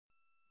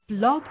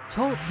Blog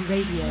Talk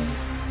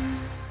Radio.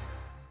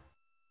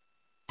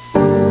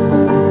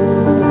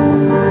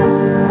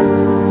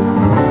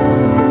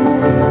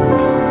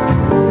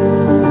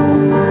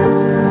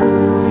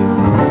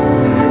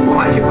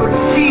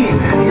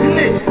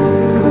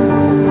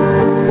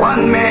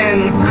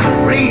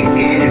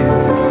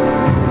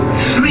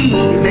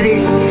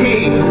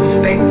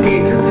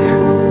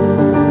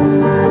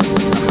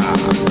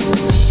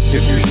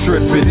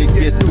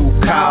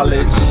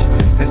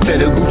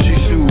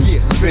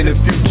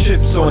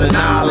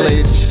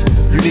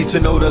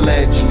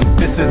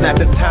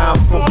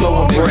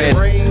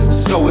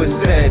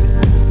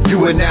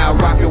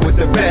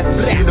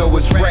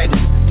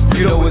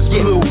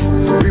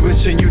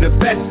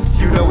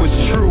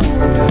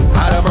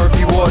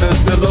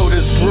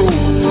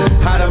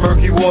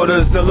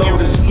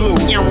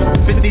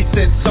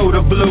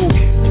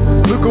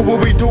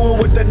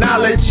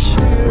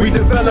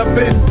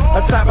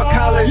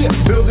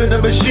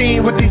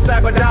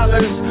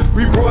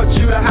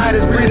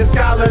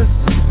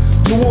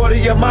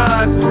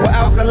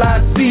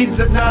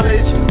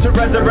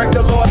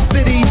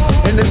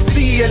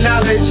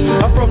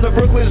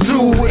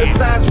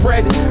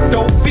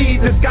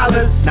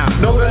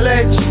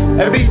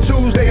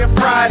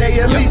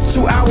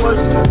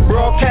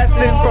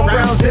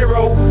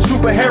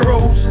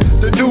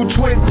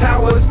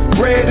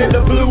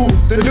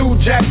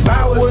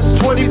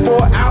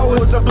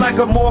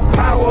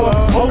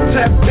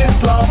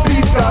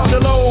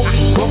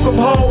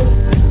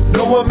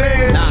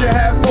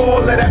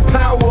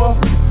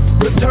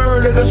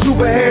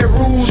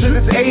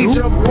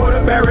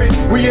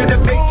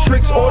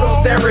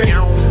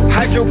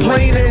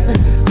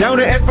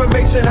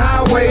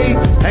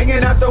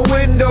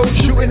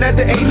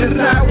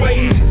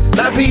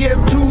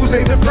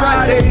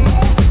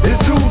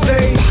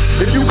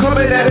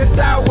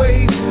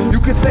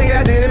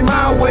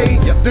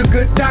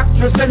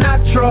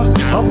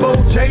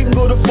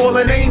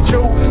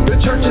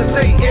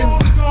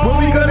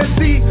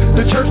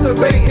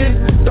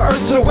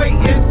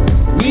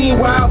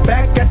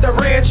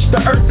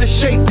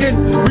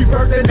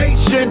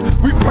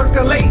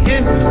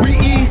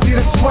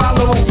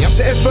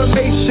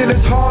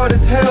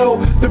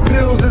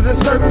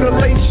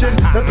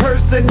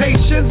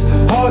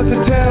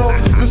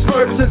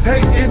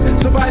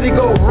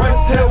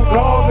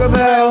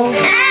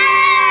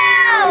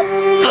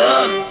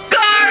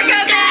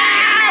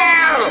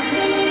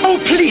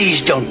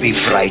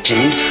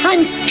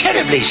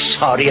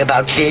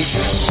 About this.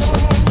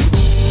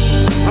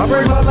 I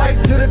bring my life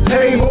to the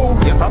table.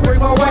 I bring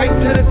my wife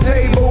to the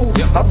table.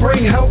 I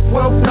bring health,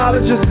 wealth,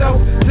 knowledge, and self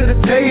to the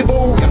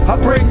table. I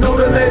bring no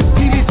to less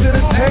TV to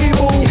the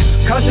table.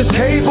 Conscious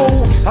table.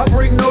 I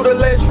bring no to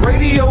less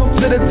radio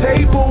to the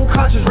table.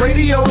 Conscious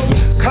radio.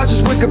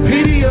 Conscious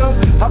Wikipedia.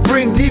 I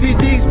bring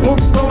DVDs,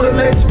 books, no to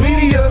less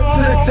media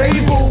to the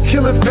table.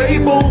 Killing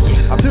fables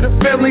to the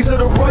families of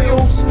the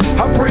royals.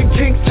 I bring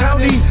Kings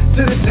County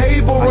to the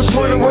table.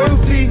 Restoring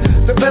royalty.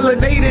 The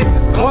melanated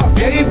Clark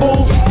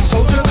Gables.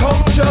 Soldier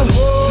culture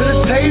to the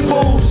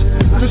tables.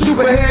 The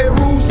superhead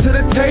rules to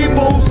the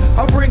tables.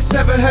 I bring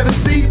 7 heaven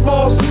sea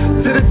moss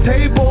to the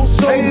table.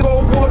 Soul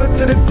gold water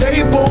to the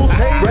tables.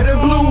 Red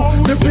and blue,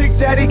 the Big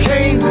Daddy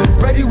Kane.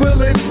 Ready,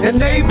 willing,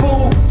 and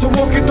able to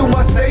walk it through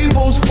my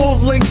stables. Full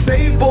length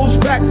stables.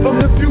 Back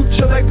from the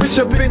future like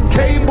Bishop and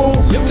Cable.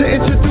 To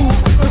introduce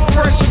the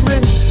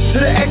freshmen to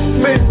the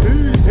X-Men.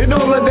 And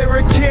all of their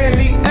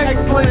candy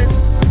excellence.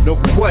 No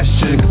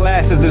question,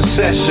 class is in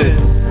session.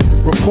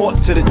 Report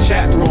to the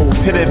chat room,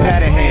 pen and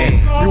pad in hand.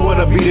 You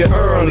wanna be there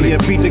early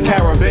and beat the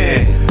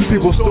caravan.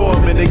 People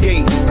storming the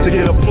gate to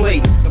get a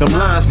plate. Them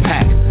lines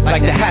packed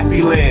like the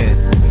Happy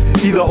Land.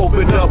 Either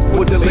open up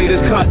with the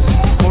latest cuts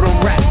or them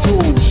rap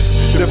tools.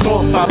 They're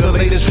bump out the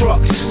latest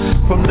trucks.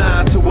 From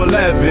 9 to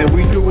 11,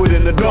 we do it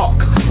in the dark,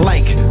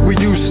 like we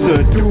used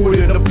to do it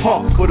in the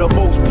park. For the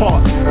most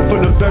part,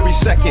 from the very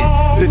second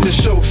that the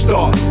show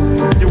starts,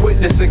 you're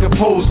witnessing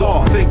compose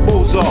art, think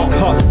Mozart,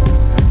 huh?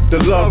 The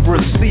love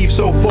received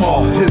so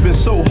far has been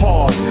so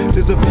hard.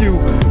 There's a few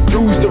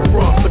dudes to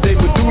front, but they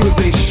medulla,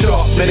 they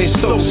sharp, man, they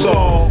so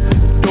soft.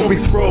 Don't be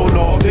thrown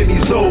off, any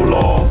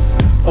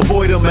Zoloft.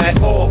 Avoid them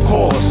at all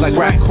costs, like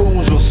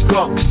raccoons or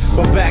skunks.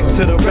 But back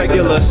to the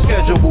regular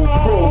scheduled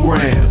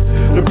program.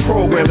 The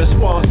program is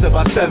sponsored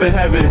by 7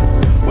 Heaven.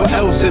 What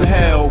else in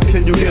hell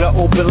can you get an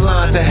open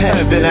line to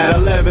heaven at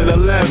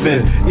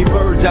 11:11?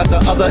 Emerge at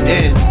the other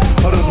end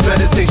of those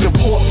meditation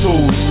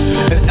portals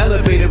and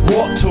elevated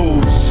walk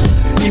tools,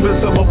 even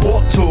some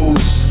abort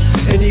tools.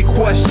 Any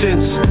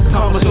questions,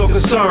 comments, or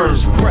concerns,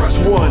 press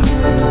 1.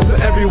 To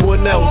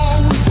everyone else,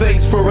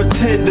 thanks for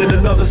attending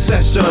another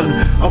session.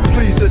 I'm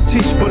pleased to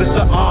teach, but it's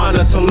an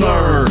honor to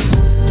learn.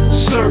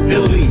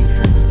 Certainly,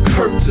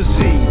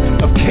 courtesy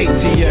of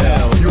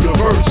KTL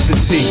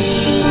University.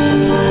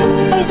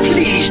 Oh,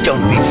 please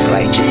don't be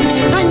frightened.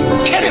 I'm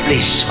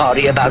terribly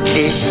sorry about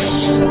this.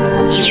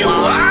 You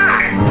are.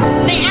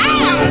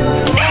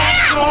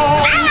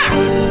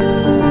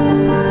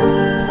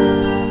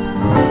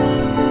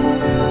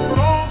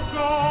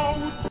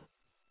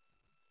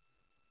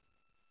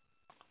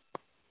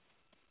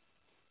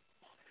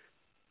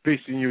 Peace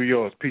to you and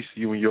yours. Peace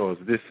to you and yours.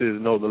 This is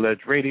Know the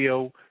Ledge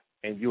Radio,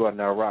 and you are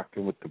now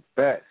rocking with the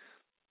best.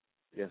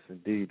 Yes,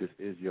 indeed. This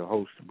is your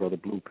host, Brother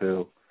Blue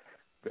Pill.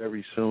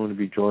 Very soon to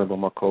be joined by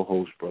my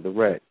co-host, Brother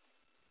Red.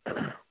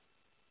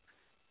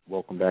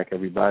 Welcome back,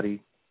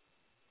 everybody,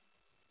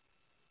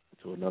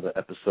 to another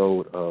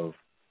episode of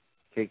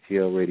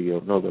KTL Radio,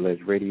 Know the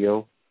Ledge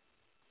Radio.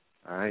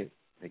 All right,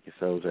 make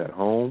yourselves at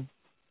home.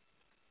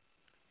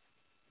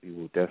 We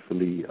will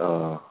definitely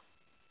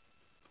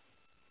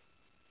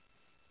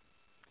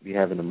be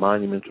having a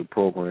monumental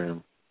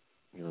program,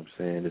 you know what I'm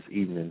saying, this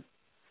evening.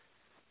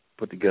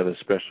 Put together a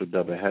special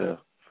doubleheader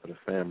for the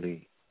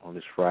family on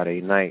this Friday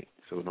night.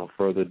 So no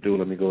further ado,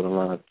 let me go to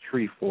line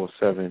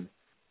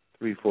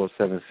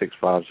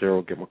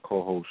 347-347-650, get my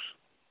co-host.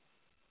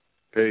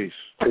 Peace.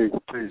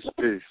 Peace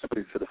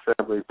to the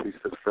family, peace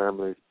to the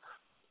family.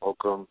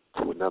 Welcome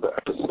to another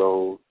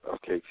episode of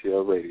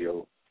KTL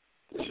Radio.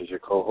 This is your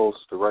co-host,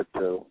 the Red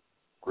Pill.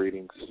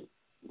 Greetings.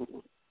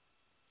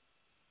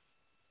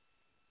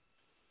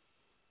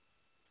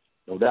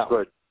 No doubt.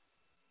 Good.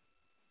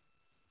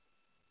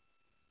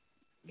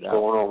 What's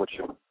going on with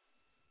you?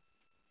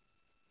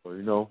 Well,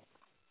 you know,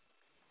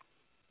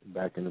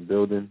 back in the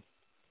building.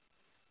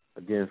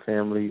 Again,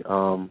 family,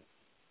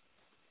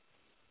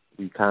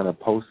 we kind of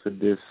posted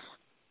this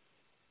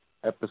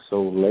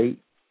episode late,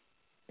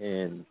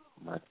 and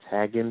my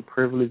tagging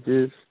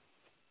privileges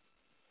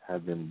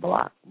have been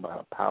blocked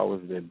by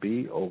powers that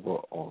be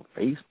over on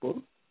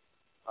Facebook.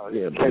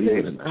 Yeah, believe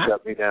it or not.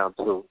 Shut me down,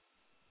 too.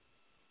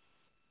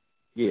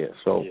 Yeah,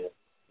 so.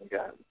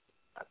 Yeah,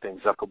 I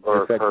think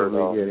Zuckerberg heard.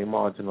 Yeah, they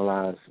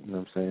marginalized, you know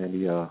what I'm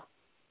saying?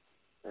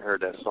 I heard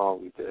that song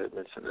we did,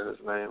 mentioning his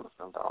name or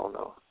something, I don't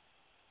know.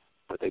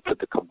 But they put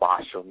the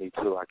kibosh on me,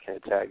 too. I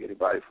can't tag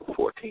anybody for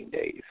 14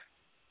 days.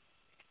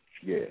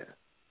 Yeah.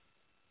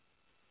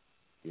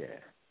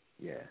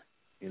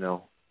 You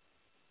know,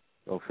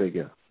 go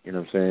figure. You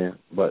know what I'm saying?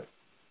 But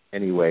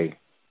anyway,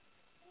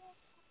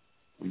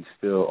 we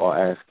still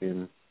are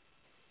asking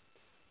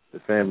the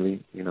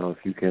family, you know,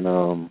 if you can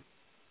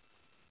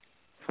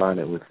find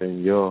it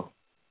within your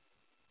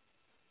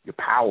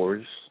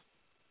powers.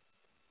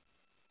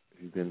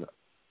 If you can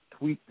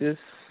tweet this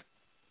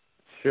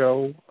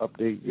show,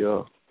 update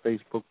your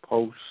Facebook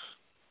posts,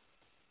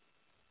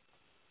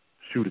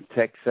 shoot a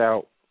text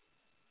out,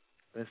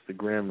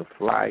 Instagram the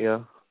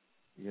flyer,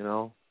 you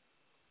know.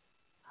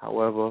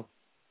 However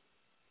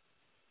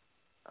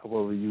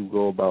you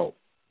go about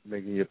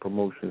making your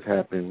promotions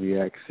happen, we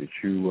ask that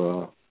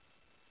you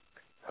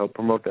help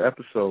promote the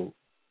episode.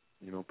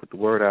 You know, put the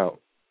word out.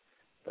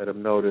 Let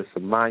them know there's a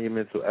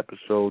monumental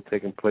episode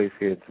taking place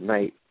here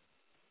tonight.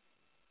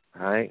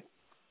 All right?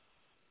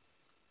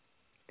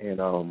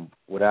 And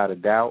without a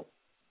doubt,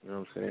 you know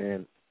what I'm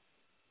saying,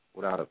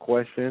 without a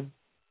question,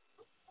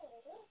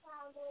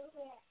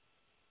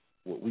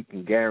 what we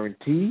can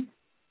guarantee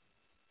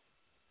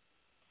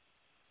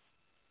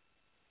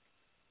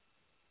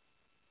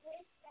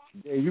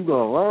you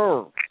gonna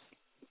learn.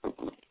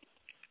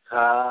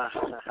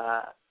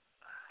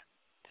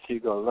 You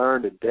gonna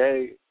learn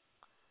today.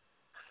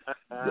 You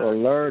gonna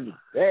learn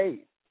today.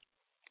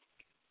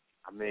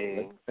 I mean,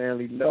 let the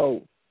family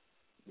know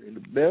in the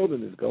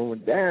building is going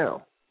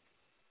down.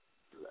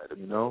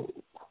 You know,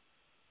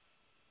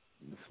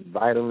 some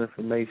vital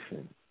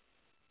information.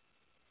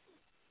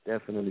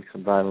 Definitely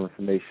some vital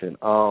information.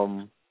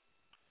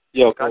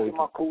 Yo, can I get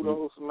my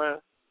kudos, man?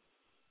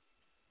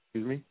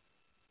 Excuse me?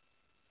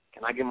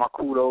 Can I get my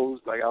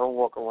kudos? Like, I don't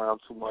walk around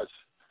too much,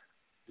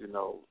 you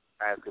know,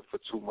 asking for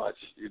too much,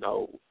 you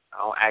know. I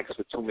don't ask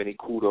for too many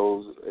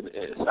kudos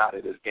inside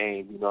of this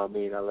game, you know what I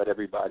mean? I let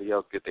everybody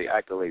else get their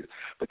accolades.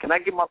 But can I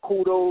get my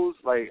kudos?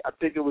 Like, I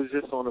think it was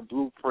just on the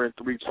Blueprint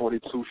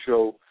 322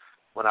 show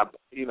when I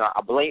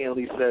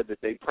blatantly said that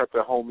they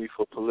prepping homie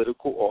for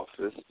political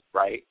office,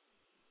 right?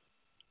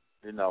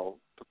 You know,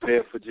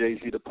 prepare for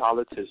Jay-Z the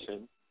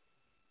politician.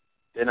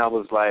 Then I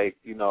was like,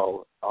 you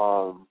know,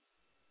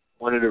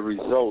 one of the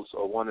results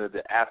or one of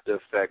the after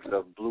effects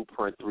of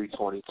Blueprint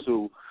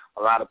 322,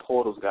 a lot of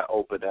portals got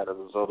opened as a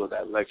result of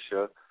that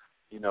lecture.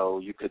 You know,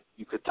 you could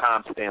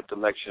timestamp the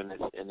lecture and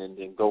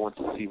then go in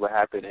to see what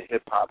happened in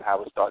hip hop,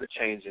 how it started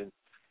changing,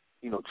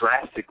 you know,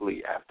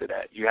 drastically after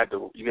that.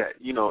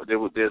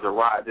 There's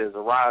a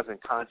rise in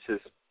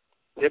conscious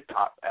hip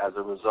hop as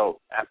a result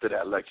after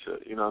that lecture.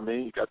 You know what I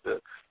mean? You got the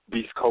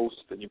Beast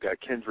Coast and you got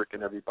Kendrick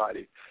and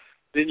everybody.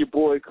 Then your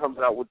boy comes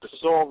out with the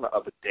song the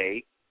other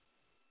day.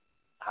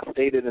 I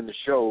stated in the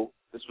show,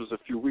 this was a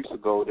few weeks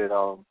ago, that,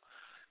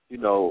 you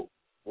know,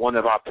 one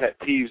of our pet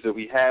peeves that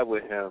we had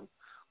with him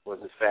was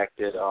the fact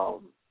that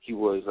he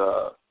was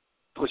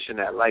pushing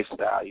that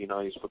lifestyle. You know,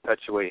 he was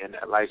perpetuating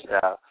that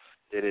lifestyle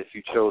that if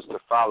you chose to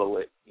follow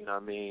it, you know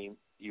what I mean,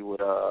 you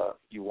would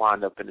you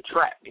wind up in the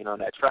trap, you know,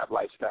 that trap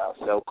lifestyle,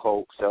 sell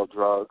coke, sell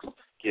drugs,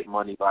 get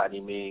money by any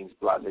means,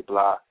 blah, blah,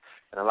 blah.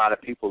 And a lot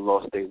of people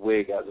lost their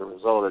wig as a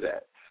result of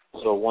that.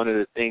 So one of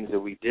the things that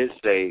we did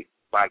say,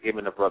 by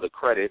giving the brother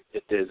credit,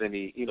 if there's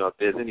any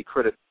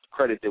credit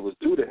that was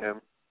due to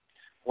him,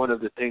 one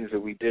of the things that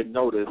we did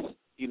notice,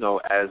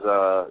 as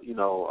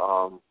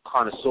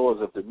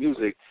connoisseurs of the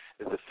music,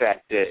 is the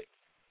fact that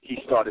he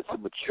started to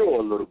mature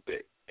a little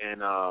bit,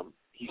 and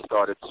he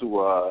started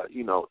to,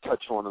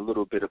 touch on a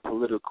little bit of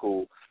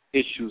political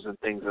issues and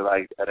things of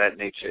that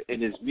nature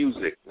in his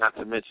music, not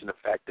to mention the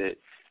fact that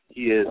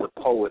he is a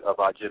poet of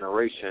our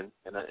generation,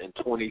 and in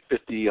 20,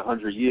 50,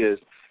 100 years,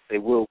 they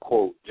will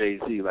quote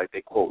Jay-Z like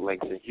they quote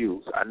Langston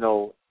Hughes. I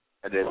know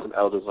there's some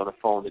elders on the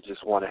phone that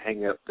just want to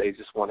hang it up. They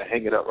just want to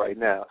hang it up right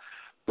now.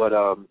 But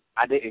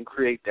I didn't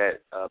create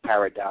that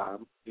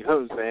paradigm. You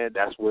know what I'm saying?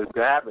 That's what's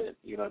happening.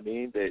 You know what I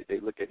mean? They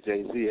look at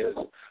Jay-Z as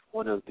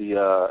one of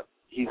the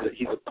he's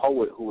a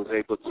poet who was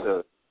able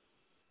to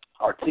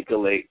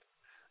articulate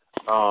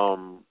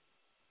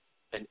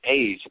an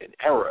age, an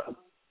era,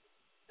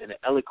 in an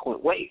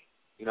eloquent way.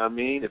 You know what I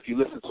mean? If you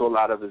listen to a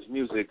lot of his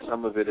music,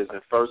 some of it is in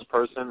first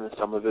person and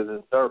some of it is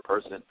in third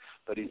person,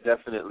 but he's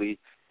definitely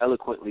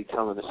eloquently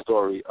telling the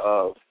story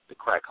of the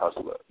crack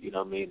hustler, you know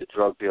what I mean, the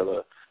drug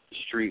dealer, the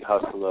street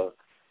hustler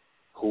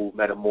who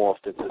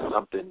metamorphed into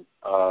something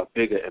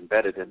bigger and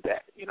better than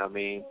that, you know what I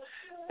mean?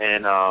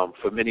 And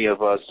for many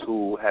of us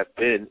who have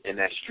been in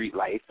that street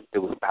life, it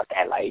was about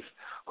that life,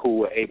 who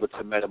were able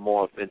to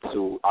metamorph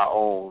into our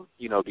own,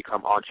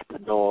 become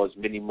entrepreneurs,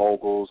 mini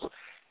moguls,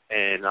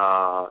 and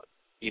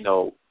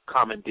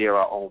commandeer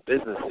our own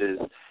businesses.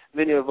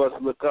 Many of us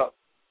look up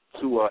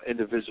to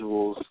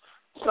individuals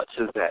such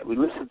as that. We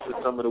listen to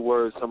some of the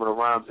words, some of the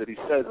rhymes that he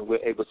says, and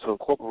we're able to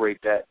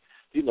incorporate that,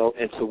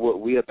 into what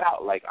we're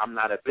about. Like, I'm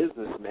not a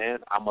businessman,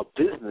 I'm a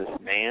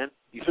businessman.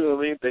 You know what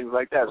I mean? Things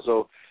like that.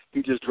 So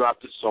he just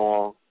dropped a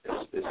song.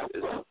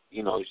 It's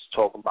he's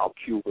talking about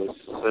Cuba.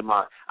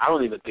 I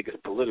don't even think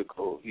it's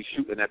political. He's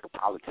shooting at the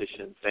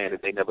politicians, saying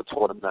that they never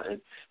taught him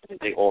nothing, and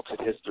they altered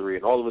history.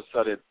 And all of a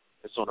sudden,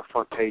 it's on the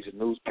front page of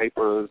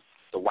newspapers.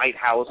 The White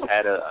House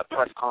had a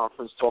press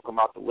conference talking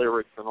about the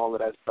lyrics and all of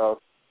that stuff.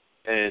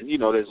 And,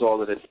 there's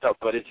all of this stuff.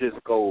 But it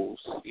just goes,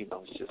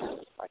 it's just,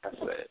 like I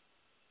said,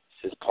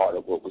 it's just part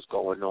of what was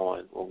going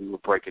on when we were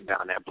breaking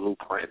down that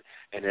blueprint.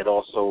 And it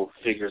also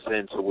figures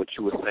into what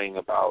you were saying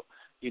about,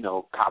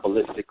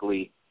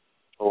 Kabbalistically,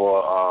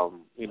 or,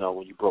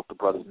 when you broke the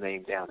brother's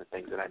name down and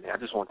things of that nature. I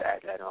just want to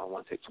add that. I don't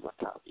want to take too much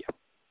time. Yeah.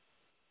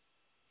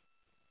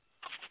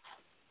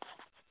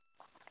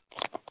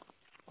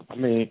 I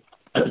mean,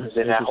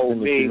 then that whole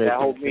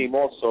meme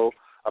also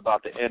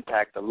about the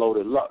impact of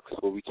Loaded Lux,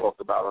 what we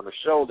talked about on the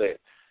show, that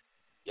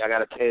y'all got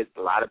to pay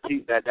a lot of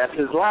people. That's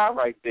his line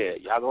right there.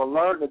 Y'all going to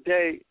learn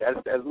today.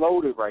 That's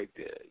Loaded right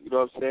there. You know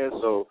what I'm saying?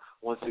 So,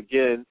 once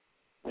again,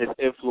 his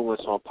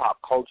influence on pop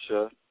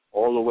culture,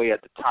 all the way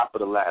at the top of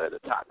the ladder,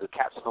 the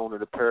capstone of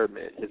the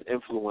pyramid, his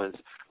influence,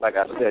 like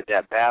I said,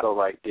 that battle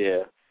right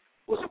there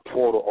was a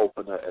portal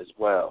opener as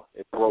well.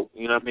 It broke,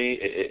 you know what I mean?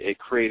 It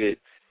created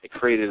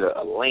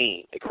a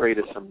lane. It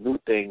created some new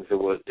things that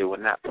were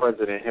not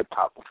present in hip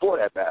hop before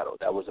that battle.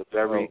 That was a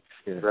very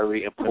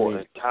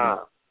important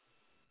time.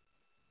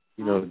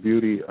 The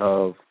beauty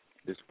of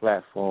this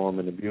platform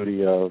and the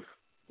beauty of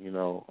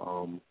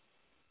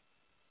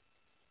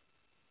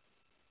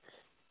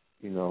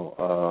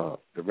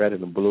the red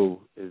and the blue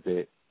is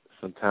that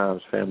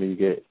sometimes family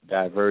get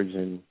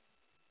diverging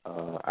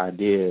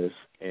ideas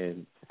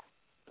and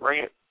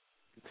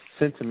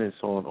sentiments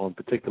on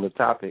particular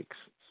topics.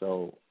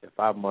 So if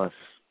I must,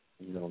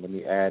 let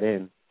me add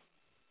in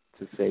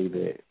to say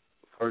that,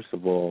 first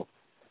of all,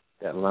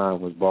 that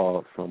line was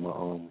borrowed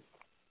from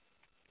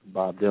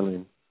Bob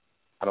Dylan.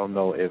 I don't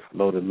know if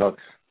Loaded Lux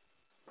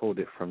pulled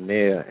it from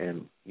there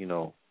and,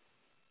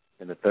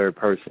 in the third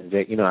person.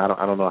 I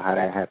don't know how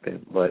that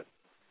happened, but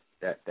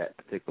that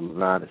particular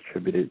line is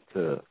attributed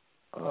to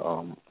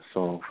a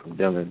song from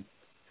Dylan.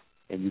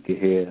 And you can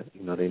hear,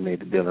 they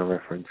made the Dylan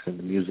reference in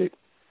the music.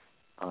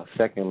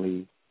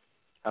 Secondly,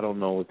 I don't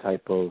know what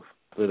type of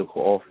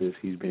political office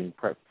he's being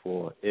prepped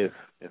for, if,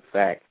 in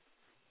fact,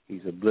 he's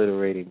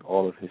obliterating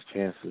all of his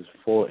chances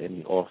for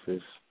any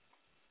office.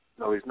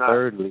 No, he's not.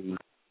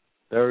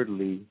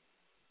 Thirdly,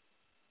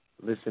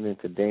 listening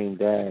to Dame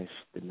Dash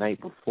the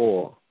night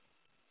before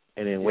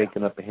and then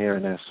waking up and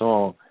hearing that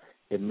song,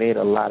 it made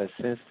a lot of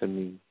sense to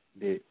me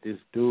that this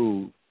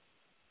dude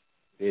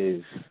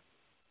is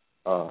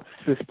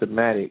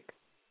systematic,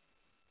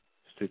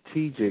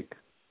 strategic,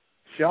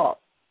 sharp.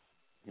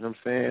 You know what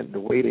I'm saying? The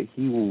way that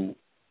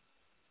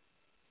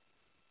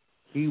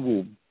he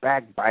will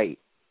backbite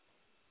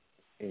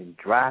and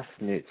dry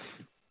snitch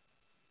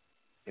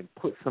and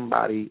put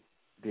somebody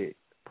that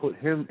put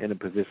him in a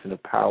position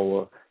of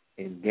power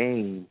and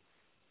gain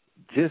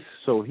just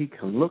so he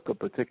can look a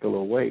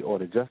particular way or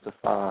to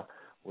justify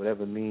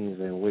whatever means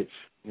in which,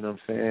 you know what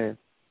I'm saying,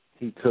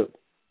 he took.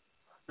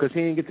 Because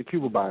he didn't get to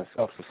Cuba by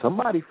himself. So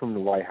somebody from the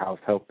White House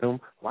helped him.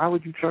 Why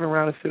would you turn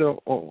around and sit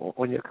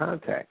on your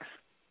contacts?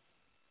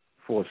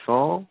 For a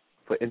song,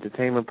 for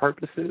entertainment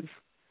purposes,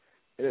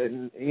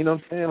 and, you know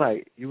what I'm saying?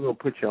 Like, you will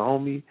put your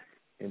homie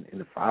in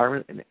the fire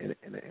in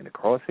the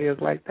crosshairs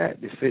like that.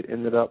 This shit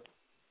ended up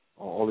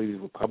on all these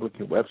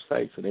Republican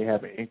websites, and they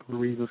having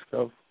inquiries and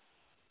stuff.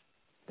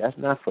 That's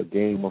not for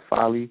game or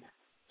folly.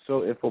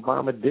 So if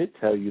Obama did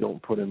tell you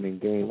don't put him in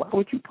game, why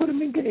would you put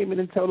him in game and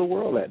then tell the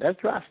world that? That's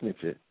dry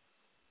snitching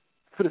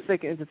for the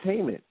sake of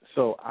entertainment.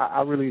 So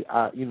I really,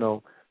 you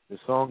know, the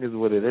song is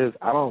what it is.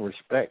 I don't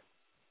respect,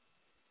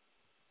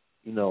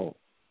 you know,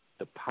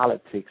 the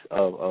politics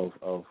of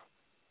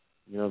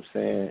you know what I'm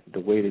saying, the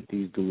way that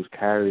these dudes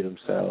carry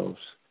themselves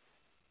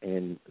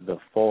and the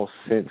false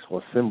sense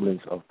or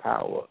semblance of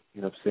power.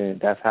 You know what I'm saying?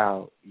 That's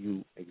how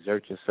you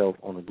exert yourself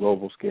on a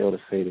global scale to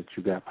say that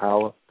you got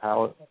power.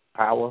 You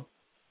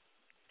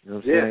know what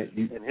I'm saying?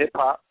 In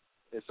hip-hop,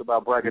 it's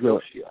about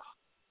braggadocio.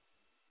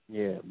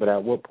 Yeah, but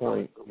at what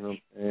point, you know what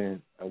I'm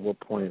saying, at what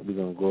point we're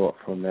going to grow up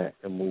from that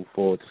and move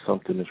forward to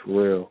something that's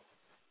real?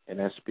 And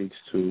that speaks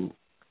to,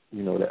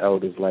 you know, the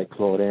elders like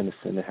Claude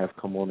Anderson that have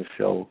come on the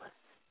show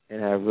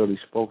and have really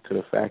spoke to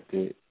the fact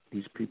that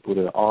these people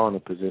that are in a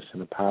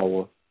position of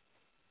power,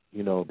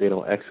 you know, they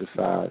don't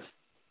exercise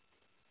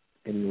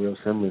any real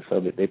semblance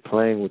of it. They're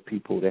playing with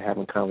people. They're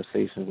having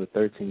conversations with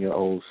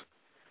 13-year-olds.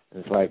 And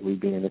it's like we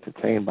being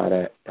entertained by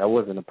that. That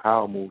wasn't a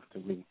power move to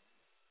me.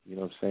 You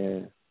know what I'm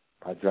saying?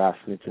 By dry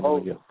snitching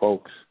on your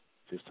folks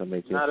just to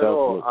make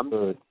yourself look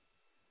good.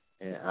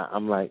 And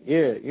I'm like,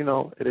 yeah, you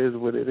know, it is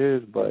what it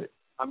is, but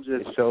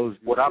it shows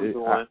what I'm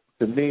doing.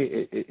 To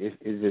me,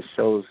 it just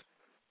shows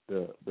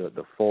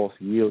the false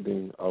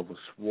yielding of a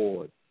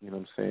sword, you know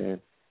what I'm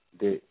saying,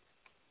 that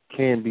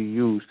can be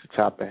used to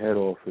chop a head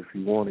off if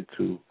you wanted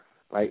to.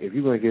 Like, if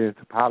you're going to get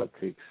into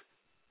politics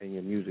in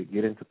your music,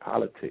 get into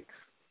politics.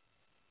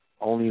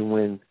 Only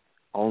when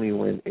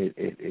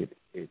it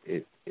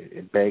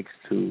begs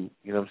to,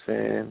 you know what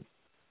I'm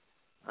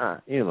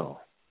saying? You know.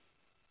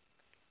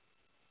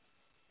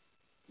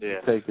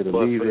 Yeah. Take it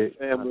or leave it.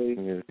 Family,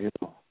 you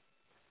know.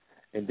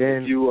 And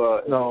then,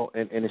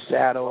 in the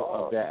shadow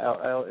of that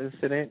LL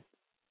incident,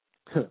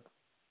 you're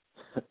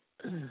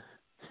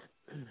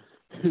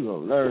going to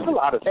learn. There's a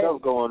lot of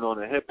stuff going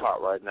on in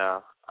hip-hop right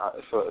now.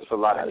 It's a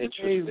lot of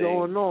interesting. Things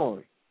going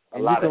on.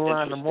 And a lot you can of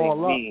line them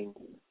all up. memes.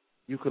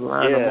 You can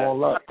line them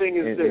all up. My thing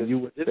is and you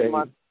would say,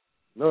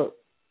 look,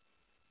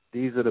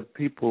 these are the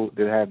people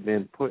that have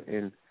been put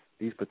in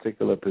these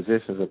particular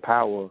positions of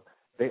power.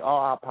 They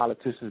are our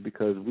politicians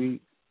because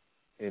we,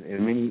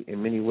 in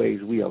many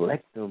ways, we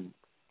elect them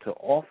to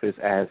office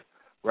as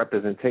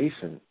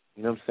representation.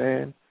 You know what I'm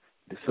saying?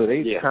 So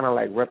they kind of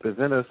like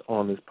represent us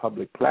on this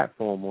public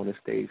platform, on this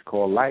stage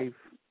called life,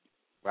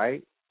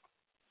 right?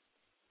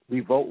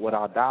 We vote with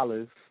our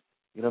dollars.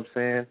 You know what I'm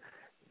saying?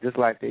 Just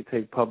like they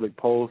take public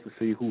polls to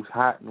see who's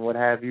hot and what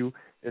have you,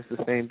 it's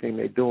the same thing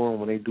they're doing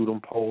when they do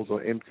them polls on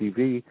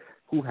MTV.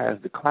 Who has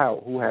the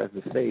clout? Who has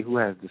the say? Who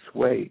has the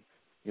sway?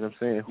 You know what I'm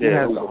saying? Who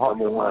has the heart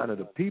and mind of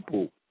the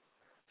people?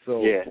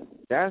 So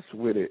that's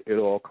what it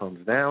all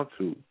comes down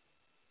to.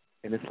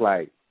 And it's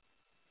like,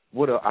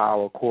 what are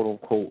our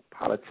quote-unquote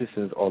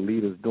politicians or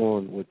leaders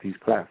doing with these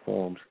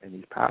platforms and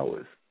these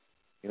powers?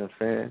 You know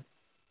what I'm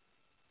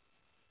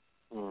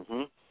saying?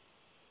 Mm-hmm.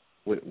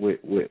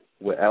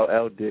 What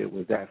LL did,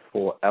 was that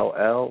for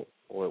LL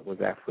or was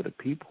that for the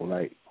people?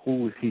 Like,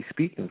 who was he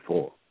speaking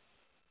for?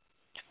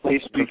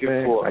 He's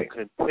speaking for a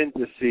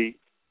contingency.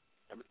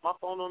 Is my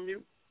phone on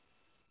mute?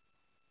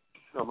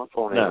 No, my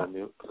phone ain't on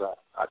mute because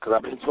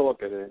I've been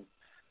talking and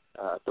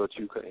I thought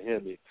you couldn't hear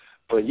me.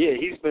 But, yeah,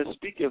 he's been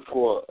speaking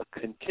for a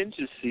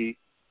contingency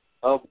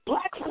of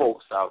black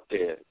folks out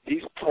there.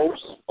 These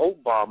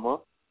post-Obama,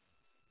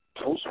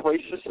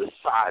 post-racist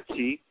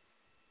society,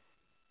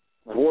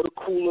 water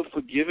cooler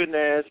forgiving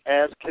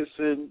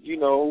ass-kissing,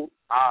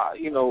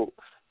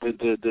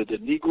 the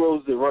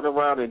Negroes that run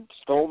around in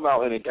Stone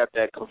Mountain and got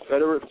that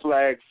Confederate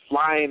flag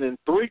flying and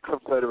 3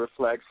 Confederate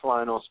flags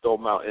flying on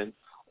Stone Mountain,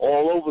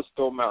 all over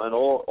Stone Mountain,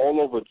 all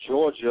over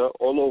Georgia,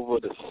 all over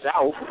the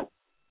South,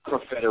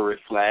 Confederate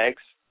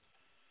flags.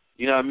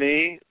 You know what I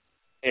mean?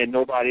 And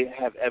nobody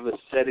have ever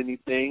said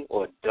anything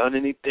or done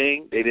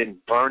anything. They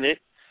didn't burn it.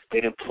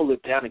 They didn't pull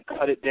it down and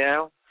cut it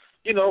down.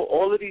 You know,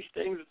 all of these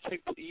things,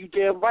 you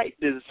damn right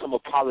there's some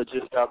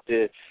apologists out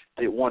there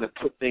that want to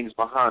put things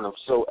behind them.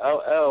 So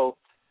LL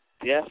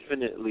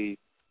definitely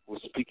was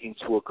speaking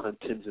to a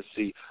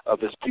contingency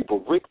of his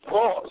people. Rick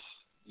Ross,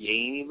 you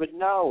ain't even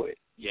know it.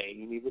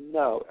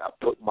 I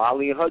put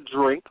Molly in her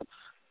drink,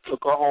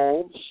 took her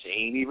home, she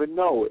ain't even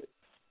know it.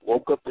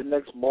 Woke up the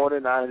next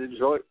morning, I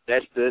enjoyed.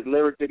 That's the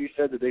lyric that he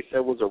said that they said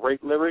was a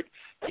rape lyric.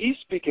 He's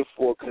speaking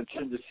for a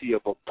contingency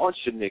of a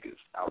bunch of niggas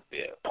out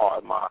there,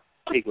 pardon my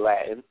pig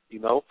Latin, you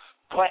know.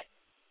 But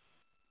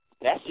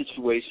that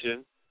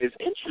situation is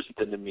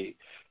interesting to me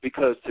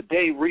because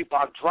today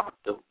Reebok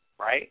dropped them,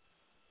 right?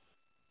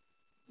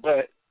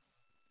 But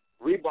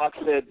Reebok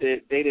said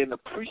that they didn't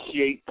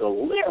appreciate the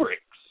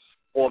lyrics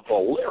or the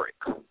lyric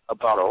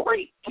about a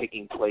rape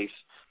taking place.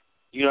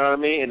 You know what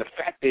I mean? And the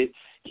fact that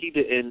he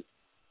didn't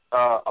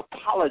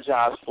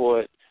apologize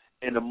for it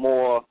in a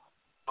more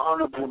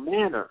honorable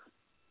manner.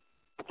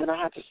 But then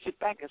I had to sit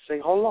back and say,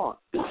 hold on,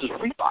 this is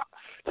Reebok.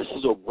 This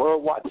is a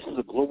worldwide, this is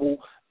a global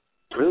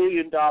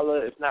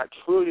billion-dollar, if not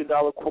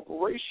trillion-dollar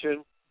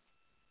corporation.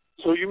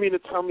 So you mean to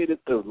tell me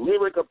that the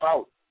lyric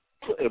about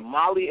putting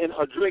Molly in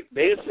her drink,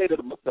 they didn't say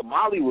that the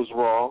Molly was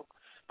wrong.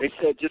 They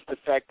said just the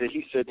fact that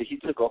he said that he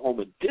took her home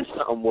and did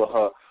something with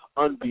her,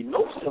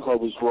 unbeknownst to her,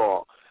 was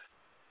wrong.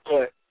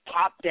 But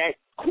Pop That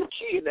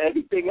Coochie and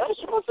everything else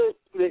wasn't.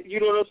 You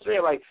know what I'm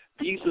saying? Like,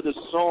 these are the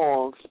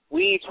songs.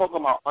 We ain't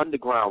talking about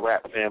underground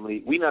rap,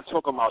 family. We not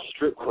talking about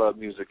strip club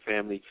music,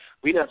 family.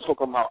 We not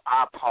talking about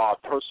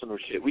iPod personal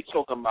shit. We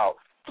talking about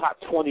top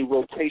 20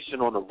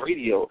 rotation on the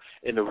radio.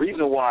 And the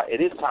reason why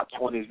it is top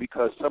 20 is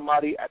because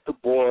somebody at the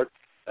board,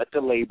 at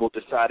the label,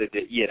 decided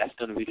that, yeah, that's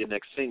going to be the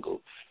next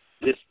single.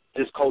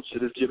 This culture,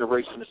 this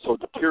generation is so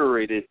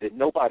deteriorated that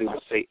nobody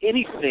will say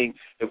anything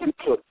if we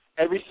put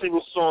every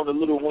single song that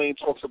Lil Wayne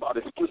talks about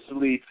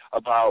explicitly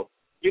about,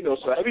 you know,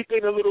 so everything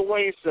that Lil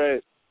Wayne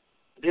said,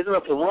 there's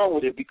nothing wrong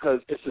with it because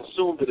it's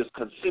assumed that it's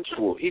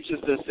consensual. He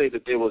just didn't say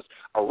that there was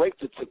a rape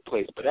that took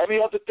place. But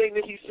every other thing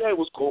that he said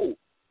was cool.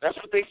 That's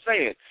what they're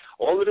saying.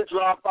 All of the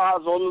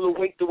drive-bys, all of the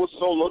weight that was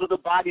sold, all of the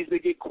bodies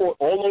that get caught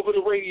all over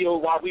the radio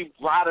while we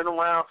riding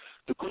around,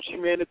 the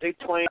Gucci Man that they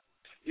playing,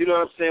 you know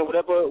what I'm saying,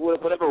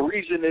 whatever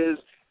region is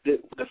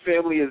that the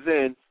family is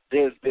in,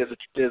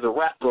 there's a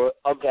rapper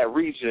of that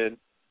region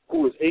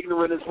who is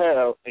ignorant as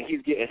hell, and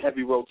he's getting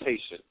heavy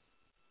rotation.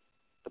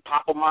 The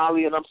Papa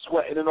Molly and I'm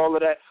sweating and all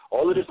of that,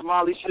 all of this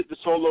Molly shit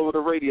that's all over the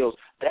radios,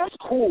 that's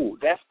cool.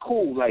 That's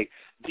cool. Like,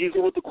 these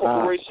are what the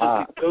corporations,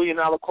 these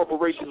billion-dollar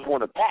corporations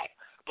want to back.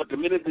 But the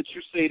minute that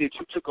you say that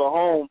you took her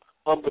home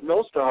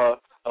unbeknownst to her,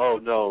 oh,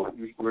 no,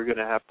 we're going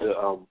to have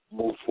to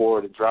move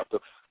forward and drop the...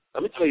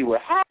 Let me tell you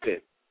what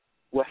happened.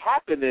 What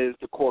happened is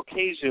the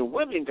Caucasian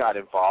women got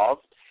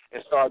involved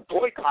and started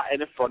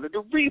boycotting in front of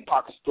the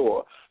Reebok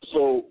store.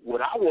 So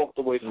what I walked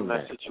away from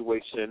that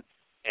situation,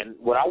 and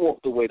what I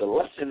walked away, the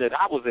lesson that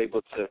I was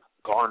able to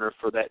garner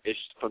from that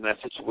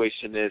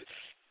situation is,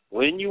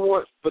 when you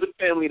want, for the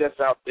family that's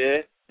out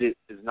there that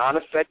is not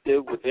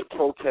effective with their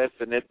protests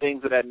and their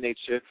things of that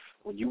nature,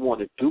 when you want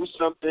to do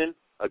something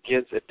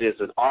against, if there's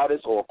an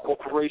artist or a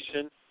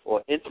corporation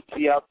or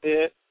entity out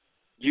there,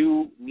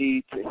 you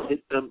need to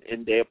hit them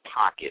in their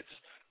pockets.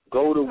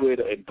 Go to where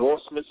the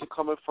endorsements are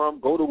coming from.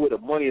 Go to where the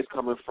money is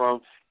coming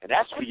from, and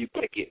that's where you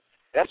pick it.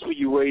 That's where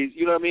you raise.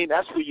 You know what I mean?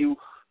 That's where you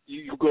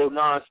go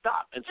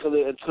nonstop until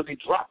they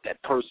drop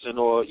that person,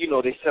 or you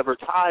know, they sever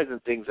ties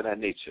and things of that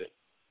nature.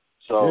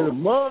 So.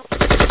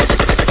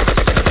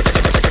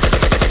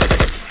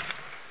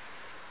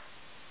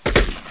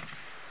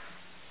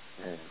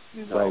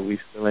 You know, we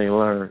still ain't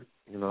learned.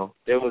 You know,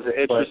 there was an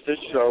interesting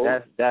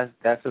show.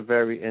 That's a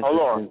very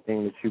interesting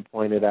thing that you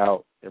pointed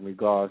out in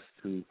regards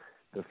to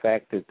the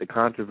fact that the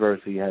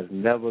controversy has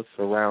never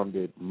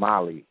surrounded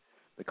Molly.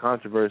 The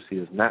controversy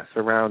is not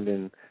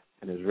surrounding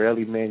an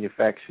Israeli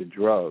manufactured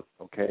drug,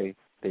 okay?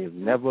 They have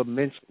never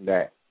mentioned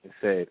that and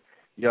said,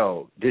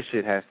 yo, this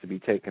shit has to be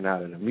taken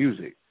out of the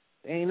music.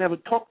 They ain't never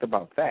talked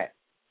about that.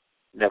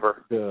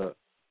 Never. You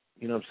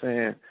know what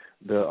I'm saying?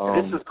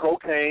 This is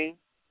cocaine,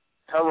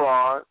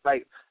 heroin.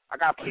 Like, I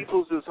got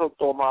people who's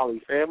hooked on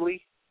Molly.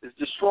 Family is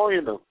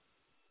destroying them.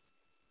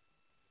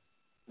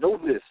 Know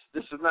this.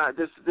 This is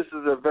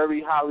a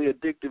very highly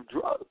addictive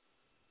drug.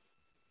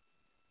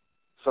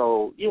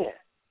 So yeah,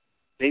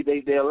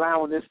 they're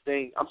allowing this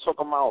thing. I'm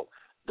talking about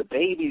the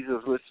babies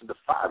is listening to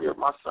 5-year.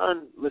 My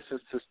son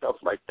listens to stuff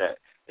like that.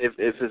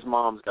 If his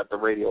mom's got the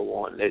radio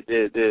on,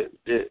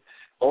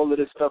 all of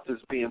this stuff is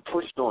being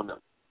pushed on them.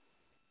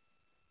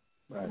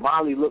 Right.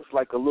 Molly looks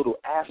like a little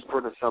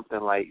aspirin or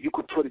something. Like, you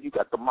could put it. You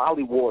got the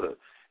Molly water.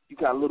 You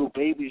got little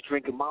babies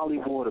drinking Molly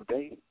water,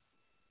 babe.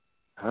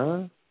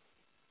 Huh?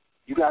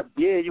 You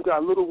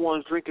got little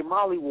ones drinking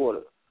Molly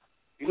water.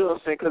 You know what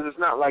I'm saying? Because it's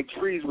not like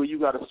trees where you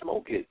got to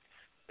smoke it.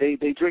 They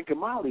drinking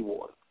Molly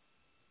water.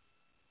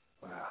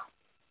 Wow.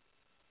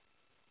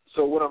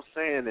 So what I'm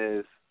saying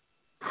is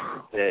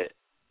that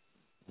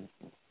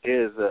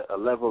there's a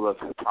level of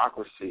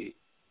hypocrisy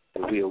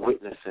that we are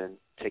witnessing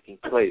taking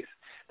place.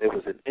 There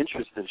was an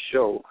interesting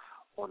show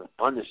on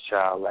Abundance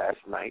Child last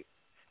night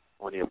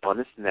on the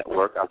Abundance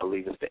Network. I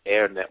believe it's the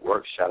Air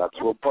Network. Shout out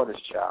to Abundance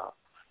Child.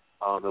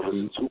 It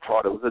was a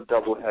two-part. It was a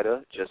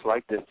doubleheader, just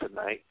like this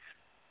tonight.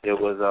 There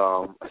was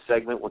a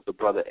segment with the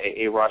brother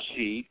A.A.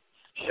 Rashid.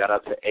 Shout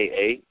out to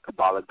A.A.,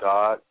 Kabbalah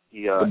God.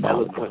 He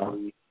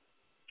eloquently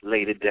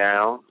laid it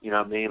down, you know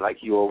what I mean, like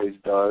he always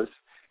does,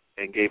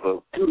 and gave a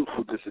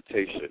beautiful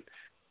dissertation.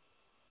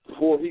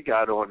 Before he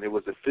got on, there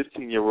was a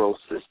 15-year-old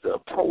sister, a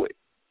poet.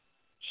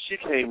 She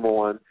came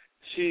on.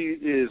 She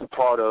is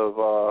part of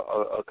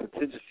a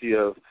contingency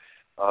of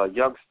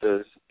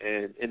youngsters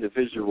and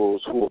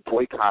individuals who are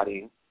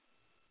boycotting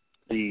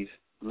these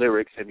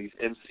lyrics and these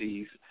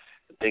MCs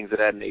and things of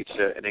that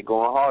nature, and they're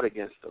going hard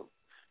against them.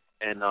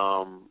 And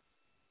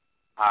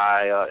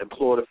I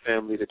implore the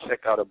family to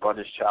check out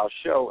Abundance Child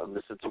show and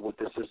listen to what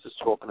this sister's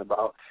talking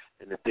about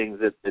and the things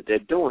that they're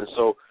doing.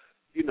 So,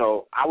 you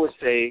know, I would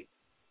say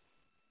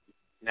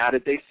now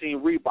that they've seen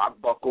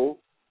Reebok buckle,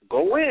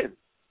 go in.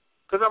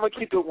 Because I'm going to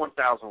keep it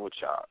 1,000 with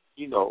y'all.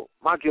 You know,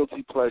 my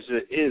guilty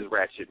pleasure is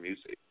ratchet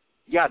music.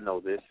 Y'all know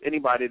this.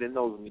 Anybody that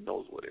knows me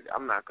knows what it is.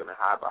 I'm not going to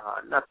hide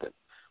behind nothing.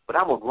 But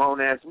I'm a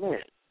grown-ass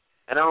man.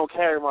 And I don't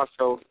carry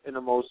myself in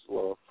the most,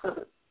 well,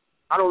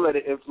 I don't let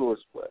it influence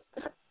what.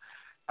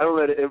 I don't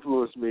let it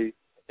influence me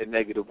in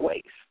negative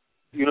ways.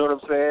 You know what I'm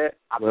saying?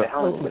 I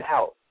balance it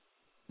out.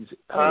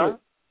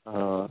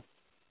 Huh?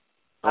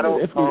 I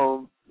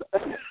don't.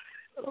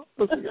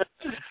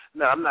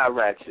 No, I'm not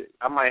ratchet.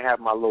 I might have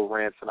my little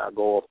rants and I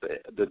go off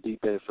the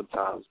deep end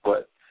sometimes,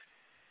 but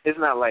it's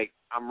not like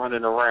I'm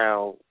running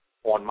around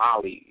on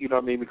Molly. You know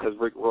what I mean? Because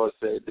Rick Ross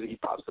said that he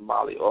pops the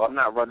Molly, or I'm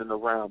not running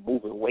around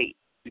moving weight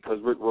because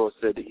Rick Ross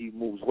said that he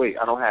moves weight.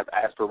 I don't have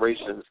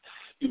aspirations.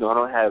 You know, I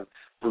don't have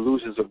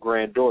delusions of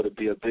grandeur to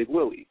be a big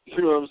Willie.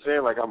 You know what I'm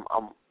saying? Like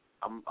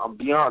I'm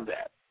beyond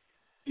that.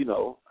 You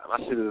know,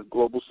 my shit is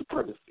global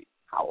supremacy.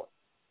 Howard.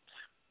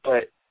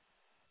 But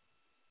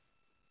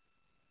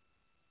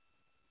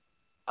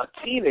a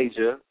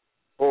teenager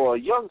or a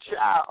young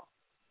child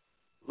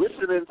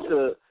listening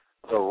to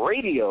the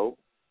radio,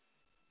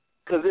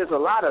 because there's a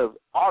lot of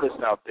artists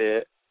out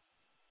there,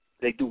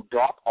 they do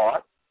dark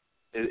art.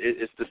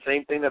 It's the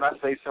same thing that I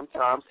say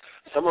sometimes.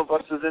 Some of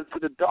us is into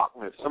the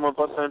darkness. Some of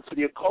us are into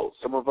the occult.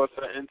 Some of us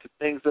are into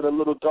things that are a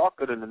little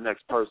darker than the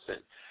next person.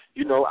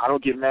 You know, I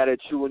don't get mad at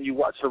you when you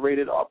watch a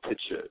rated R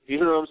picture. You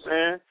know what I'm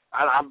saying?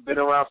 I've been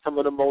around some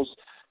of the most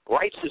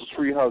righteous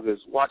tree huggers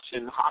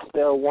watching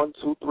Hostel 1,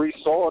 2, 3,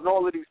 Saw, and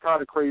all of these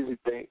kind of crazy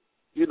things.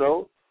 You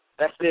know,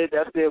 that's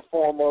their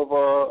form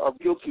of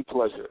guilty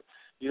pleasure.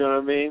 You know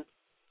what I mean?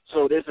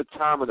 So there's a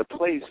time and a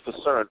place for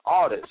certain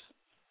artists,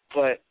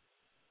 but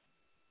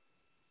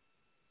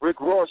Rick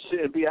Ross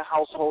shouldn't be a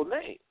household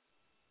name.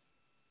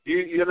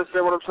 You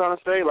understand what I'm trying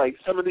to say? Like,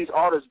 some of these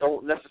artists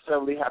don't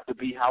necessarily have to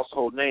be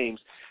household names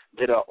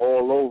that are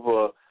all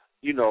over,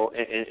 you know,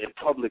 in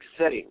public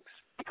settings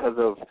because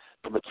of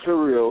the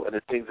material and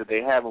the things that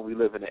they have when we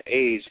live in an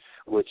age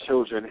where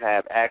children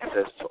have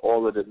access to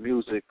all of the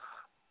music,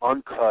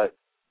 uncut,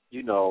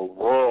 you know,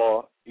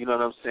 raw, you know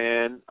what I'm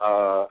saying,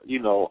 you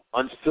know,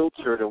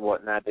 unfiltered and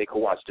whatnot. They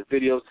can watch the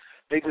videos.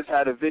 They just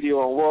had a video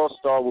on Raw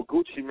Star with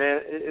Gucci,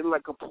 man. It's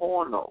like a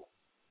porno.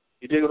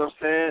 You dig what I'm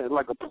saying? It's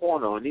like a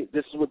porno, and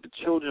this is what the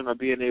children are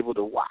being able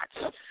to watch.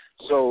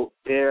 So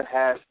there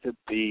has to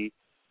be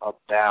a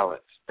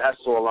balance. That's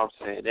all I'm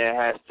saying. There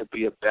has to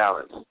be a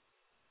balance.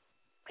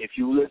 If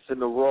you listen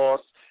to Ross,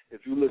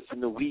 if you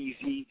listen to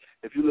Weezy,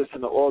 if you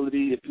listen to all of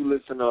these,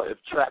 if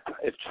trap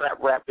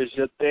rap is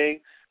your thing,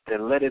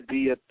 then let it be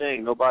your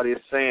thing. Nobody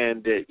is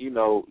saying that, you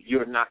know,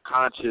 you're not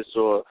conscious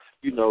or,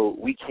 you know,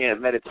 we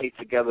can't meditate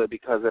together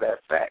because of that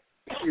fact.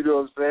 You know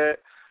what I'm saying?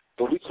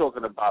 But we're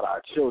talking about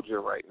our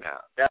children right now.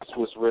 That's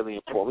what's really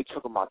important. We're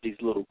talking about these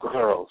little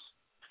girls.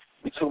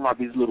 We're talking about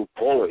these little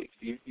boys.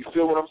 You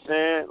feel what I'm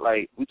saying?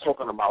 Like, we're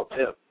talking about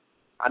them.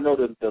 I know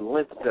the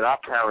lengths that our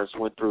parents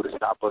went through to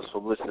stop us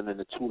from listening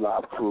to Two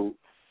Live Crew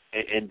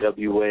and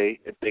NWA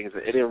and things.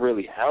 It didn't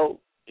really help,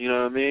 you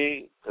know what I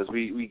mean? Because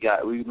we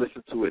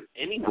listened to it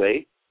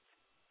anyway.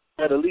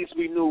 But at least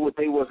we knew what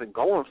they wasn't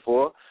going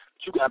for.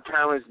 But you got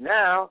parents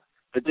now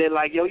that they're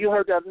like, yo, you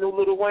heard that new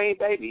Lil Wayne,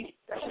 baby?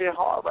 That shit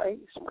hard, right?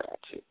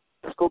 Smash it.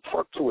 Let's go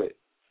twerk to it.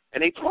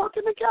 And they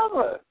twerking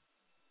together.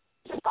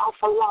 Stop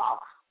for law.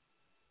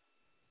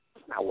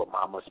 That's not what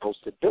mama's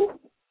supposed to do.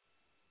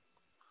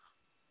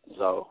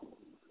 So,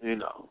 you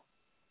know,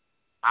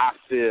 I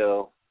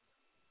feel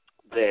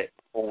that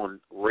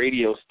on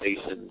radio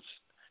stations,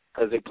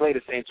 because they play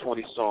the same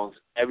 20 songs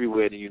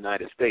everywhere in the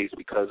United States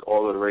because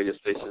all of the radio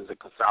stations are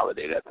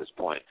consolidated at this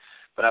point.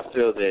 But I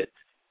feel that,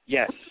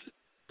 yes,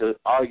 the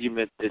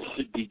argument that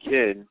should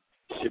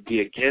be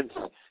against,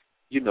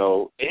 you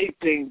know,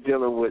 anything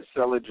dealing with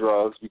selling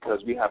drugs because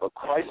we have a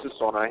crisis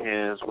on our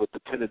hands with the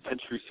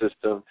penitentiary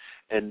system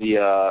and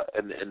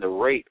the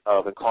rate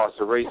of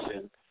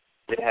incarceration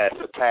that has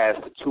surpassed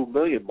the 2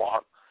 million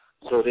mark.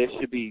 So there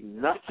should be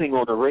nothing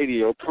on the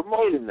radio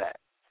promoting that.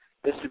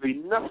 There should be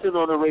nothing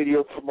on the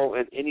radio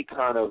promoting any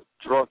kind of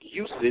drug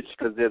usage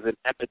because there's an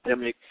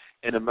epidemic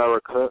in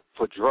America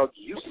for drug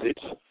usage.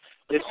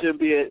 There shouldn't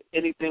be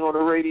anything on the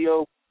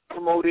radio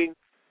promoting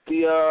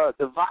the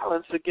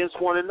violence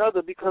against one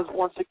another because,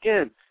 once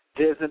again,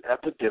 there's an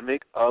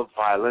epidemic of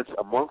violence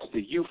amongst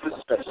the youth,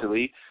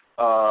 especially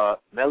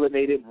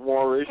melanated,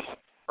 Moorish,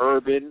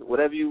 urban,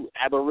 whatever you,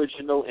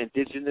 Aboriginal,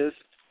 Indigenous,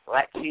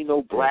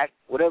 Latino, Black,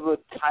 whatever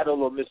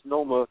title or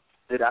misnomer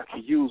that I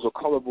can use or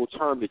colorable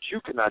term that you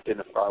can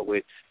identify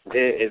with.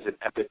 There is an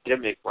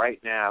epidemic right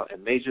now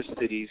in major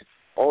cities,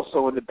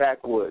 also in the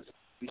backwoods.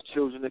 These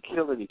children are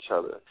killing each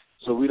other.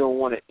 So we don't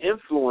want to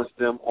influence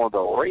them on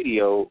the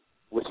radio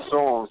with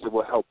songs that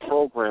will help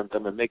program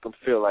them and make them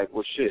feel like,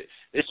 well, shit,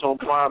 it's on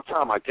prime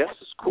time. I guess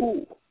it's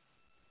cool.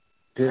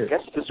 Yeah. I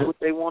guess that's what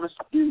they want us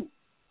to do.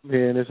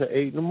 Man, it's at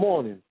 8 in the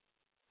morning.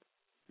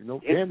 You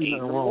know, It's 8 in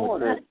the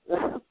morning.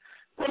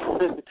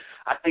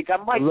 I think I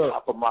might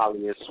pop a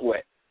Molly and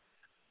sweat.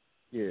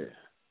 Yeah.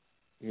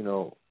 You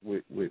know,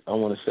 I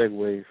want to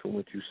segue from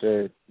what you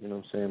said, you know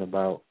what I'm saying,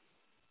 about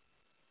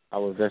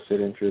our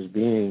vested interest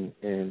being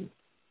in,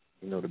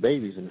 you know, the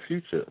babies in the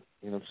future,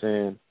 you know what I'm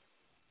saying,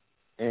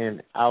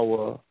 and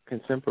our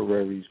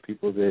contemporaries,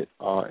 people that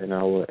are in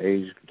our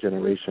age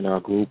generation, our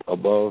group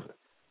above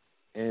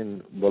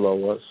and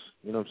below us,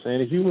 you know what I'm saying,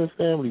 the human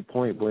family,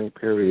 point blank,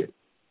 period.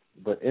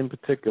 But in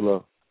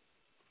particular,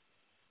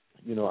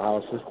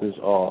 our sisters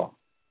are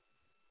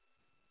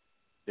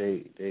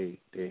they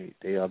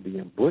are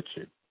being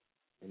butchered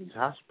in these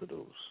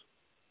hospitals.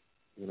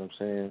 You know what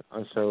I'm saying?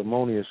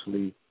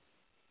 Unceremoniously,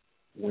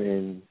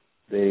 when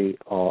they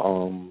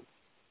are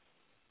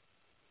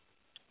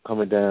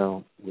coming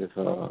down with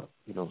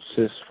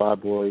cysts,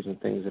 fibroids, and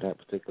things of that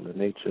particular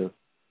nature.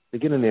 They're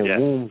getting their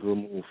wombs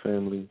removed,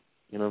 family.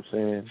 You know what I'm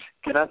saying?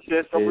 Can I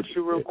share something with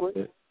you real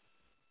quick?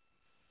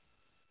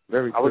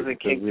 Very quick. I was in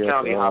Kings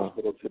County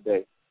Hospital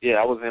today. Yeah,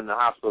 I was in the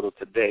hospital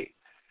today.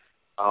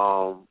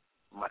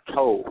 My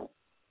toe,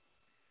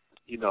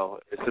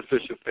 it's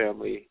official,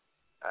 family.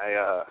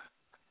 I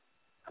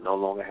no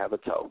longer have a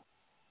toe.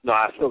 No,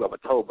 I still have a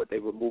toe, but they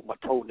removed my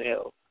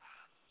toenail.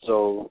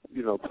 So,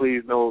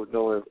 please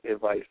no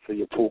advice to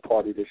your pool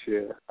party this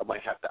year. I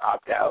might have to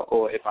opt out.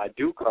 Or if I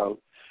do come,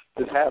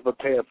 just have a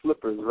pair of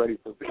flippers ready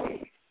for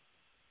me.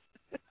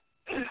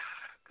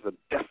 Because I'm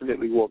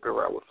definitely walking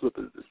around with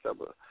flippers this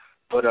summer.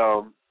 But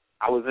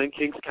I was in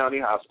Kings County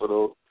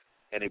Hospital,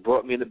 and they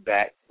brought me in the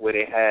back where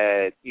they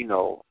had,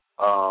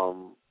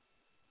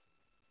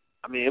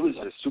 it was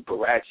just super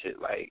ratchet.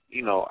 Like,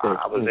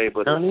 I was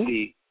able to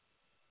see.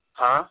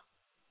 Huh?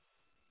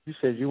 You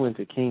said you went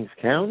to Kings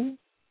County?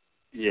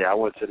 Yeah, I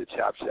went to the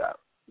chop shop.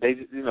 They,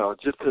 just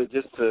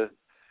to.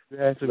 You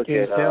had some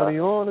Kings County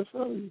on or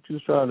something? You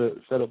was trying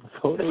to set up a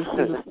photo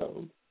shoot or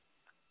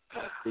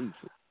something?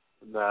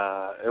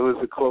 Nah, it was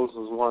the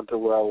closest one to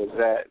where I was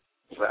at,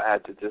 so I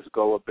had to just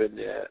go up in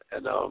there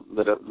and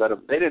let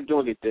them. They didn't do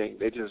anything.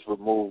 They just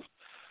removed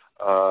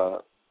the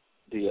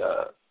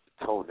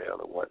toenail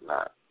and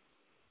whatnot.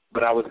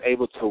 But I was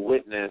able to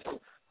witness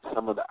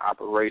some of the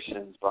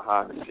operations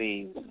behind the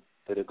scenes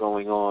that are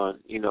going on.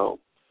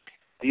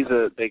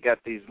 They got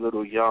these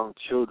little young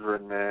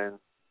children, man.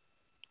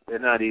 They're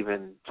not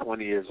even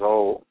 20 years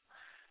old,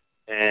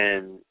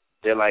 and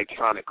they're like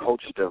trying to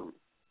coach them,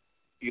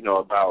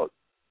 about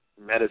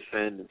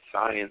medicine and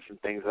science and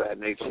things of that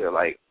nature,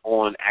 like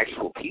on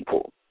actual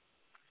people.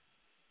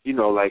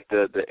 Like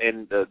the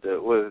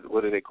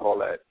what do they call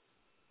that?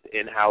 The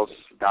in-house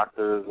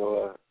doctors,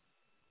 or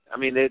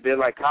they're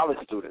like college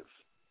students.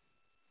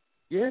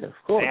 Yeah, of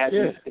course.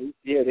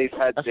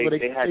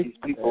 They had these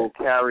people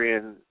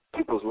carrying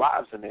people's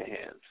lives in their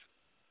hands.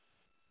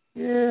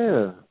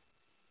 Yeah.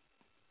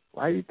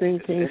 Why do you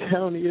think Kings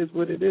County is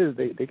what it is?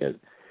 They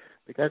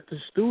got the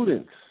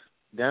students,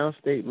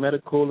 downstate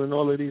medical and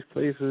all of these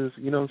places,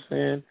 you know what I'm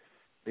saying?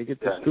 They get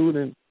the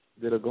students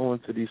that are going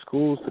to these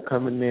schools to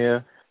come in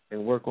there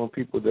and work on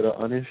people that are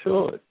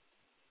uninsured.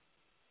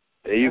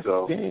 There you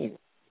go. You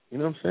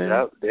know what I'm saying?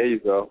 Yep, there you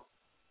go.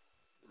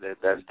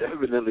 That's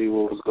definitely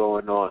what was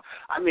going on.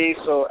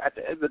 So at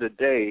the end of the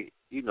day,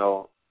 it's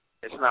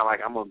not like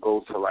I'm gonna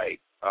go to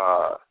like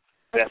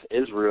Beth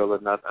Israel or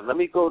nothing. Let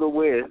me go to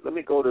where? Let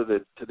me go to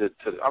the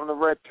I'm the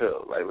red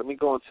pill. Like, let me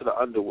go into the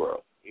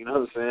underworld. You know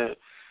what I'm saying?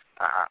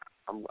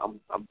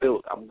 I'm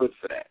built. I'm good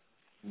for that.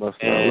 Must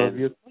not love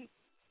your.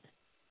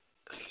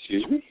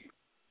 Excuse me.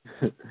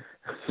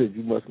 I said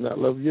you must not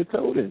love your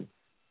totem.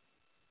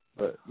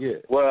 But yeah.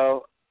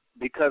 Well,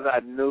 because I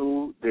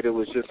knew that it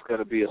was just going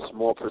to be a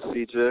small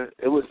procedure,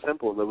 it was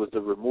simple. It was the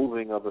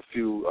removing of a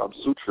few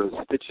sutures,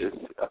 stitches,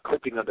 a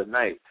clipping of the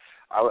knife.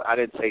 I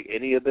didn't take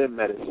any of their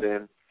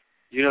medicine.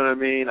 You know what I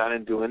mean? I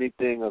didn't do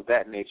anything of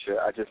that nature.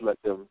 I just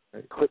let them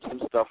clip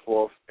some stuff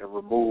off and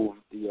remove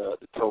the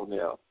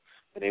toenail.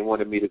 And they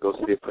wanted me to go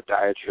see a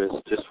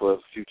podiatrist just for a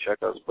few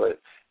checkups, but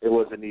it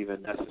wasn't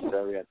even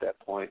necessary at that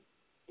point.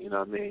 You know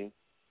what I mean?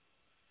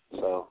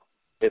 So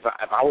if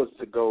I was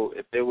to go,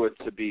 if there were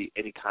to be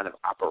any kind of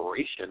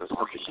operation or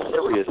something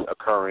serious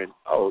occurring,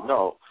 oh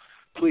no,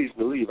 please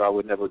believe I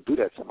would never do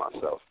that to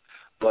myself.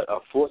 But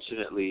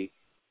unfortunately,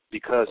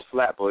 because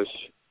Flatbush,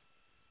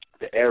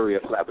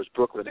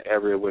 Brooklyn, the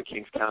area where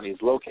Kings County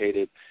is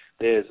located,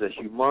 there's a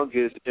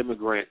humongous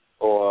immigrant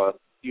or,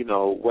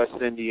 West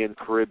Indian,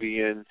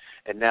 Caribbean,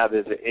 and now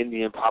there's an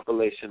Indian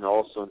population,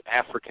 also an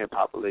African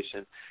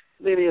population.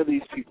 Many of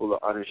these people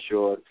are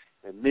uninsured,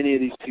 and many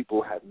of these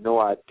people have no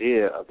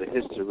idea of the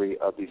history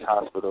of these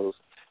hospitals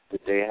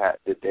that they're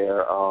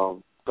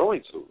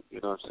going to. You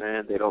know what I'm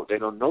saying? They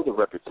don't know the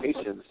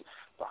reputations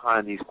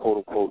behind these quote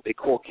unquote. They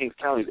call Kings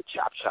County the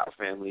Chop Shop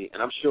family,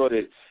 and I'm sure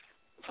that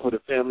for the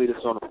family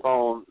that's on the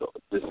phone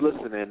that's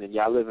listening, and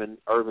y'all live in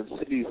urban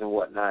cities and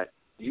whatnot,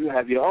 you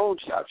have your own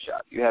chop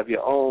shop. You have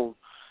your own,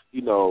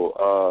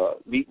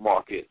 meat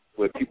market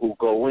where people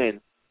go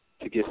in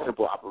to get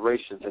simple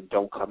operations and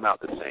don't come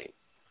out the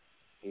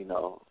same.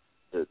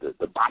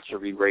 The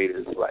botchery rate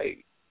is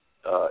like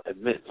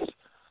immense.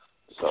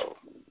 So,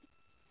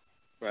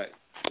 right.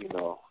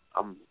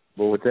 I'm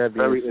with that being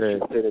very said,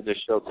 interested in this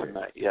show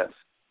tonight. Yes.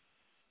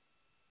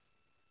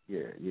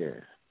 Yeah. You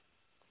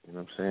know what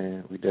I'm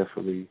saying? We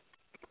definitely,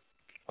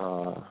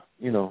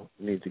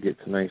 need to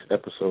get tonight's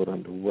episode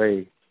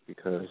underway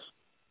because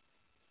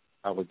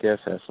our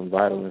guest has some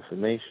vital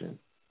information,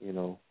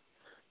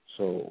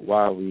 So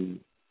while we,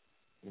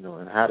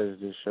 and how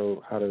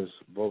does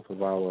both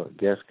of our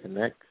guests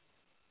connect?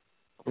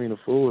 Queen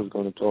Afua is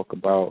going to talk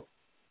about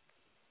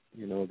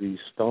these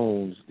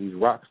stones, these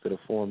rocks that are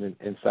forming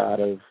inside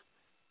of,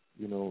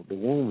 the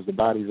wombs, the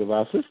bodies of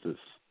our sisters.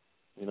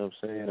 You know what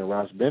I'm saying? And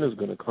Ras Ben is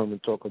going to come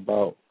and talk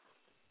about,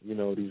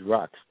 these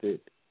rocks that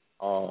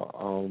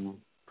are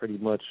pretty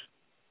much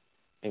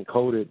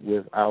encoded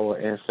with our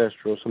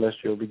ancestral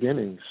celestial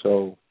beginnings.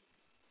 So,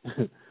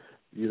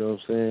 you know what I'm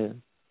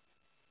saying?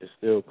 It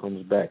still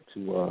comes back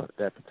to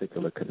that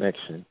particular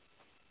connection.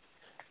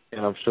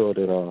 And I'm sure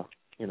that,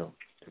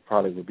 there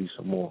probably will be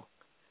some more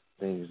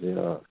things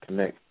that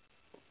connect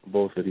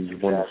both of these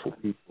wonderful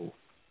people.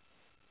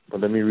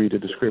 But let me read the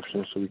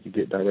description so we can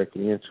get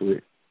directly into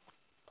it.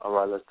 All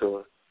right, let's do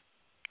it.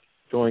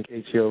 Join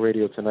KTL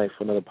Radio tonight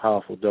for another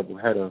powerful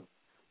doubleheader.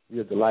 We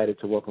are delighted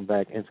to welcome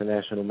back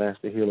International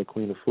Master Healer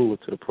Queen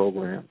Afua to the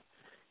program.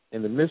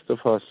 In the midst of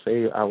her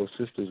Save Our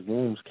Sisters'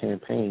 Wombs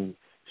campaign,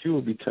 she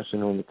will be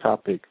touching on the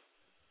topic,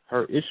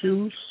 her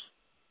issues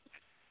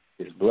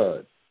is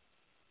blood.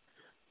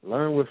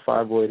 Learn what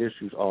fibroid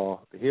issues are,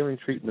 the healing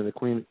treatment of the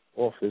Queen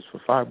offers for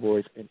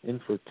fibroids and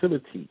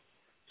infertility.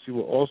 She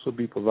will also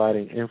be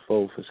providing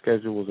info for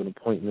schedules and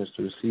appointments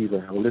to receive a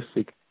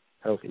holistic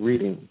health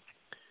reading.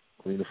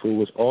 Queen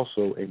Afua is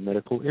also a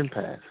medical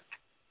empath.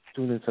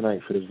 Tune in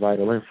tonight for this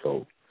vital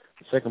info.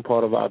 The second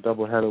part of our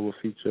doubleheader will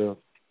feature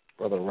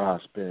Brother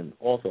Ras Ben,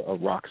 author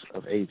of Rocks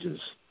of Ages.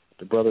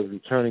 The brother is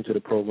returning to the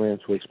program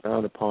to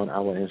expound upon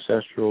our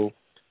ancestral,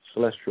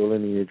 celestial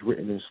lineage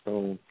written in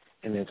stone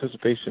in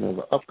anticipation of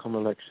an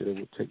upcoming lecture that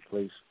will take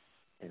place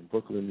in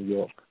Brooklyn, New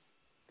York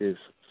this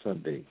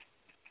Sunday.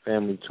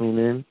 Family, tune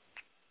in.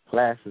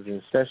 Class is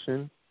in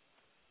session.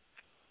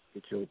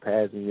 Get your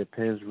pads and your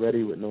pens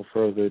ready. With no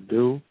further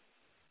ado,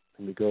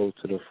 let me go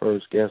to the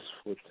first guest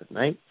for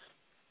tonight.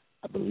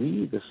 I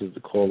believe this is the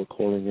caller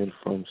calling in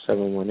from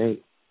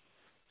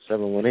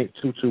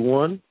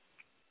 718-221.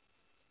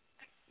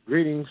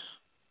 Greetings.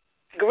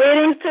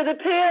 Greetings to the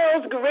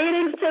pills.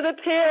 Greetings to the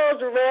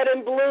pills, red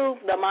and blue.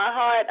 My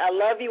heart, I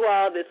love you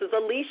all. This is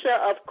Alicia,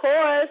 of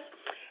course,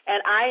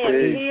 and I am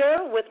here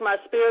with my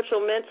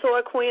spiritual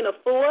mentor, Queen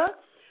Afua.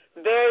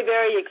 Very,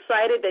 very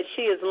excited that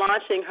she is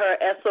launching her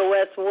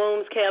SOS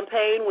Wombs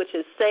campaign, which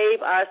is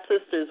Save Our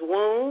Sisters'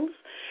 Wombs,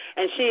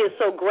 and she is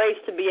so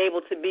graced to be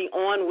able to be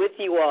on with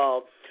you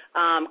all.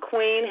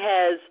 Queen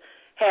has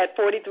had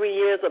 43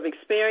 years of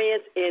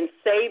experience in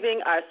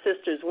saving our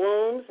sisters'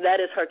 wombs.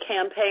 That is her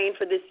campaign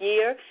for this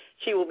year.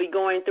 She will be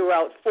going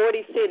throughout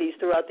 40 cities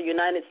throughout the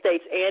United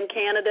States and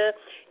Canada,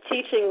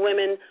 teaching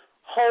women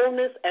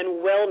wholeness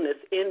and wellness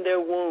in their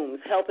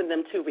wombs, helping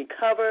them to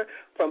recover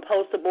from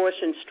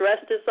post-abortion stress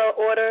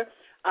disorder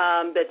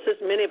that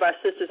many of our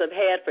sisters have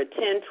had for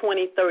 10,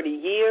 20, 30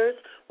 years,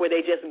 where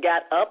they just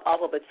got up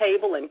off of a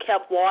table and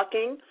kept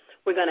walking.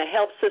 We're going to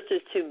help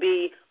sisters to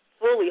be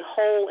fully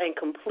whole and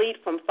complete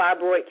from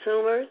fibroid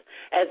tumors.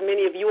 As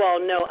many of you all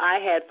know, I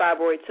had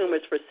fibroid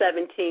tumors for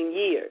 17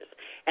 years.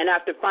 And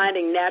after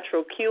finding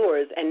natural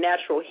cures and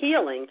natural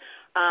healing,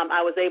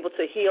 I was able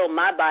to heal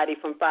my body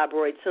from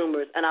fibroid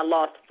tumors, and I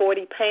lost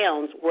 40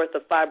 pounds worth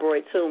of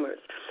fibroid tumors.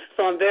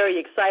 So I'm very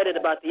excited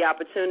about the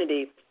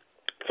opportunity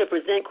to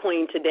present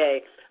Queen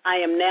today. I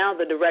am now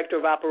the Director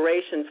of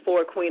Operations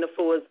for Queen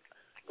Afua's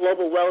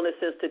Global Wellness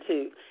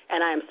Institute,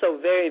 and I am so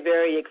very,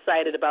 very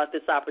excited about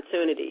this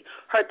opportunity.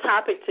 Her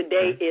topic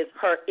today is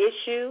her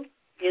issue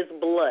is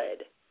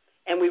blood.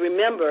 And we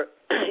remember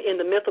in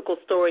the mythical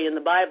story in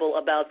the Bible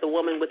about the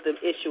woman with the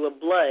issue of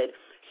blood,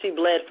 she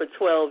bled for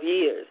 12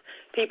 years.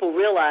 People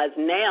realize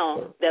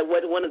now that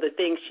one of the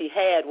things she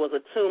had was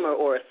a tumor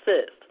or a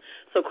cyst.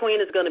 So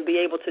Queen is going to be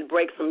able to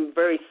break some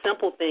very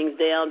simple things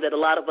down that a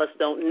lot of us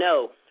don't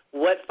know.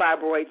 What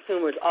fibroid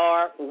tumors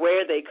are,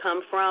 where they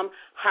come from,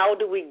 how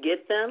do we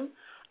get them,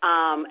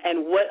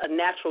 and what a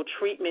natural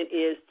treatment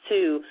is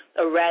to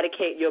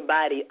eradicate your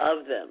body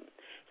of them.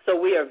 So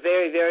we are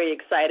very, very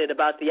excited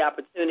about the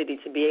opportunity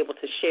to be able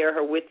to share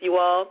her with you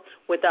all.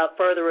 Without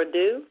further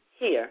ado,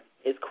 here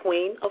is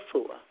Queen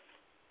Afua.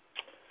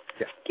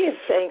 Give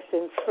thanks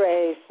and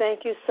praise.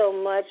 Thank you so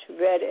much,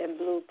 Red and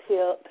Blue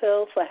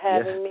Pill, for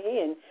having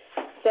me, and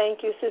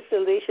thank you, Sister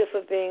Alicia,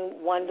 for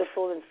being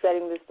wonderful and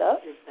setting this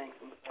up,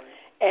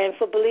 and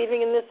for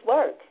believing in this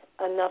work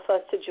enough for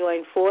us to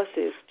join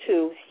forces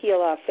to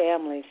heal our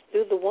families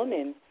through the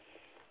woman.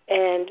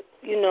 And,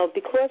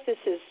 because this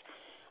is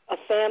a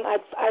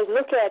I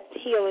look at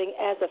healing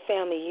as a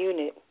family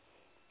unit,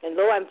 and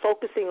though I'm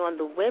focusing on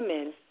the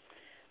women,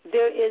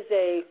 there is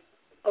a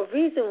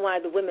reason why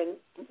the women,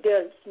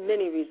 there's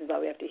many reasons why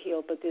we have to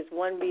heal, but there's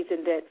one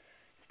reason that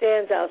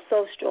stands out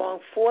so strong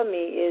for me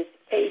is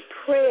a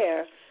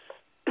prayer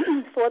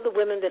for the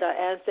women that our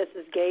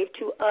ancestors gave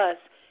to us,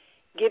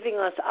 giving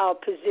us our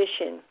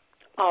position,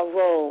 our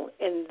role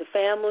in the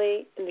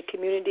family, in the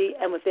community,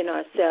 and within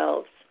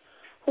ourselves.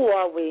 Who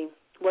are we?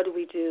 What do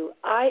we do?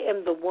 I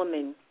am the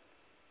woman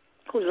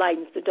who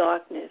lightens the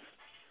darkness.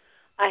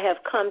 I have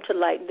come to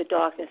lighten the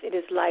darkness. It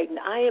is lightened.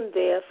 I am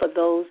there for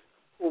those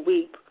who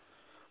weep,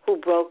 who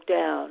broke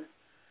down.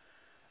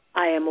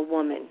 I am a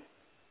woman.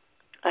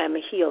 I am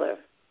a healer.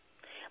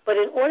 But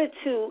in order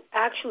to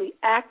actually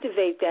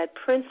activate that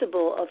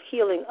principle of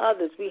healing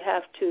others, we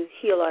have to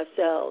heal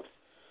ourselves.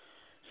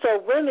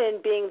 So women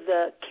being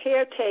the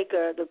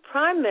caretaker, the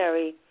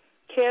primary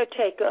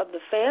caretaker of the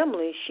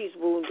family, she's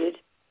wounded,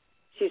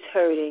 she's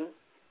hurting,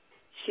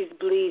 she's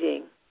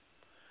bleeding.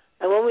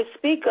 And when we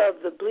speak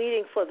of the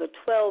bleeding for the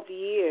 12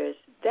 years,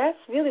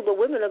 that's really what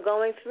women are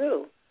going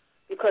through.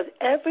 Because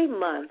every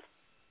month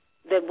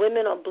that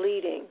women are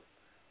bleeding,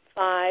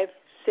 5,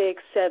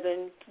 6,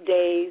 7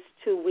 days,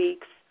 2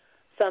 weeks,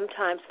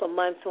 sometimes for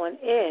months on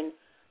end,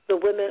 the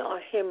women are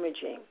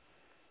hemorrhaging.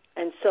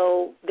 And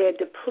so they're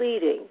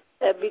depleting.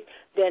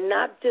 They're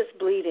not just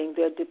bleeding,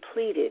 they're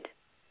depleted.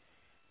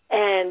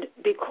 And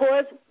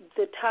because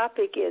the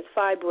topic is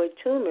fibroid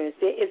tumors,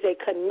 there is a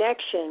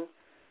connection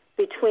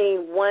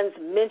between one's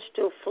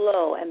menstrual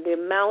flow and the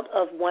amount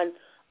of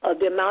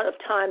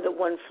time that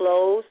one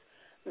flows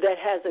that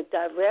has a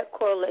direct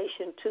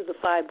correlation to the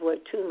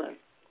fibroid tumor.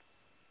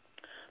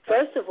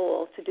 First of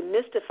all, to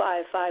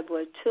demystify a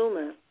fibroid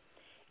tumor,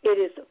 it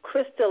is a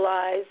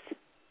crystallized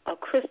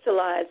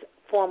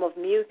form of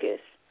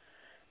mucus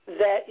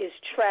that is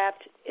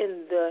trapped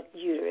in the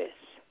uterus.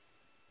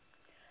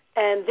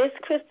 And this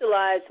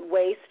crystallized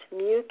waste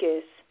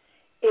mucus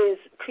is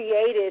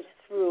created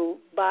through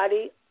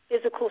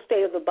physical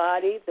state of the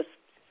body, the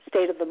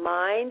state of the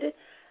mind,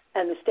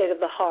 and the state of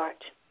the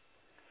heart.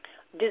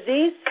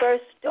 Disease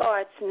first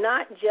starts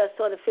not just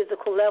on a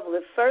physical level.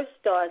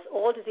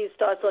 All disease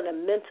starts on a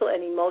mental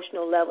and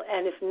emotional level,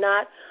 and if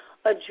not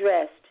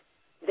addressed,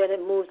 then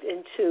it moves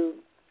into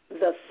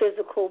the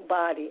physical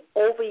body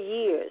over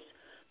years.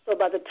 So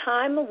by the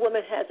time a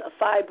woman has a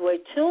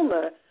fibroid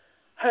tumor,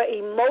 her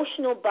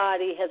emotional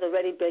body has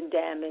already been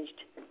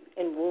damaged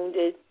and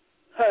wounded.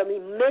 Her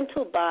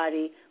mental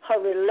body, her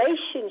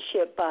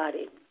relationship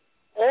body,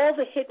 all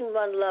the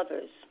hit-and-run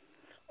lovers,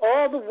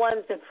 all the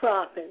ones that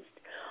promised,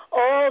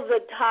 all the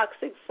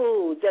toxic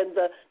foods and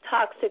the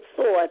toxic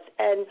thoughts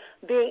and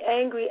being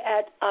angry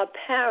at our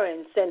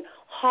parents and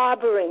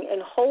harboring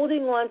and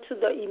holding on to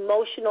the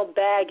emotional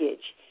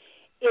baggage,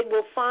 it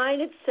will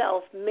find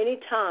itself many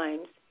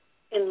times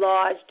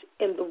enlarged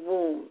in the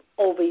womb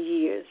over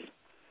years.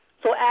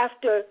 So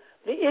after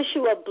the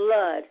issue of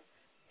blood,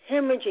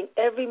 hemorrhaging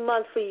every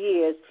month for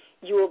years,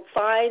 you will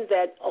find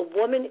that a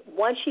woman,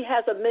 once she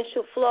has a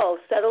menstrual flow,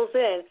 settles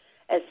in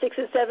at 6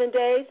 or 7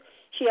 days,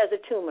 she has a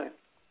tumor.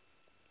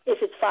 If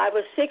it's 5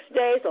 or 6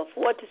 days or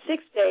 4 to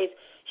 6 days,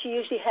 she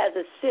usually has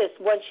a cyst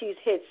once she's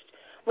hit.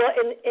 Well,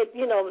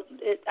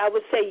 I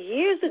would say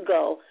years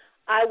ago,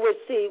 I would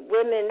see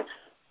women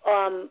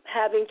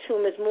having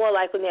tumors more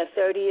like when they're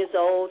 30 years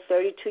old,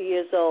 32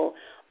 years old.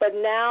 But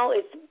now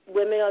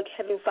women are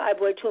having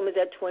fibroid tumors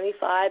at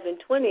 25 and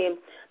 20, and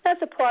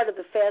that's a part of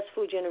the fast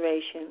food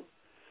generation.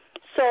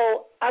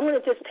 So I'm going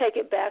to just take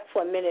it back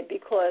for a minute,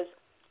 because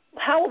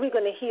how are we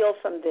going to heal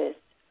from this?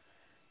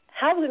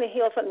 How are we going to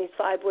heal from these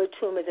fibroid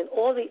tumors and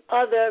all the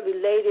other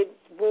related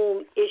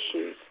womb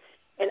issues?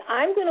 And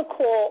I'm going to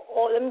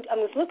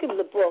I'm just looking at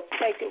the book,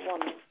 Sacred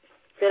Woman,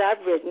 that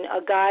I've written,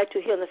 A Guide to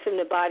Healing the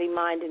Feminine Body,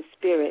 Mind, and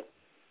Spirit.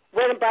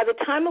 When by the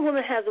time a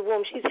woman has a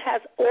womb, she has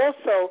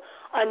also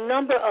a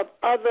number of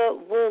other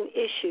womb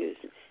issues.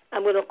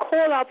 I'm going to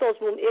call out those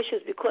womb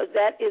issues because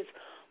that is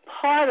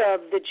part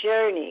of the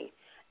journey.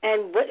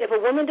 And if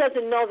a woman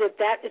doesn't know that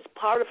that is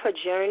part of her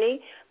journey,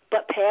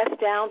 but passed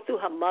down through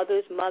her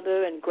mother's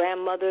mother and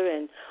grandmother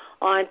and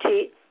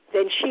auntie,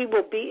 then she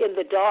will be in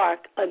the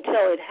dark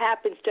until it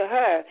happens to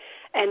her.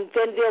 And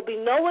then there'll be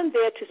no one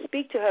there to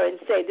speak to her and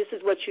say, this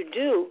is what you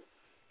do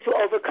to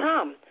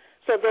overcome.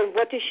 So then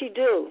what does she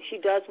do? She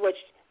does what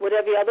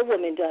every other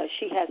woman does.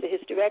 She has a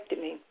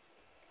hysterectomy,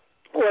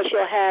 or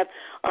she'll have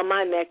a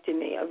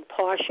myomectomy, a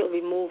partial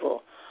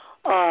removal.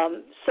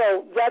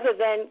 So rather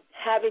than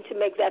having to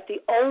make that the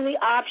only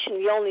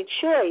option, the only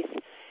choice,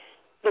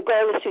 the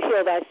goal is to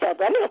heal thyself.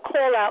 But I'm going to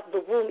call out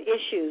the womb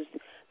issues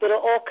that are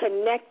all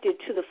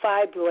connected to the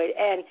fibroid.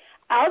 And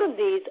out of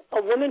these, a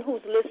woman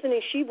who's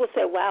listening, she will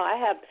say, wow, I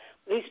have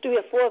at least 3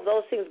 or 4 of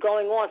those things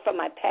going on from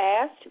my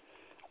past,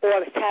 or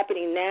it's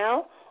happening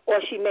now,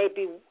 or she may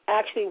be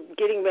actually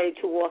getting ready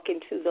to walk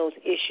into those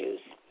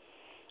issues.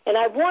 And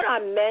I want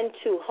our men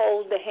to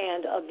hold the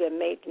hand of their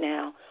mate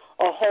now,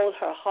 or hold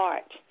her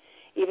heart,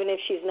 even if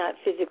she's not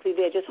physically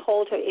there. Just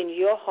hold her in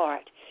your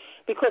heart.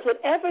 Because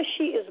whatever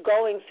she is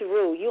going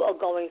through, you are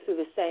going through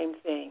the same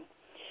thing.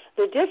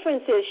 The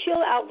difference is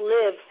she'll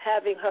outlive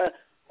having her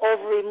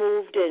ovary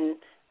removed in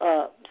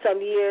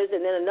some years,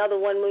 and then another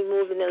one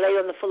removed, and then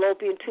later on the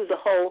fallopian tubes, a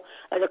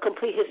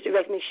complete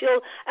hysterectomy. She'll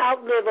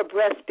outlive a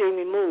breast being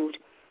removed.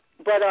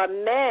 But our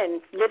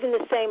men living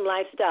the same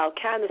lifestyle,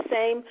 carrying the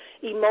same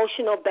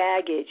emotional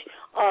baggage,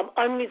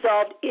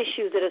 unresolved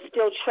issues that are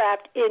still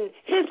trapped in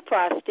his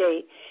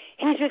prostate,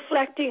 he's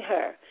reflecting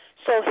her.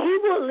 So he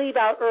will leave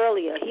out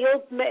earlier.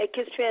 He'll make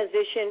his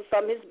transition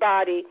from his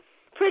body.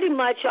 Pretty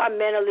much our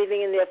men are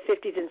living in their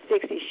 50s and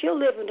 60s. She'll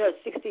live in her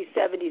 60s,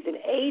 70s, and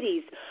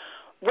 80s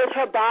with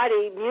her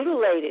body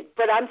mutilated.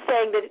 But I'm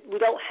saying that we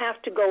don't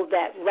have to go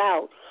that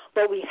route,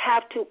 but we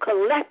have to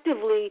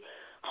collectively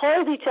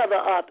hold each other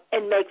up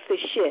and make the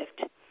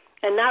shift,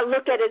 and not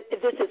look at it,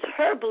 this is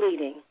her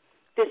bleeding,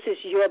 this is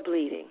your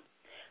bleeding.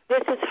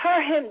 This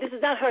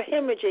is not her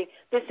hemorrhaging,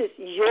 this is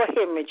your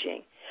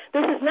hemorrhaging.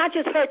 This is not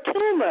just her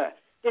tumor,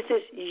 this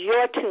is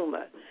your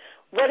tumor.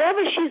 Whatever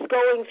she's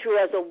going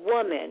through as a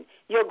woman,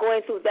 you're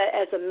going through that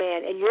as a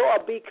man, and you are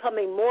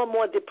becoming more and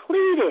more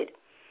depleted.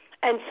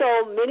 And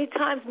so many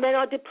times men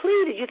are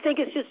depleted. You think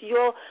it's just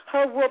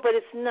her world, but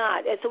it's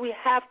not. And so we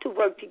have to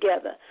work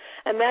together.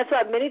 And that's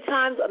why many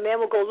times a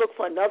man will go look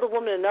for another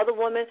woman,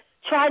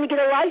 trying to get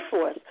a life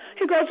force.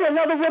 He goes to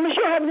another woman, she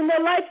don't have any more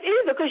life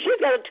either because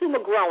she's got a tumor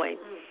growing.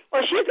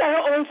 Or she's got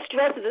her own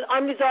stresses and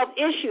unresolved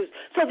issues.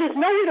 So there's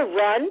nowhere to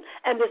run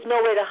and there's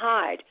nowhere to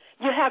hide.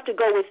 You have to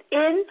go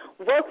within,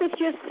 work with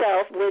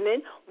yourself,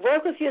 women,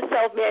 work with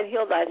yourself, man,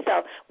 heal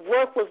thyself,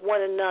 work with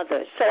one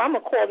another. So I'm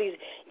going to call these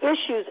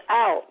issues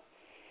out.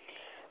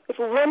 If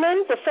a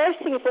woman, the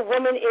first thing if a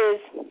woman is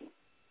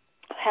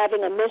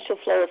having a menstrual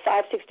flow of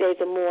 5-6 days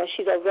or more,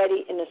 she's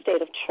already in a state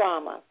of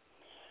trauma.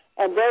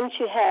 And then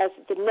she has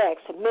the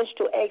next,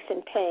 menstrual aches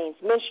and pains,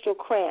 menstrual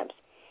cramps,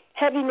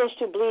 heavy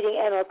menstrual bleeding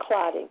and or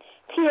clotting,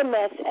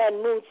 PMS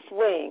and mood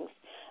swings,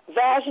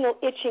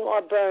 vaginal itching or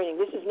burning.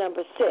 This is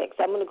number 6.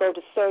 I'm going to go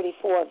to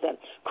 34 of them.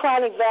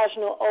 Chronic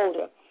vaginal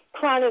odor,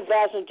 chronic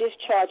vaginal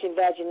discharge and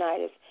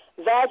vaginitis,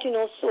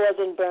 vaginal sores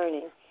and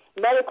burning,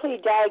 medically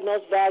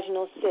diagnosed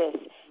vaginal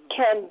cysts,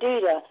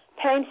 candida,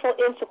 painful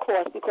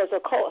intercourse because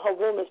her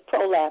womb is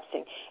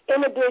prolapsing,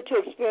 inability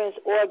to experience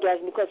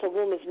orgasm because her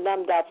womb is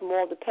numbed out from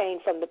all the pain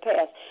from the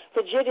past,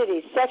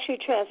 frigidity, sexually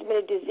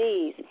transmitted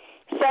disease,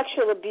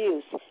 sexual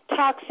abuse,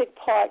 toxic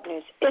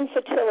partners,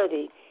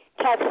 infertility,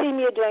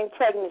 toxemia during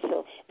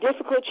pregnancy,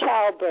 difficult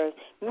childbirth,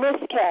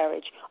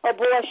 miscarriage,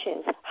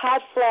 abortions,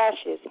 hot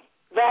flashes,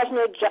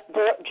 vaginal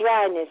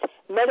dryness,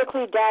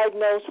 medically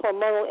diagnosed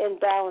hormonal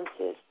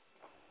imbalances,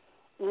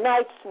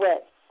 night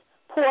sweats,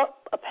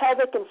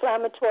 pelvic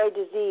inflammatory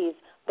disease,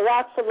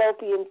 blocked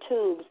fallopian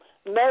tubes,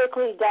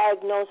 medically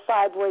diagnosed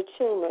fibroid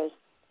tumors,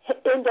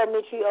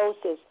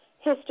 endometriosis,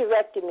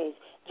 hysterectomies,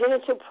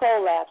 genital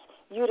prolapse,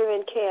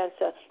 uterine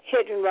cancer,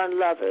 hit-and-run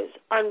lovers,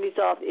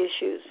 unresolved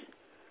issues.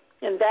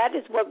 And that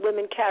is what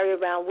women carry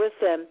around with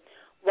them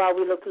while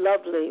we look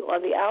lovely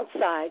on the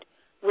outside.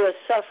 We're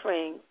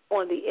suffering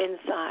on the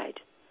inside.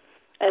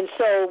 And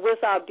so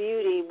with our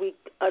beauty, we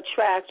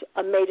attract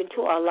a mate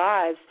into our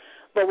lives.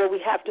 But what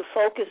we have to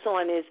focus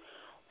on is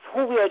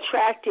who we're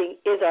attracting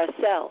is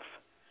ourselves.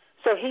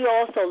 So he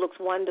also looks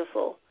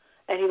wonderful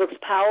and he looks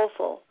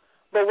powerful.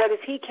 But what is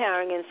he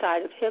carrying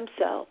inside of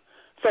himself?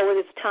 So it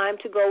is time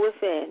to go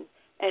within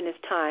and it's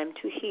time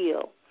to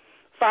heal.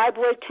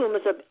 Fibroid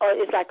tumors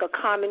is like a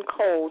common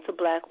cold to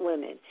black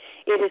women.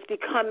 It is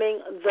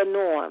becoming the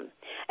norm.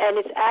 And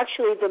it's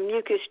actually the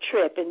mucus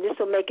trip, and this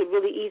will make it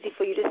really easy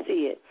for you to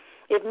see it.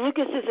 If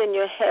mucus is in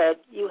your head,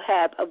 you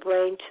have a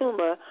brain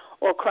tumor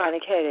or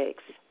chronic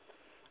headaches.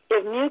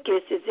 If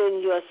mucus is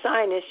in your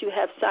sinus, you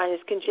have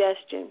sinus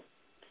congestion.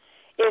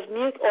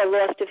 Or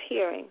loss of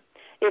hearing.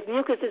 If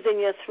mucus is in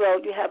your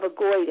throat, you have a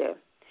goiter.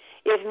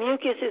 If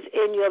mucus is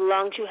in your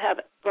lungs, you have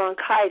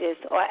bronchitis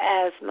or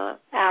asthma,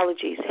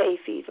 allergies, hay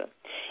fever.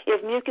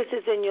 If mucus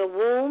is in your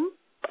womb,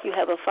 you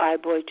have a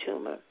fibroid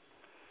tumor.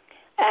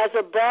 As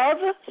above,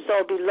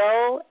 so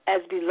below,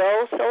 as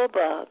below, so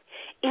above.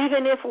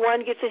 Even if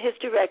one gets a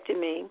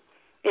hysterectomy,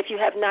 if you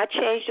have not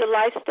changed your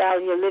lifestyle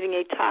and you're living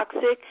a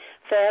toxic,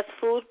 fast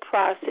food,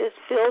 processed,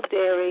 filled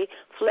dairy,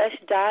 flesh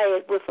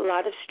diet with a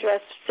lot of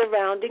stress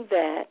surrounding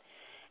that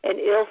and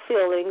ill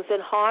feelings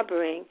and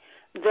harboring,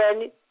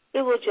 then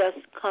it will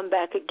just come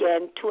back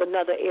again to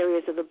another area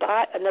of the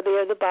body,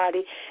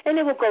 and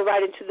it will go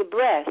right into the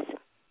breast.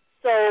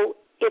 So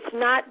it's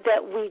not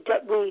that we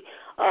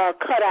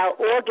cut out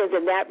organs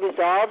and that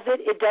resolves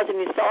it. It doesn't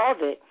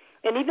resolve it.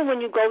 And even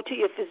when you go to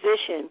your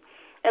physician,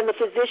 and the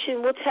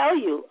physician will tell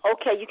you,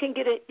 okay, you can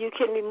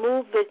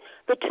remove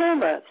the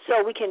tumor,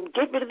 so we can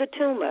get rid of the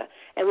tumor,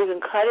 and we can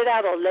cut it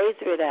out or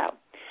laser it out.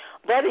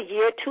 But a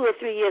year, 2 or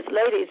 3 years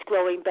later, it's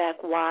growing back.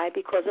 Why?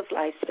 Because of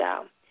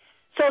lifestyle.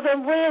 So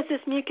then where is this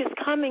mucus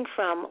coming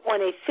from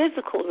on a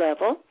physical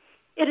level?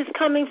 It is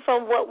coming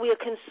from what we are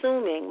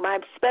consuming. My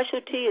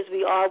specialty is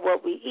we are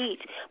what we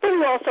eat, but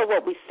we're also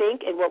what we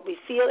think and what we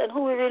feel and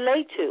who we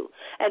relate to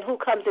and who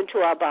comes into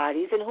our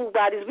bodies and who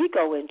bodies we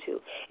go into.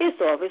 It's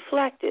all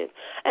reflective.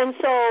 And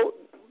so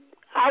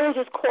I will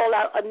just call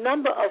out a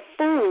number of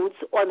foods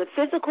on the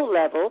physical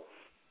level,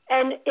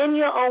 and in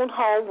your own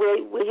home where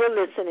you're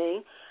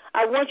listening,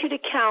 I want you to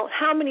count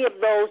how many of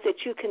those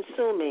that you're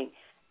consuming,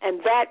 and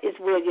that is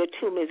where your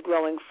tumor is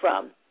growing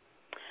from.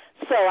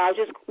 So I'll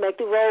just make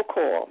the roll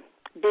call.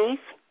 Beef,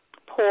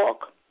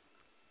 pork,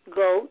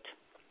 goat,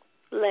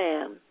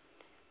 lamb,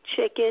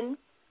 chicken,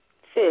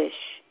 fish,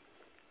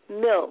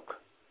 milk,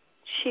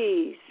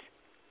 cheese,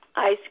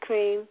 ice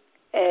cream,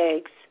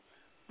 eggs,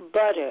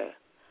 butter,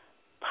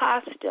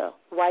 pasta,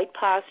 white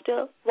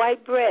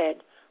bread,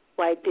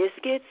 white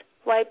biscuits,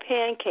 white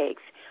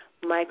pancakes,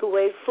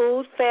 microwave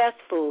food, fast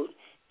food,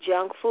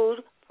 junk food,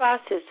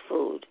 processed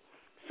food,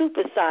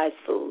 supersized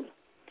food.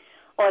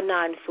 or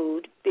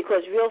non-food,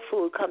 because real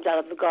food comes out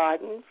of the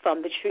garden,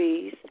 from the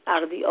trees,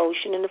 out of the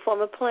ocean in the form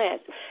of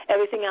plants.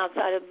 Everything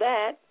outside of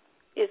that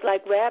is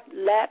like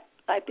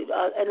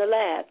in a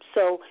lab.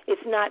 So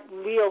it's not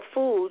real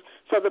food,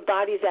 so the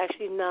body is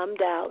actually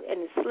numbed out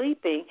and is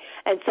sleeping,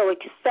 and so it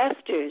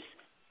festers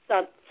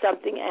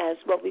something as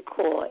what we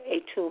call a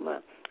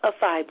tumor, a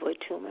fibroid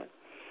tumor.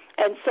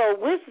 And so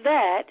with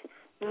that,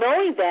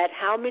 knowing that,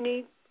 how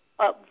many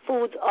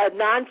foods or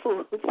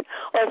non-foods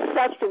or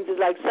substances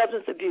like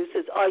substance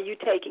abuses are you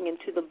taking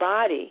into the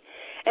body?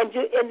 And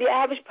the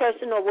average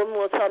person or woman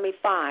will tell me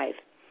 5.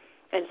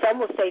 And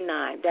some will say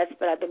 9.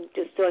 But I've been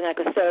just doing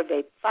like a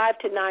survey, 5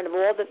 to 9 of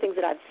all the things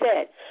that I've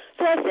said.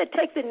 So I said,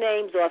 take the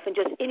names off, and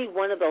just any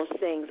one of those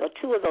things or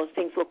 2 of those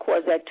things will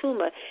cause that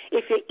tumor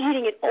if you're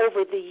eating it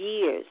over the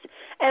years.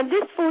 And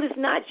this food is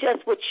not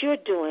just what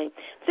you're doing.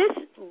 This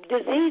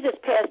disease is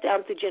passed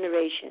down through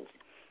generations.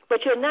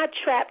 But you're not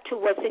trapped to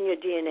what's in your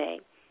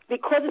DNA.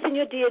 Because it's in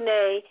your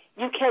DNA,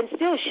 you can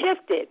still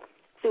shift it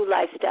through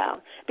lifestyle.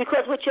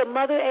 Because what your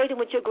mother ate and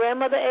what your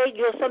grandmother ate,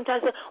 you'll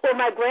sometimes say, well,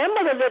 my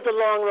grandmother lived a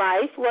long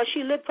life. Well,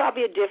 she lived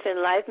probably a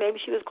different life.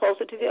 Maybe she was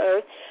closer to the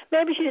earth.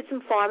 Maybe she did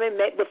some farming.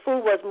 The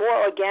food was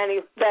more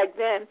organic back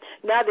then.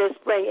 Now they're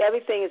spraying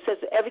everything. It says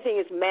everything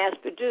is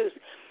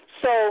mass-produced.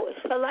 So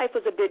her life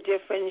was a bit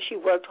different, and she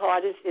worked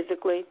hard and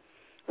physically.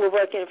 We're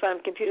working in front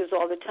of computers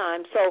all the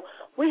time. So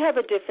we have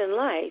a different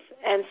life,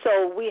 and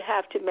so we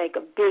have to make a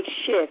big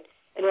shift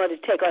in order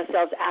to take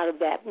ourselves out of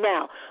that.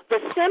 Now, the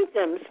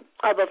symptoms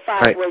of a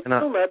fibroid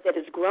tumor that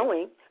is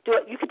growing,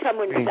 you can tell me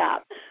when to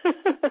stop.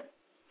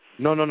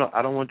 No.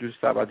 I don't want you to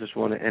stop. I just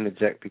want to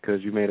interject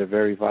because you made a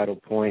very vital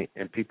point,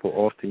 and people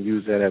often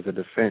use that as a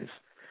defense,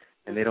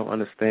 and they don't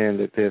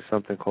understand that there's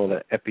something called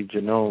an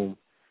epigenome,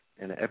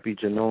 and an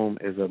epigenome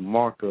is a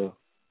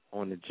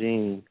on the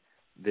gene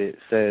that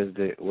says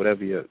that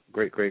whatever your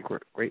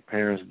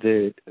great-great-great-parents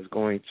did is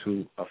going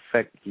to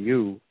affect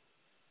you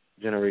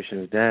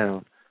generations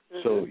down.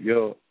 Mm-hmm.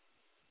 So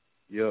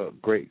your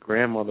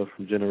great-grandmother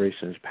from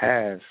generations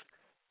past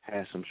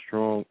has some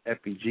strong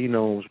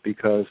epigenomes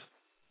because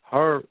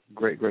her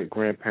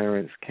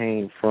great-great-grandparents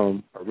came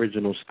from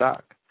original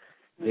stock.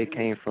 Mm-hmm. They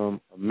came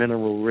from a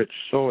mineral-rich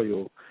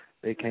soil.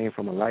 They came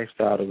from a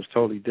lifestyle that was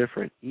totally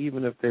different.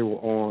 Even if they were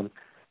on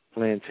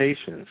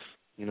plantations,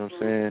 you know what I'm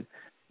saying,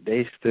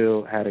 they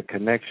still had a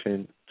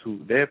connection to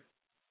their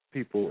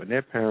people and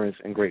their parents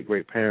and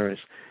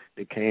great-great-parents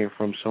that came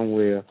from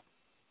somewhere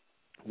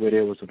where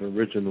there was an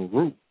original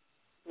root.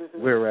 Mm-hmm.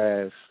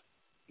 Whereas,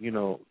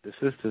 the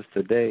sisters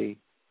today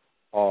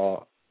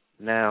are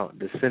now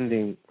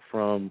descending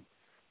from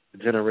the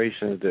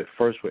generations that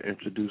first were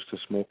introduced to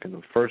smoking,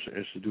 the first were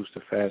introduced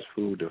to fast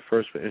food, the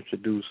first were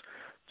introduced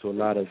to a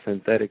lot of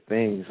synthetic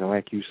things. And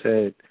like you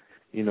said,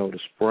 the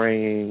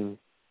spraying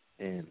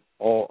and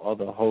all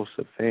other hosts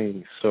of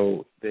things.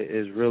 So there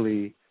is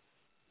really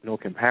no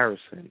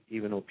comparison.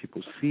 Even though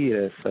people see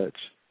it as such,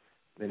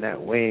 they're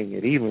not weighing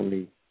it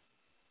evenly,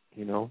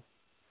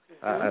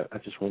 I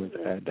just wanted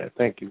to add that.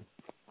 Thank you.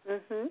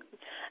 Mm-hmm.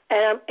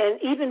 And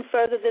even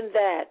further than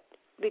that,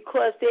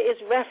 because there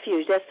is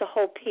refuge, that's the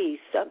whole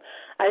piece.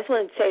 I just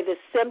want to say the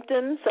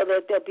symptoms so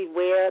that they'll be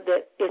aware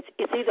that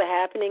it's either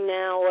happening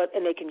now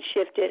and they can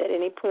shift it at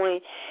any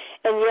point.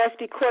 And yes,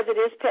 because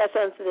it is passed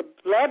on to the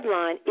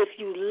bloodline, if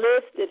you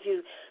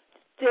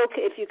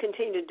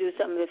continue to do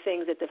some of the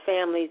things that the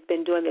family's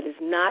been doing that is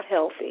not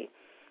healthy,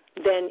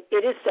 then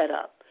it is set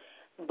up.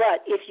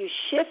 But if you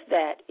shift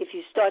that, if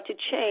you start to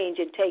change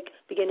and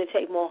begin to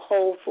take more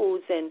whole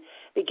foods and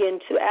begin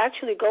to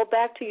actually go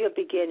back to your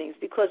beginnings,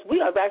 because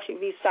we are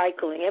actually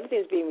recycling.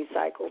 Everything's being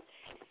recycled.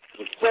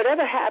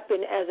 Whatever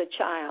happened as a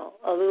child,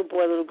 a little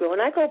boy, a little girl,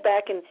 when I go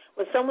back and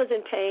when someone's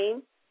in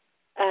pain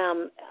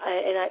and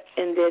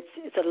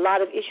it's a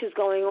lot of issues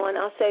going on,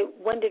 I'll say,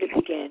 when did it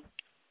begin?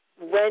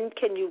 When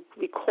can you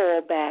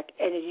recall back?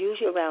 And it's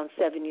usually around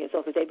 7 years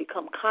old because they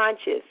become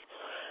conscious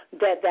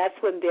that's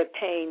when their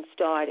pain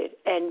started.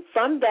 And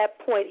from that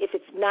point, if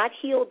it's not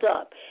healed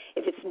up,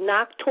 if it's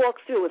not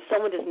talked through, if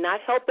someone does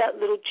not help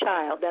that little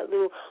child, that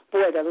little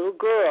boy, that little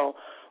girl,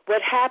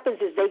 what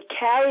happens is they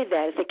carry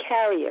that as a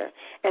carrier,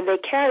 and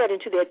they carry that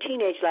into their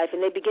teenage life,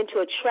 and they begin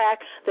to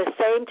attract the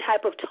same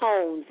type of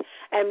tones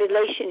and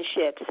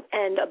relationships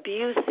and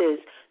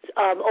abuses,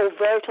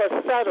 overt or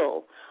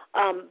subtle,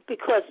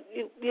 because,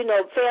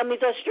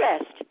 families are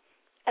stressed.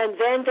 And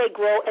then they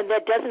grow, and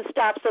that doesn't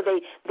stop, so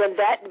then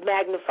that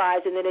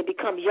magnifies, and then they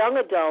become young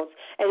adults,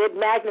 and it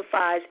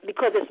magnifies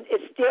because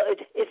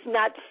it's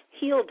not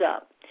healed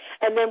up.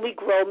 And then we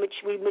grow,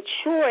 we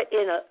mature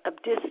in an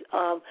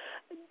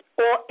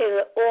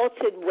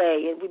altered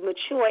way, and we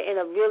mature in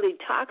a really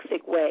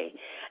toxic way.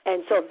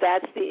 And so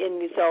that's the end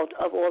result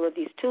of all of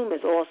these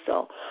tumors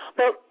also.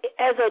 But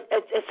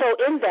so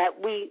in that,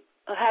 we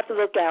have to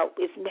look out.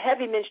 It's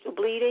heavy menstrual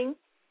bleeding,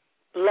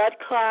 blood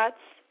clots,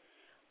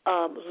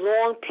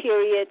 long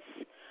periods,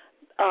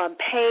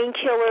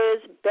 painkillers,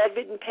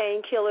 bedridden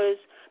painkillers,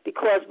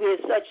 because we're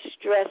such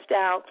stressed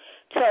out.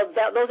 So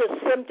those are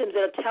symptoms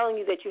that are telling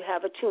you that you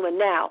have a tumor.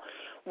 Now,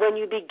 when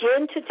you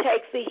begin to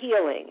take the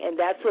healing, and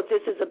that's what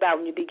this is about,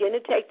 when you begin to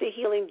take the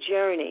healing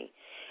journey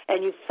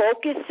and you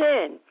focus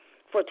in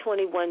for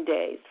 21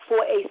 days,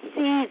 for a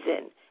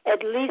season,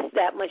 at least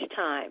that much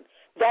time,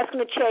 that's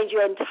going to change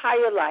your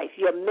entire life,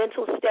 your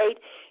mental state.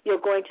 You're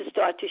going to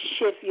start to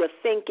shift your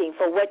thinking.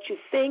 For what you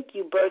think,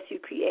 you birth, you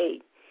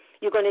create.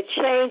 You're going to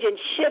change and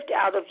shift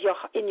out of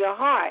in your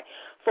heart.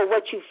 For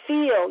what you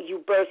feel,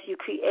 you birth, you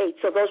create.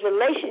 So those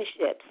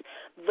relationships,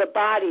 the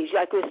bodies,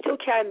 like we're still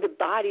carrying the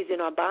bodies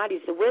in our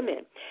bodies, the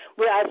women.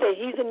 Where I say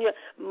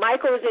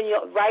Michael is in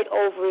your right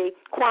ovary,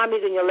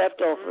 Kwame's in your left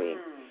ovary.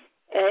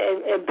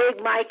 And Big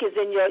Mike is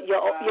in your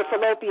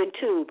fallopian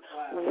tube.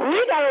 We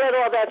got to let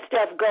all that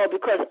stuff go,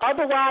 because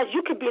otherwise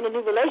you could be in a new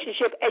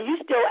relationship and you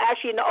still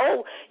actually in the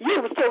old, you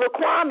were still with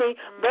Kwame,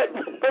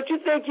 but you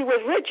think you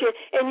was Richard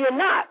and you're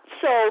not.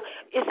 So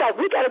it's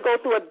like we got to go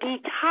through a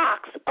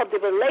detox of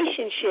the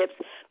relationships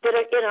that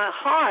are in our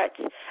hearts,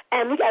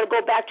 and we got to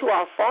go back to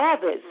our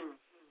fathers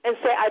and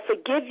say, I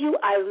forgive you,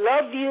 I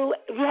love you.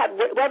 We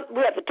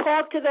have to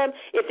talk to them.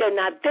 If they're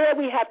not there,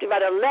 we have to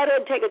write a letter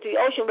and take it to the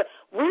ocean. But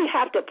we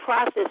have to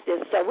process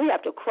this stuff. We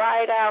have to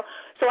cry it out.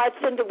 So I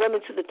send the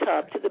women to the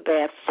tub, to the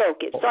bath,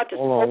 soak it.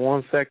 Hold on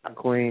 1 second,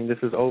 Queen.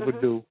 This is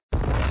overdue.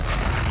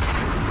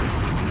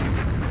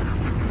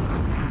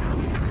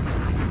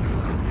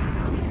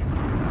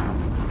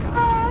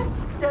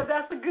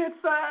 That's a good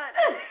sign.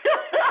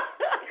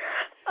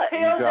 You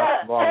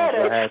got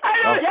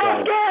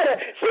y'all scared her.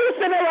 She was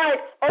sitting there like,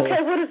 okay,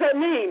 what does that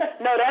mean?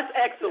 No, that's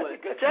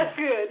excellent. That's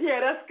good.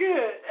 Yeah, that's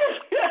good.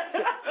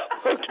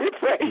 Okay,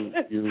 praise.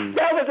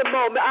 That was a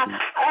moment.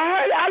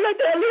 I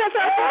looked at Leah and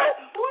said,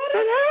 what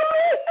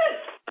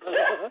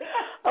happened?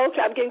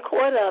 Okay, I'm getting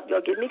caught up.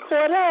 Y'all get me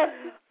caught up.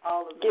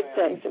 Give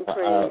thanks and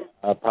praise.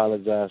 I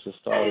apologize for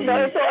starting.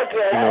 No, it's all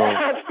good.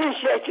 I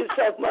appreciate you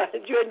so much.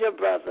 You and your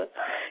brother.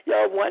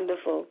 Y'all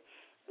wonderful.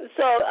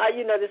 So,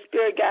 the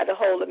Spirit got a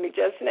hold of me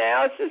just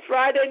now. It's just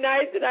Friday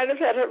night, and I just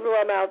had her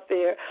run out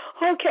there.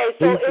 Okay,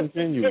 so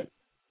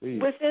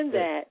within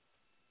that,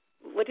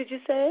 what did you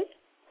say?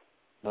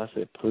 I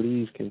said,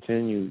 please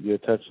continue. You're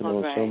touching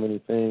on so many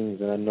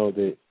things, and I know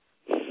that,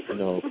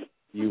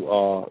 you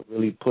are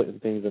really putting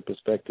things in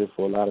perspective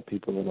for a lot of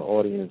people in the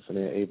audience, and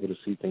they're able to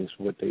see things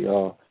for what they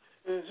are.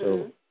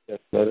 So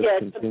let us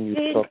continue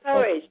to talk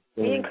about it.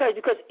 Be encouraged,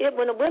 because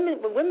when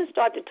women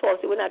start to talk,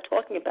 we're not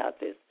talking about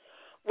this.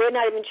 We're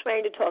not even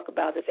trained to talk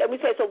about this. And we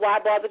say, so why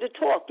bother to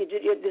talk?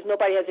 There's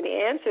nobody has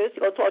any answers.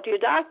 You go talk to your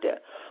doctor.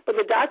 But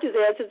the doctor's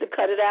answer is to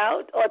cut it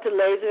out, or to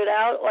laser it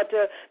out, or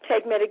to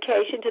take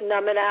medication to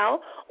numb it out,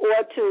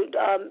 or to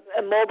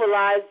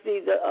immobilize the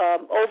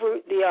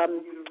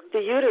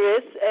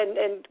uterus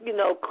and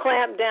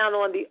clamp down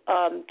on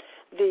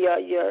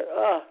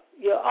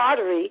your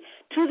artery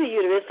to the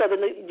uterus, so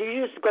that the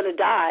uterus is going to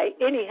die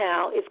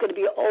anyhow. It's going to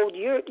be an old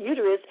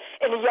uterus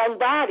in a young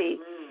body.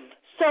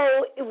 So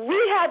we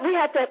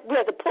have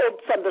to pull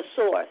from the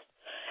source,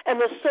 and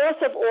the source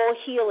of all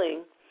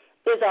healing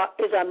is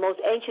our most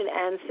ancient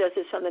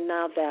ancestors from the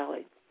Nile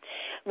Valley.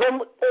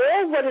 All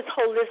what is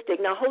holistic.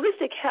 Now,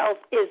 holistic health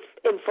is,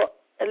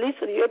 at least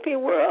for the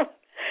European world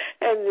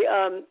and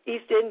the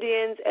East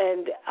Indians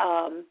and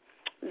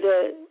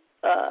the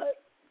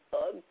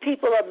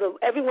people of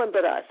everyone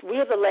but us. We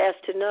are the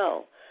last to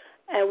know,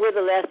 and we're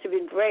the last to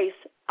embrace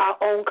our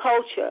own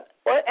culture.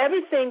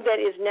 Everything that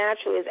is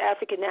natural is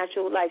African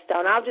natural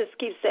lifestyle. And I'll just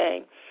keep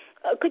saying,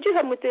 could you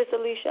help me with this,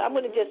 Alicia? I'm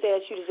going to just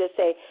ask you to just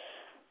say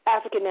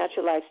African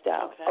natural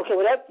lifestyle. Okay,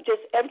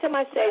 just every time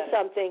I say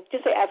something,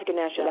 just say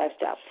African natural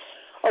lifestyle.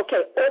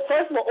 Okay,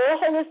 first of all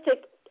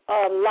holistic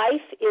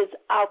life is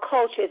our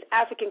culture, it's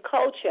African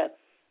culture.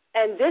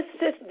 And this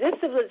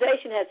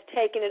civilization has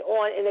taken it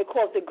on, and they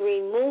call it the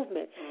Green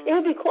Movement. It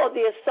would be called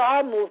the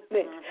Asar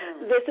Movement.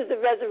 This is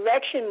the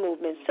Resurrection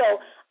Movement. So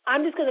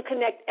I'm just going to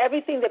connect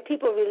everything that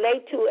people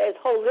relate to as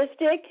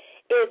holistic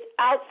is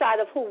outside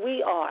of who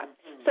we are.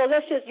 So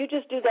you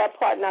just do that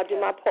part, and I'll do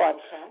my part.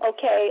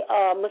 Okay,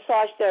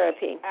 massage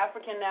therapy.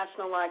 African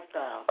natural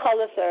lifestyle.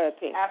 Color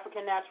therapy.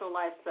 African natural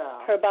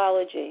lifestyle.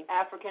 Herbology.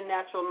 African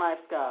natural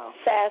lifestyle.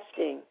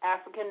 Fasting.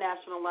 African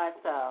natural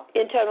lifestyle.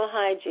 Internal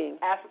hygiene.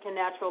 African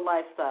natural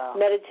lifestyle.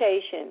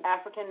 Meditation.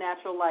 African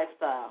natural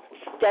lifestyle.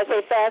 Did I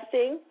say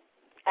fasting?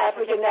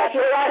 African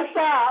natural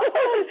lifestyle.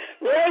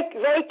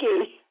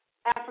 Reiki.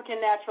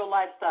 African natural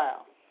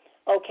lifestyle.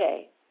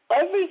 Okay.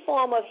 Every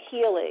form of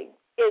healing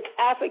is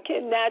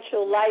African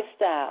natural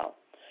lifestyle.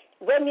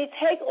 When we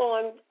take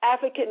on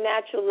African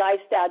natural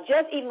lifestyle,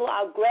 just even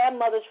our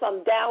grandmothers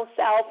from down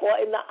south or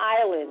in the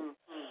islands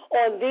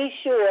on these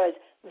shores,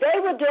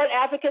 they were doing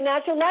African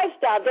natural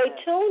lifestyle. They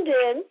tuned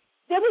in.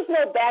 There was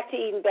no back to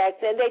Eden back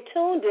then. They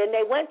tuned in.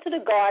 They went to the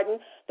garden.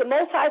 The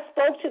Most High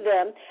spoke to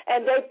them,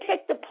 and they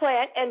picked the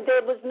plant, and there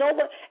was no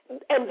one.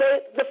 And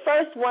the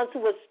first ones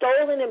who were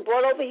stolen and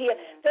brought over here,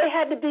 they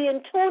had to be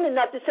in tune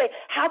enough to say,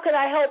 how can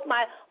I help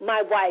my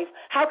wife?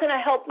 How can I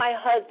help my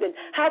husband?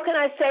 How can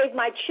I save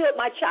my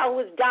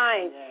child who is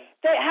dying?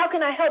 How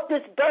can I help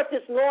this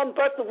norm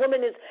birth? The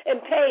woman is in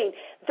pain.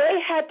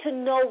 They had to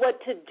know what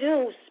to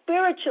do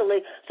spiritually,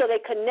 so they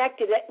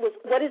connected.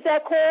 What is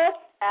that called?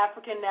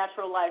 African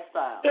natural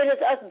lifestyle. It is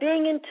us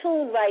being in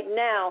tune right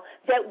now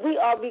that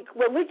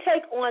when we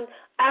take on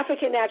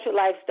African natural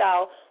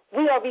lifestyle,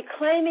 we are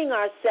reclaiming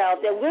ourselves,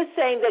 and we're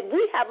saying that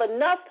we have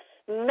enough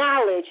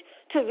knowledge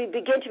to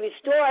begin to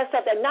restore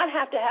ourselves and not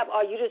have to have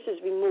our uteruses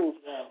removed.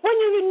 Yeah. When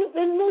you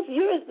remove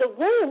the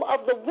womb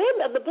of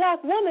the black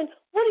woman,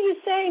 what are you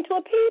saying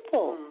to a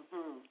people?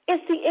 Mm-hmm.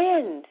 It's the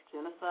end.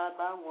 Genocide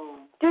by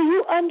womb. Do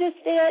you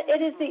understand?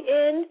 It is the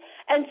end.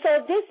 And so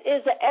this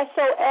is a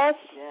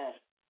SOS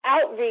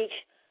outreach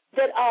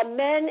that our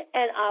men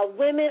and our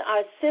women,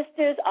 our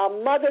sisters, our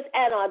mothers,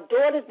 and our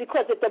daughters,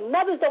 because if the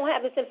mothers don't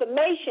have this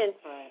information,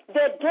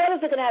 their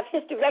daughters are going to have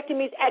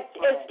hysterectomies as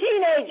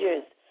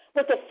teenagers.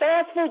 With the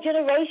fast food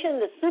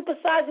generation, the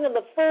supersizing of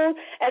the food,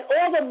 and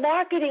all the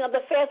marketing of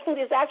the fast food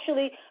is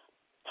actually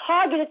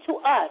targeted to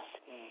us.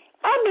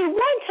 I mean,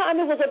 one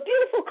time it was a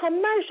beautiful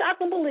commercial. I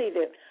couldn't believe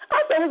it.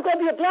 I thought it was going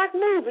to be a black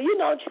movie,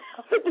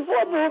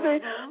 before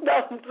movie,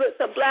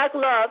 the Black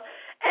Love.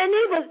 And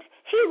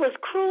he was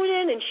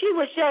crooning, and she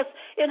was just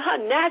in her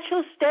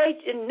natural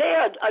state, and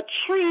there a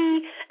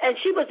tree, and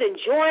she was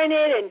enjoying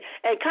it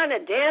and kind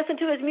of dancing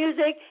to his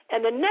music.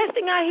 And the next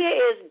thing I hear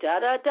is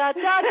da da da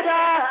da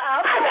da.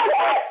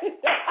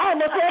 I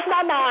almost lost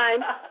my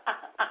mind.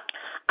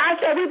 I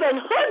said, we've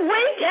been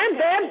hoodwinked and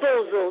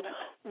bamboozled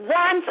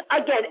once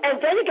again.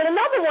 And then you get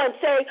another one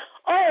saying,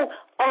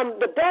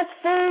 the best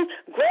food,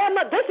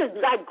 Grandma, this is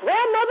like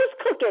grandmother's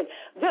cooking.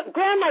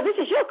 Grandma, this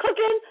is your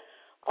cooking?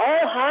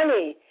 Oh,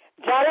 honey,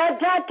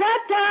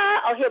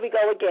 da-da-da-da-da. Oh, here we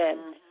go again.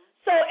 Mm-hmm.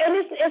 So, and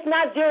it's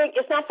not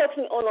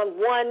focusing on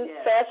one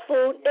fast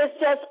food. It's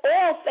just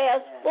all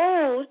fast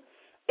food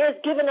is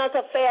giving us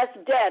a fast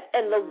death.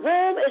 And the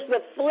womb is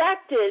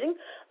reflecting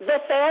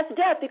the fast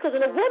death. Because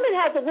when a woman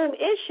has a womb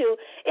issue,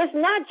 it's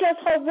not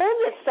just her womb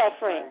that's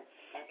suffering.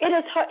 It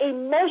is her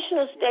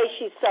emotional state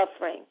she's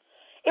suffering.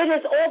 It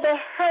is all the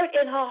hurt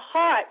in her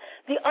heart,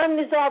 the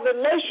unresolved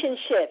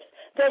relationships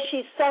that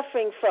she's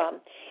suffering from.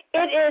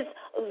 It is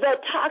the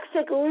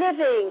toxic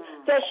living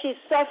that she's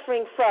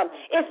suffering from.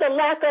 It's the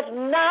lack of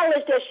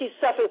knowledge that she's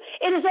suffering.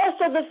 It is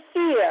also the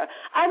fear.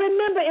 I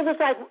remember it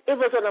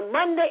was on a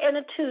Monday and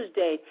a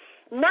Tuesday.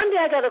 Monday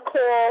I got a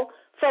call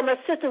from a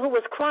sister who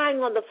was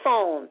crying on the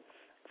phone,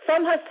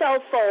 from her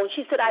cell phone.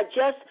 She said, I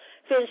just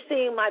finished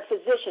seeing my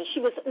physician.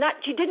 She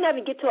didn't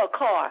even get to her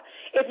car.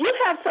 If you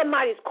have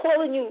somebody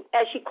calling you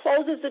as she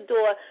closes the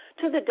door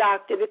to the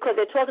doctor because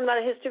they're talking about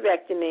a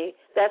hysterectomy,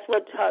 that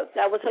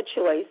was her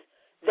choice.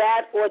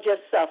 That or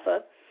just suffer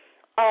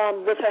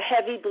with her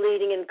heavy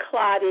bleeding and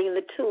clotting and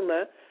the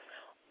tumor.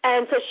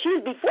 And so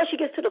before she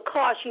gets to the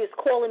car, she is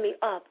calling me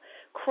up,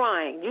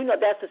 crying.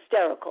 That's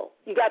hysterical.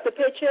 You got the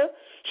picture?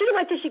 She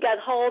didn't wait till she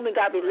got home and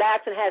got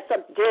relaxed and had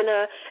some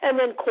dinner and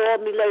then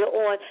called me later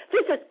on.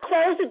 This is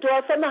close the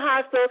door from the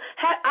hospital,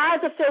 eyes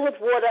are filled with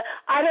water.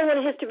 I don't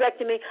want a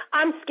hysterectomy.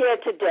 I'm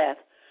scared to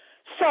death.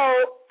 So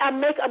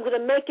I'm going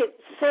to make it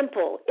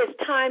simple. It's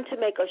time to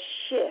make a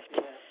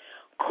shift.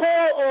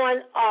 Call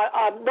on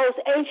our most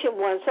ancient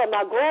ones, from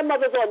our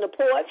grandmothers on the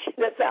porch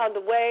that found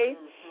a way,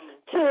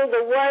 to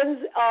the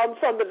ones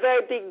from the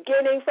very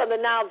beginning, from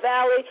the Nile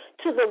Valley,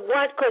 to the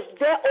one, because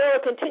they're all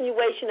a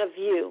continuation of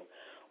you.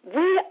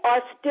 We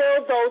are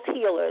still those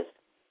healers.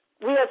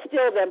 We are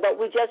still them,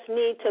 but we just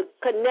need to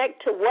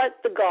connect to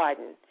the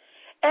garden.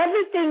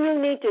 Everything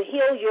you need to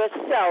heal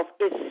yourself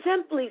is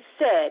simply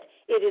said,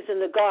 it is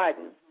in the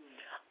garden.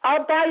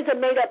 Our bodies are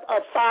made up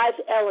of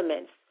 5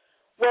 elements.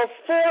 Well,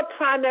 4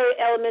 primary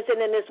elements, and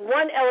then there's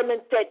one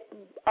element that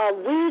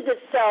weaves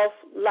itself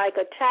like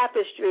a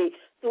tapestry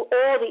through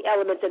all the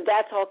elements, and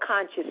that's our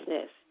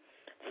consciousness.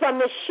 From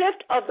the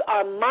shift of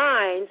our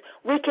minds,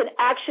 we can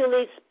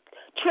actually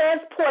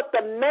transport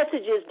the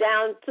messages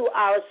down to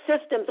our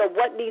systems of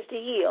what needs to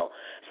heal.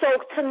 So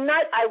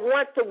tonight I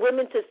want the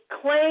women to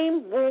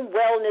claim womb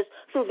wellness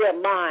through their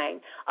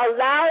mind.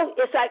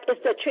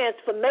 It's the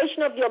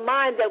transformation of your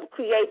mind that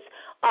creates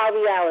our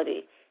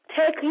reality.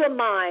 Take your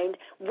mind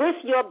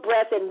with your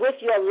breath and with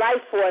your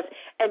life force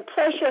and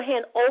place your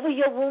hand over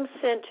your womb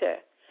center.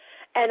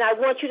 And I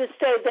want you to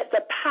say that the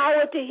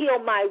power to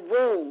heal my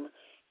womb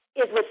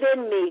is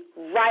within me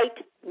right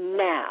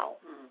now.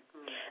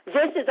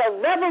 This is a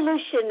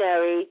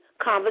revolutionary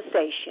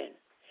conversation.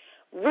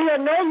 We are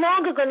no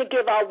longer going to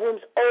give our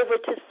wombs over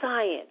to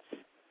science,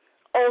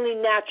 only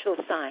natural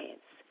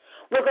science.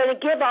 We're going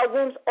to give our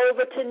wombs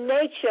over to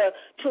nature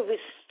to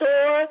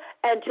restore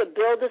and to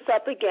build us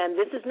up again.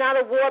 This is not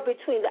a war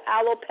between the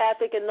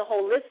allopathic and the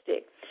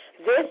holistic.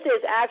 This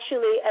is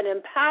actually an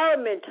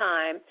empowerment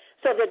time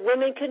so that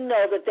women can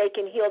know that they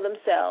can heal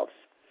themselves.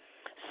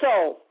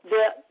 So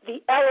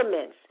the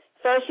elements.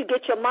 First, you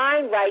get your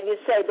mind right and you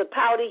say the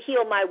power to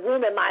heal my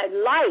womb and my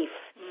life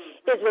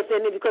is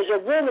within me, because your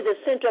womb is the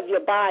center of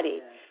your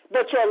body.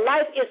 But your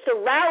life is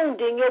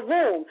surrounding your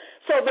womb.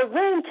 So the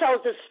womb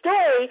tells the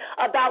story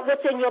about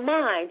what's in your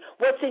mind,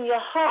 what's in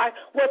your heart,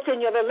 what's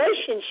in your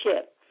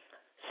relationship.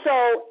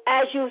 So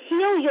as you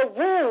heal your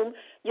womb,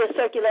 your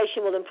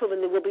circulation will improve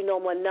and there will be no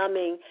more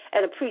numbing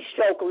at a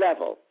pre-stroke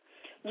level.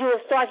 You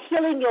will start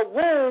healing your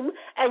womb,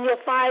 and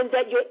you'll find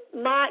that your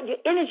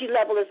energy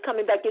level is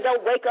coming back. You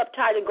don't wake up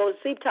tired and go to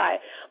sleep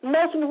tired.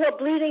 Most of them who are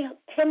bleeding,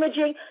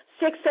 hemorrhaging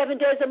 6-7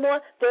 days or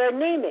more, they're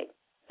anemic.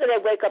 So they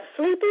wake up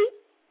sleepy,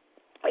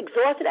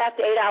 exhausted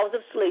after 8 hours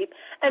of sleep,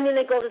 and then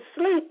they go to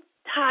sleep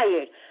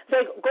tired.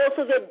 They go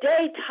through their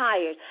day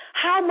tired.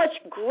 How much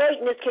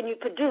greatness can you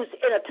produce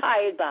in a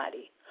tired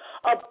body?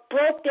 A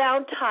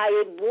broke-down,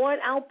 tired,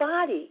 worn-out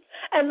body.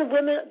 And the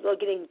women are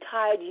getting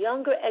tired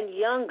younger and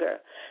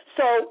younger.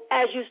 So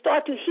as you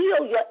start to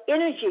heal, your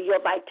energy, your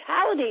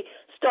vitality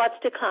starts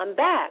to come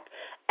back.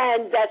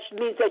 And that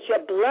means that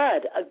your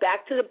blood,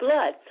 back to the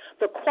blood,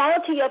 the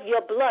quality of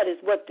your blood is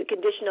what the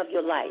condition of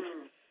your life.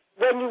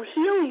 When you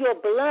heal your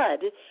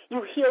blood, you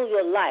heal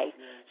your life.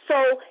 So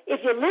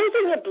if you're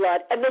losing your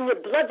blood, and then your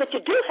blood that you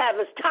do have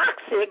is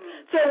toxic,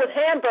 filled with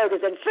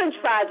hamburgers and French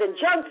fries and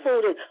junk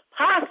food and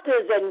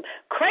pastas and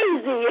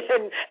crazy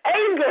and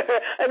anger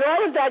and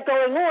all of that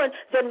going on,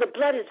 then the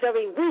blood is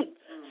very weak.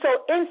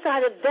 So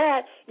inside of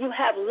that, you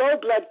have low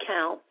blood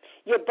count.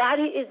 Your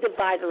body is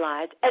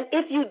devitalized. And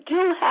if you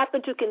do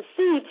happen to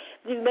conceive,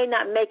 you may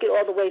not make it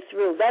all the way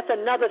through. That's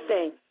another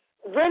thing.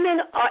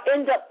 Women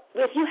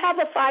if you have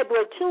a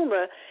fibroid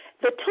tumor,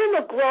 the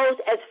tumor grows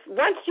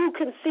once you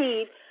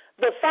conceive,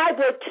 the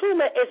fibroid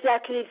tumor is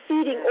actually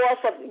feeding off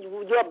of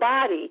your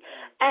body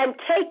and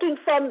taking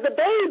from the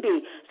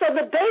baby. So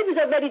the baby's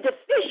already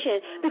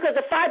deficient because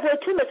the fibroid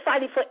tumor is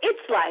fighting for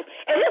its life,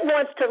 and it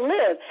wants to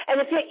live.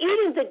 And if you're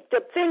eating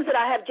the things that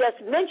I have just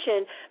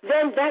mentioned,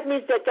 then that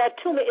means that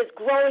tumor is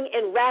growing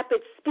in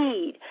rapid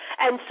speed.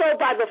 And so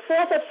by the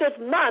 4th or 5th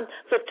month,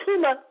 the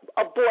tumor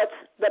aborts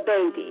the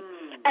baby.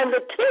 And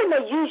the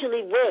tumor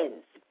usually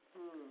wins.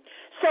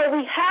 So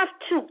we have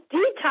to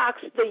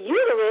detox the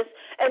uterus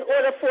in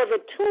order for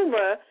the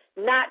tumor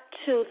not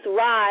to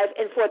thrive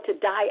and for it to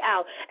die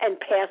out and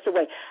pass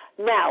away.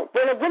 Now,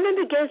 when a woman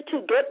begins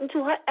to get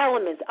into her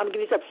elements, I'm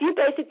going to give you a few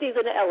basic things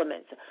in the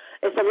elements.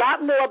 It's a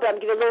lot more, but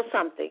I'm going to give you a little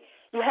something.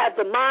 You have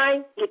the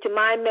mind, get your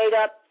mind made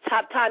up.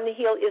 Top time to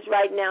heal is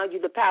right now.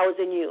 The power's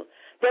in you.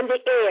 Then the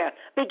air.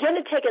 Begin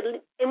to take at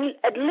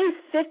least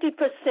 50%.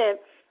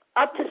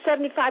 Up to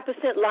 75%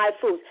 live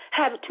foods.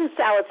 Have 2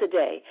 salads a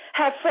day.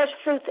 Have fresh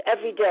fruits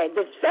every day.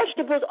 The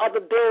vegetables are the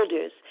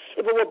builders.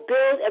 It will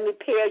build and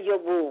repair your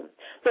womb.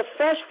 The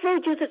fresh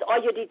fruit juices are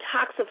your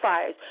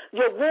detoxifiers.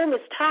 Your womb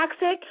is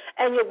toxic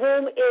and your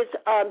womb is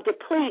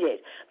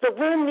depleted. The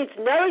womb needs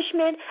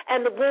nourishment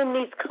and the womb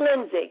needs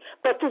cleansing,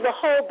 but through the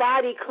whole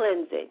body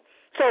cleansing.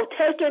 So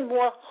take in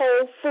more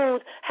whole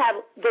foods.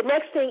 The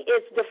next thing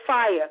is the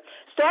fire.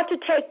 Start to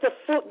take the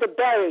fruit, the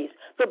berries,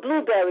 the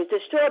blueberries, the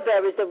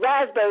strawberries, the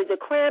raspberries, the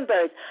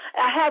cranberries.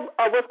 I have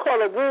what's called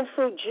a womb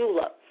fruit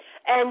julep.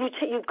 And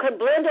you can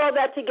blend all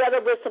that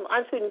together with some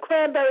unsweetened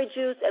cranberry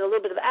juice and a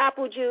little bit of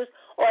apple juice,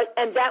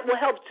 and that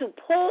will help to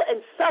pull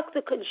and suck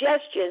the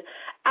congestion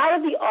out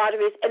of the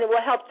arteries, and it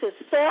will help to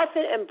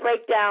soften and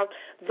break down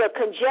the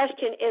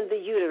congestion in the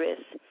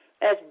uterus,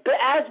 as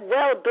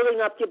well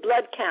building up your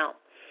blood count.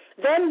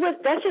 Then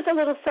that's just a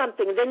little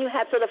something. Then you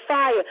have the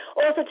fire.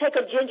 Also take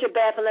a ginger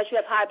bath unless you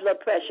have high blood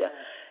pressure.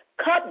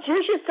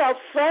 Juice yourself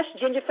fresh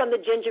ginger from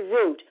the ginger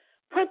root.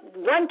 Put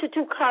 1 to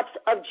 2 cups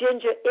of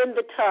ginger in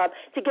the tub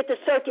to get the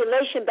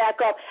circulation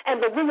back up,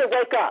 and the womb will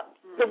wake up.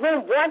 The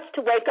womb wants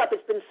to wake up.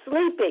 It's been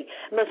sleeping.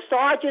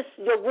 Massage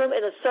your womb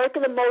in a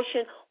circular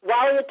motion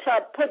while in the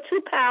tub. Put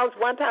 2 pounds,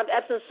 1 pound of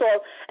Epsom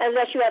salt,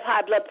 unless you have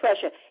high blood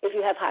pressure. If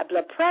you have high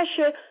blood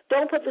pressure,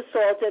 don't put the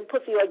salt in.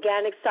 Put the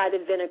organic cider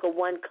vinegar,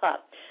 1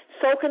 cup.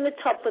 Soak in the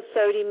tub for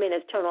 30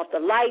 minutes. Turn off the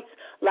lights.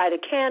 Light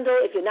a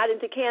candle. If you're not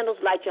into candles,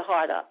 light your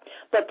heart up.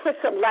 But put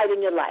some light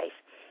in your life.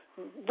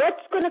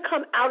 What's going to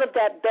come out of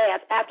that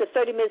bath after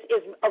 30 minutes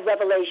is a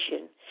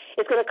revelation.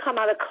 It's going to come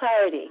out of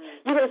clarity.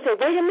 You're going to say,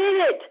 wait a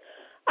minute.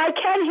 I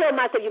can heal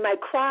myself. You might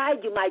cry.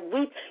 You might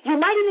weep. You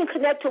might even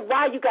connect to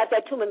why you got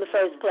that tumor in the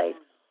first place.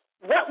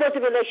 What was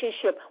the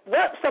relationship?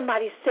 What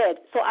somebody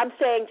said. So I'm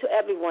saying to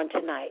everyone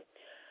tonight,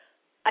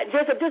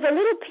 there's a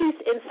little piece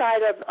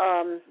inside of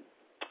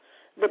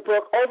the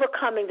book,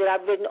 Overcoming, that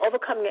I've written,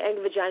 Overcoming an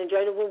Angry Vagina,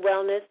 Journey to Womb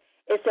Wellness.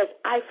 It says,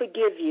 I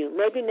forgive you.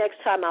 Maybe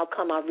next time I'll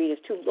read it.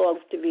 It's too long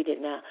to read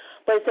it now.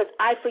 But it says,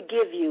 I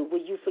forgive you.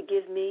 Will you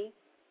forgive me?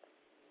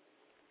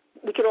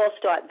 We can all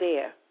start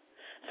there.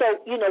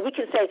 So, we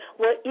can say,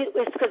 well,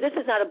 it's because this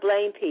is not a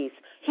blame piece.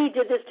 He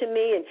did this to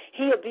me, and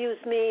he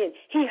abused me, and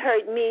he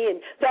hurt me,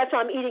 and that's why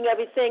I'm eating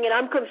everything, and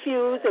I'm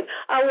confused, and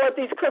I want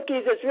these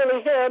cookies. It's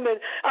really him, and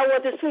I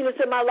want the sweetness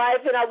in my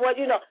life, and I want,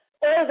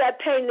 all of that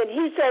pain. And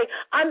he say,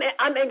 I'm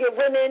angry at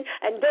women,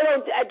 and they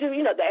don't do,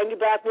 the angry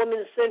black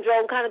woman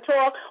syndrome kind of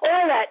talk.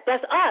 All that,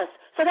 that's us.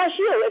 So that's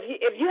you.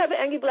 If you have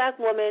an angry black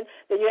woman,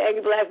 then you're an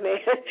angry black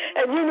man,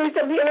 and you need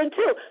some healing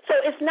too. So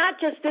it's not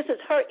just this is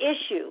her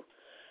issue.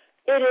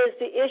 It is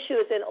the issue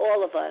is in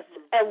all of us,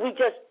 and we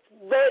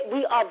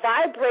are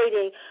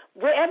vibrating.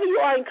 Wherever you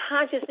are in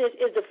consciousness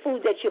is the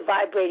food that you're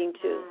vibrating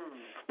to.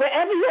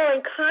 Wherever you're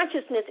in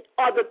consciousness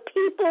are the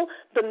people,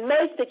 the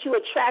mates that you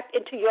attract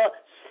into your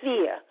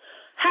sphere.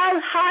 How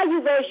high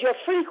you raise your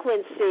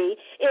frequency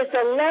is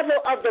the level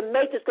of the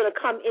mate that's going to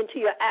come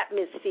into your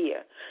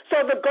atmosphere.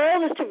 So the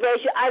goal is to raise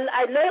you.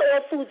 I lay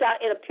all foods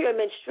out in a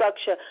pyramid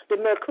structure, the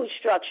Merkut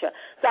structure.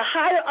 The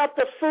higher up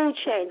the food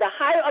chain, the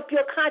higher up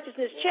your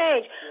consciousness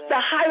change, the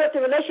higher up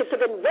the relationship.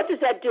 So then what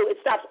does that do? It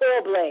stops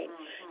all blame.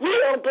 You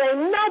don't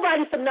blame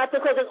nobody for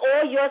nothing because it's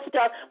all your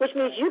stuff, which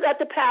means you got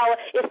the power.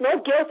 It's no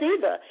guilt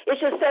either.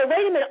 It's just say,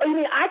 wait a minute, oh, you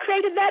mean I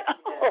created that?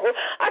 Oh,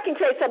 I can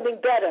create something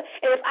better.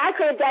 And if I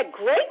created that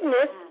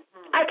greatness,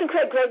 I can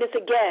create greatness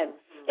again.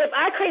 If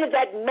I created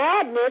that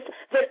madness,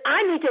 then I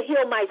need to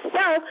heal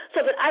myself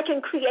so that I can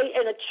create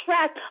and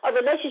attract a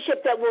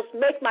relationship that will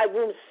make my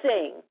womb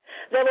sing,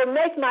 that will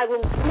make my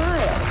womb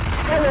smile,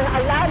 that will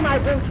allow my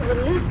womb to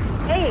release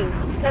pain,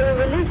 that will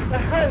release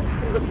the hurt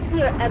and the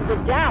fear and the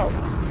doubt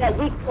that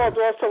we called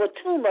also a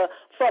tumor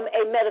from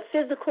a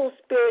metaphysical,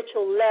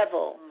 spiritual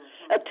level.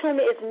 A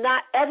tumor is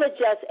not ever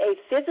just a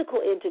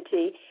physical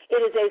entity. It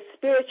is a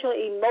spiritual,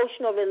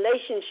 emotional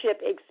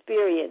relationship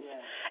experience.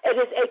 It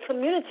is a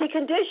community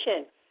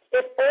condition.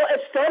 If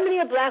so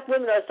many of black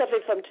women are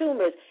suffering from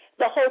tumors,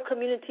 the whole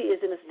community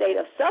is in a state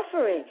of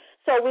suffering.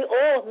 So we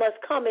all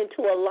must come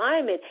into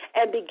alignment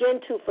and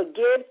begin to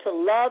forgive, to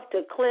love,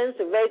 to cleanse,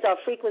 to raise our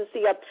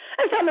frequency up.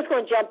 And so I'm just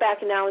going to jump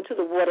back now into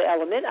the water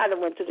element. I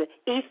went to the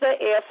ether,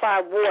 air,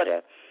 fire,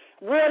 water.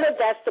 Water,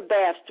 that's the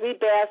baths, 3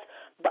 baths.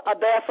 A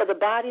bath for the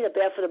body, a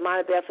bath for the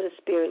mind, a bath for the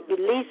spirit.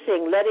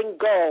 Releasing, letting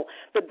go.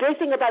 The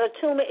big thing about a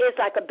tumor is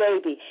like a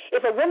baby.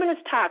 If a woman is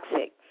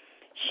toxic,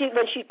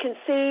 when she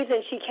conceives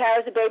and she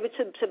carries the baby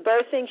to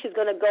birthing, she's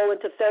going to go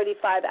into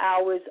 35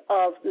 hours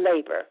of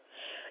labor.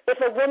 If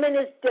a woman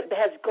has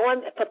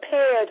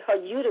prepared her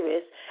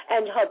uterus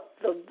and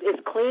is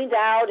cleaned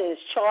out and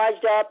is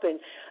charged up and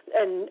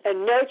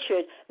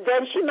nurtured,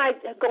 then she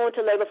might go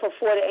into labor for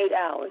 4 to 8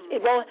 hours.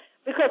 It won't.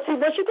 Because, see,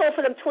 once you go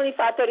for them 25,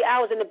 30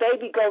 hours and the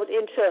baby goes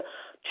into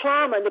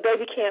trauma and the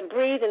baby can't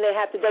breathe and they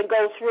have to then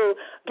go through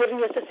giving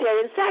you a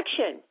cesarean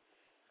section.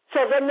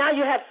 So then now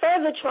you have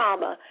further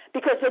trauma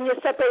because when you're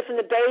separated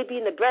from the baby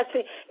and the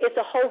breastfeeding, it's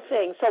a whole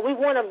thing. So we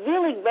want to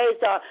really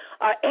raise our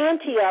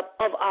ante up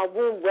of our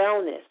womb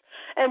wellness.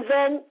 And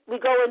then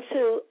we go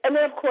into, and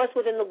then, of course,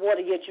 within the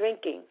water you're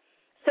drinking.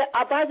 So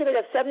our bodies are made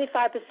of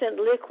 75%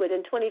 liquid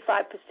and 25%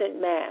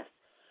 mass.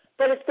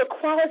 But it's the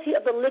quality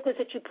of the liquids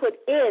that you put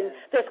in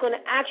that's going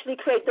to actually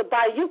create the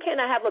body. You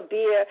cannot have a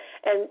beer,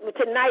 and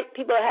tonight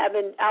people are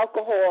having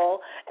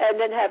alcohol and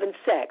then having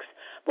sex.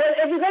 Well,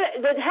 if you're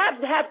going to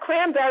have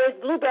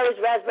cranberries, blueberries,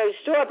 raspberries,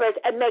 strawberries,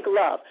 and make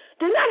love,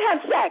 do not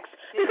have sex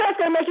because it's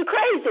going to make you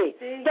crazy.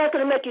 That's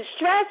going to make you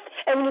stressed,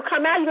 and when you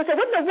come out, you're going to say,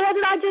 what in the world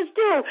did I just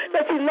do?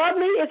 Does he love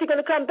me? Is he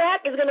going to come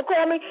back? Is he going to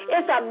call me?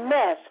 It's a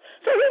mess.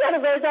 So we got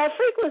to raise our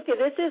frequency.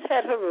 This is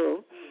Het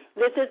Haru.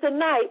 This is the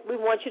night we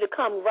want you to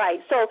come right.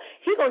 So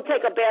he's going to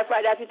take a bath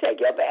right after you take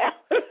your bath.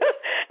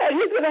 And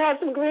he's going to have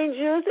some green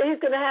juice, and he's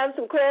going to have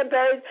some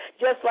cranberries,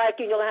 just like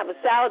you. You'll have a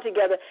salad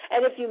together.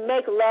 And if you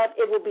make love,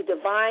 it will be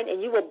divine,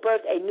 and you will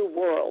birth a new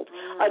world,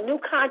 a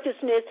new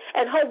consciousness,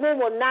 and her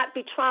womb will not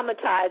be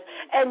traumatized,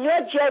 and your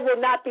jet will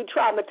not be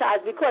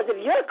traumatized, because if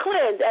you're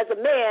cleansed as a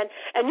man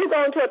and you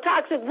go into a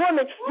toxic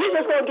woman, you're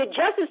just going to get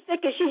just as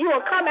sick as she. You're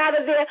going to come out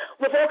of there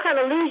with all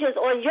kind of lesions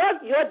on your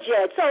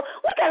jet. So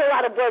we got a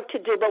lot of work to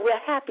do, but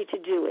we're happy to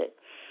do it.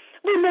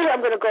 We knew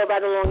I'm going to go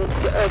right along into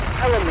the earth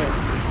element.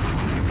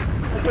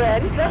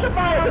 Again, that's a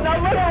bomb. No,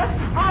 look,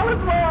 all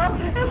is well.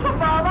 It's a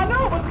bomb. I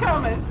know it was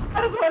coming.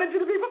 I just wanted you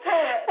to be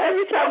prepared.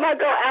 Every time I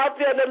go out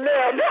there in the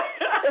middle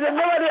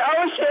of the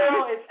ocean.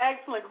 No, it's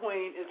excellent,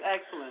 Queen. It's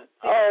excellent.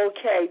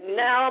 Okay,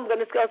 now I'm going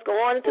to go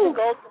on into the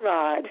golden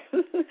rod.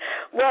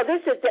 Well,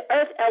 this is the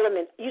earth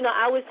element. You know,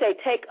 I would say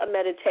take a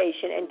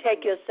meditation and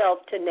take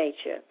yourself to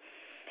nature.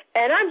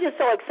 And I'm just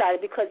so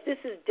excited because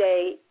this is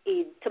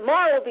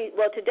tomorrow will be,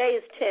 well, today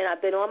is 10. I've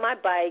been on my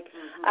bike.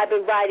 I've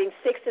been riding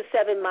 6 to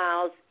 7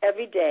 miles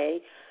every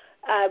day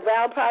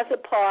around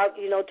Prospect Park,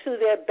 to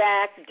their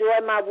backs,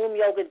 doing my womb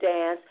yoga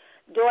dance,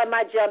 doing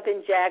my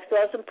jumping jacks,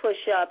 doing some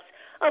push-ups.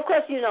 Of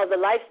course, the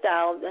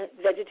lifestyle, the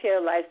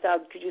vegetarian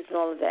lifestyle, producing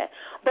all of that.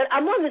 But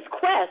I'm on this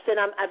quest,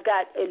 and I've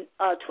got it's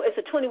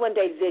a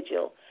 21-day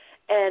vigil.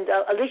 And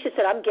Alicia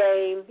said, I'm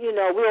game.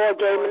 We're all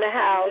game in the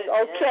house.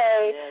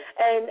 Okay.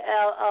 Yes.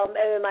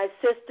 And my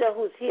sister,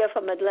 who's here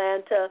from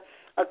Atlanta,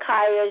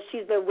 Akaya,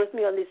 she's been with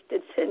me on this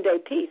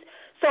 10-day piece.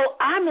 So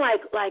I'm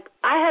like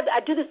I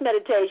do this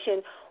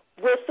meditation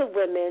with the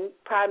women,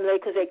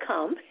 primarily because they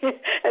come,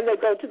 and they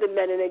go to the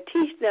men, and they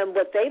teach them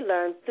what they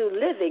learned through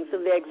living,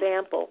 through their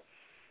example.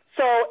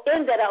 So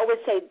in that, I always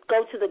say,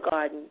 go to the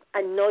garden.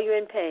 I know you're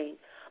in pain,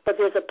 but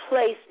there's a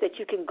place that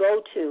you can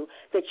go to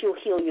that you'll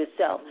heal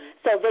yourself.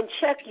 So then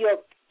check your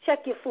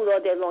food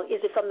all day long.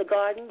 Is it from the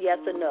garden? Yes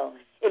or no?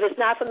 If it's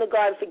not from the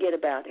garden, forget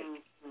about it.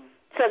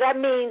 So that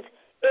means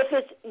if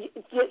it's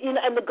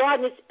and the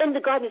garden is in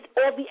the garden is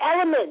all the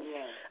elements.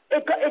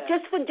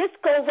 Just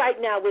go right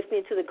now with me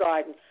into the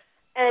garden.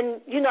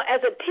 And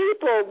as a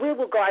people, we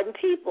were garden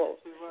people.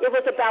 It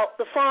was about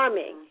the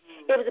farming.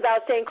 It was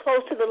about staying close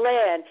to the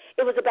land.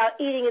 It was about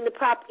eating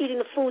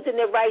the foods in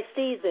their right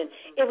season.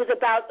 It was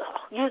about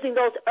using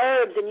those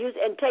herbs and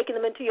taking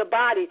them into your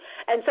body.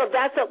 And so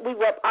that's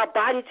what our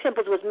body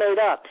temples was made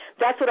up.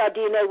 That's what our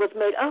DNA was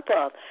made up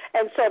of.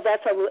 And so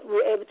that's how we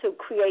were able to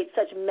create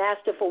such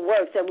masterful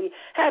works. And we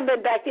haven't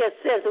been back there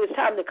since. It's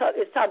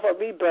time for a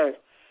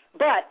rebirth.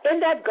 But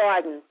in that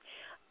garden,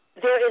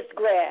 there is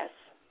grass.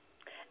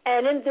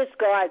 And in this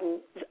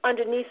garden,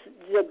 underneath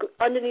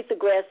the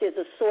grass, there's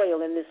a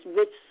soil, and this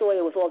rich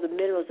soil with all the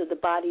minerals that the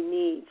body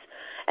needs.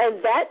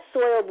 And that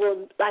soil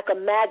will, like a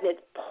magnet,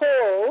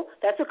 pull.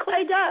 That's what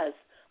clay does.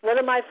 One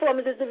of my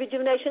forms is the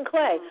rejuvenation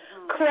clay.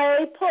 Mm-hmm.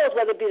 Clay pulls,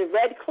 whether it be the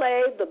red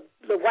clay,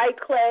 the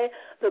white clay,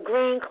 the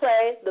green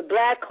clay, the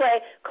black clay.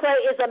 Clay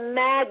is a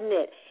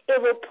magnet. It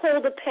will pull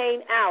the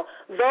pain out.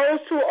 Those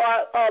who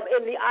are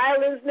in the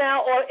islands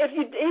now, or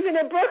even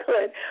in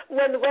Brooklyn,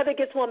 when the weather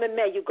gets warm in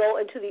May, you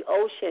go into the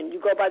ocean. You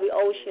go by the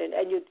ocean,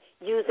 and you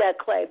use that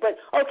clay. But,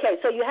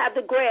 okay, so you have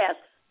the grass.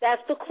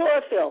 That's the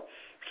chlorophyll.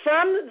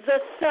 From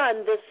the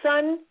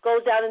sun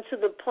goes out into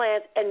the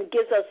plant and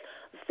gives us,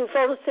 through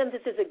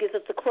photosynthesis, it gives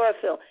us the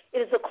chlorophyll.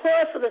 It is the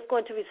chlorophyll that's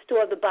going to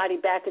restore the body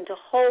back into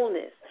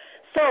wholeness.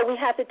 So we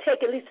have to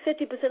take at least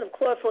 50% of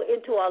chlorophyll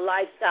into our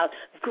lifestyle.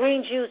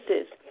 Green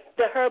juices,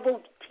 the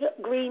herbal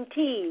green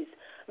teas,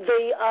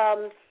 the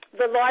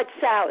large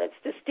salads,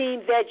 the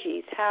steamed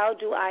veggies. How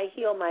do I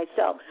heal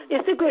myself?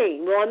 It's the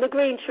green. We're on the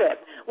green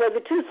trip. Where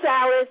the 2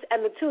 salads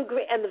and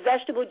the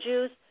vegetable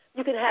juice.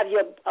 You can have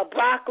your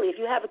broccoli.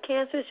 If you have a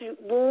cancerous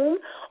womb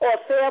or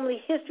a family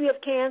history of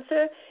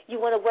cancer,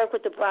 you want to work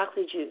with the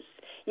broccoli juice.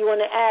 You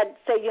want to add,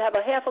 say you have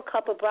a half a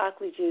cup of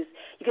broccoli juice.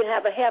 You can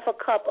have a half a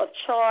cup of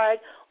chard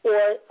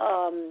or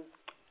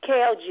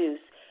kale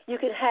juice. You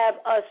can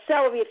have a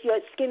celery if your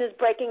skin is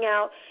breaking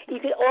out. You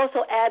can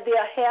also add there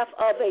half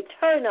of a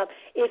turnip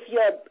if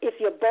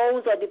your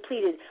bones are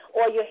depleted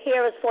or your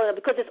hair is falling out,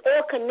 because it's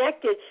all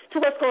connected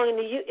to what's going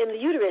in the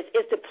uterus.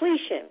 It's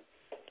depletion.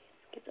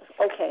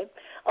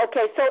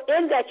 Okay, so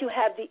in that you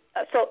have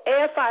so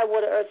air, fire,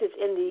 water, earth is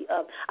in the,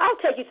 I'll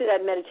take you to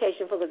that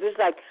meditation because it's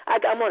like,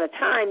 I'm on a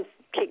time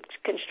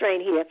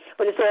constraint here,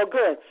 but it's all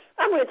good.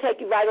 I'm going to take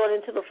you right on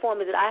into the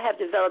formula that I have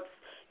developed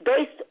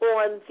based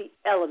on the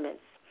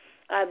elements.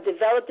 I've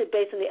developed it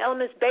based on the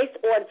elements, based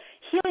on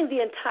healing the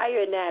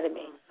entire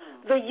anatomy.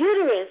 The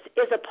uterus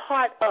is a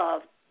part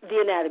of the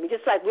anatomy,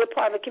 just like we're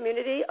part of a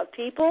community of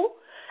people.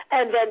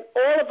 And then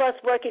all of us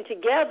working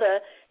together,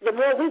 the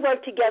more we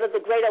work together,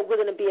 the greater we're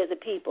going to be as a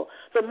people.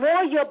 The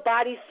more your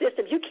body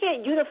systems, you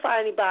can't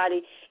unify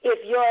anybody if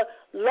your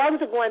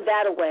lungs are going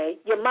that away,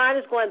 your mind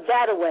is going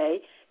that away,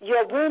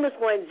 your womb is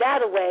going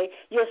that away,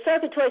 your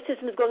circulatory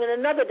system is going in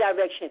another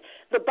direction.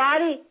 The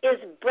body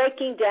is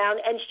breaking down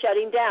and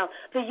shutting down.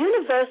 The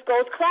universe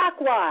goes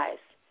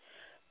clockwise.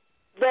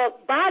 The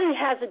body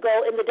has to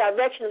go in the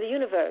direction of the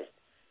universe.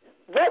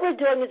 What we're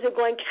doing is we're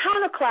going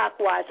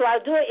counterclockwise. So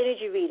I'll do an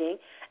energy reading,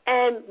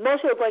 and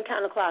most people are going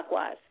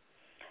counterclockwise.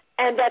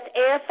 And that's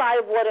air,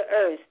 fire, water,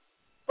 earth.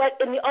 But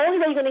the only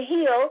way you're going to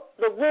heal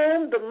the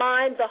womb, the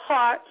mind, the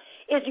heart,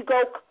 is you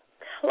go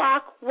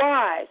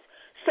clockwise.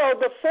 So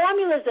the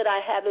formulas that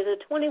I have is a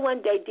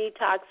 21-day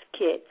detox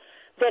kit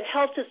that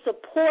helps to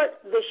support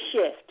the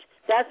shift.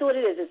 That's what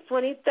it is. It's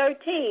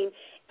 2013.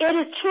 It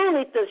is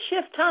truly the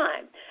shift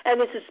time, and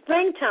this is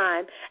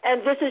springtime, and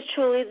this is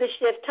truly the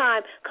shift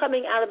time,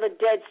 coming out of a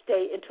dead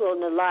state into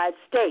an alive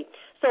state.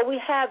 So we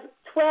have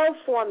 12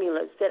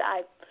 formulas that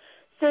I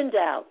send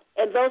out,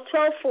 and those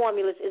 12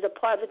 formulas is a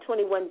part of the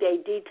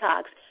 21-day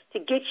detox to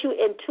get you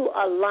into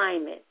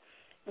alignment.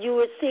 You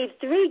receive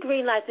 3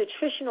 Green Life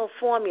nutritional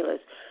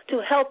formulas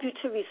to help you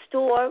to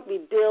restore,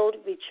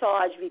 rebuild,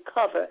 recharge,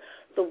 recover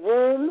the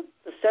womb,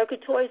 the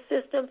circulatory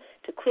system,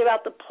 to clear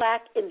out the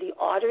plaque in the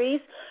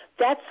arteries.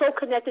 That's so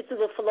connected to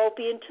the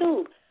fallopian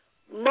tube.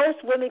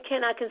 Most women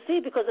cannot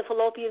conceive because the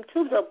fallopian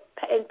tubes are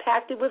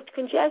impacted with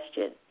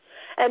congestion.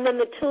 And then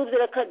the tubes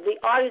the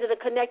arteries that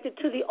are connected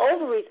to the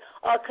ovaries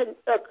are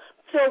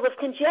filled with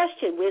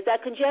congestion. Where's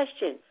that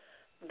congestion?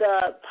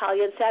 The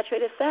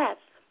polyunsaturated fats,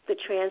 the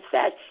trans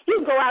fats.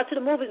 You can go out to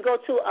the movies, go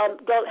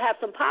have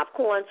some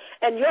popcorn,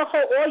 and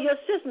all your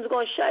systems are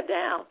going to shut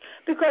down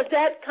because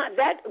that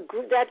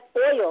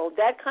oil,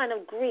 that kind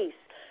of grease,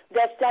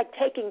 that's like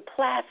taking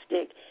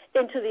plastic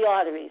into the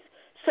arteries.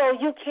 So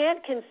you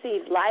can't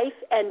conceive life,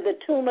 and the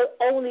tumor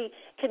only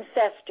can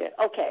fester.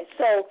 Okay,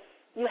 so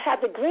you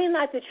have the Green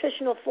Life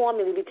nutritional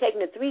formula. You'll be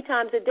taking it 3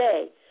 times a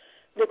day,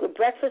 liquid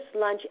breakfast,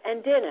 lunch,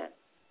 and dinner.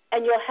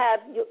 And you'll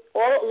have,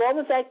 along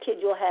with that kit,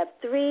 you'll have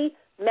 3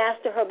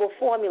 master herbal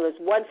formulas,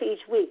 1 for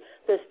each week.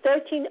 There's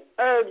 13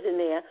 herbs in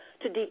there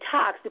to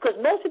detox because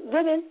most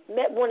women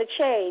want to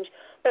change,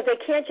 but they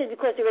can't change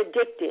because they're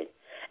addicted.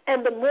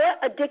 And the more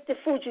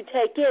addictive foods you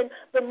take in,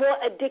 the more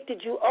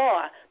addicted you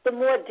are. The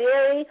more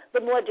dairy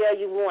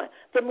you want.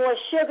 The more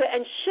sugar,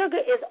 and sugar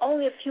is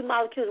only a few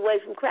molecules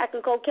away from crack and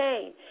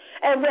cocaine.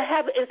 And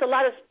it's a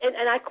lot of, and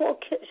I call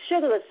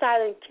sugar a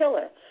silent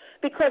killer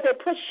because they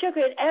put sugar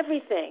in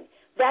everything.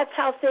 That's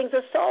how things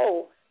are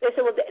sold. They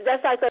say, well,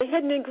 that's like a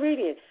hidden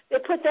ingredient. They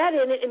put that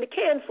in the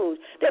canned food.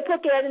 They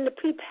put that in the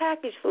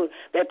prepackaged food.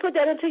 They put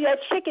that into your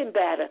chicken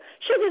batter.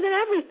 Sugar's in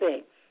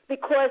everything.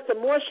 Because the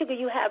more sugar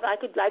you have,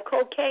 like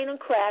cocaine and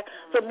crack,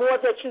 the more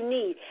that you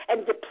need.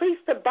 And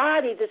depletes the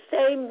body the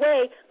same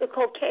way the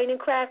cocaine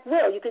and crack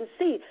will. You can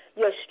see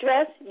you're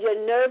stressed, you're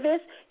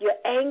nervous, you're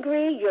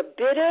angry, you're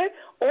bitter.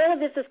 All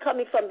of this is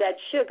coming from that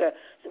sugar.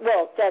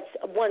 Well, that's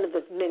one of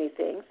the many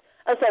things.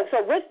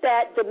 So with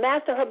that, the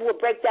master herb will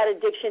break that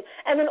addiction,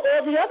 and then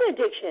all the other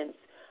addictions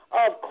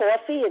of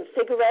coffee and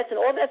cigarettes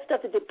and all that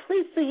stuff that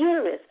depletes the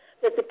uterus,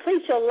 that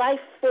depletes your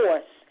life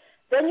force.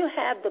 Then you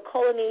have the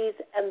colonies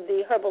and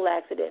the herbal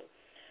laxative.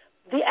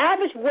 The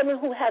average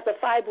woman who has a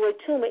fibroid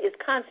tumor is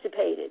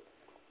constipated.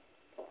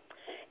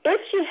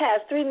 If she has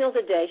 3 meals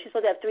a day, she's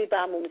supposed to have 3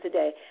 bowel movements a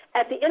day.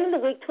 At the end of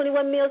the week,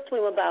 21 meals,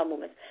 21 bowel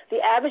movements.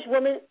 The average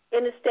woman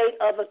in the state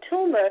of a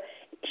tumor,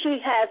 she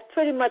has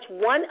pretty much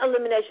 1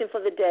 elimination for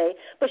the day,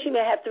 but she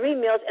may have 3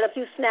 meals and a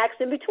few snacks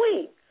in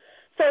between.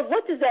 So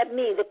what does that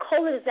mean? The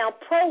colon is now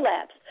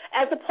prolapsed,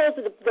 as opposed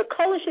to the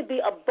colon should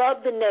be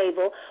above the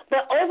navel,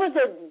 but over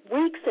the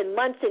weeks and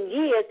months and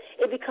years,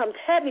 it becomes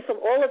heavy from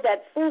all of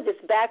that food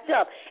that's backed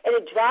up, and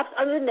it drops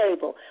under the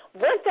navel.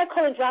 Once that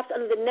colon drops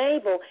under the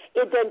navel,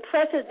 it then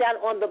presses down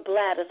on the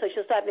bladder, so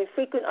she'll start having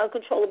frequent,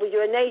 uncontrollable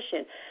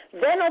urination.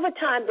 Then over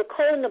time, the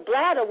colon and the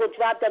bladder will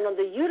drop down on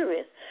the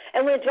uterus,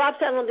 and when it drops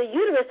down on the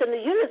uterus, then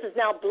the uterus is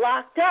now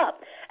blocked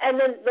up,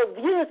 and then the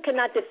uterus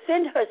cannot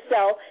defend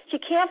herself. She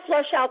can't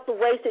flush out the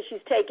waste that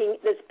she's taking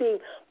that's being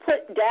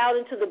put down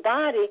into the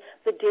body,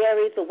 the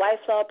dairy, the white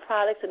flour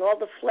products, and all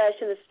the flesh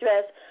and the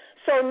stress.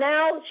 So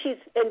now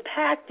she's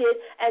impacted,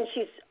 and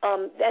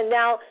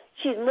now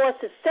she's more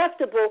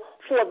susceptible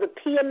for the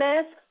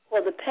PMS,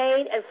 for the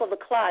pain, and for the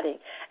clotting.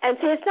 And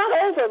see, it's not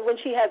over when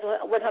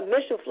her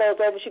menstrual flow is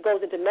over, she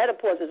goes into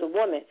menopause as a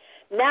woman.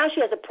 Now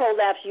she has a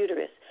prolapsed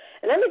uterus.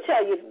 And let me tell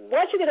you,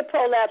 once you get a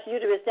prolapsed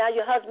uterus, now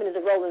your husband is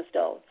a rolling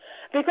stone.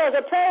 Because a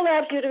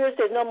prolapsed uterus,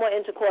 there's no more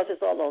intercourse, it's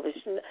all over.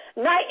 It's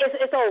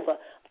over.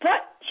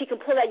 But she can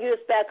pull that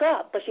uterus back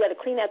up, but she got to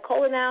clean that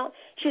colon out.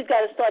 She's got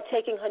to start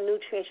taking her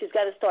nutrients. She's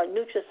got to start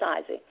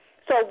nutricizing.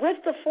 So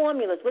with the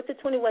formulas, with the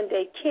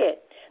 21-day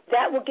kit,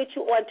 that will get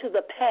you onto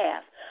the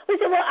path. We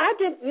say, well, I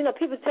did,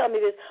 people tell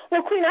me this.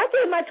 Well, Queen, I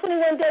did my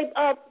 21-day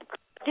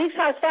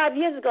detox 5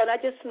 years ago, and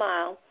I just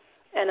smiled.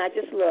 And I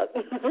just looked.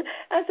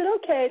 I said,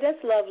 okay,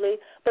 that's lovely.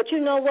 But you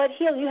know what?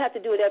 Healing, you have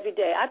to do it every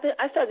day. I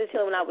started this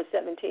healing when I was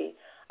 17.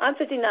 I'm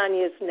 59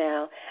 years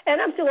now, and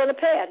I'm still on the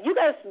path. You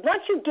guys,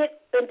 once you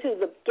get into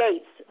the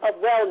gates of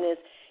wellness,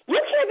 you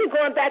can't be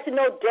going back to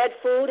no dead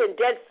food and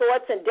dead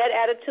thoughts and dead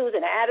attitudes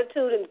and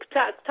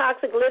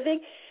toxic living.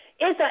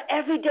 It's an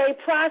everyday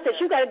process.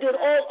 You got to do it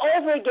all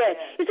over again.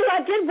 You say,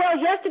 I did well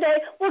yesterday.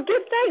 Well, give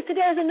thanks.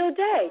 Today is a new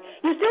day.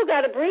 You still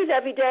got to breathe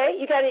every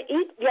day. You got to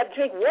eat. You have to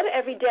drink water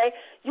every day.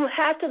 You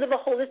have to live a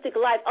holistic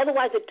life.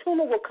 Otherwise, the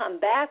tumor will come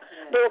back.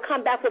 They will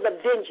come back with a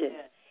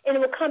vengeance. And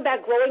it will come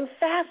back growing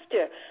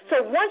faster.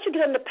 So once you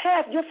get on the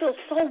path, you'll feel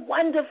so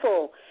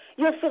wonderful.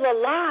 You'll feel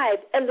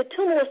alive, and the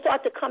tumor will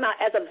start to come out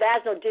as a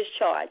vaginal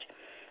discharge.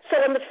 So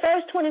in the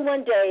first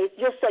 21 days,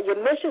 you'll start, your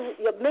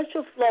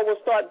menstrual flow will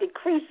start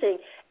decreasing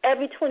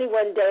every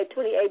 21-day,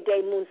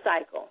 28-day moon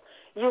cycle.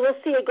 You will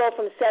see it go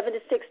from 7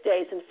 to 6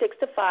 days, from 6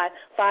 to 5,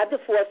 5 to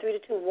 4, 3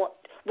 to 2, 1.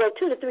 Well,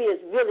 2 to 3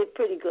 is really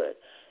pretty good.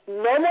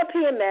 No more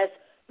PMS,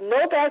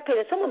 no back pain.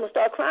 And someone will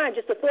start crying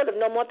just the thought of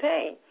no more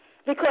pain.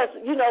 Because,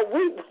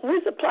 we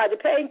supply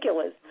the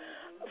painkillers.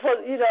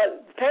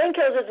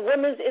 Painkillers is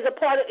is a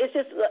part of, it's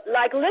just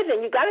like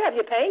living. You got to have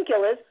your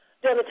painkillers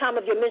during the time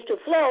of your menstrual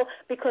flow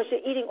because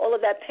you're eating all of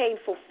that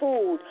painful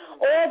food.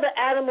 All the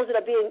animals that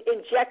are being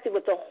injected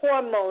with the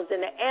hormones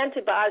and the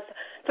antibiotics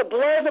to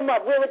blow them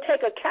up. Where it would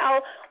take a cow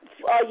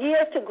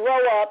years to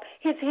grow up,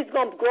 he's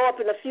going to grow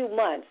up in a few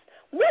months.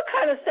 What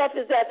kind of stuff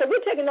is that? So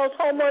we're taking those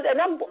hormones, and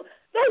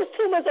those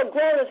tumors are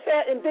growing as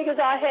fat and big as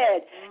our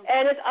head,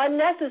 and it's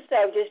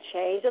unnecessary. Just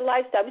change the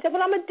lifestyle. We say,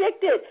 well, I'm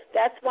addicted.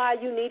 That's why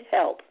you need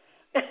help.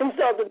 And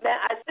so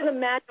I sent a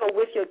manual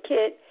with your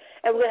kit,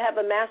 and we're going to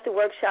have a master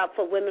workshop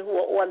for women who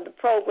are on the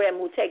program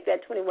who take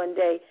that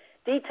 21-day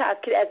detox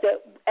kit as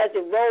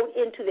they roll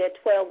into their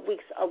 12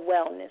 weeks of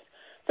wellness.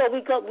 So we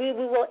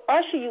will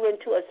usher you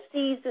into a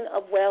season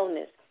of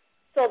wellness.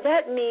 So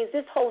that means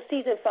this whole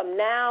season from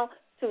now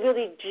to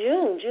really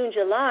June,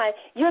 July,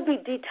 you'll be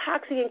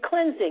detoxing and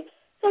cleansing.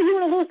 So you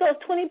want to lose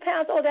those 20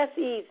 pounds? Oh, that's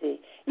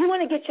easy. You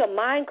want to get your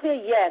mind clear?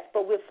 Yes,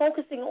 but we're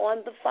focusing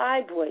on the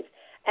fibroids.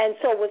 And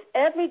so with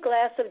every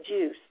glass of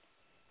juice,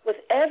 with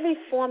every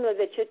formula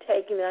that you're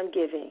taking that I'm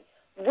giving,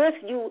 with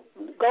you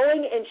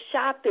going and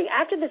shopping,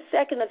 after the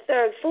second or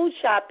third food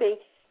shopping,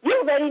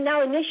 you're already now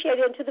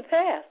initiated into the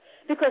path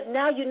because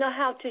now you know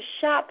how to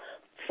shop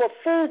for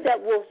food that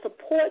will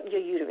support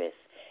your uterus.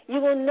 You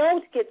will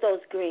know to get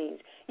those greens.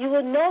 You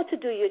will know to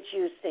do your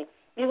juicing.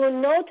 You will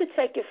know to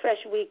take your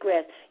fresh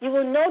wheatgrass. You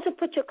will know to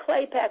put your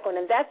clay pack on,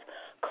 and that's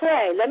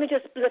clay. Let me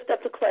just lift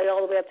up the clay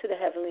all the way up to the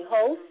heavenly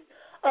host,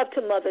 up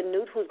to Mother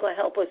Newt, who's going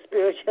to help us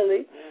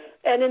spiritually.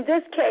 And in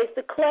this case,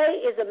 the clay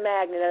is a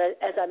magnet,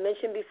 as I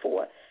mentioned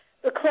before.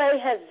 The clay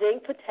has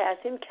zinc,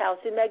 potassium,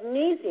 calcium,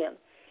 magnesium.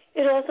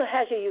 It also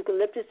has your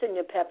eucalyptus and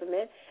your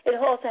peppermint. It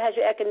also has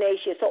your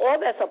echinacea. So all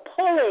that's a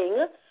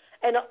pulling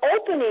and an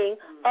opening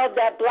of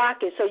that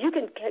blockage. So you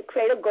can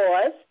create a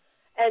gauze,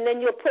 and then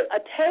you'll put a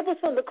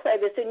tablespoon of the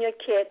clay that's in your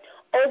kit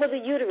over the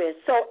uterus.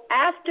 So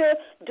after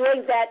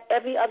doing that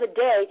every other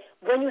day,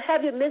 when you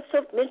have your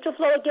menstrual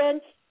flow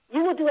again,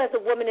 you will do as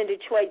a woman in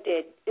Detroit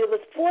did. It was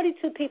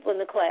 42 people in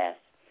the class,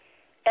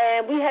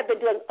 and we had been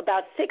doing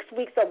about 6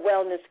 weeks of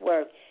wellness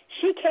work.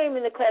 She came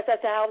in the class.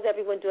 I said, how's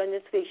everyone doing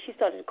this week? She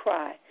started to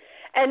cry.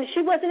 And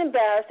she wasn't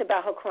embarrassed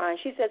about her crying.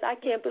 She says, I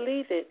can't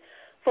believe it.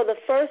 For the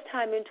first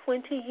time in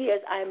 20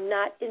 years, I am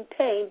not in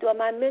pain during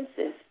my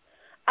menses.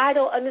 I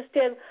don't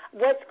understand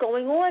what's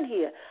going on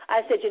here.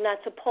 I said, you're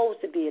not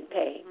supposed to be in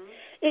pain.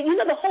 And you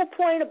know the whole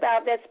point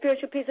about that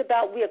spiritual piece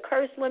about we are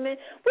cursed women?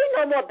 We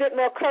know a bit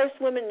more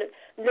cursed women.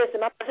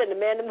 Listen, I'm saying the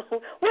man in the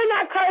moon. We're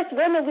not cursed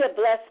women. We're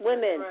blessed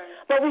women.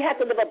 Right. But we have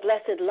to live a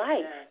blessed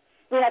life. Yeah.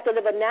 We have to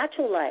live a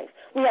natural life.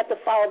 We have to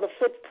follow the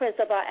footprints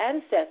of our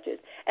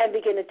ancestors and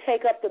begin to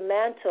take up the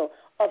mantle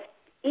of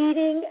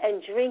eating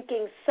and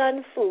drinking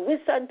sun food. We're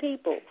sun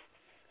people.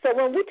 So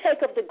when we take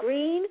up the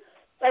green,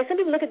 like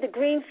some people look at the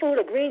green food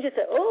or green just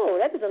say,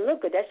 oh, that doesn't look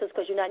good. That's just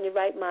because you're not in your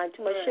right mind.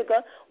 Too much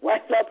sugar,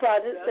 white blood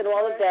products, and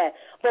all of that.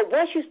 But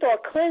once you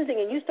start cleansing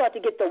and you start to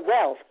get the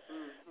wealth,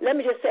 let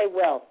me just say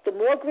wealth. The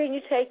more green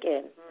you take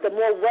in, the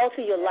more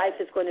wealthy your life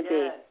is going to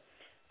be.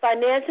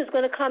 Finance is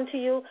going to come to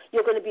you.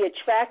 You're going to be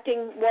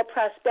attracting more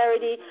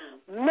prosperity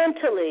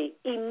mentally,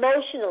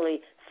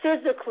 emotionally,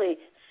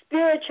 physically,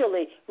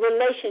 spiritually,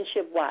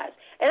 relationship-wise.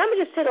 And I'm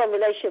going to just sit on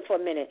relationship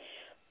for a minute.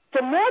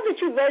 The more that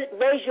you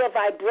raise your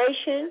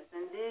vibration,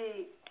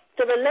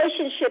 the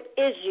relationship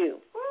is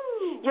you.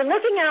 You're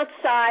looking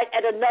outside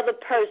at another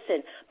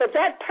person, but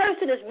that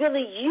person is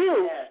really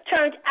you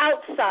turned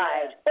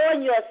outside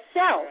on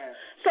yourself.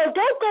 So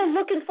don't go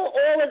looking for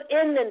all of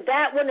in and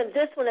that one and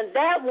this one and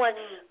that one.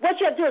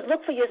 What you have to do is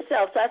look for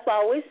yourself. So that's why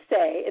I always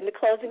say in the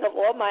closing of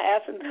all my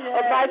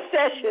of my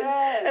sessions,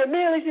 and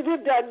me and Alicia,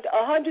 we've done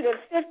 150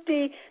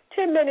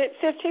 10-minute,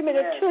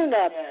 15-minute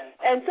tune-up.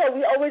 And so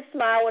we always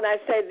smile when I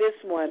say this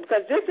one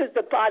because this is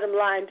the bottom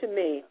line to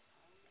me.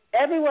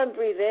 Everyone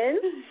breathe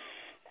in.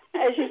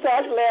 And she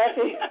starts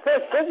laughing.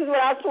 This is what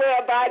I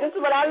swear by. This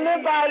is what I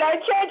live by. And I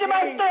ain't changing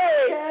my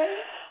story.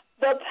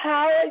 The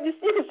power, you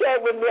can say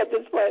it with me at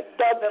this point.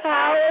 The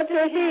power to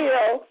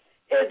heal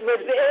is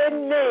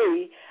within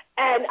me.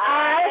 And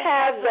I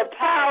have the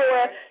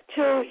power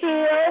to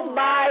heal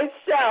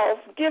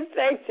myself. Give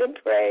thanks and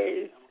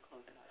praise.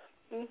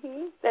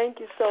 Thank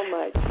you so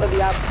much for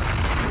the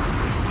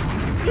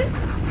opportunity.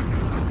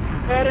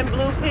 Red and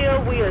blue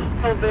pill, we are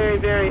so very,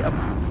 very...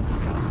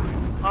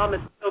 Bomb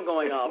is still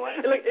going off.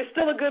 Look, it's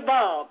still a good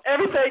bomb.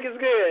 Everything is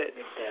good.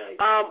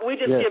 We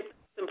just give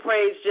some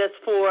praise just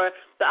for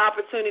the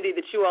opportunity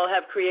that you all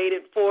have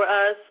created for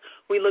us.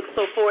 We look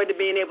so forward to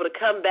being able to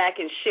come back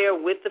and share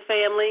with the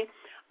family.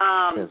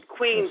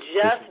 Queen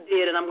just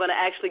did, and I'm going to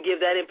actually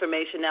give that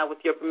information now with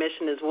your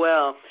permission as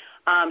well.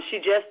 She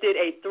just did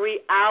a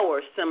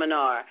 3-hour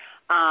seminar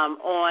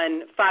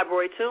on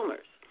fibroid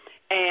tumors,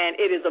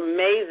 and it is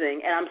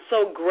amazing, and I'm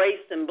so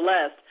graced and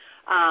blessed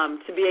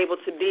to be able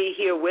to be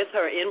here with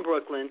her in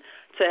Brooklyn,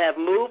 to have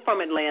moved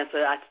from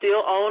Atlanta. I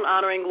still own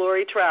Honor and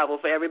Glory Travel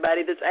for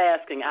everybody that's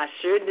asking. I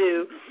sure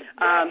do.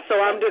 So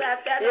I'm just,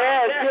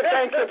 give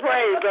thanks and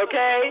praise,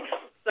 okay?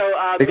 So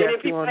many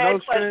people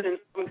had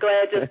questions. I'm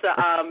glad just to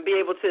be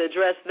able to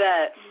address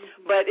that.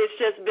 But it's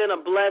just been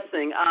a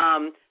blessing.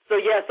 So,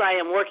 yes, I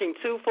am working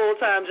 2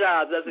 full-time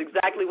jobs. That's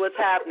exactly what's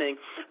happening.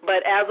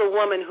 But as a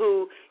woman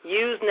who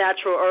used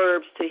natural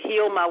herbs to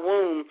heal my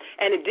womb,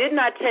 and it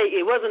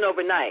wasn't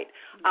overnight.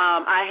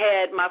 I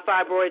had my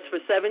fibroids for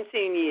 17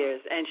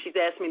 years, and she's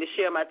asked me to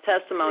share my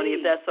testimony,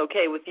 if that's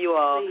okay with you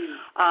all.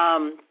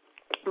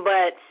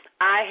 But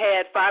I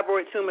had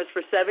fibroid tumors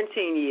for 17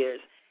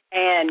 years.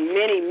 And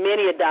many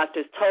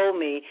doctors told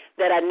me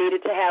that I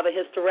needed to have a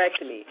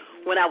hysterectomy.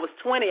 When I was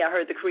 20, I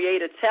heard the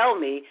Creator tell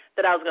me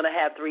that I was going to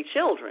have 3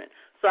 children.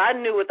 So I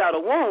knew without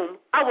a womb,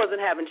 I wasn't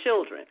having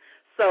children.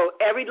 So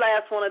every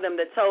last one of them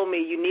that told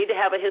me you need to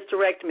have a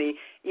hysterectomy,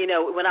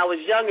 when I was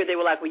younger, they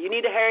were like, well, you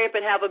need to hurry up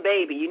and have a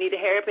baby. You need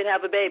to hurry up and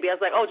have a baby. I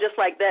was like, oh, just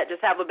like that,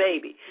 just have a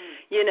baby,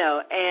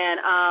 And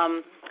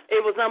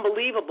it was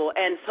unbelievable.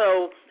 And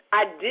so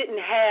I didn't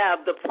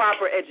have the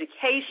proper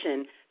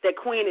education that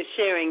Queen is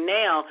sharing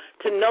now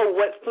to know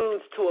what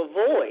foods to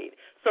avoid.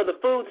 So the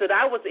foods that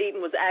I was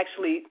eating was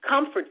actually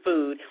comfort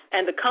food,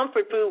 and the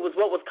comfort food was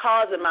what was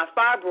causing my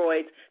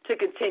fibroids to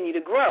continue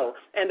to grow.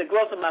 And the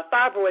growth of my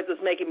fibroids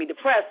was making me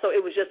depressed, so it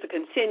was just a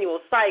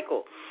continual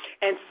cycle.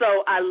 And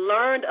so I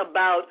learned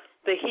about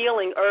the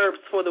healing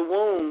herbs for the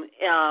womb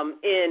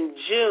in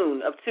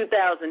June of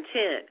 2010,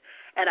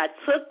 and I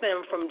took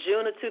them from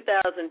June of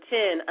 2010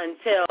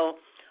 until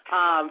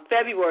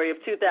February of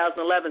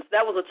 2011. So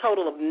that was a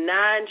total of 9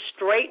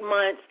 straight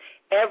months,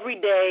 every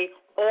day,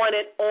 on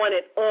it.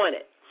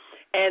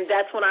 And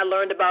that's when I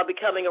learned about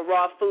becoming a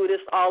raw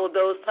foodist, all of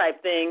those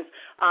type things.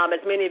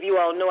 As many of you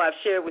all know, I've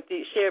shared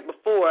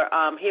before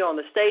here on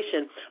the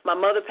station. My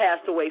mother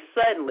passed away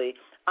suddenly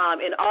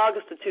in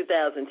August of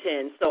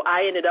 2010. So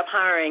I ended up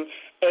hiring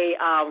a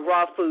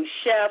raw food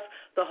chef,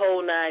 the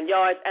whole 9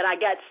 yards, and I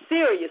got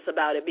serious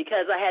about it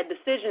because I had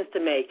decisions to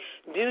make.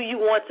 Do you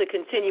want to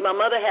continue? My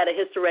mother had a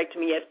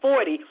hysterectomy at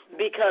 40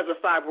 because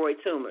of fibroid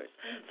tumors.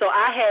 So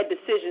I had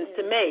decisions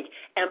to make.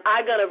 Am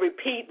I going to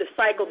repeat the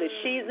cycle that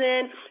she's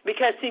in?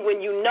 Because, see, when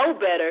you know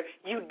better,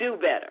 you do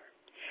better.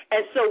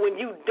 And so when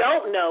you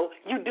don't know,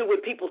 you do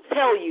what people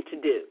tell you to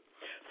do.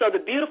 So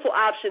the beautiful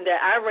option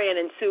that I ran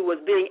into was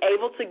being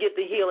able to get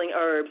the healing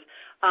herbs.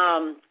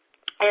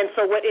 And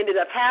so what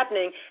ended up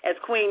happening, as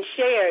Queen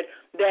shared,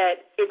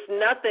 that it's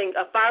nothing,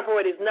 a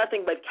fibroid is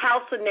nothing but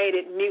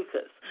calcinated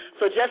mucus.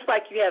 So just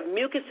like you have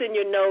mucus in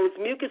your nose,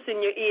 mucus in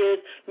your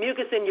ears,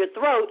 mucus in your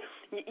throat,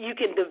 you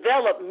can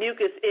develop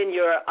mucus in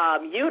your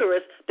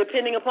uterus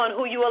depending upon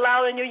who you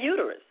allow in your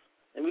uterus.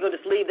 And we're going to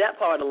just leave that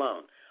part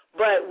alone.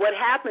 But what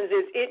happens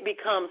is it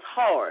becomes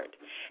hard.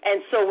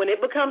 And so when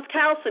it becomes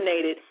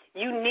calcinated,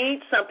 you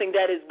need something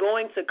that is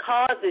going to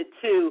cause it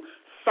to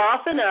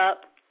soften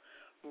up,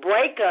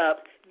 break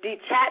up,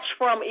 detach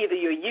from either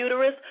your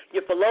uterus,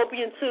 your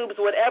fallopian tubes,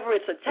 whatever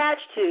it's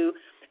attached to,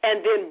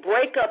 and then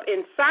break up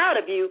inside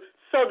of you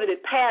so that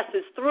it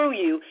passes through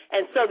you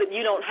and so that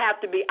you don't have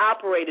to be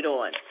operated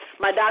on.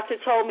 My doctor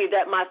told me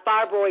that my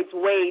fibroids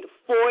weighed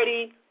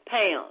 40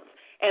 pounds,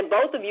 and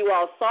both of you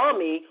all saw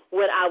me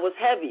when I was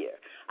heavier.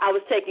 I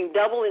was taking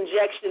double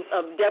injections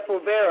of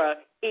Depo-Vera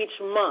each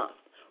month,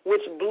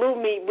 which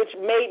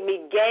made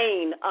me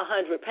gain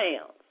 100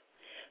 pounds.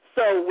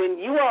 So when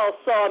you all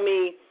saw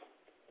me,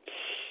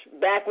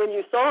 back when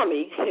you saw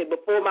me,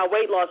 before my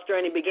weight loss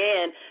journey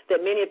began,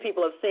 that many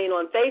people have seen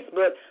on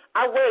Facebook,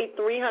 I weighed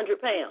 300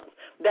 pounds.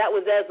 That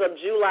was as of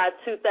July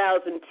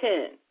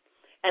 2010.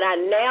 And I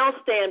now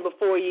stand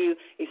before you,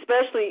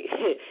 especially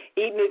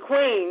eating at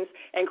Queen's,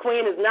 and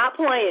Queen is not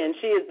playing.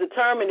 She is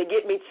determined to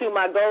get me to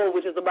my goal,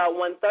 which is about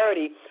 130.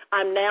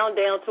 I'm now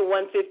down to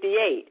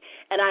 158,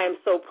 and I am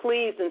so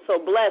pleased and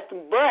so blessed.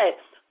 But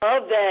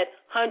of that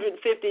 150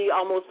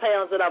 almost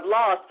pounds that I've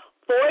lost,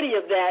 40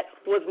 of that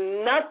was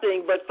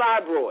nothing but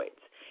fibroids.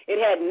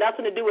 It had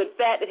nothing to do with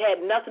fat. It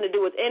had nothing to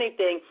do with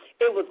anything.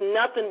 It was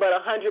nothing but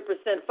 100%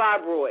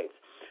 fibroids.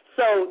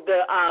 So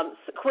the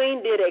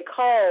Queen did a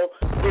call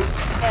that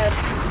has,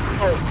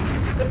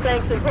 give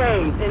thanks and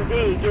praise.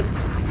 Indeed, give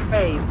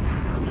praise.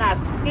 And I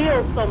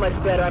feel so much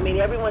better. I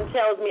mean, everyone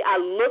tells me I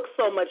look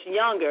so much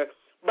younger,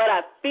 but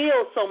I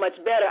feel so much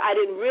better. I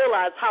didn't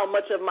realize how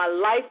much of my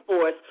life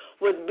force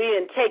was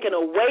being taken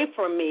away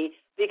from me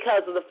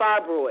because of the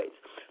fibroids.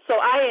 So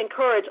I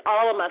encourage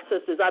all of my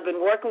sisters. I've been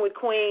working with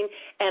Queen,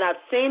 and I've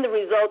seen the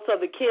results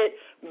of the kit.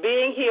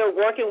 Being here,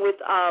 working with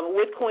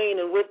Queen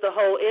and with the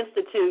whole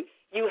institute,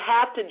 you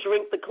have to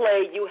drink the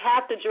clay. You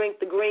have to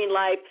drink the green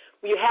life.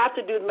 You have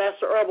to do the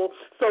master herbal.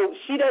 So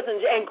she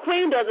doesn't, and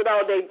Queen does it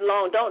all day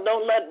long. Don't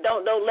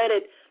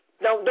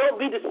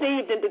be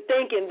deceived into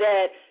thinking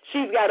that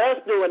she's got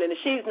us doing it and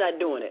she's not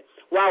doing it.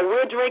 While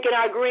we're drinking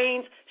our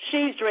greens,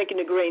 she's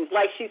drinking the greens.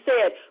 Like she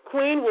said,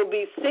 Queen will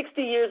be 60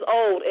 years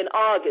old in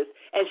August,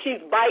 and she's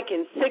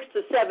biking 6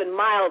 to 7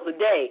 miles a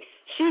day.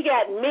 She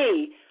got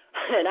me,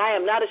 and I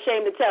am not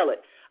ashamed to tell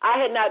it. I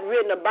had not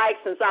ridden a bike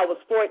since I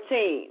was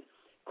 14.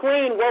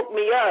 Queen woke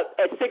me up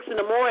at 6 in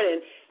the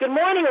morning. Good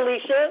morning,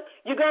 Alicia.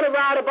 You're going to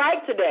ride a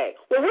bike today.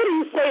 Well, what do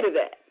you say to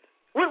that?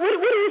 What do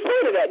you say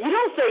to that? You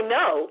don't say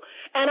no.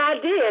 And I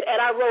did,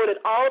 and I rode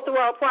it all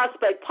throughout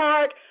Prospect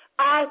Park.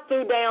 I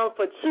threw down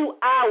for 2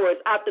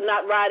 hours after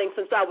not riding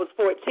since I was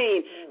 14.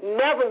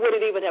 Never would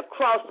it even have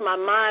crossed my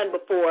mind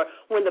before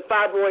when the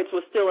fibroids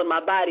were still in my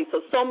body.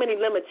 So many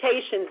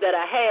limitations that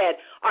I had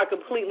are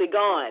completely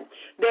gone.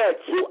 There are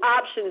 2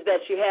 options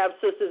that you have,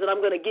 sisters, and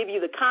I'm going to give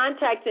you the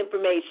contact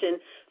information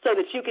so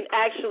that you can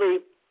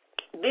actually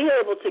be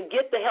able to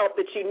get the help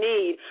that you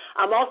need.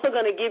 I'm also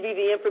going to give you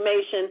the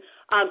information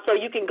so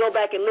you can go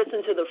back and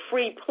listen to the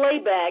free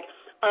playback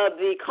of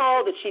the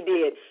call that she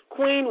did.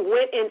 Queen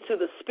went into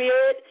the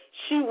spirit.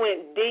 She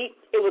went deep.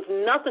 It was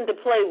nothing to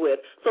play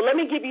with. So let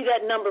me give you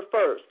that number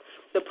first.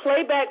 The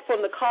playback from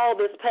the call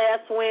this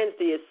past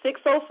Wednesday is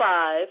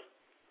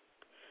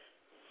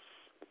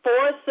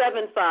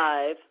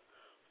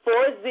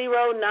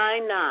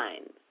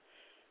 605-475-4099.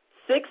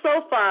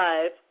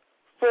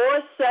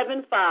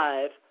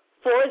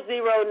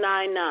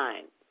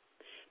 605-475-4099.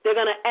 They're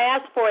going to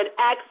ask for an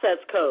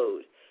access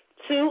code,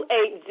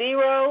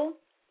 280-674.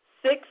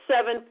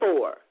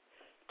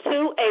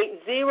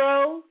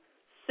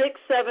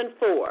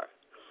 280-674.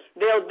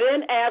 They'll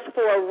then ask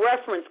for a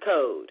reference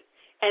code,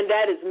 and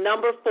that is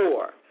number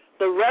 4.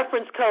 The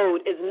reference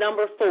code is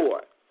number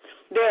 4.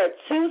 There are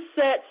 2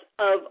 sets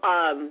of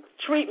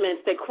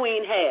treatments that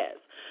Queen has.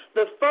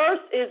 The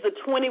first is the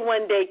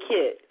 21-day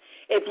kit.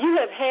 If you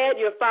have had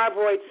your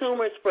fibroid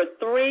tumors for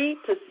 3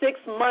 to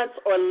 6 months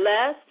or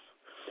less,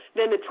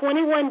 then the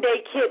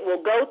 21-day kit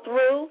will go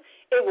through.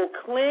 It will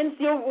cleanse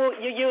your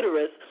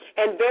uterus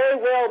and very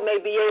well may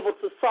be able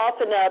to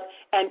soften up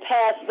and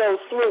pass those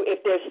through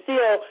if they're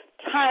still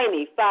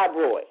tiny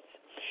fibroids.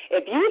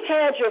 If you've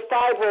had your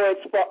fibroids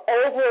for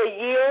over a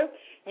year,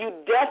 you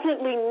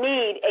definitely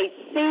need a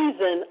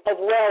season of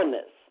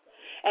wellness.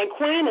 And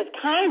Queen is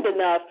kind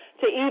enough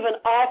to even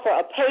offer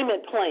a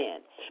payment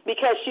plan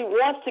because she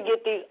wants to get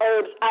these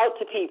herbs out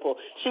to people.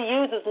 She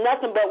uses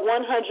nothing but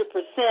 100%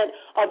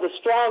 of the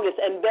strongest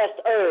and best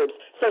herbs,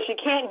 so she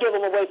can't give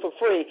them away for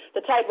free.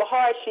 The type of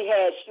heart she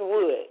has, she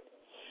would.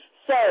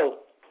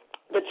 So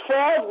the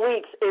 12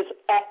 weeks is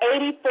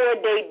an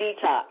 84-day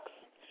detox.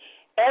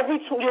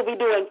 You'll be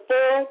doing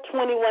 4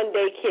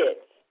 21-day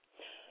kits.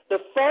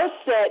 The first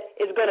set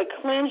is going to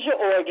cleanse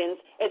your organs.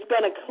 It's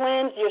going to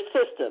cleanse your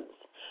systems.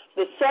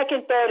 The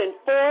second, third, and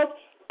fourth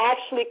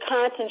actually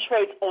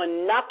concentrates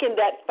on knocking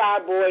that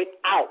fibroid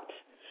out,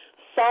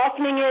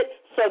 softening it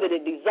so that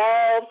it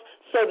dissolves,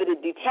 so that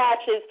it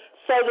detaches,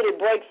 so that it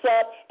breaks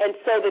up, and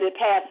so that it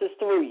passes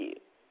through you.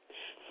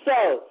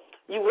 So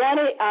you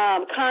want to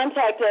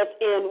contact us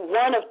in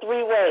one of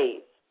 3 ways.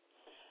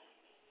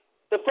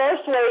 The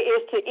first way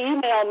is to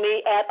email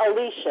me at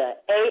Alicia,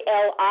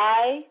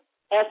 ALISHA,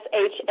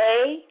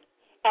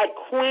 at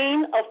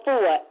Queen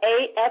Afua,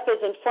 AF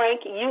as in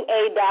Frank,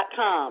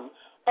 UA.com.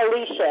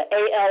 Alicia,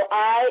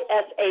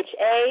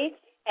 ALISHA,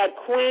 at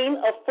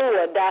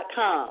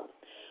QueenAfua.com.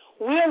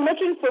 We're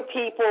looking for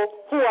people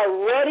who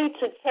are ready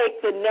to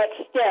take the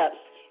next steps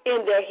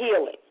in their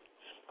healing.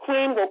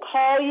 Queen will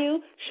call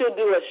you. She'll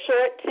do a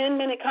short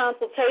 10-minute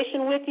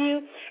consultation with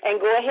you and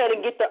go ahead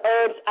and get the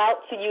herbs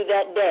out to you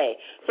that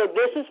day. So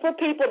this is for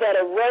people that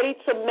are ready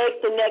to make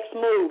the next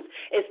move.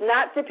 It's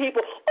not for people,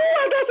 oh,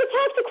 I got to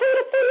talk to Queen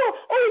Afua.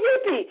 Oh,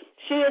 yippee.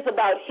 She is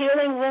about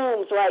healing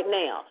wounds right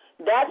now.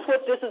 That's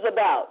what this is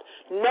about.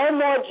 No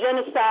more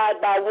genocide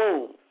by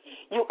wound.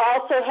 You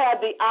also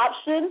have the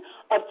option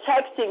of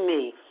texting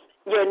me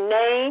your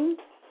name,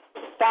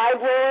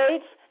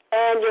 fibroids,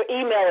 and your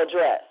email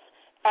address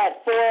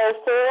at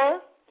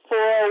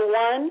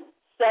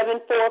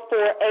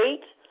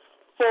 404-401-7448,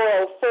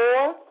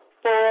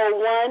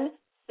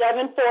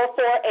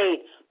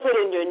 404-401-7448. Put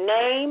in your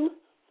name,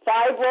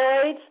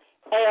 fibroids,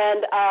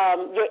 and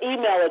your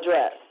email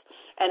address.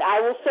 And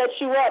I will set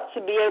you up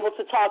to be able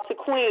to talk to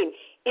Queen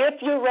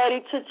if you're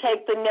ready to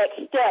take the next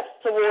steps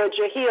towards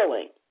your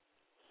healing.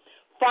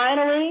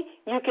 Finally,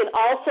 you can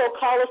also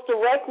call us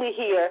directly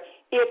here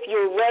if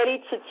you're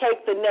ready to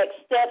take the next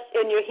steps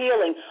in your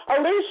healing.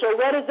 Alicia,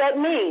 what does that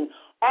mean?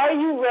 Are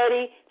you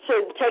ready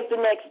to take the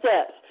next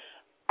steps?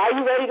 Are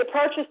you ready to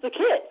purchase the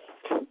kits?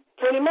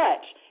 Pretty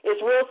much.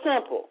 It's real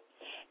simple.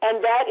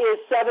 And that is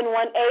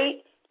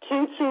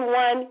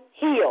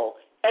 718-221-HEAL,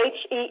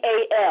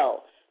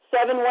 HEAL.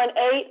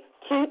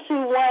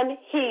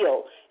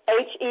 718-221-HEAL,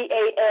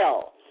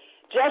 HEAL.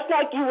 Just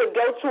like you would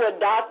go to a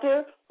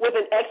doctor with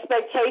an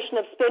expectation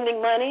of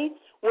spending money,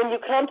 when you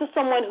come to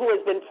someone who has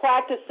been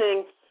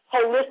practicing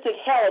holistic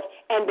health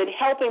and been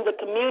helping the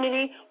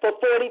community for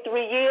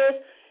 43 years,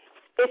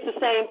 it's the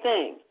same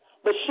thing.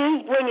 But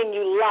she's bringing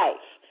you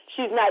life.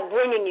 She's not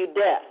bringing you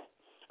death.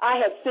 I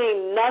have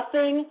seen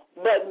nothing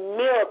but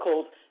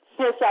miracles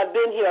since I've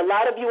been here. A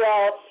lot of you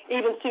all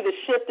even see the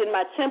shift in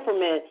my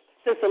temperament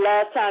since the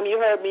last time you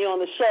heard me on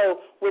the show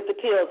with the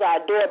pills. I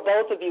adore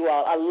both of you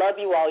all. I love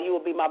you all. You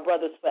will be my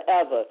brothers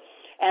forever.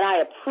 And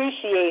I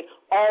appreciate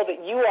all that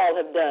you all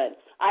have done.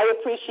 I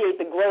appreciate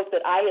the growth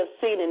that I have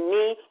seen in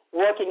me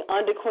working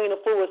under Queen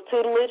Afua's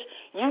tutelage.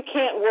 You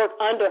can't work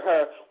under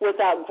her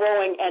without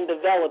growing and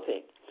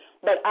developing.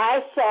 But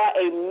I saw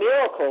a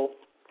miracle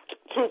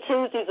 2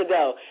 Tuesdays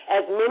ago.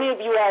 As many of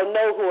you all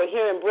know who are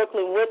here in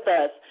Brooklyn with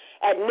us,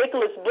 at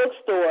Nicholas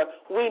Bookstore,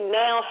 we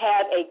now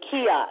have a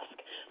kiosk.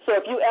 So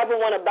if you ever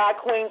want to buy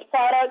Queen's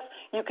products,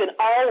 you can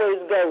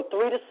always go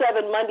 3 to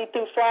 7 Monday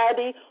through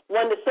Friday,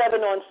 1 to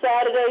 7 on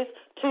Saturdays,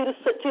 2 to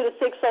 6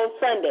 on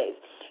Sundays.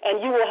 And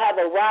you will have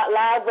a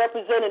live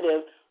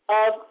representative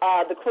of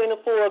the Queen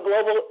Afua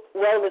Global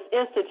Wellness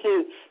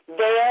Institute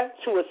there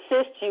to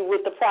assist you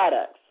with the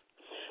products.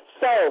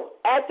 So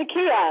at the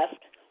kiosk,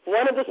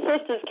 one of the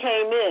sisters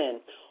came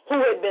in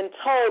who had been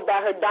told by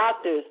her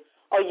doctors,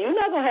 oh, you're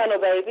not going to have no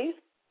babies.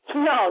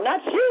 No,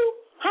 not you.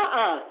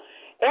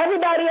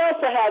 Everybody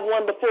else will have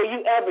one before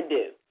you ever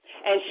do.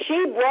 And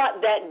she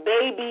brought that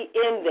baby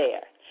in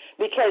there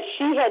because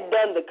she had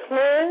done the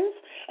cleanse,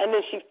 and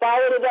then she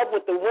followed it up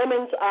with the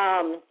women's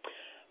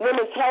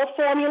health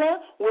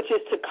formula, which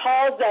is to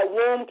cause that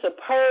womb to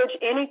purge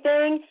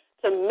anything,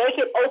 to make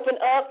it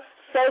open up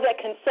so that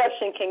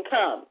conception can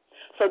come.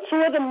 So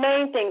 2 of the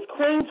main things,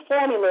 Queen's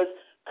formulas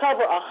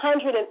cover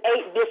 108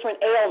 different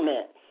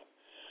ailments.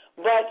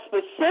 But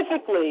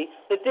specifically,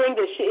 the thing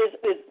that she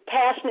is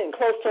passionate and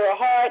close to her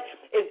heart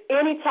is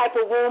any type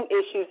of womb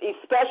issues,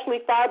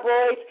 especially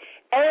fibroids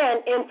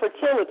and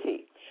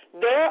infertility.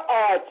 There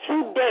are,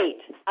 to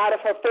date, out of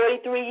her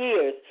 43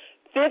 years,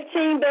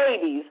 15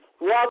 babies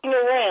walking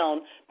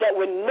around that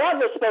were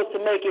never supposed to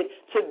make it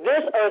to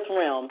this earth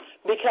realm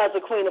because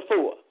of Queen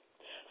Afua.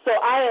 So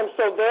I am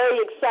so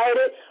very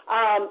excited.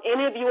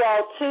 Any of you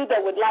all, too, that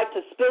would like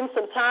to spend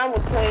some time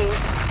with Queen,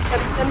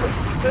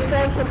 give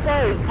thanks and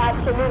praise.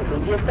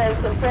 Absolutely, give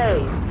thanks and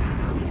praise.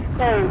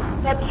 So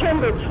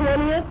September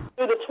 20th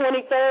through the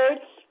 23rd,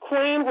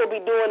 Queen will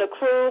be doing a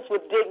cruise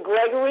with Dick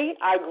Gregory,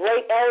 our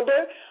great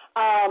elder,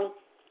 and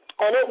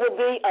it will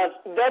be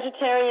a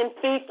vegetarian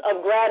feast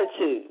of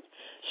gratitude.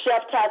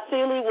 Chef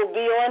Tassili will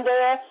be on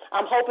there.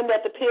 I'm hoping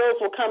that the Pills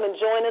will come and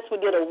join us.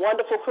 We did a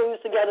wonderful cruise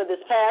together this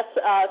past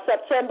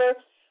September.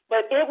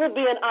 But it will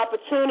be an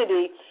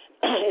opportunity.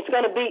 It's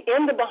going to be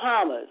in the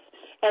Bahamas.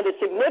 And the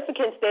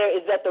significance there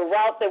is that the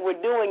route that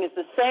we're doing is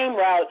the same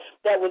route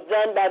that was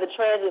done by the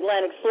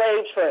transatlantic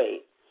slave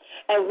trade.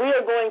 And we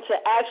are going to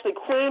actually,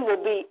 Queen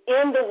will be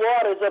in the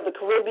waters of the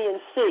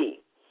Caribbean Sea.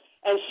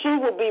 And she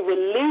will be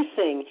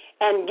releasing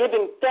and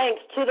giving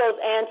thanks to those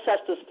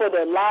ancestors for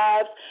their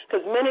lives,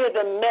 because many of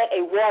them met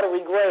a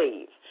watery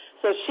grave.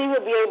 So she will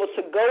be able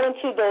to go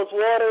into those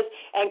waters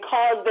and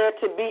cause there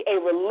to be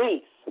a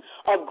release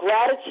of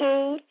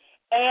gratitude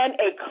and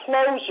a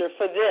closure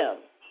for them.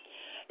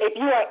 If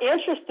you are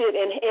interested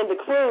in the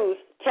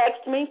cruise,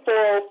 text me,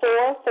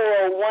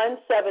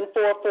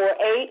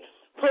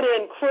 404-401-7448. Put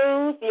in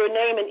cruise, your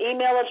name and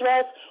email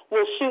address.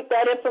 We'll shoot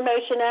that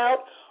information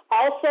out.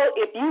 Also,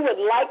 if you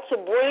would like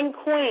to bring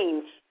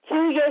Queen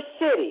to your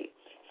city,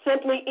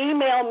 simply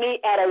email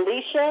me at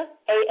Alicia,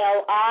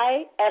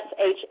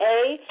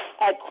 ALISHA,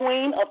 at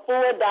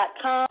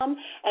queenafua.com,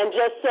 and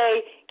just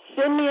say,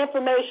 send me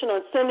information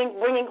on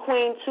bringing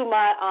Queen to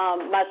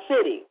my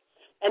city.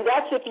 And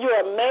that's if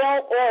you're a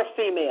male or a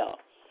female.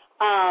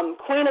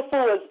 Queen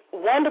Afua's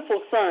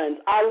wonderful sons,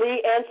 Ali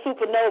and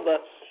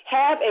Supernova,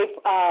 have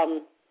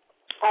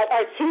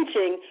are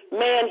teaching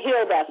Man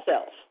Heal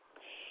Thyself.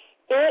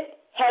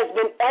 It has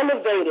been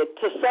elevated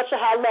to such a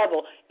high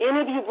level. Any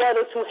of you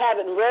brothers who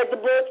haven't read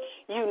the book,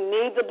 you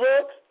need the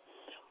book,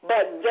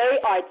 but they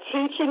are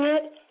teaching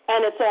it,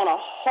 and it's on a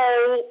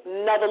whole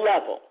nother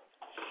level.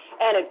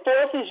 And it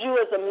forces you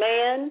as a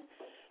man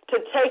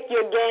to take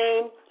your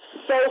game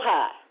so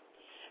high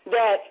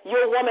that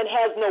your woman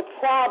has no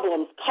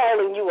problems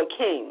calling you a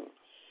king.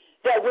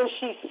 That when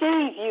she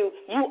sees you,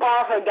 you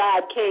are her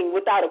God king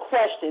without a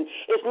question.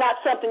 It's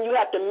not something you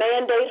have to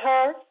mandate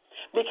her,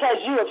 because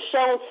you have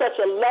shown such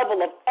a level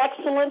of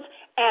excellence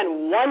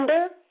and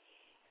wonder.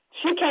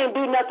 She can't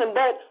do nothing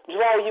but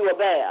draw you a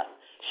bath.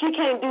 She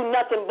can't do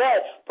nothing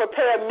but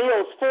prepare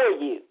meals for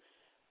you,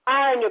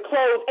 iron your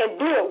clothes, and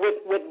do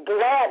it with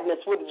gladness,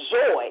 with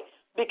joy,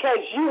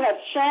 because you have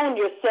shown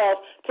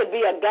yourself to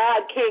be a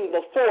God king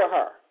before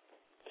her.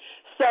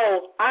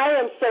 So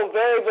I am so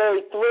very,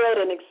 very thrilled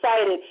and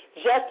excited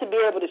just to be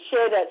able to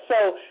share that.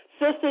 So,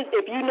 sisters,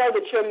 if you know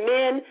that your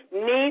men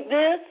need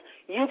this,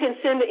 you can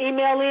send the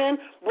email in.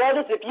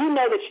 Brothers, if you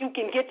know that you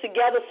can get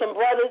together some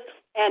brothers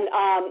and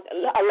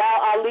allow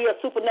Ali or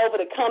Supernova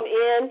to come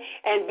in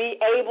and be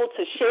able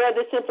to share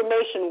this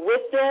information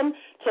with them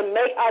to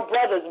make our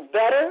brothers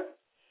better,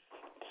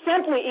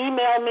 simply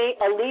email me,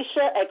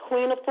 Alicia at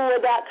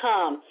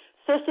queenafua.com.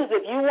 Sisters,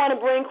 if you want to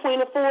bring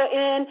Queen Afua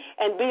in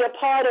and be a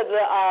part of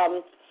the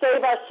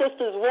Save Our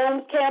Sisters'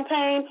 Wombs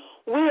campaign,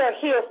 we are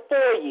here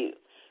for you.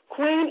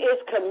 Queen is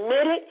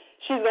committed.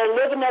 She's going to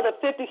live another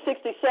 50,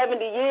 60,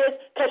 70 years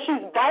because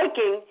she's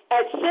biking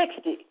at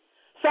 60.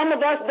 Some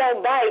of us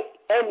don't bike,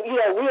 and,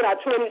 we're in our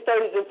 20s,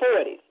 30s, and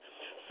 40s.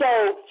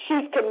 So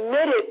she's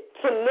committed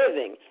to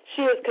living.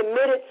 She is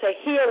committed to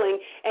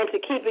healing and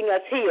to keeping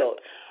us healed.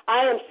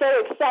 I am so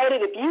excited.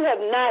 If you have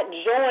not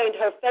joined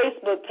her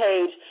Facebook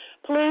page,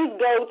 please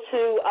go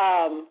to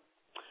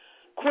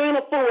Queen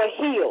Afua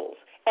Heals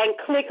and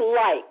click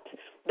like.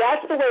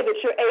 That's the way that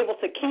you're able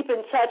to keep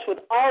in touch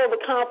with all of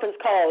the conference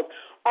calls,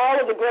 all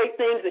of the great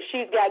things that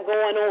she's got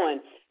going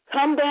on.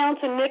 Come down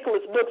to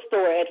Nicholas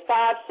Bookstore at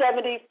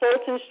 570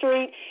 Fulton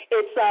Street.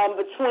 It's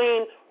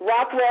between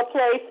Rockwell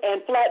Place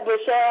and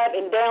Flatbush Ave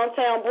in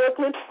downtown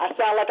Brooklyn. I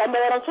sound like I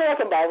know what I'm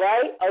talking about,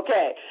 right?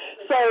 Okay.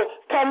 So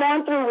come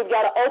on through. We've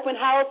got an open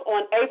house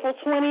on April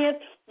 20th.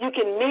 You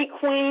can meet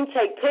Queen,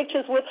 take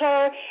pictures with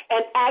her,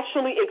 and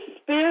actually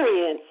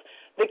experience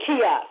the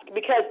kiosk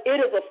because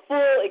it is a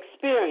full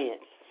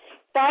experience.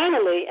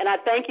 Finally, and I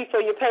thank you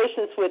for your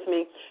patience with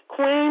me,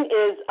 Queen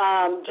is,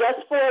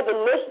 just for the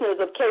listeners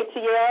of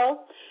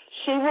KTL,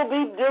 she will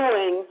be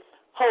doing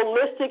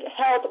holistic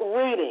health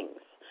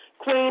readings.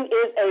 Queen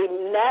is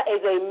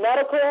a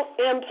medical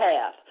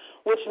empath,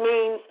 which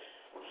means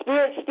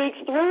Spirit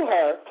speaks through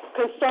her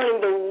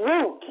concerning the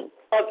root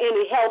of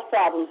any health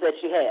problems that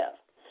you have.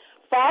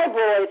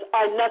 Fibroids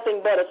are nothing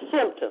but a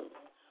symptom.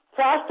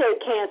 Prostate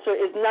cancer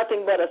is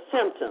nothing but a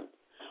symptom.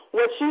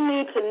 What you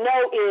need to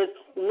know is,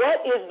 what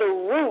is the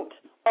root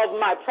of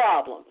my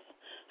problems?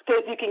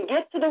 Because if you can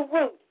get to the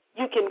root,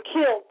 you can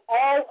kill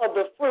all of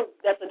the fruit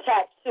that's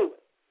attached to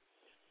it.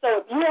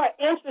 So if you are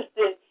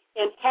interested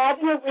in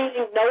having a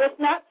reading, no,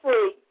 it's not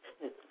free.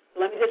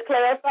 Let me just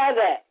clarify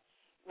that.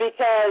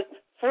 Because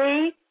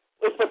free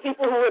is for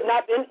people who have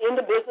not been in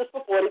the business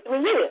for 43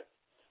 years.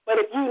 But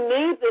if you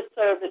need this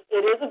service,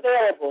 it is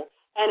available.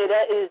 and it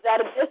is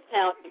at a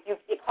discount if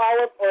you call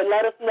us or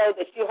let us know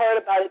that you heard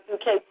about it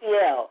through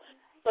KTL.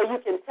 So you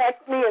can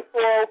text me at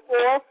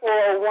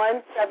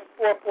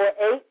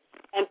 404-401-7448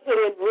 and put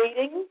in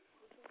reading,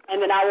 and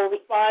then I will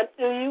respond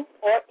to you,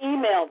 or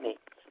email me.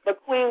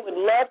 But Queen would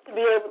love to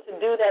be able to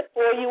do that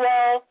for you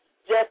all,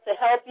 just to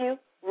help you.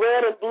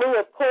 Red and Blue,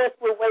 of course,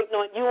 we're waiting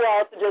on you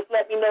all to just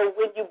let me know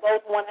when you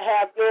both want to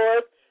have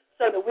yours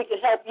so that we can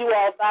help you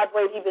all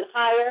vibrate even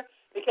higher.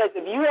 Because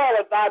if you all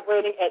are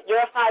vibrating at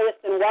your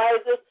highest and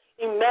wisest,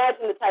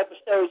 imagine the type of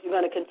shows you're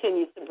going to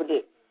continue to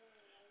produce.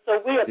 So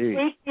we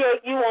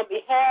appreciate you on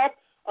behalf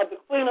of the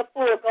Queen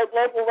Afua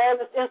Global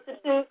Wellness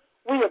Institute.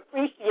 We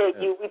appreciate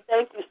you. We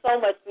thank you so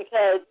much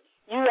because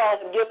you all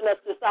have given us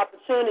this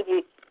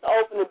opportunity to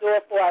open the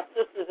door for our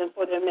sisters and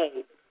for their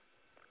maids.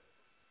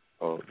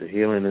 Oh, the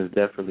healing is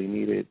definitely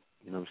needed.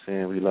 You know what I'm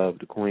saying? We love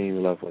the Queen.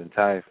 We love her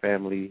entire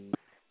family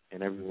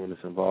and everyone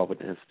that's involved with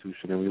the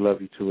institution. And we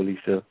love you too,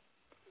 Alicia.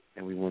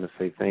 And we want to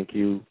say thank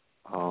you,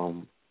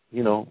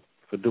 you know,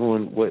 for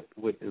doing what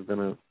is going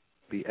to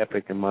be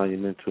epic and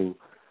monumental.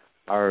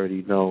 I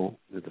already know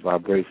that the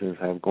vibrations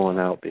have gone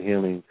out. The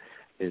healing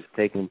is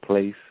taking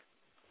place,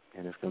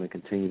 and it's going to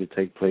continue to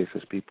take place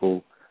as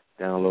people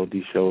download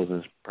these shows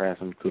and pass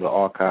them through the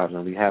archives.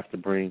 And we have to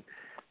bring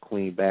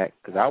Queen back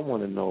because I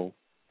want to know,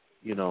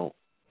 you know,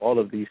 all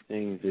of these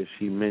things that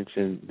she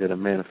mentioned that are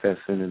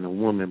manifesting in a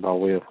woman by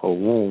way of her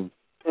womb.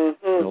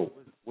 Mm-hmm. You know,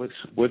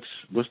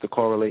 what's the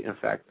correlating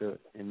factor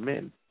in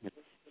men?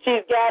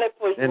 She's got it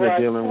for you. Men are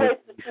dealing with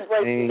the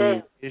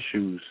same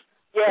issues.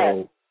 Yes.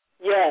 So,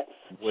 yes.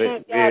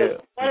 She's got it.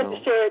 I wanted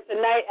to share it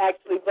tonight,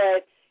 actually,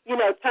 but, you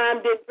know,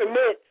 time didn't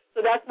permit, so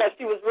that's why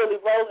she was really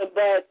rolling.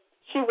 But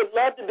she would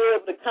love to be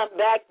able to come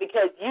back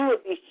because you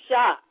would be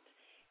shocked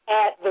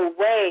at the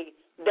way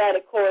that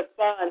it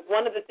corresponds.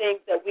 One of the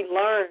things that we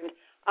learned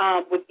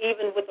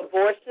even with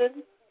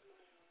abortion,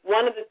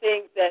 one of the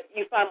things that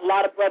you find a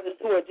lot of brothers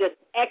who are just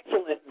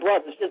excellent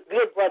brothers, just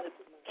good brothers,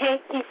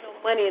 can't keep no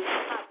money in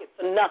their pocket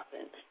for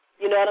nothing.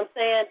 You know what I'm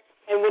saying?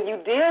 And when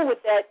you deal with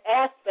that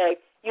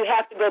aspect, you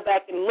have to go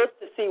back and look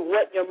to see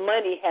what your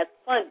money has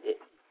funded.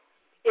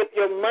 If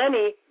your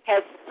money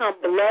has become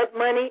blood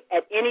money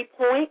at any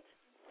point,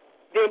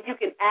 then you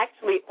can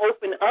actually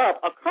open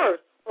up a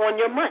curse on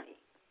your money.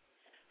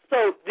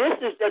 So this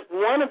is just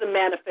one of the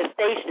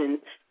manifestations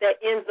that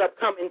ends up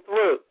coming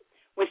through.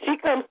 When she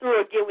comes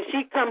through again, when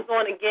she comes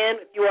on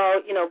again, if you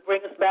all, you know, bring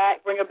her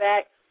back,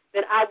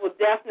 then I will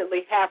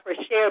definitely have her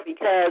share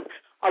because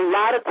a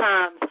lot of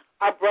times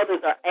our brothers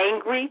are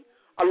angry.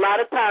 A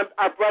lot of times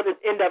our brothers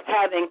end up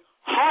having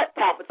heart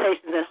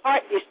palpitations and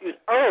heart issues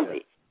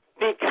early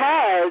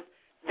because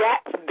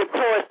that's the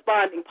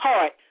corresponding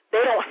part. They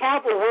don't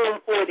have a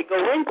room for it to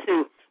go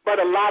into, but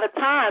a lot of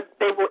times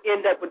they will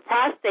end up with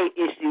prostate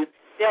issues.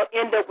 They'll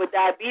end up with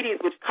diabetes,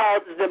 which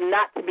causes them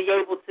not to be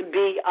able to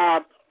be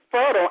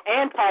fertile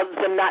and causes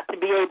them to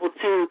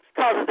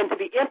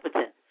be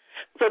impotent.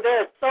 So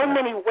there are so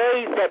many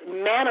ways that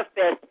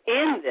manifest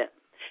in them.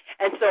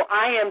 And so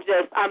I'm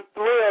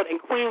thrilled,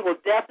 and Queen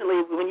will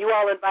definitely, when you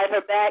all invite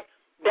her back,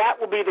 that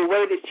will be the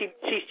way that she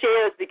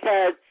shares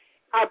because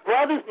our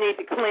brothers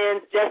need to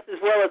cleanse just as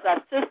well as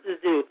our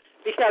sisters do.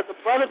 Because the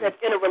brother that's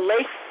in a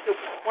relationship with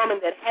a woman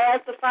that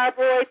has the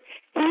fibroids,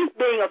 he's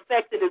being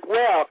affected as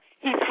well.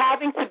 He's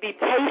having to be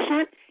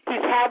patient.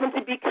 He's having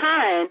to be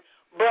kind.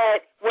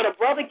 But when a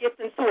brother gets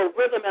into a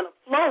rhythm and a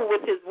flow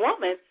with his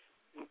woman,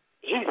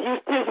 he's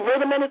used to his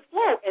rhythm and his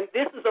flow, and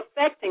this is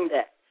affecting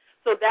that.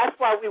 So that's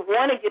why we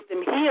want to get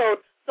them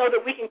healed so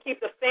that we can keep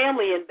the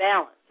family in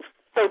balance.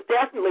 So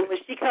definitely when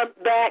she comes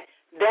back,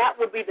 that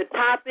will be the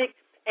topic,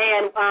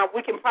 and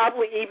we can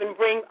probably even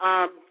bring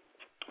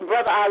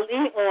Brother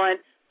Ali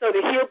on so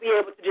that he'll be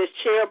able to just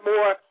share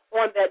more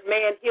on that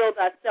man healed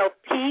thyself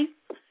piece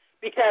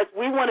because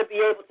we want to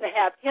be able to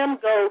have him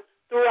go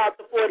throughout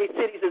the 40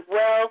 cities as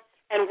well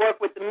and work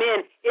with the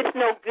men. It's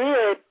no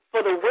good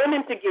for the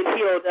women to get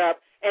healed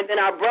up and then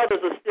our brothers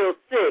are still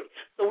sick.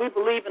 So we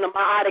believe in a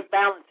meiotic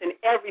balance in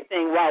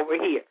everything while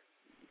we're here.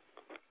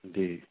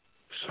 Indeed.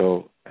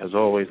 So, as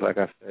always, like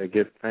I said,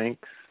 give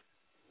thanks,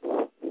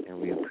 and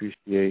we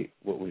appreciate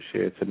what was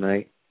shared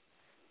tonight,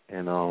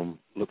 and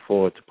look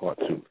forward to part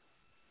 2.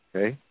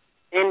 Okay?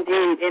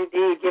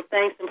 Indeed. Give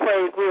thanks and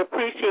praise. We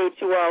appreciate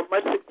you all.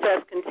 Much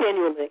success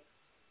continually.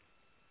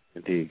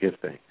 Indeed. Give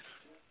thanks.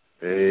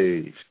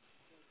 Peace.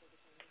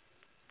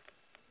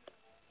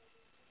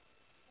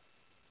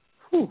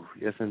 Whew.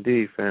 Yes,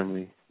 indeed,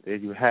 family. There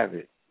you have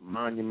it.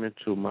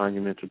 Monumental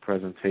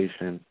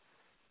presentation.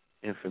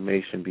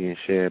 Information being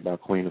shared by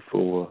Queen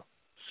Afua.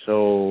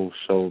 So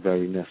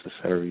very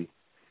necessary.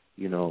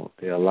 You know,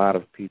 there are a lot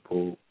of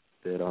people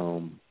that,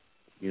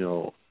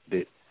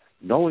 that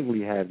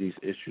knowingly have these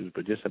issues,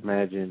 but just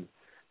imagine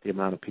the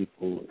amount of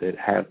people that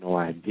have no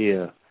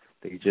idea.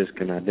 They just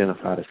can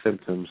identify the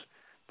symptoms,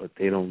 but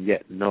they don't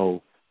yet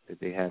know that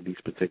they have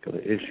these particular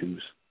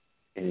issues.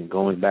 And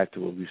going back to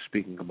what we were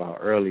speaking about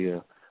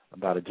earlier,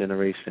 about a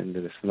generation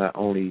that is not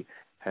only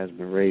has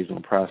been raised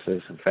on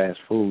processed and fast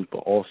foods, but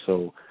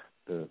also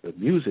the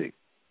music,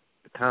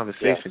 the the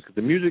conversation, because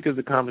the music is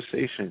the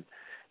conversation.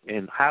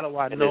 And how do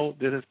I know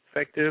that it's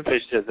effective?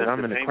 Because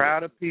I'm in a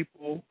crowd of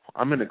people.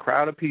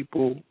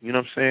 You know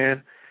what I'm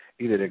saying?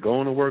 Either they're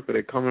going to work or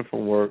they're coming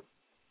from work.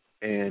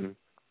 And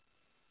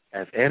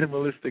as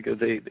animalistic as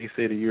they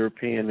say the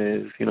European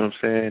is, you know what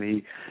I'm saying?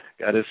 He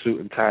got his suit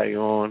and tie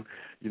on.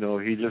 You know,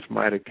 he just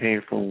might have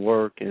came from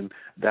work and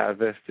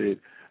divested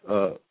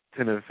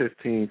 10 or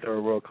 15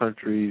 third world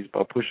countries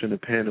by pushing the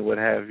pen or what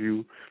have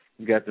you.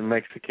 You got the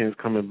Mexicans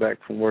coming back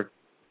from work.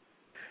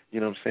 You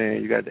know what I'm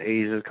saying? You got the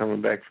Asians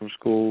coming back from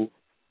school.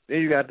 Then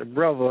you got the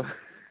brother.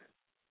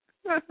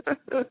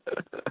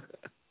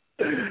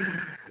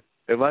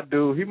 And my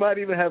dude, he might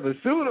even have a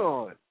suit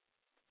on.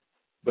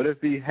 But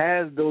if he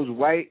has those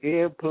white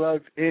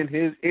earplugs in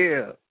his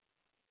ear,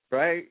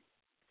 right,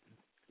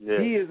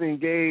 he is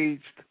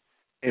engaged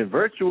in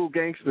virtual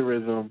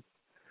gangsterism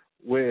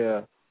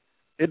where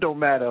it don't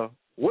matter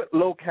what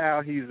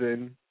locale he's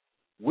in,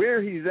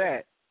 where he's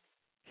at,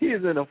 he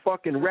is in a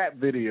fucking rap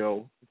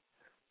video.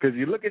 Because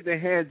you look at the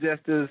hand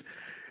gestures,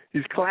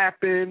 he's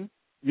clapping,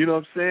 you know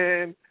what I'm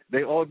saying?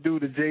 They all do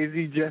the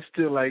Jay-Z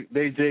gesture like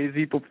they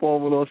Jay-Z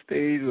performing on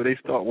stage where they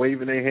start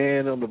waving their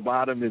hand on the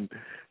bottom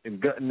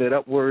and gutting it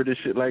upward and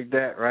shit like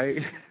that, right?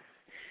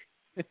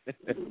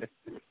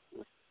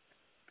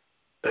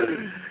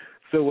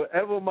 So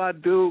wherever my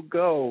dude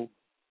go,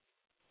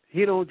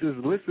 he don't just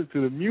listen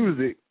to the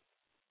music.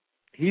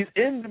 He's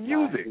in the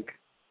music.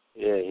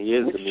 Yeah, he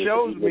is. Which the music.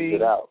 shows he me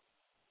it out.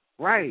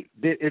 Right,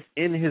 that it's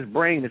in his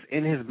brain, it's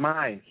in his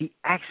mind. He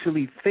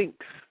actually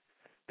thinks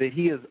that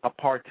he is a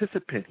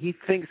participant. He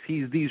thinks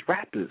he's these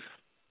rappers.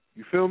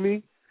 You feel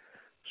me?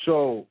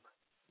 So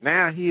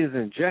now he is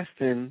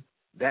ingesting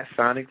that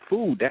sonic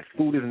food. That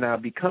food is now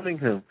becoming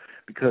him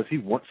because he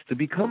wants to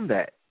become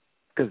that.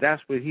 Because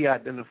that's what he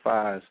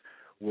identifies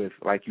with,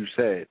 like you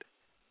said,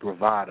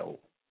 bravado.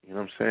 You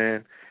know what I'm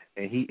saying?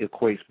 And he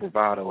equates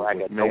bravado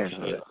with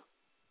manhood.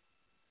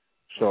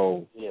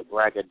 So,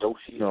 braggadocio.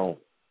 You know,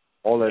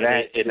 all of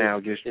that now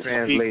gets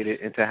translated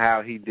into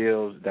how he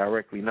deals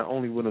directly, not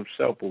only with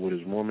himself, but with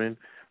his woman,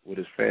 with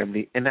his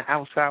family, and the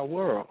outside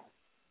world.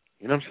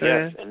 You know what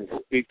I'm saying?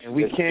 Yes, and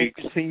we can't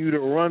continue to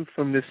run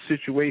from this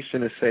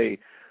situation and say,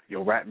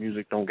 yo, rap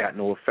music don't got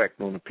no effect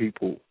on the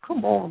people.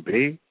 Come on,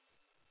 babe.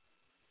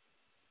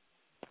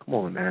 Come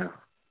on now.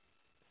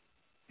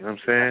 You know what I'm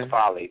saying? That's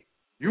folly.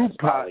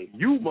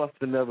 You must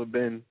have never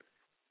been,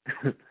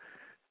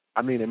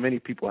 I mean, and many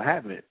people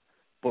haven't,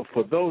 but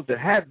for those that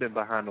have been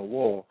behind the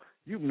wall,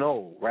 you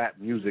know rap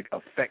music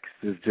affects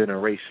this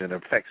generation,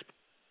 affects,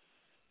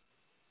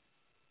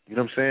 you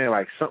know what I'm saying,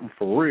 like something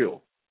for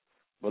real.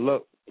 But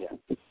look,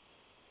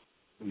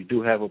 we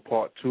do have a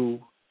part 2.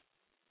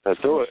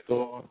 Let's do it.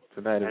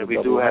 Tonight is and a we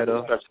double do have header.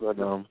 a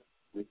special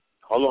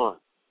hold on.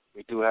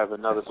 We do have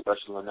another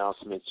special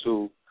announcement,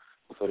 too,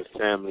 for the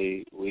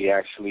family. We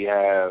actually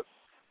have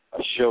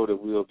a show that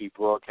we will be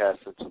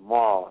broadcasting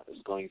tomorrow.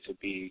 It's going to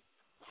be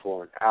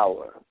for an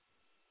hour.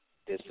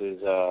 This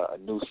is a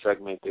new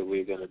segment that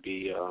we're going to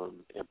be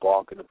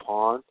embarking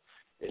upon.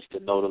 It's the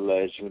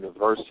Lineage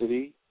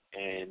University,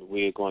 and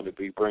we're going to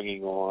be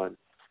bringing on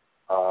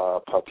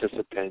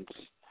participants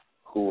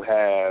who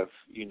have,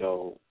 you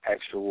know,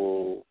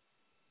 actual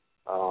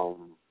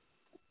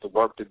the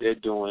work that they're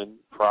doing,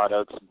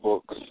 products,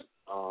 books,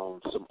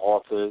 some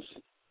authors,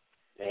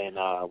 and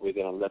we're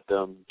going to let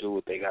them do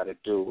what they got to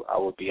do. I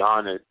would be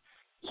honored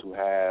to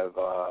have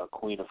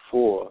Queen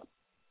Afua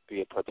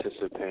be a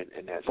participant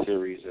in that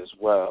series as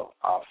well.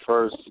 Our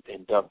first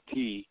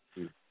inductee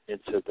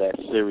into that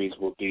series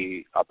will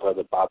be our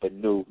brother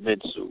Babanu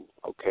Minsu,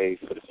 okay,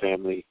 for the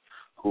family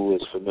who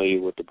is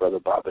familiar with the brother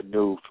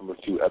Babanu from a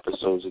few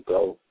episodes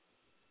ago.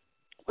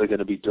 We're going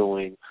to be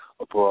doing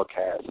a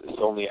broadcast.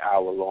 It's only an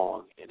hour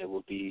long, and it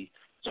will be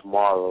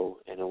tomorrow,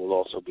 and it will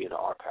also be in the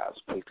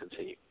archives. Please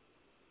continue.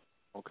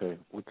 Okay.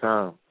 What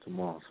time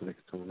tomorrow so they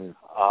can tune in?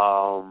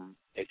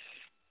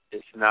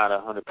 It's not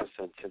 100%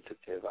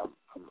 tentative.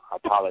 I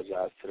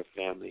apologize to the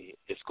family.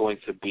 It's going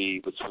to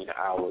be between the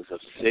hours of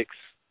 6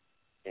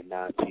 and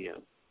 9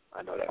 p.m.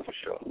 I know that for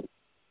sure.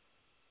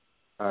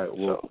 All right.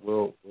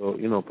 We'll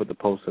you know, put the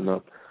posting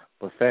up.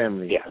 But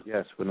family,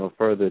 yes, with no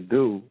further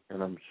ado,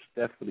 and I'm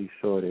definitely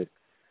sure that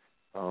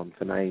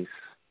tonight's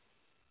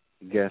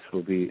guest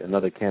will be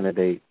another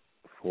candidate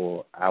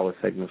for our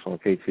segments on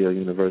KTL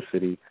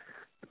University.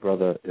 The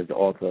brother is the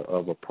author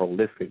of a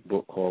prolific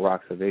book called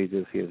Rocks of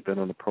Ages. He has been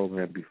on the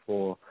program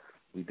before.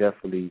 We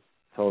definitely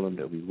told him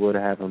that we would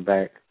have him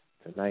back.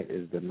 Tonight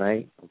is the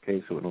night.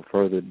 Okay, so with no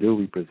further ado,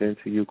 we present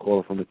to you,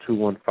 caller from the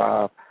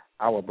 215,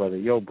 our brother,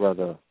 your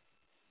brother.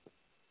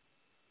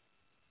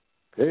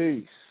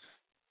 Peace.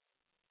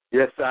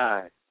 Yes,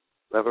 I.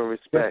 Love and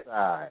respect. Yes,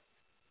 I.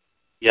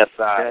 Yes,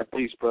 I. Yeah,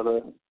 peace,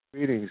 brother.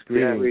 Greetings.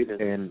 Greetings.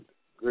 And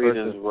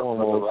greetings,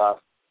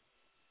 foremost,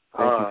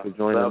 thank you for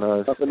joining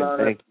us. And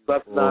thank you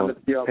for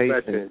your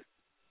patience.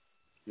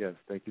 Yes,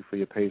 thank you for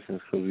your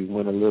patience because we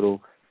went a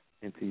little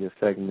into your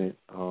segment.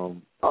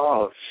 That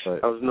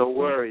was no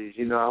worries.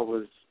 You know, I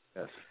was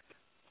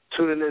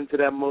tuning into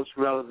that most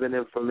relevant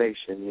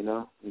information, you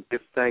know. And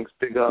give thanks,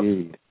 big up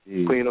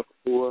Queen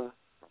Afua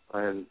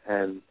and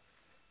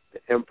the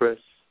Empress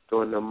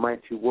doing the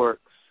mighty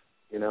works,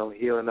 you know,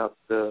 healing up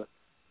the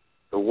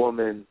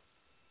woman,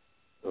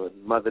 the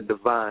Mother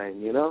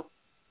Divine, you know.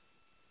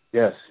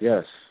 Yes,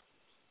 yes.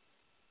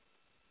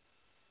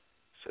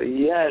 So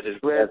yes,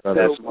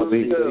 that's what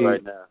we do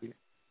right now.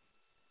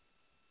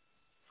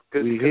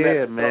 We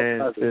here,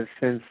 man.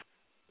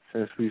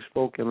 Since we've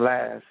spoken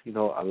last, you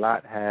know, a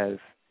lot has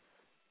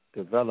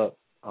developed,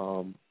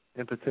 and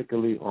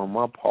particularly on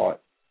my part,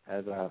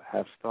 as I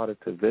have started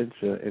to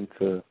venture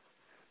into,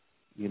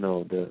 you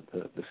know, the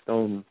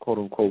stone quote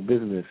unquote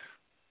business.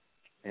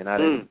 And I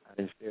didn't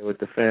share with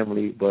the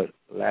family, but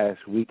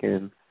last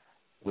weekend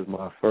was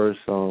my first.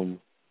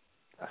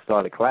 I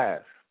started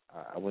class.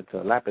 I went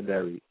to a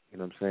lapidary. You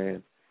know what I'm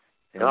saying?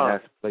 And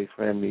that's a place,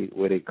 family,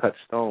 where they cut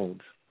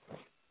stones.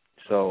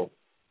 So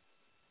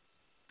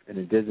an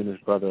indigenous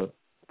brother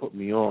put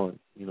me on,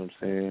 you know what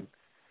I'm saying?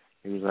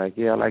 He was like,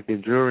 yeah, I like your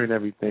jewelry and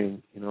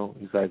everything, you know.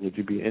 He's like, would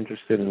you be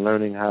interested in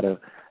learning how to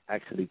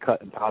actually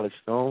cut and polish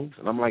stones?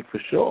 And I'm like,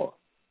 for sure.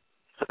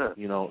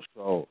 You know,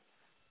 so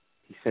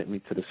he sent me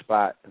to the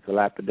spot at the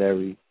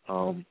lapidary.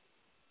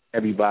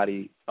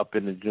 Everybody up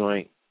in the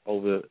joint,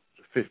 over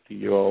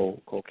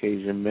 50-year-old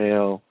Caucasian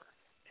male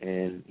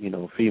and, you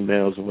know,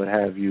 females and what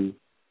have you.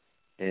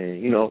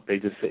 And, you know, they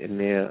just sitting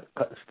there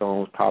cutting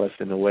stones,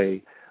 polishing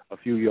away a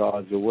few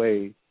yards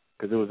away,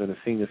 because it was in a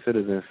senior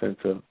citizen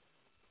center.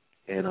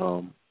 And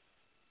a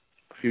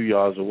few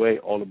yards away,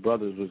 all the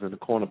brothers was in the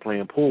corner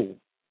playing pool.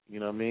 You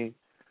know what I mean?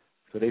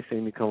 So they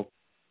seen me come.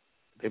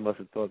 They must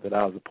have thought that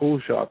I was a pool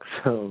shark or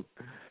something.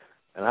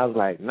 And I was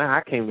like, nah,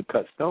 I came to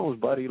cut stones,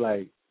 buddy.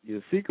 Like,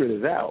 your secret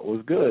is out.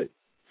 What's good?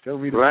 Show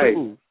me the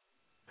tool.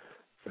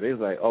 So they was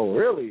like, oh,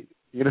 really?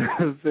 You know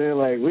what I'm saying?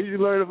 Like, where did you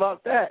learn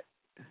about that?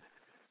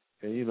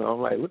 And, you know,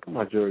 I'm like, look at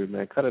my jewelry,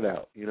 man. Cut it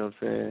out. You know what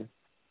I'm saying?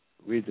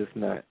 We're just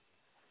not,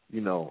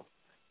 you know,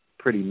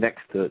 pretty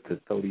next to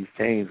throw these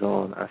chains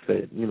on. I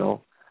said, you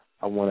know,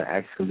 I want to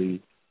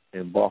actually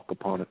embark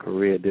upon a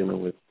career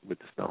dealing with the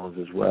stones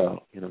as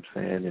well. You know what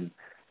I'm saying? And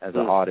as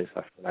an artist,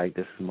 I feel like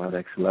this is my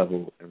next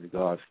level in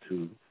regards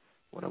to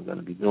what I'm going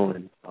to be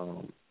doing,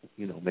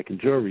 you know, making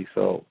jewelry.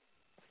 So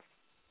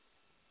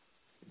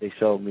they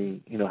showed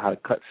me, you know, how to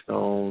cut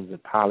stones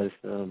and polish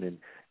them and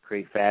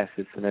create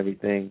facets and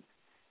everything.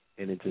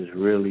 And it just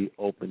really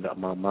opened up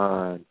my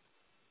mind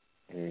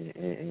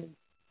and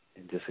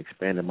just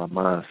expanded my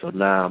mind. So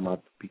now I'm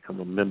about to become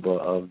a member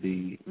of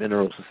the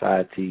Mineral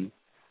Society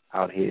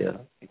out here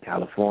in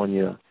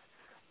California,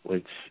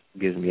 which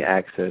gives me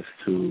access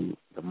to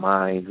the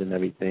mines and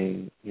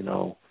everything, you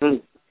know,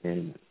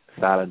 and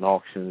silent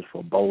auctions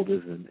for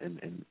boulders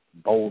and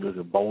boulders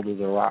and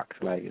boulders of rocks.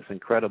 Like, it's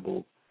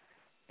incredible.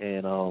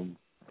 And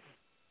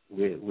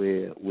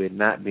we're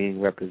not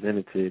being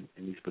represented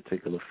in these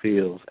particular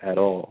fields at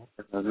all.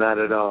 Not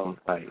at all.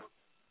 Like,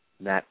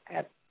 not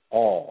at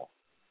all.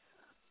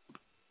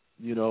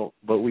 You know,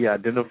 but we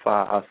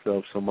identify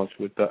ourselves so much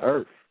with the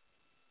earth.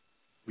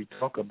 We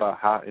talk about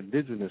how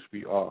indigenous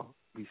we are.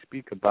 We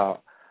speak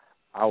about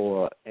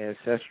our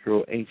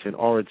ancestral ancient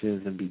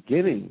origins and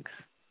beginnings,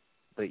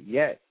 but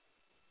yet,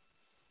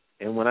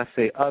 and when I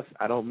say us,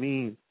 I don't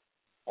mean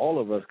all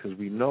of us, because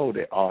we know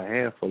there are a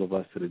handful of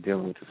us that are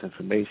dealing with this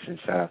information.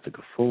 Shout out to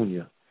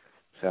Gafunia,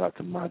 shout out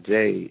to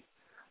Majay,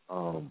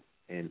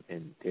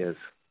 and there's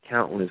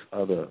countless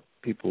other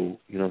people,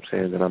 you know what I'm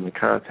saying, that I'm in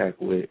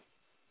contact with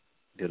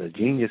that are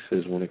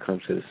geniuses when it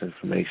comes to this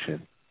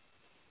information.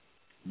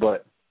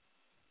 But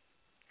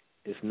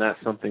it's not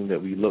something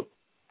that we look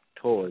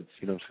towards,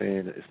 you know what I'm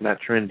saying? It's not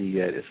trendy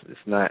yet.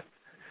 It's not,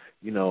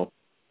 you know,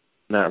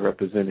 not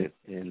represented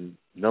in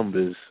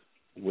numbers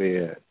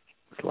where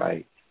it's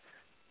like,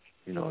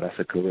 you know, that's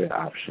a career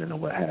option or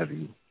what have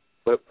you.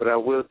 But I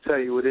will tell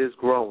you, it is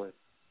growing.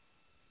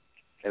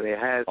 And it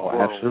has grown.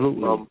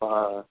 Absolutely.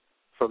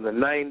 From the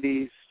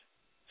 90s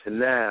to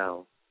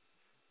now.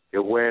 The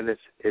awareness,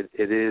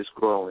 it is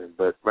growing.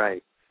 But,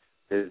 right,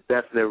 there's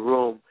definite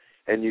room.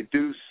 And you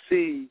do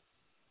see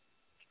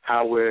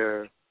how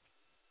we're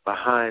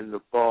behind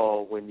the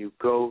ball when you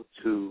go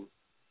to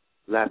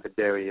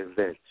lapidary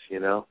events,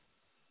 you know?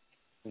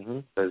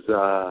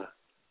 Because,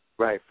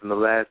 right, from the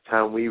last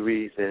time we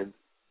reasoned,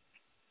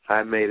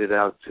 I made it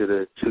out to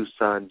the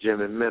Tucson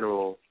Gem and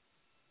Mineral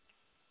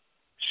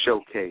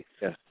Showcase.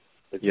 Yes.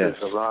 Which is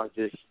the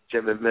largest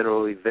gem and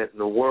mineral event in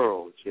the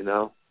world, you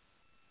know?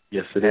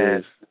 Yes, it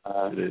is.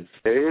 It is.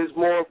 There is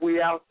more of we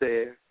out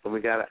there, and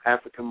we got an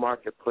African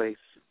marketplace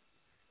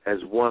as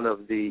one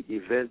of the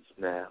events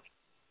now.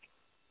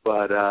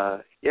 But,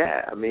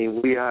 yeah, I mean,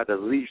 we are the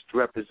least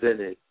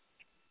represented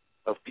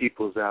of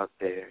peoples out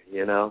there,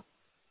 you know?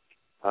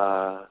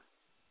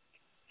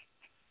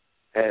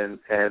 And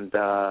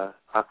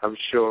I'm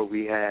sure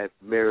we had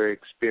mirror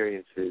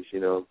experiences, you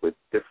know, with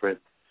different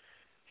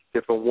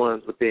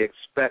ones, what they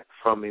expect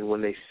from me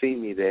when they see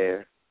me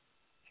there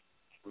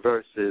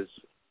versus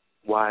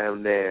why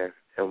I'm there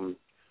and,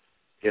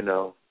 you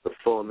know, the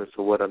fullness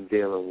of what I'm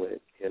dealing with,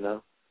 you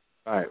know?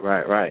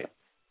 Right.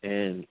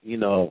 And, you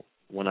know,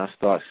 when I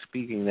start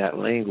speaking that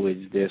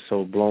language, they're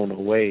so blown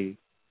away.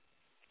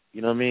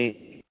 You know what I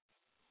mean?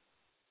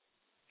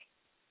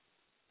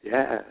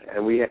 Yeah,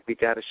 and we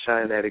got to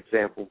shine that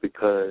example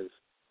because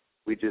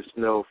we just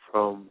know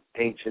from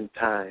ancient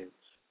times,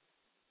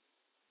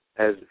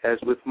 as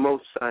with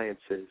most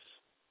sciences,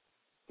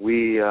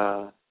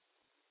 we're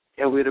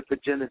the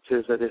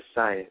progenitors of this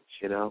science.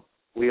 You know,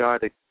 we are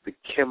the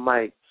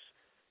chemites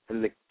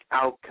and the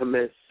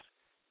alchemists,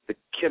 the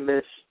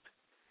chemists.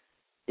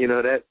 You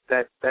know,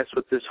 that's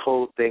what this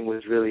whole thing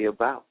was really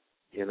about.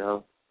 You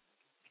know,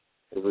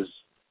 it was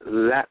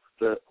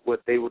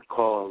what they would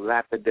call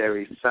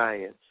lapidary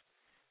science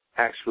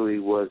actually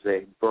was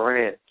a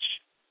branch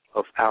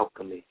of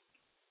alchemy.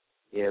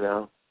 You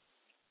know,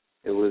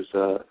 it was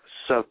a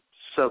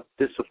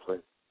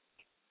sub-discipline.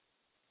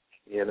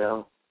 You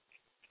know,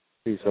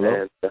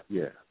 and,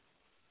 yeah.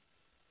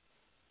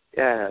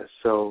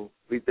 So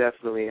we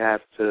definitely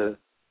have to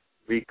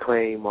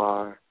reclaim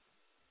our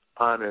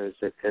honors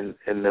in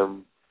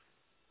them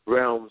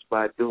realms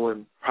by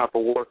doing proper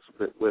works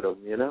with them.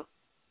 You know.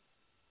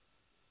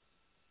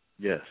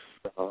 Yes.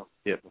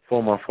 Yeah.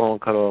 Before my phone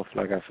cut off,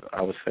 like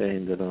I was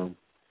saying that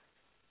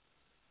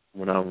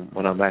when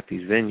I'm at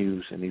these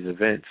venues and these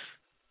events,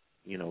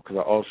 you know, because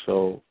I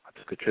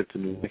took a trip to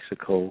New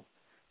Mexico,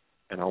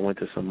 and I went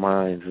to some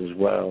mines as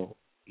well,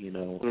 you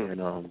know, and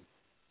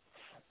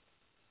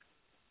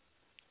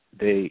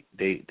they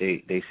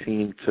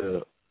seem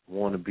to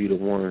want to be the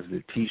ones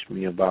that teach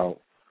me about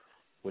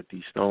what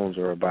these stones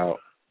are about.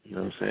 You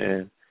know what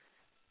I'm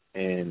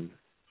saying? And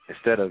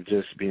instead of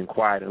just being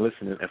quiet and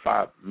listening, if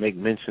I make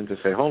mention to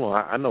say, hold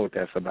on, I know what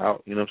that's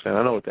about, you know what I'm saying?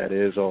 I know what that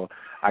is, or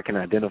I can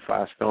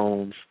identify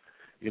stones,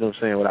 you know what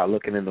I'm saying, without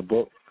looking in the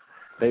book,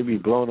 they be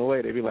blown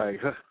away. They be like,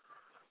 huh,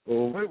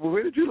 well,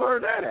 where did you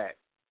learn that at?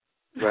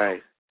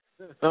 Right.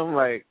 I'm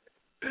like,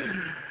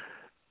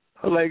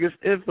 it's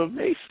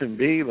information,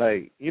 B.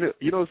 Like, you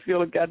don't see all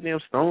the goddamn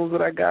stones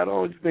that I got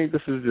on? You think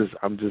this is this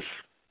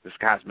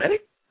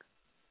cosmetic?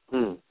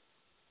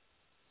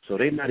 So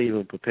they're not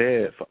even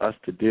prepared for us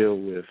to deal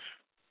with,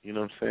 you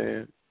know what I'm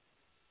saying,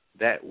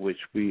 that which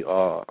we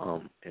are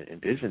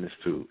indigenous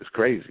to. It's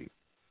crazy.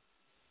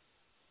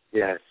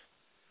 Yes.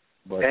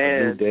 But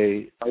and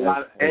a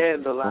lot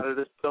of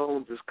the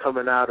stones is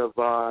coming out of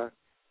our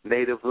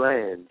native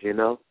land, you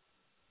know?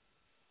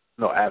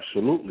 No,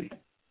 absolutely.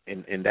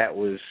 And that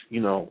was,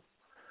 you know,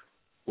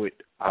 what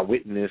I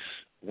witnessed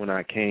when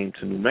I came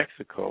to New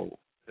Mexico,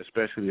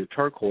 especially the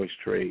turquoise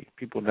trade.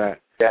 People that,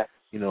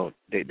 you know,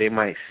 they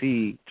might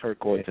see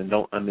turquoise and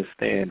don't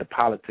understand the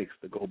politics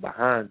that go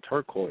behind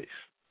turquoise.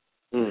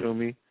 You feel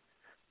me?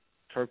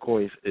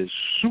 Turquoise is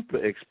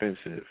super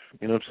expensive.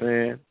 You know what I'm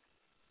saying?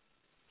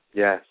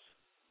 Yes.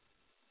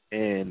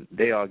 And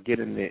they are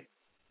getting it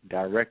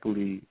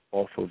directly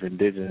off of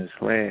indigenous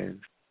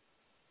lands,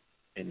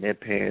 and they're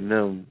paying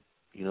them,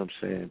 you know what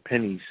I'm saying,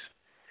 pennies,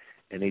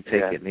 and they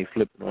take it and they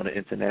flip it on the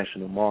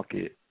international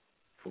market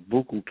for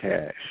buku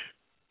cash.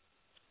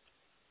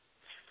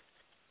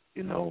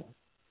 You know,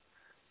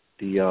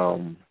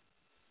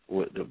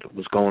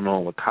 what's going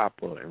on with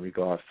copper in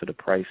regards to the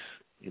price,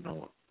 you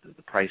know,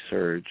 the price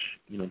surge,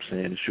 you know what I'm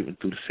saying, shooting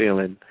through the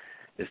ceiling.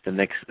 It's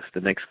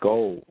the next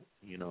goal,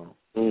 you know,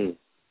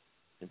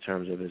 in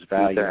terms of its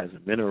value as a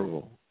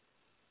mineral.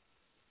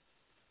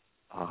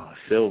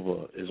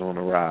 Silver is on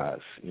the rise,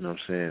 you know what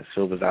I'm saying?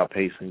 Silver's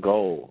outpacing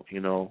gold, you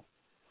know.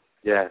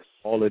 Yes.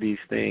 All of these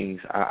things,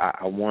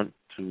 I want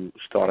to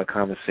start a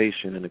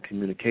conversation and a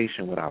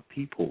communication with our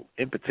people,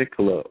 in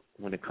particular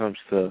when it comes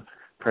to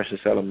precious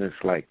elements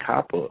like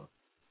copper.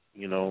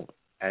 You know,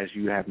 as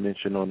you have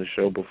mentioned on the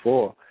show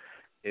before,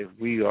 if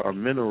we are a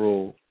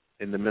mineral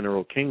in the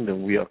mineral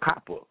kingdom, we are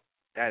copper.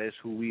 That is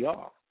who we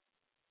are.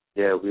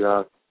 Yeah, we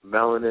are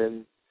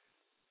melanin,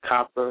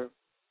 copper,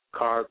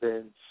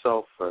 carbon,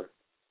 sulfur,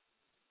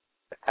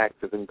 the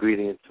active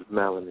ingredients of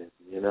melanin,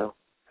 you know,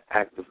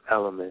 active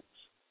elements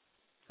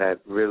that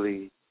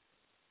really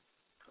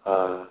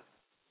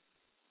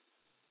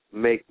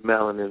make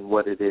melanin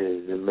what it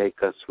is and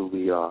make us who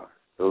we are.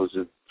 Those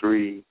are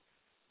three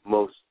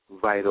most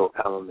vital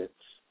elements.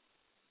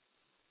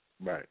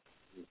 Right.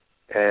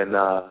 And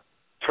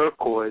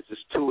turquoise is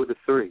two of the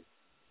three.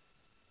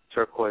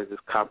 Turquoise is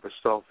copper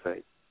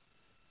sulfate.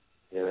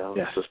 You know,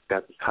 so it's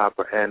got the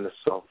copper and the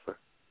sulfur.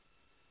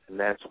 And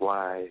that's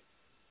why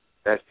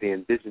that's the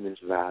indigenous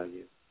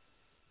value,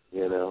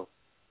 you know.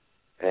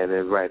 And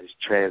then, it's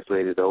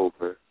translated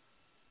over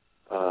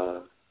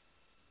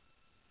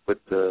with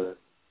the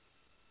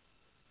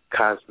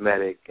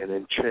cosmetic and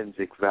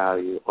intrinsic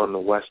value on the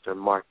Western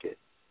market.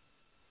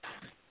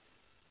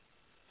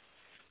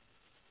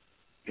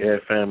 Yeah,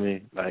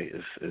 family, like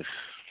it's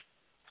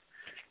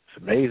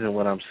amazing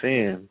what I'm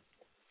seeing.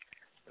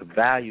 The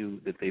value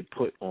that they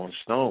put on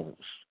stones.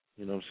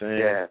 You know what I'm saying?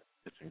 Yeah.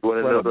 It's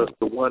incredible.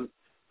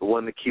 The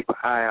one to keep an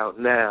eye out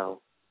now.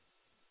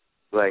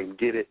 Like,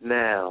 get it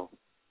now.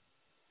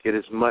 Get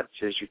as much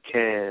as you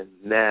can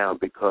now,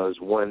 because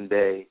one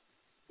day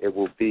it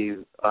will be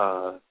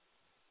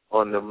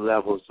on them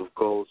levels of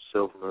gold,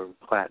 silver, and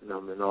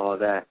platinum and all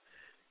that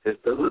is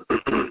the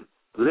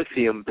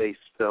lithium-based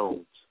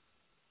stones.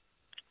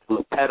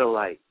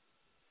 Lepidolite.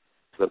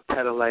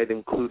 Lepidolite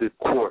included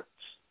quartz,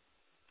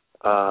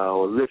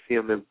 or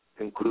lithium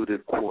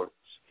included quartz,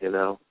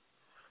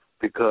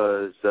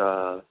 because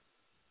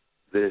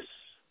this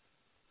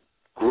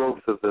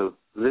growth of the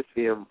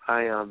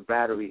lithium-ion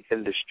battery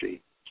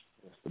industry,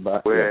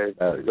 whereas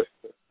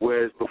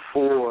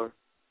before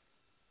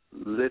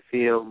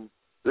lithium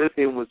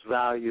was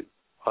valued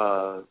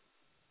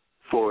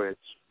for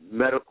its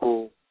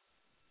medical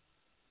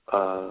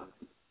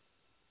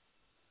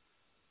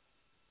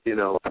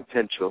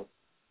potential,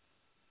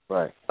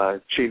 right?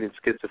 Treating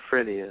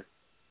schizophrenia.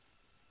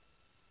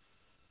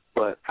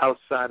 But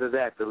outside of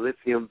that, the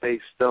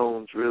lithium-based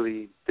stones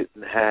really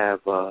didn't have,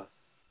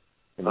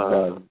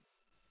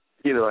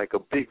 like a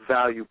big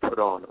value put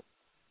on them,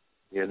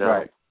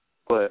 Right.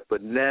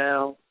 But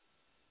now,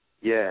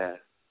 yeah,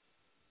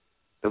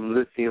 them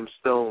lithium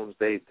stones,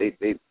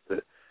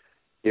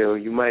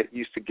 you might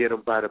used to get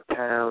them by the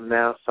pound.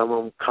 Now some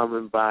of them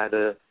coming by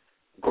the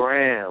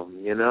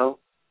gram,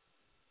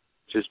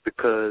 just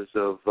because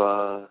of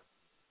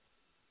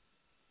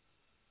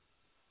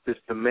this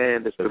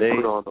demand that's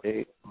been put on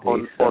the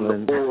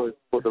board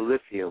for the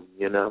lithium,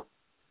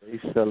 They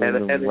selling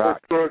and them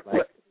rock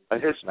a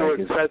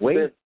historic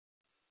precedent.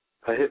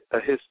 A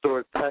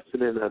historic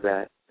precedent of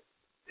that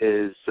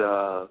is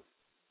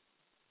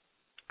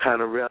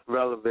kind of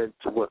relevant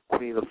to what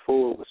Queen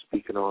Afua was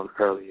speaking on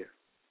earlier,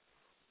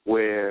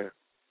 where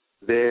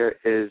there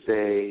is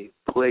a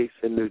place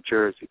in New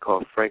Jersey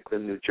called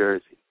Franklin, New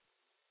Jersey.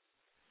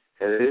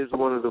 And it is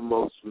one of the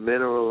most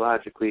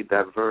mineralogically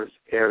diverse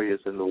areas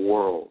in the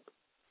world.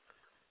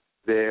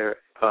 There,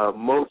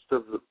 most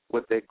of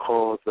what they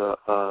call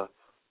the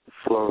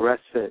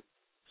fluorescent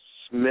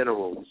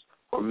minerals,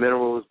 or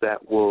minerals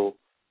that will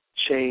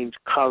change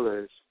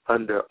colors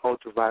under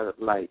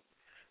ultraviolet light,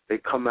 they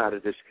come out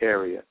of this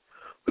area.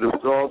 But it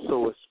was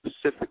also a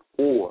specific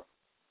ore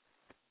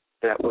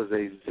that was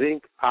a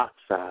zinc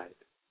oxide,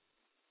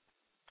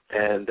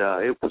 and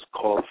it was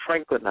called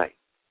Franklinite,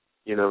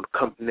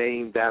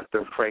 named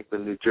after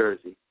Franklin, New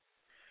Jersey.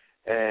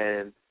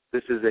 And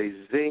this is a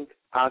zinc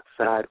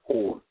oxide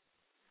ore.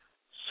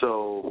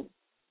 So,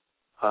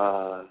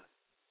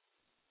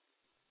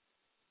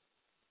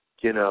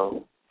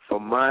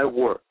 from my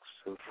works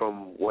and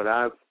from what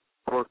I've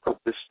worked with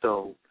the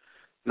stone,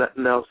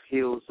 nothing else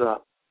heals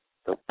up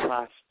the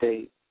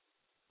prostate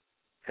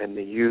and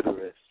the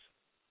uterus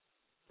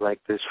like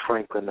this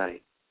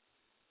Franklinite.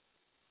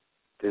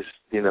 This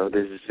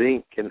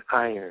zinc and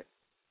iron,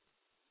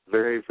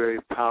 very, very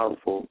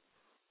powerful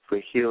for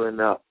healing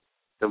up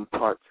them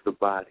parts of the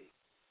body.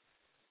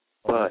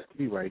 But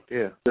key right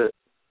there.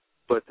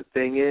 But the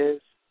thing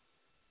is,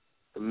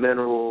 the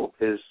mineral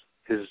is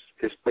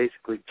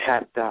basically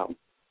tapped out.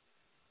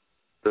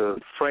 The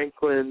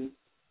Franklin,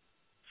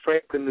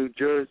 New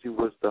Jersey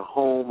was the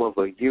home of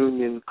a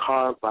Union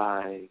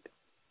Carbide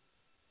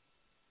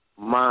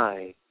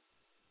mine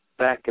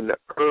back in the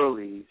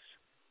earlies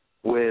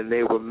when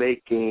they were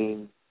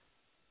making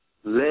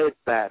lead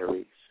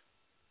batteries,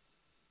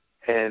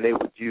 and they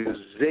would use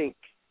zinc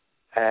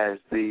as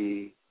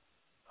the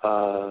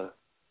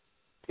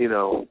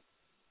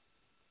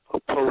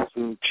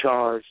opposing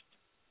charged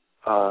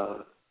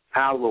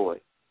alloy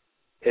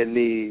in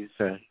these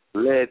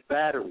lead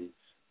batteries.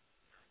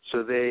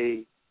 So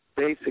they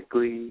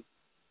basically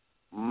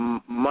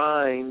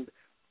mined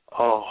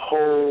a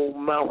whole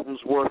mountain's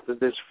worth of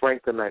this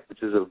Franklinite,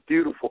 which is a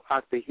beautiful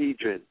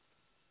octahedron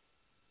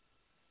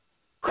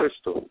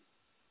crystal.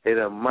 They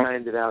done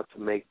mined it out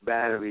to make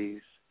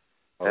batteries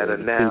that are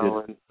now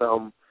in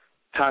some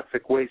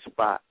toxic waste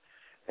spot.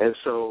 And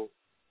so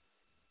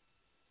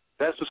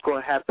that's what's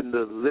going to happen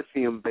to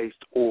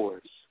lithium-based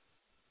ores.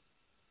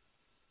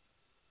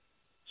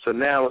 So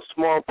now a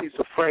small piece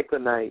of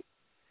Franklinite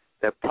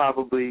that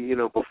probably,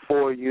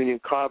 before Union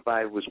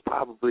Carbide was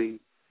probably,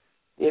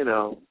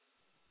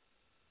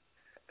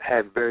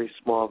 had very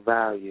small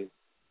value.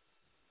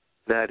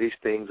 Now these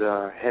things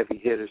are heavy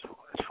hitters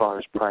as far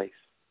as price.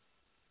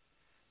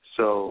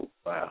 So,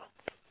 wow.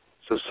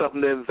 So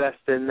something to invest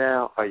in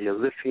now are your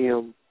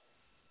lithium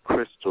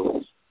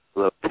crystals,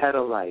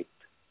 lepidolite,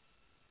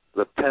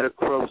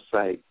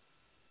 lepidocrosite.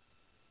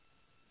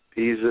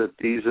 These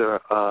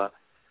are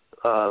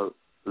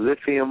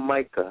lithium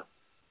mica.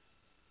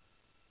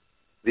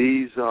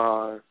 These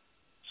are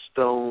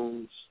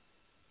stones,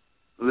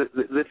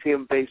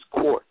 lithium-based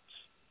quartz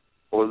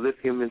or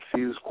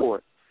lithium-infused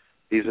quartz.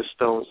 These are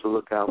stones to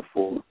look out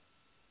for,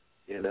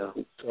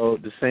 So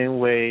the same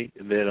way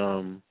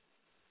that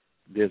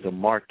there's a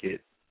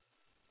market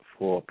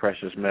for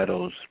precious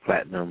metals,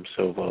 platinum,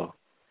 silver,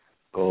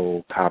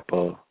 gold,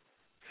 copper,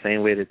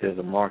 same way that there's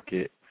a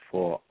market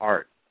for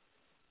art,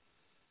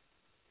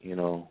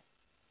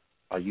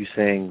 are you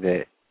saying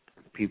that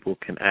people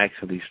can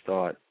actually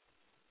start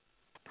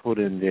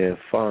putting their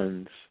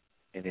funds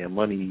and their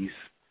monies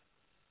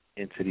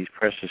into these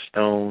precious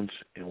stones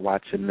and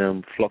watching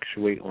them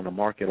fluctuate on the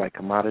market like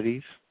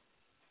commodities?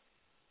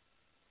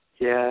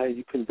 yeah,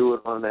 you can do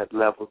it on that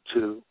level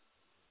too.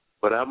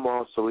 But I'm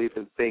also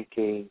even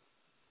thinking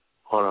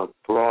on a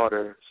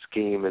broader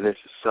scheme, and this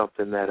is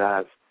something that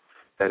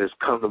has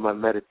come to my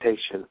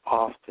meditation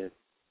often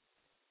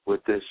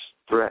with this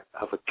threat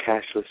of a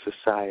cashless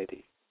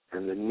society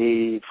and the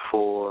need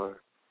for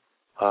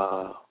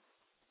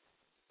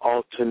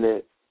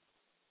alternate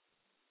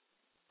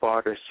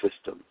barter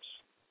systems,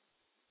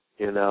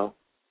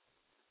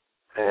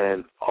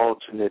 and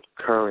alternate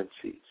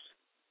currencies.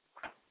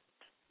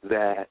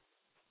 That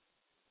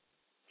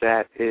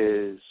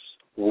is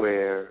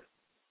where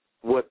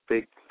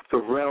the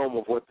realm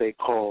of what they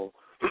call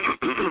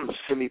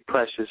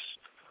semi-precious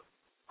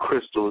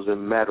crystals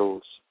and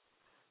metals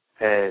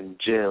and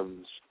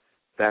gems,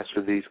 that's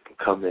where these can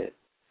come in.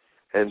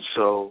 And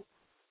so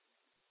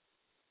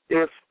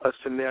if a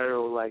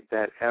scenario like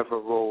that ever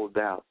rolled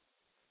out,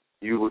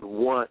 you would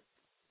want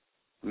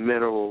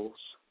minerals,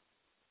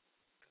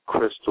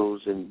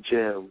 crystals, and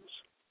gems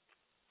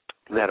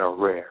that are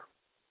rare.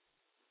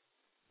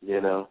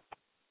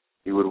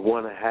 You would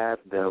want to have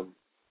them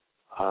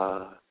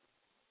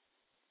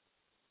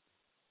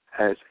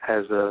as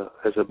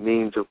a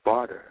means of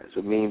barter, as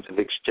a means of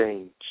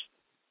exchange.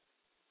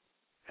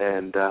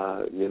 And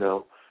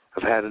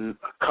I've had a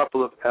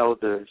couple of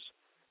elders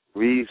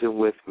reason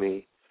with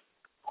me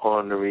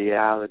on the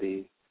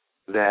reality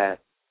that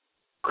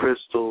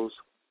crystals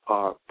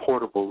are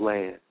portable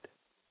land.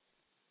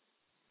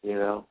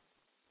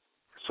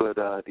 So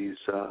that these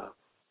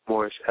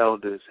Moorish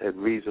elders would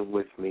reason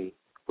with me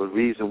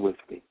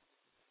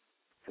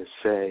and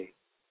say,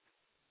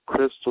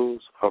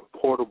 crystals are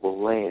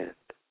portable land,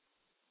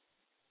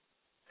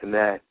 and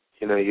that,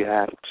 you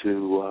have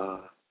to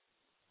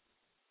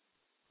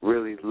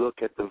really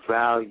look at the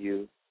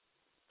value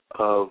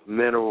of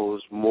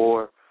minerals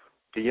more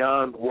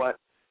beyond what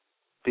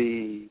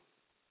the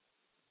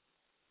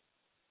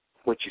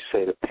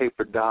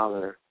paper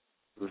dollar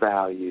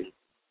value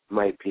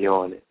might be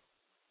on it,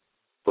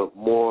 but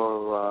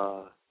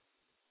more,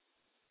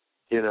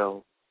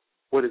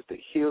 what is the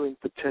healing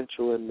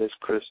potential in this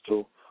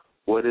crystal?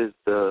 What is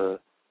the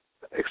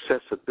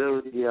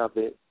accessibility of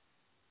it?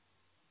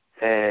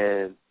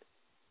 And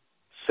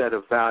set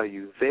a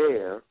value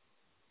there,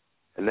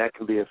 and that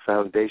can be a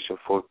foundation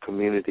for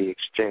community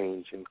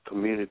exchange and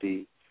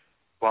community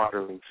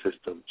bartering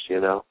systems,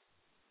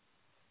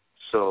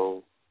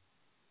 So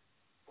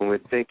when we're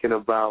thinking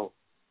about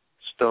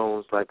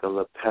stones like a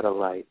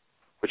lepidolite,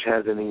 which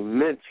has an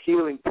immense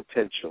healing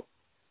potential,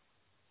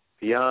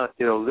 beyond,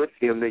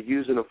 lithium, they're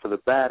using it for the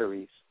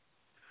batteries,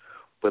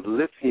 but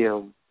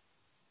lithium,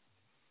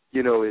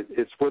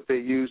 it's what they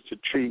use to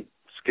treat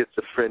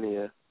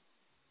schizophrenia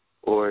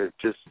or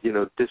just,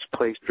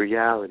 displaced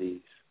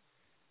realities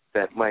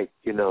that might,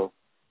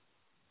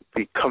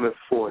 be coming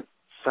forth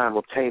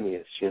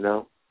simultaneous,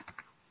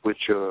 with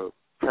your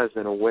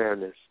present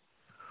awareness.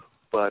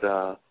 But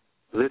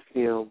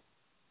lithium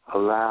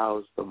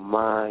allows the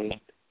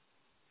mind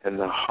and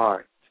the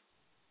heart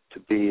to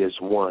be as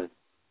one,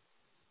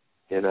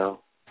 You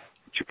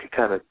can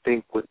kind of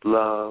think with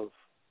love,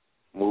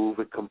 move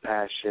with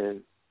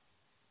compassion.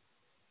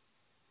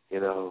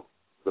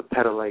 The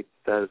pedalite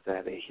does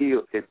that.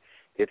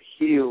 It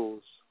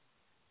heals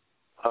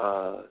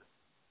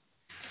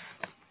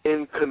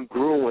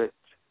incongruent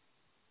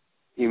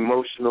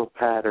emotional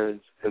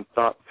patterns and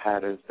thought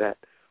patterns that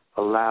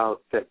allow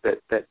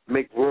that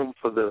make room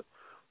for the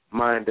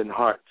mind and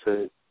heart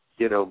to,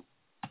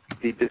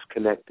 be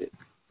disconnected.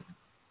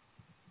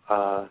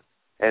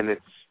 And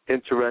it's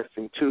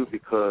interesting too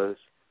because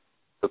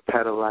the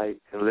pedalite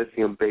and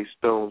lithium-based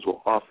stones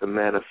will often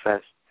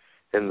manifest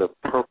in the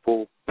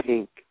purple,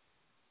 pink,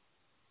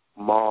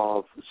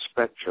 mauve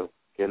spectrum,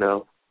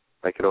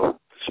 like it'll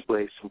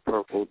display some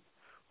purple,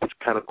 which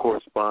kind of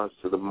corresponds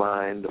to the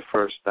mind, the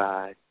first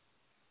eye,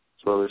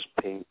 as well as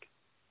pink,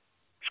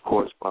 which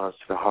corresponds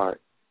to the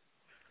heart.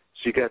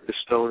 So you got the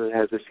stone that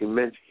has this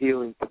immense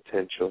healing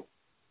potential,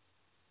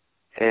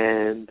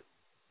 and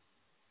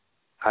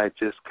I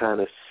just kind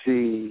of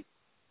see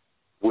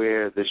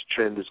where this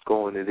trend is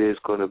going. It is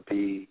going to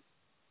be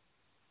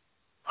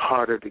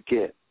harder to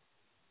get.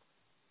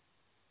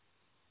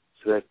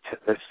 So that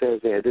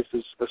says, this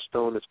is a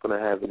stone that's going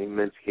to have an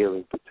immense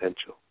healing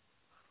potential,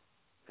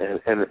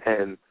 and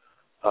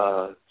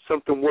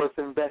something worth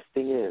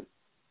investing in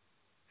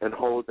and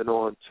holding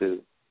on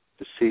to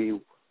see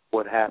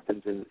what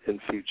happens in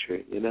future.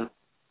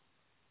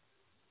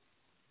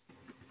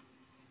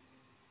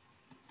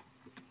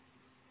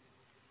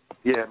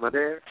 Yeah, am I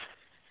there?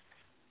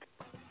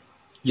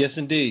 Yes,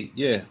 indeed.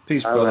 Yeah.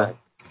 Peace, brother.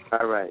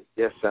 All right.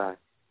 Yes, sir.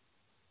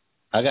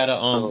 I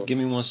gotta give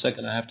me 1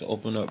 second. I have to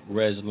open up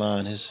Red's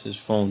line. His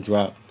phone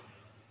dropped.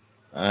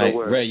 All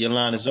right, Red, your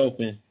line is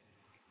open.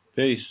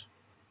 Peace.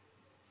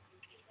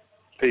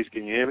 Peace.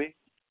 Can you hear me?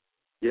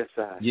 Yes,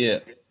 sir. Yeah.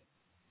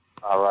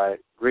 All right.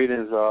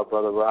 Greetings,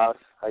 Brother Ras.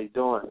 How you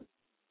doing?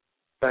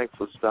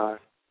 Thankful, star.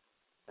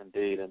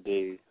 Indeed. I'm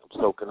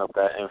soaking up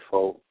that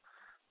info.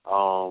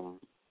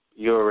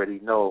 You already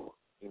know.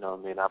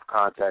 I've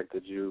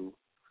contacted you,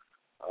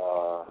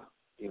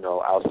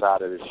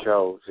 outside of the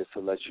show, just to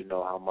let you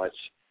know how much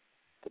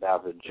that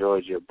I've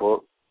enjoyed your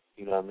book.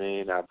 You know what I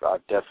mean?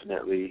 I've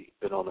definitely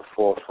been on the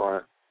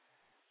forefront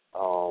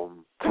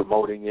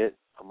promoting it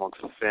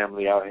amongst the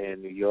family out here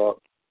in New York.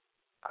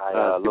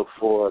 I look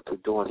forward to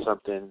doing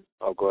something.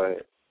 Oh, go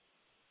ahead.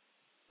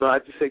 No, I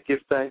just say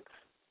give thanks.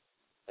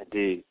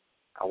 Indeed.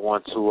 I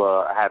want to,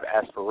 I have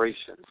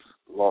aspirations,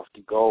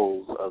 lofty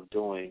goals of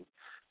doing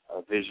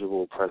a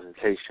visual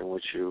presentation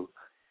with you,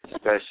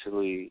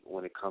 especially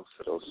when it comes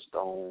to those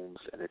stones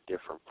and the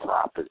different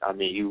properties. I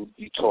mean,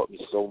 you taught me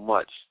so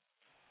much.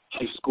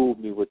 You schooled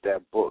me with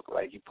that book.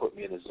 Like, you put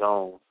me in a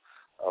zone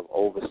of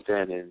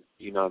understanding,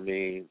 you know what I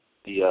mean,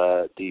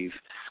 these,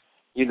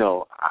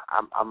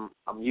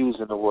 I'm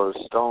using the word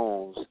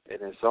stones,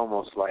 and it's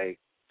almost like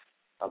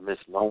a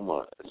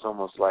misnomer. It's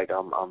almost like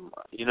I'm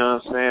you know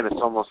what I'm saying?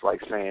 It's almost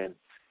like saying,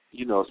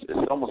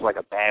 it's almost like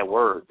a bad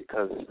word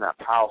because it's not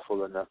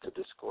powerful enough to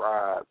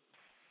describe,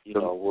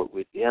 what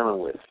we're dealing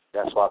with.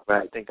 That's why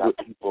I think our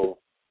people.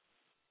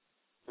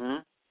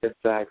 In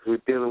fact, we're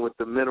dealing with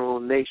the mineral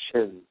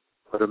nation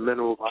or the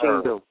mineral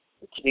kingdom.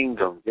 The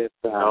kingdom, yes,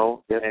 and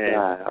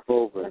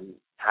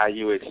how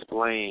you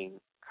explain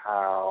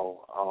how,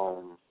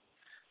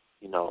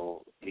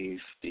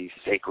 these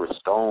sacred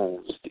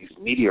stones, these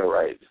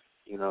meteorites,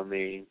 you know what I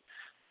mean,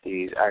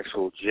 these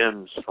actual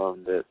gems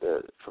from the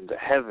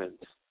heavens,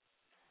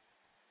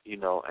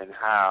 and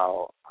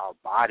how our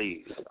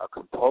bodies are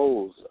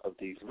composed of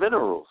these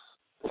minerals.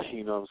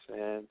 You know what I'm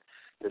saying?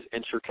 This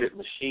intricate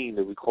machine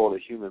that we call the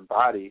human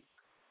body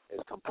is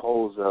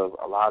composed of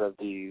a lot of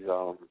these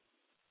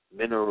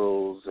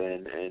minerals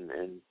and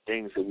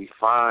things that we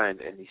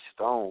find in these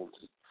stones.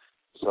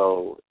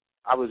 So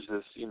I was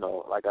just,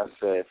 like I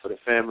said, for the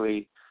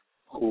family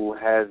who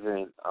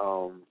hasn't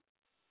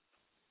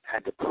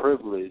had the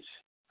privilege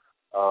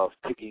of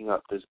picking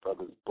up this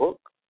brother's book,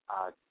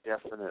 I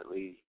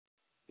definitely,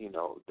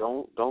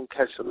 don't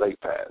catch the late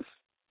pass.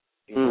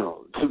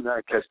 Do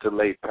not catch the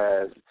late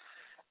pass.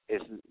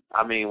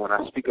 When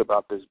I speak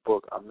about this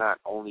book, I'm not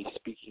only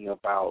speaking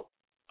about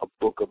a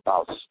book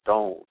about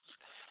stones.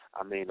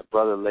 I mean, the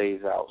brother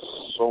lays out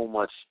so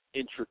much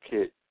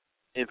intricate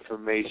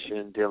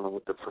information dealing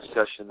with the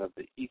precession of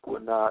the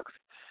equinox.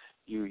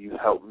 You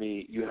helped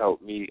me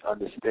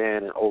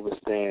understand and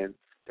understand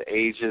the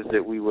ages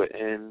that we were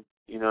in.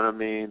 You know what I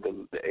mean?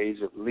 The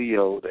age of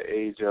Leo, the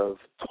age of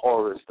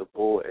Taurus, the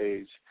bull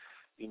age.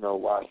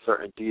 Why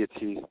certain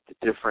deities, the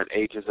different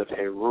ages of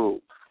Heru.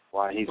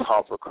 Why he's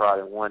Harpocrat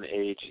in one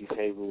age, he's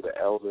Heru the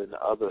Elder in the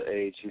other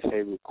age, he's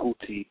Heru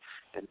Kuti,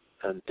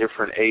 and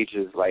different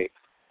ages. Like,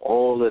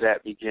 all of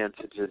that began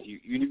to just,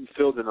 you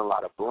filled in a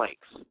lot of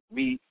blanks.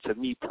 To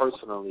me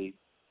personally,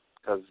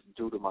 because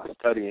due to my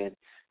studying,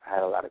 I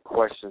had a lot of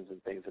questions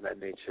and things of that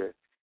nature,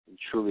 and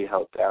truly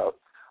helped out.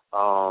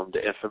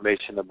 The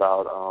information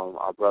about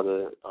our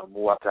brother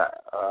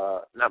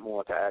not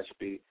Muata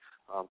Ashby,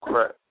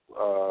 Credo.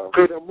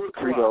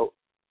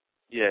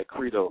 Yeah,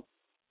 Credo.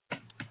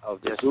 Of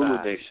the Zulu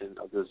nation,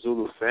 of the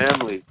Zulu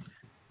family.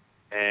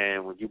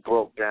 And when you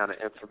broke down the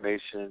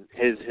information,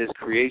 his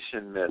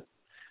creation myth,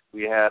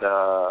 we had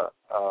a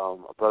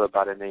brother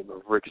by the name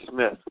of Rick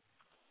Smith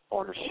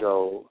on the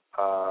show,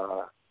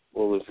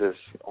 what was this,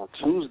 on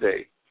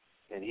Tuesday,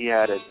 and he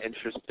had an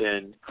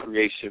interesting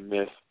creation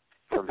myth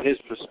from his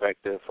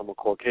perspective, from a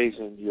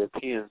Caucasian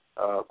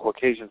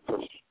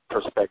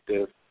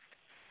perspective,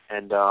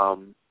 and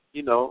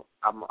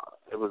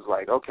it was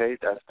like, okay,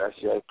 that's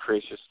your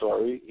creation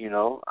story,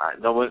 no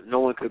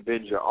one could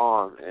bend your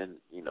arm and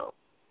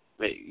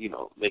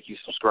make you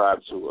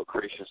subscribe to a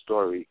creation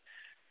story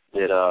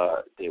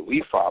that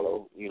we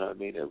follow,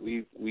 that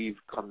we've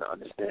come to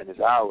understand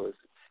as ours.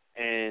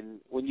 And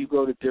when you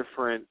go to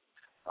different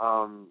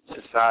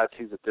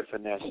societies of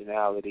different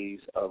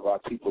nationalities of our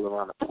people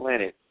around the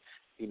planet,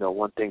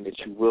 one thing that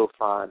you will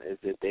find is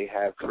that they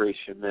have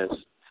creation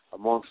myths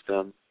amongst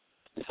them.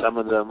 Some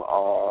of them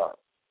are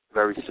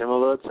very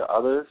similar to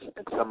others,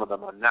 and some of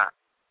them are not.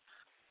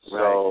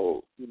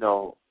 So,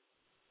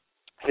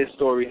 his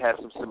story has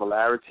some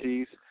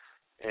similarities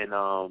and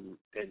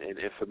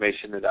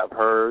information that I've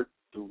heard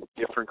through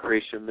different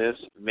creation myths,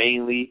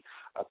 mainly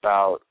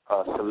about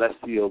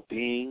celestial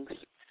beings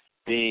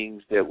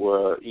that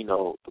were,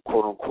 the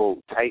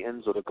quote-unquote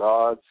titans or the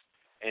gods,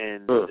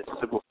 and the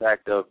simple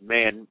fact of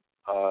man,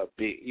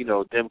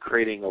 them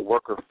creating a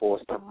worker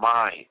force to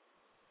mine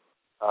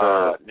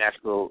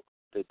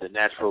the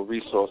natural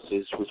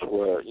resources, which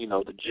were,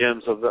 the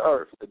gems of the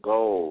earth, the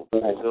gold,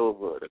 the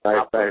silver, the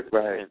copper.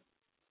 Right.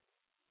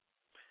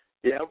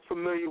 Yeah, I'm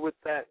familiar with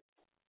that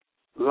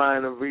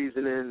line of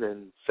reasoning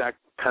and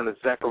kind of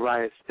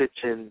Zechariah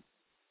stitching.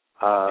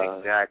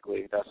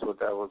 Exactly. That's what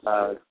that was.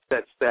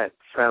 That's that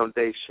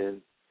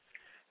foundation.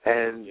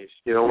 And,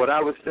 what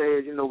I would say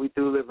is, we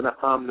do live in an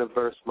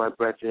omniverse, my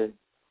brethren,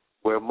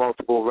 where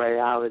multiple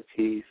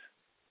realities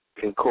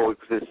can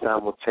coexist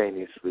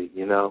simultaneously,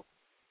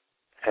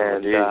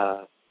 And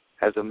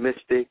as a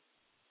mystic,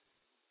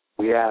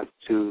 we have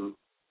to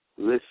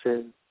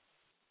listen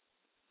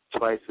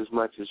twice as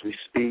much as we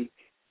speak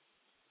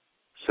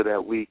so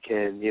that we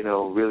can,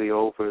 really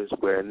over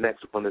where the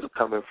next one is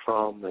coming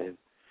from and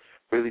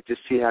really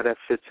just see how that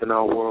fits in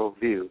our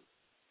worldview.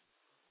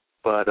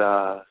 But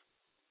I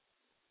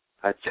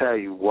tell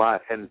you why,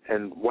 and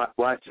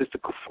why Sister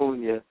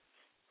Kafunya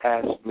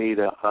asked me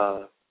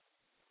to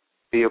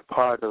be a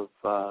part of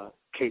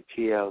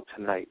KTL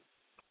tonight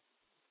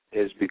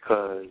is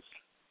because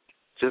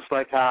just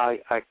like how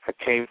I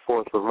came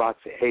forth with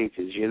Rocks and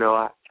Ages,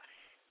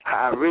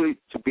 I really,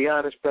 to be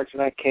honest,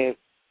 Brethren, I can't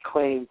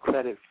claim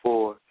credit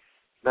for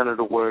none of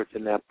the words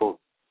in that book,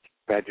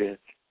 Brethren.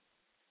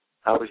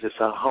 I was just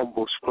a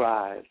humble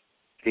scribe,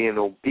 being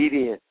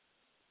obedient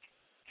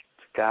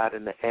to God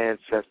and the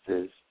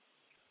ancestors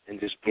and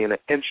just being an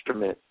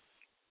instrument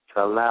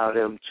to allow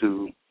them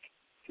to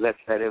let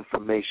that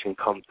information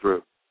come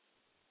through,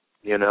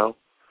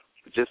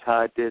 Just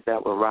how I did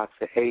that with Rocks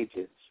and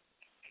Ages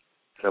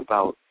in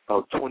about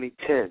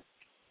 2010.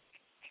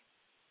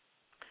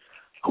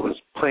 I was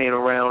playing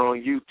around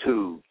on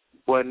YouTube.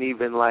 Wasn't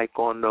even like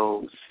on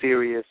no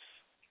serious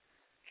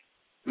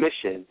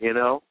mission,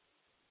 And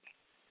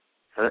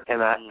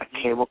I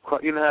came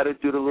across, how to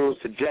do the little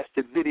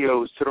suggested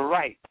videos to the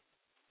right.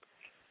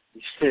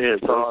 I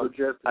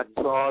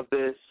saw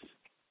this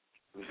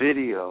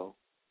video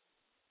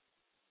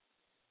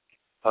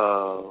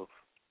of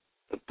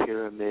the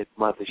Pyramid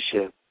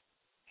Mothership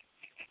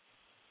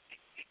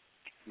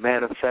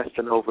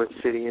manifesting over a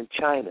city in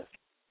China.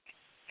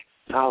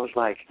 So I was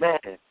like, man,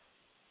 this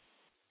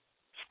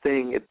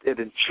thing, it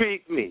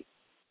intrigued me.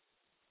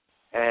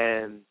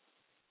 And,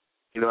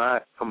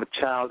 I'm a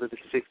child of the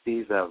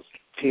 60s. I was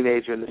a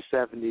teenager in the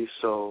 70s,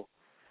 so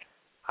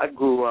I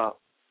grew up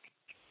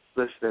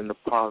listening to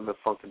Parliament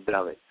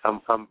Funkadelic.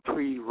 I'm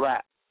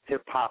pre-rap,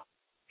 hip-hop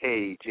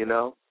age,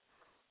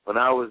 When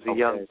I was a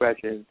young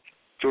brethren,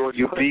 George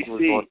Clinton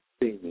was on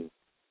singing.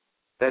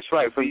 That's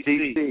right, from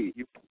D.C.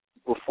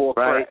 Before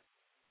right?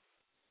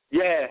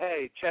 Yeah,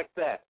 hey, check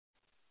that.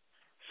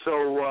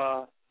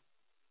 So,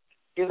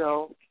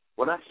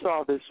 when I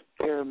saw this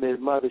Pyramid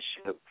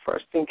Mothership,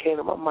 first thing came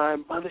to my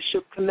mind,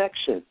 Mothership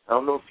Connection. I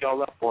don't know if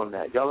y'all up on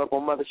that. Y'all up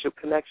on Mothership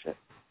Connection?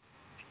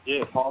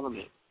 Yeah,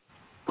 Parliament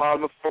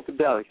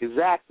Funkadelic,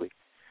 exactly.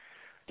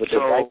 With the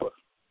diaper.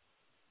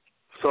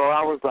 So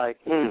I was like,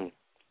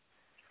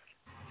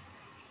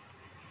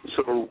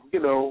 So,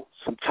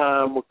 some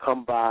time would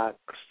come by,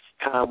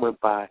 time went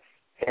by,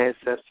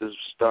 ancestors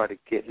started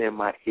getting in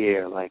my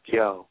ear like,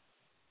 yo,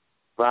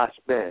 Ras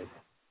Ben,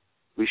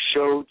 we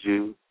showed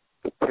you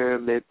the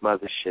Pyramid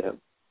Mothership.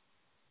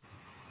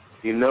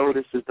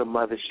 This is the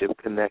Mothership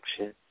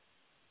Connection.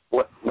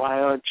 Why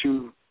aren't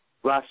you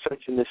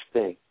researching this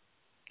thing?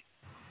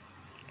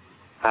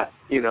 I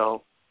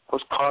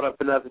was caught up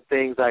in other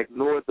things. I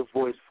ignored the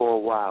voice for a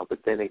while,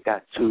 but then it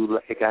got too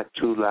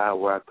loud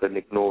where I couldn't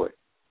ignore it.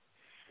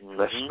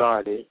 I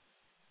started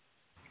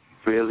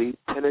really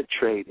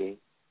penetrating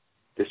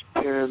this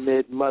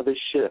Pyramid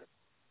Mothership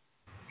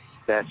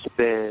that's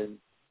been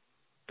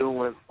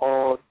doing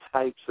all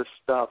types of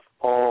stuff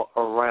all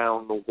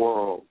around the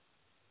world.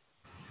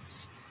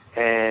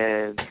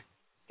 And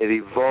it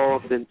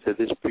evolved into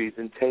this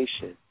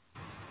presentation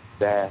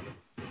that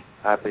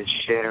I've been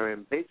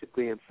sharing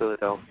basically in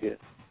Philadelphia,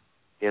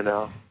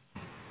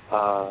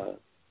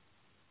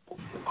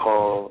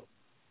 called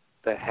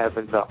The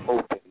Heavens Are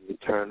Open,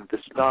 Return of the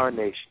Star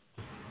Nation.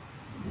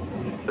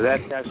 So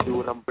that's actually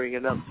what I'm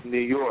bringing up to New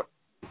York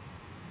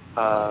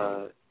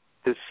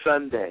this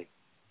Sunday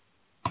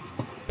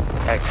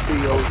at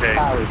Creole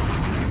College,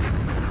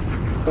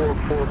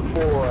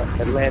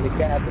 444 Atlantic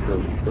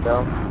Avenue,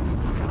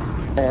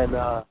 And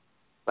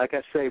like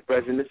I say,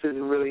 Brethren, this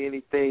isn't really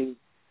anything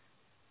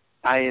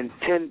I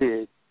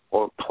intended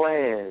or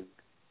planned.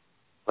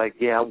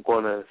 Like, I'm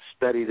going to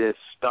study this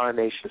Star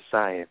Nation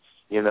science,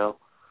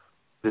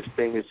 This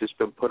thing has just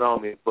been put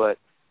on me. But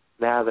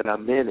now that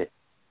I'm in it,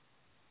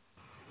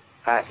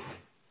 I've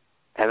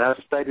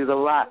studied a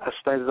lot. I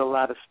studied a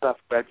lot of stuff,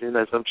 Brethren,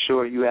 as I'm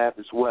sure you have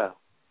as well.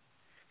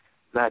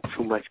 Not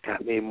too much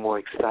got me more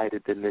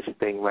excited than this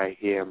thing right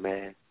here,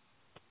 man.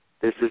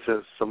 This is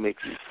some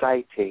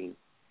exciting,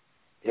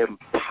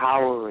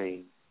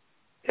 empowering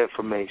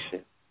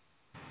information.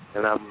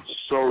 And I'm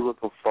so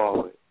looking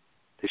forward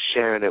to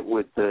sharing it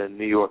with the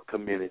New York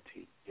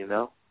community,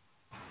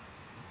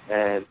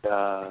 And,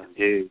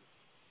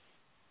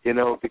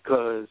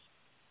 because,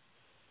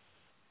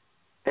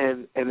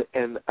 and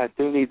I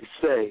do need to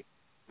say,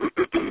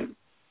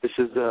 this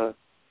is a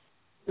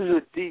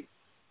deep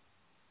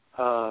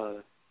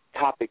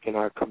topic in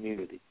our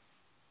community,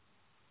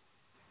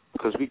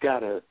 because we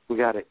got an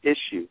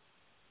issue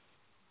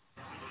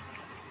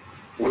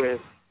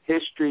with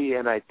history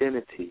and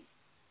identity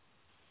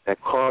that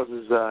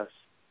causes us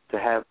to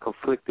have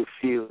conflicted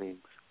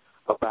feelings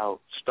about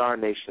Star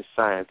Nation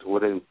science,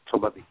 what they talk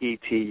about the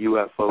ET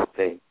UFO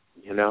thing,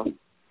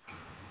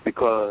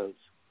 because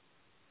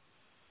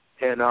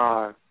in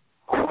our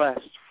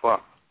quest for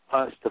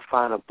us to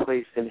find a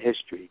place in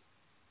history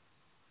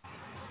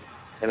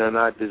and in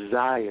our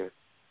desire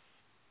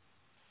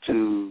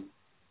to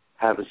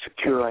have a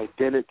secure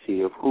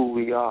identity of who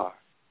we are,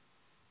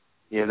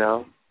 you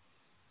know,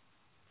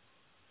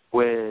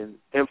 when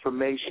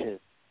information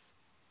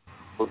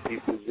would be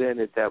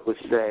presented that would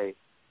say,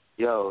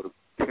 yo, the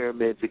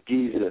pyramids of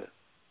Giza,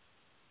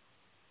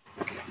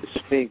 the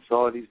Sphinx,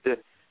 all these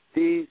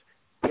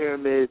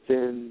pyramids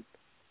in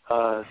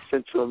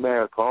Central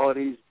America, all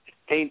these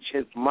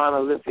ancient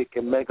monolithic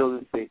and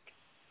megalithic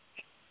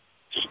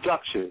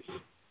structures,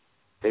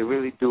 they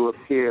really do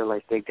appear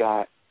like they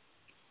got,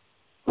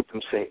 what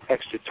them say,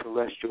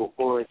 extraterrestrial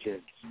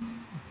origins.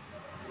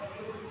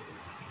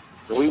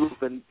 And we would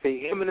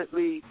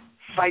vehemently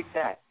fight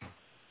that.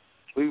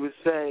 We would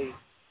say,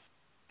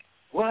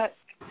 what?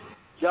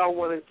 Y'all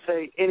want to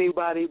say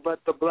anybody but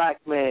the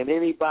black man,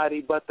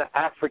 anybody but the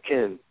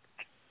African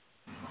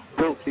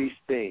built these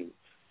things,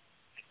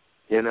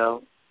 you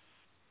know?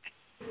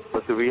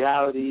 But the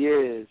reality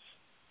is,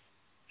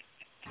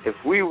 if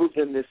we was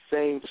in this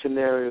same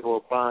scenario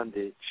of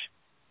bondage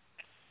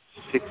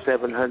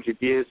 600-700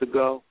 years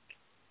ago,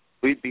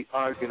 we'd be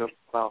arguing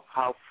about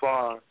how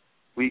far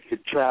we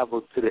could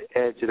travel to the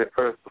edge of the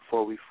earth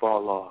before we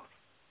fall off.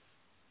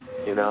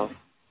 You know,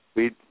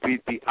 we'd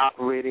be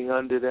operating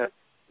under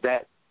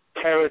that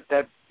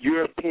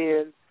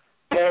European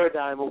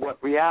paradigm of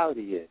what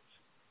reality is.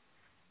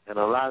 And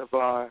a lot of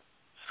our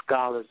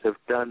scholars have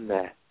done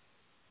that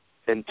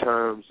in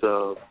terms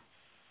of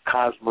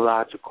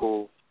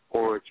cosmological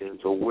origins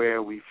or where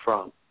are we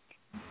from.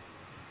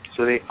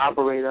 So they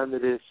operate under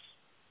this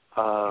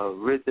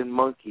risen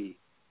monkey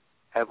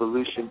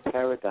evolution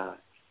paradigm,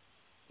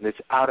 this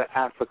out of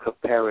Africa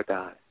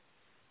paradigm,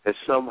 that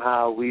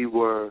somehow we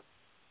were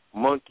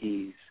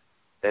monkeys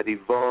that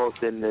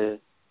evolved in the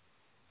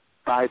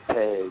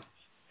bipeds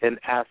in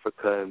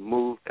Africa and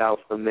moved out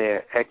from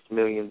there X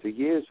millions of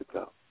years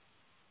ago.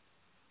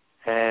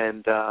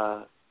 And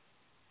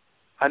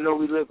I know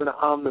we live in an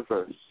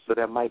omniverse, so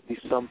that might be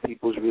some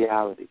people's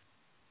reality.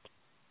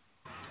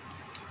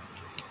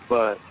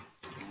 But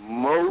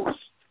most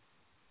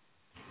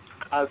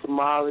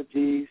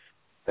cosmologies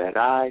that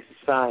I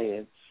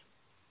science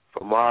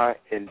from our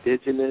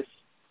indigenous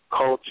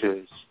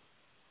cultures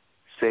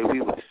say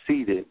we were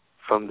seeded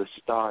from the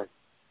star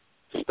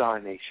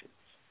nations,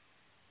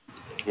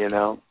 you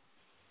know?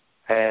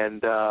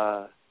 And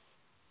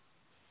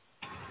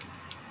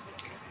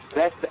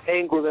that's the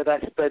angle that I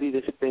study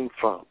this thing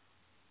from.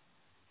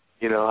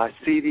 You know, I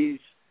see these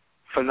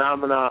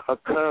phenomena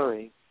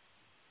occurring.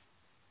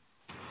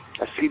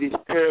 I see these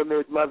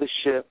pyramid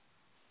mothership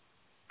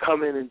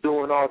coming and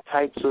doing all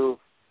types of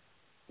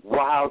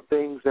wild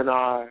things in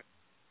our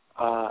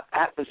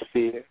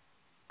atmosphere,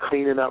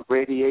 cleaning up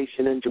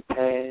radiation in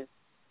Japan,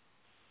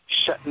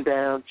 shutting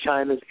down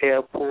China's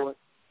airport,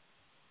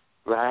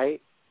 right?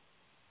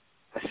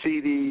 I see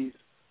these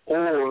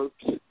orbs,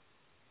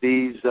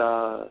 these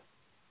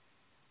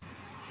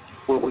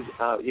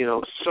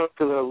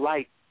circular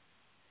light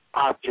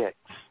objects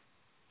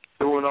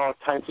doing all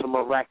types of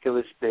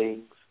miraculous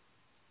things.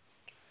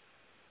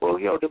 Well,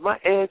 did my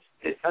ask,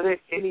 are there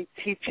any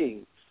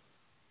teachings?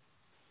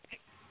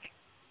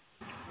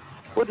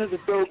 What does the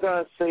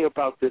Dogon say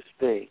about this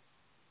thing?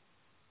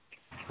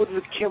 What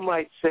does the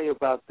Kimite say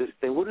about this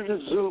thing? What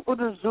does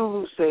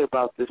Zulu say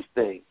about this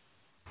thing?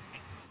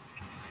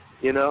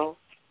 You know?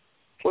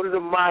 What do the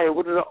Maya,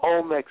 what do the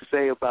Olmec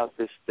say about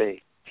this thing?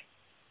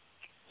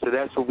 So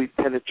that's what we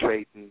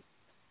penetrating.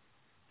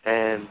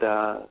 And,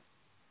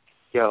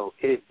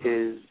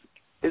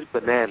 it's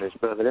bananas,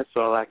 brother. That's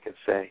all I can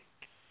say.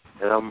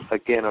 And I'm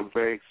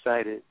very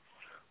excited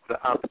for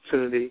the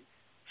opportunity.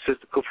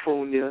 Sister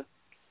Kafunya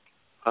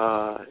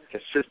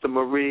and Sister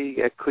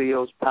Marie at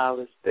Cleo's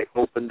Palace, they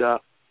opened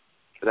up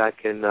that I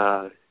can,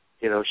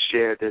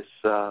 share this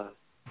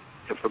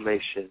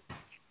information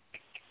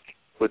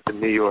with the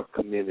New York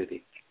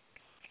community.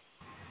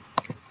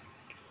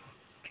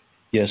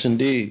 Yes,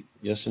 indeed.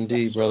 Yes,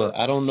 indeed, brother.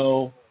 I don't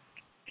know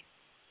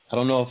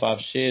if I've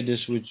shared this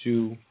with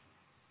you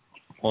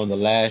on the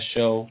last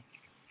show,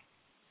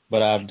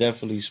 but I've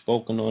definitely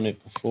spoken on it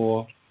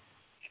before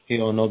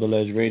here on Know the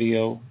Ledge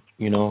Radio.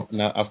 Now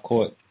I've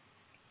caught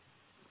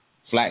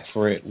flack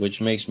for it, which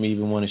makes me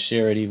even want to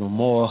share it even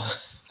more.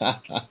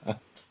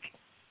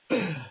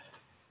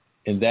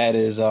 And that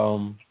is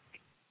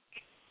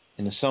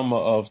in the summer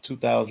of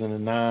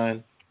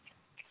 2009,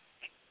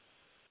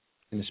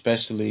 and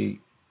especially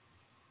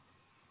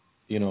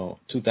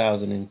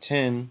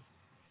 2010,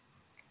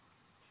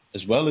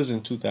 as well as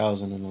in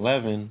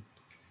 2011,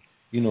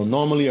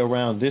 normally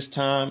around this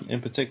time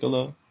in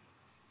particular,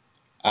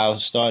 I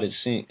started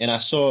seeing, and I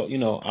saw,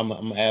 I'm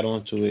going to add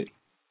on to it,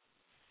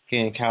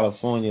 here in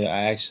California,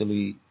 I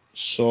actually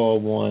saw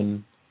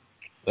one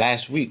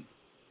last week.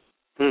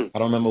 I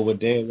don't remember what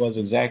day it was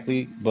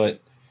exactly,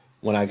 but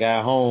when I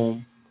got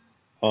home,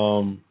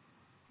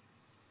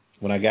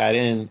 when I got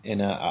in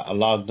and I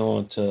logged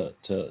on to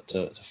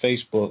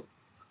Facebook,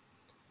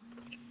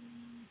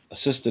 a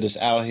sister that's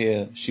out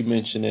here, she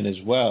mentioned it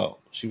as well.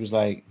 She was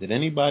like, did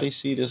anybody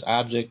see this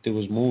object that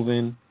was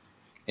moving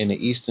in the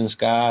eastern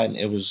sky and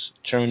it was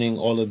churning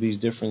all of these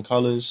different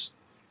colors?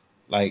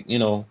 Like,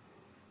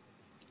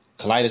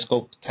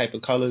 kaleidoscope type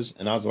of colors,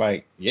 and I was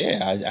like, yeah,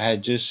 I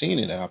had just seen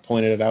it, and I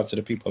pointed it out to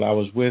the people I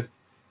was with,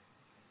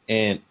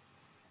 and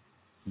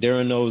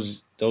during those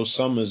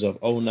summers of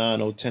 09,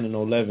 010, and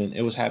 11,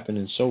 it was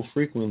happening so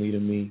frequently to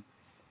me,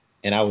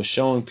 and I was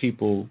showing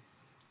people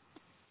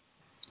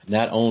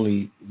not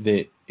only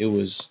that it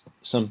was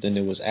something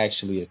that was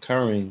actually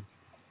occurring,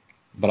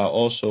 but I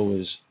also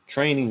was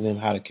training them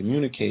how to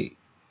communicate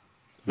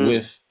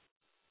with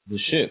the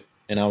ship.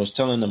 And I was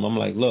telling them, I'm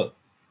like, look,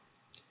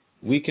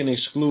 we can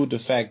exclude the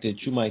fact that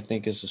you might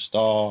think it's a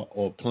star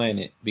or a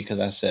planet, because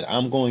I said,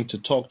 I'm going to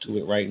talk to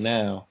it right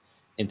now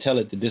and tell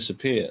it to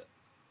disappear.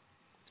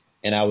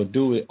 And I would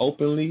do it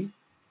openly,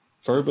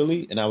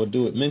 verbally, and I would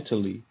do it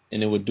mentally,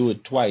 and it would do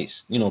it twice,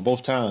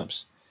 both times.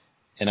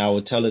 And I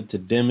would tell it to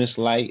dim its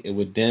light, it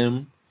would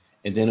dim,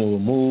 and then it would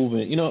move,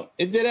 and,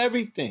 it did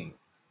everything.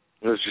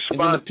 It was and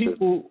then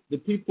the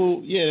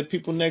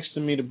people next to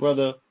me, the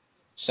brother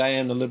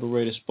Cheyenne the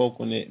Liberator, spoke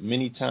on it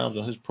many times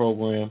on his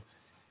program,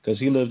 because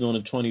he lived on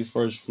the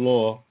 21st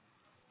floor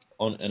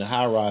in a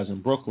high-rise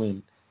in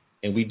Brooklyn,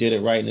 and we did it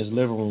right in his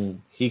living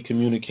room. He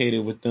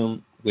communicated with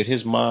them with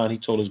his mind. He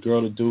told his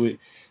girl to do it.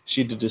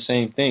 She did the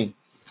same thing.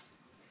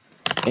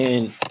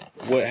 And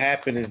what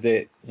happened is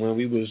that when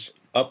we was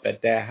up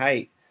at that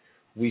height,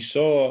 we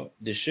saw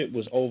the ship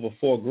was over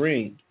 4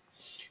 green,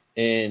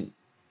 and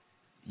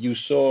you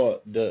saw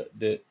the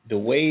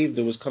wave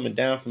that was coming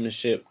down from the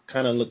ship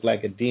kind of looked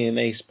like a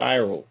DNA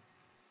spiral.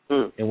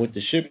 And what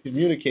the ship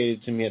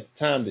communicated to me at the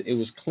time, that it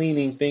was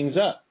cleaning things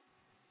up.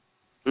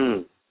 You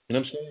know what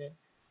I'm saying?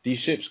 These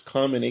ships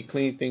come and they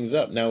clean things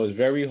up. Now, it's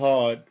very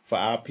hard for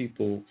our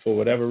people, for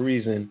whatever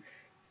reason,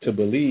 to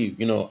believe.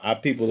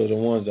 Our people are the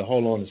ones that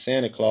hold on to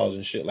Santa Claus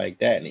and shit like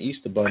that and the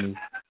Easter Bunny.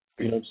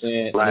 You know what I'm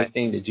saying? Right. They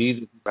think that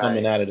Jesus is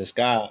coming out of the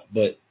sky,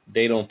 but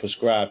they don't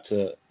prescribe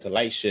to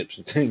light ships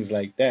and things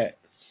like that.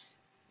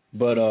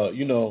 But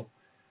the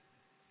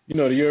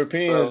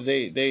Europeans,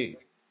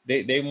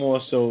 they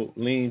more so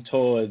lean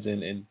towards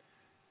and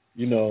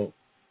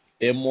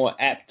they're more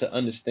apt to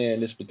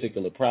understand this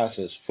particular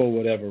process for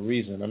whatever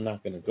reason. I'm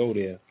not going to go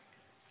there,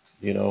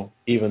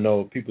 even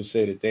though people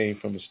say that they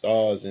ain't from the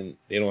stars and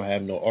they don't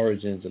have no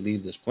origins to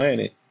leave this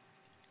planet,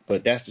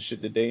 but that's the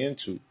shit that they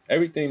into.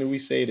 Everything that we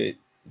say that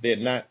they're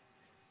not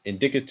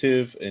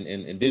indicative and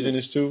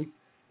indigenous to,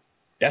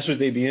 that's what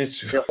they be into.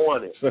 They're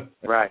on it,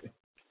 right?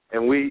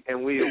 And we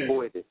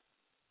avoid it.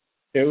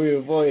 Yeah, we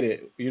avoid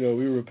it. We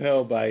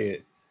repel by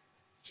it.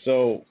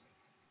 So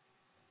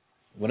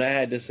when I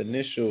had this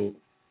initial,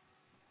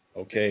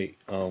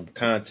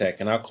 contact,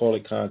 and I call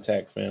it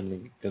contact,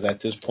 family, because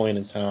at this point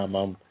in time,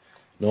 I'm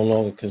no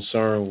longer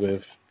concerned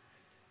with,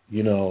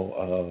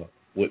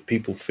 what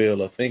people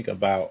feel or think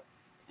about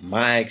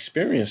my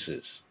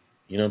experiences.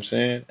 You know what I'm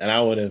saying? And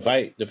I would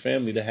invite the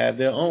family to have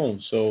their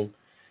own, so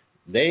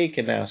they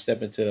can now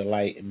step into the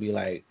light and be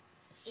like,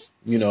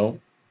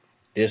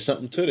 there's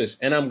something to this.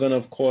 And I'm going to,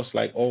 of course,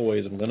 like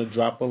always, I'm going to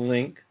drop a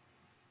link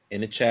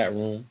in the chat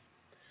room,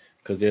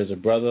 because there's a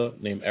brother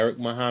named Eric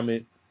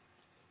Muhammad,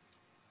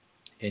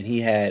 and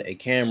he had a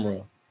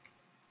camera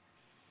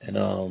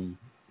in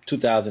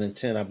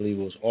 2010, I believe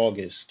it was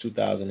August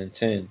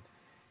 2010.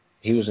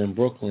 He was in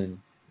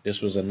Brooklyn. This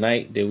was a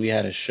night that we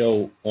had a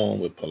show on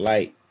with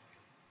Polite,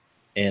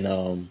 and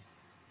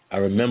I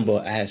remember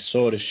I had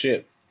saw the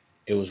ship.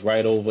 It was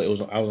right over. I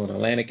was on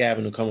Atlantic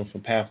Avenue coming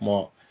from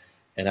Pathmark,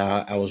 and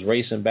I was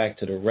racing back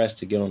to the rest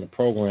to get on the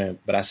program,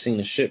 but I seen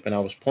the ship, and I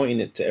was pointing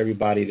it to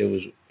everybody that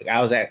was.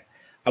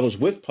 I was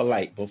with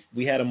Polite, but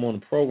we had him on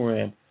the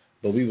program,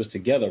 but we was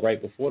together right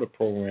before the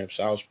program,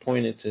 so I was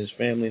pointing to his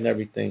family and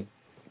everything.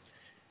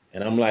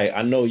 And I'm like,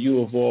 I know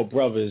you of all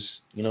brothers,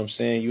 you know what I'm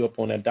saying? You up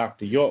on that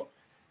Dr. York,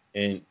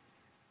 and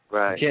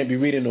you can't be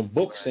reading the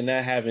books and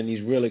not having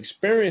these real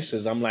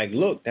experiences. I'm like,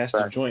 look, that's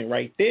the joint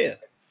right there.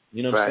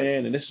 You know what I'm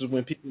saying? And this is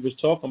when people was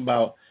talking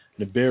about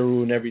the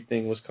Beru and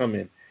everything was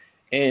coming.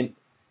 And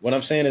what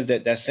I'm saying is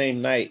that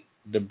same night,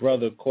 the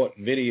brother caught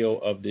video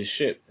of this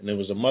ship, and it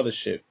was a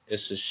mothership.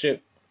 It's a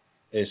ship.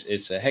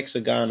 It's a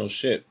hexagonal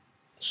ship.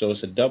 So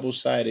it's a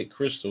double-sided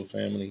crystal,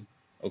 family,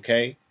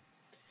 okay?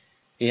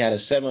 He had a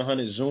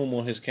 700 zoom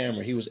on his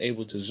camera. He was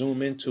able to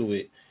zoom into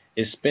it.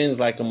 It spins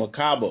like a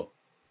macabre.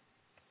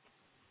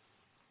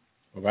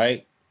 All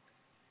right?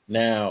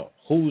 Now,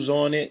 who's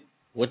on it,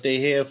 what they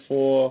here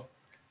for,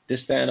 this,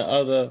 that, and the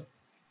other,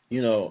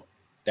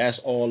 that's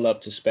all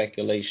up to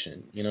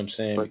speculation. You know what I'm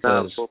saying?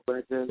 Because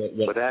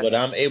what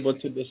I'm able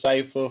to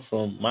decipher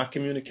from my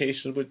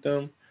communications with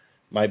them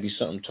might be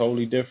something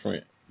totally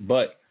different.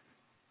 But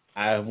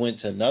I went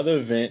to another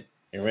event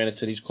and ran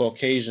into these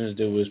Caucasians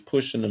that was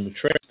pushing the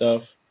Maitreya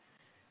stuff,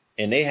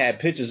 and they had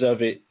pictures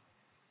of it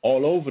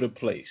all over the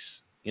place.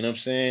 You know what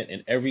I'm saying?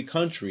 In every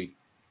country.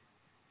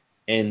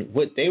 And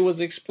what they was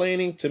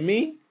explaining to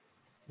me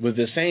was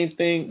the same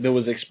thing that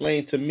was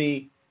explained to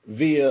me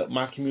via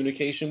my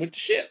communication with the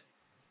ship.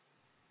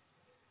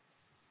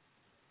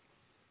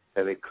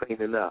 And they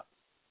cleaning up.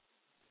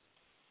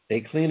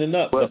 They cleaning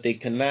up, but they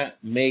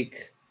cannot make,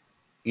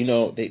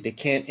 they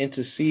can't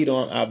intercede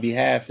on our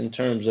behalf in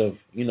terms of,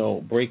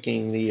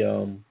 breaking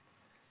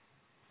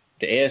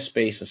the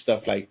airspace and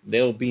stuff, like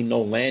there'll be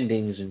no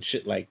landings and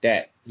shit like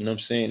that. You know what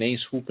I'm saying? They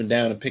ain't swooping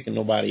down and picking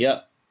nobody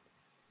up.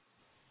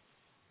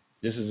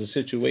 This is a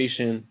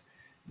situation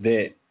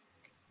that,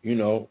 you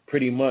know,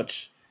 pretty much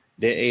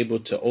they're able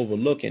to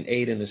overlook and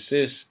aid and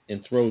assist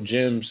and throw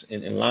gems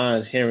and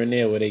lines here and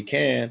there where they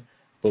can,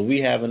 but we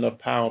have enough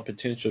power and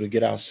potential to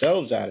get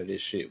ourselves out of this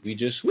shit. We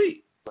just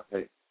sweet.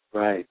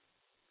 Right.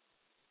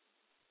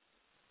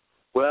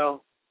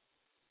 Well,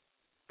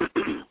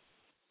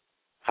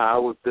 I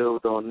would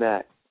build on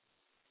that.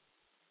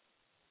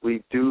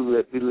 We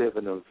live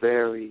in a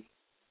very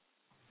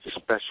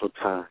special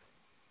time.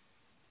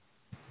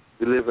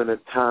 We live in a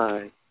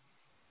time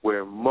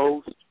where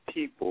most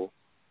people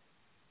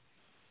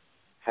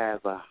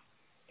have a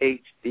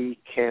HD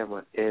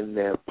camera in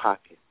their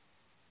pocket.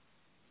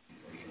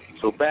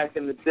 So back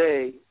in the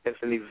day, if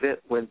an event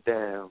went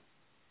down,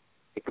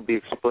 it could be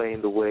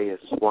explained away as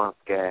swamp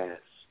gas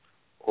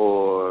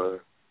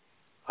or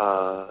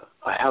a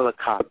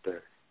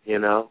helicopter, you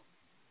know.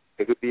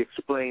 It could be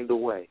explained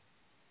away.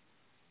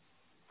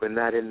 We're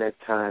not in that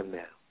time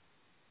now.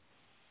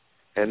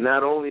 And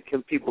not only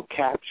can people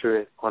capture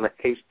it on an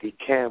HD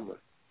camera,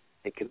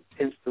 they can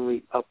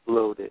instantly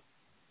upload it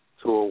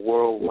to a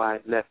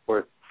worldwide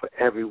network for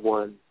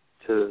everyone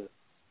to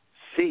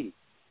see.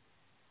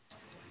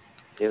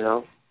 You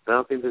know? I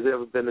don't think there's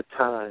ever been a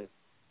time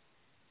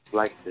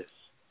like this.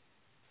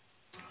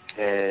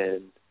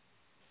 And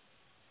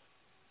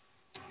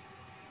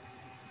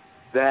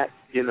that,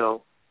 you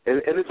know,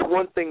 and it's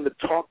one thing to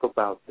talk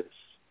about this.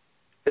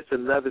 It's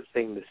another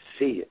thing to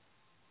see it.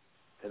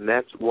 And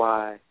that's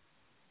why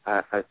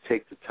I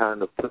take the time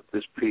to put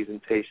this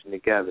presentation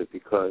together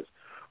because,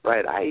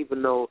 right, I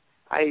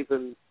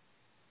even,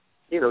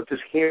 you know,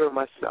 just hearing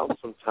myself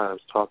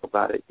sometimes talk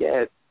about it,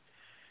 yeah,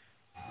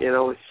 you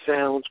know, it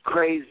sounds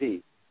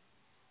crazy.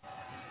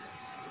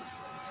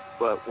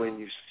 But when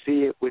you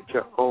see it with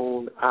your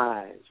own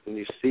eyes, when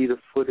you see the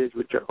footage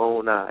with your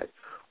own eyes,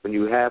 when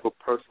you have a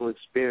personal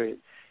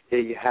experience, yeah,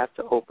 you have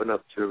to open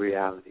up to the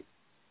reality.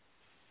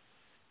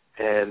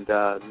 And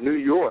New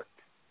York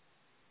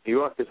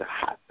is a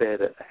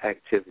hotbed of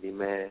activity,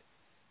 man.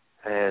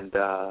 And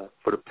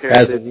for the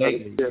pyramid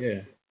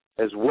mothership,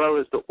 as well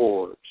as the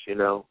orbs, you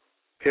know,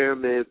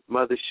 pyramid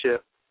mothership,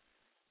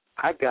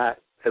 I got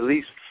at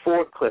least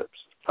 4 clips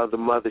of the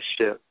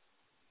mothership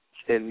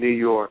in New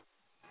York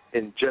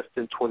in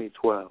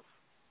 2012,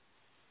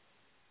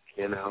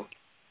 you know.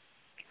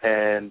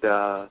 And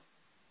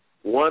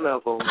one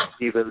of them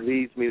even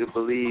leads me to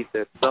believe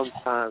that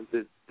sometimes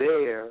it's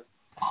there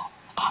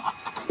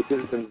because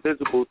it's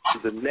invisible to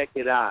the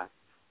naked eye,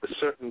 but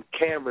certain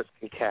cameras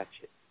can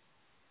catch it,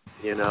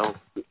 you know.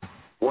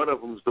 One of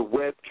them is the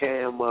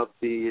webcam of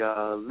the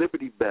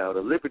Liberty Bell,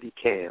 the Liberty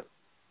Cam,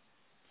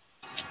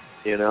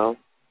 you know.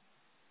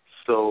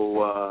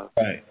 So,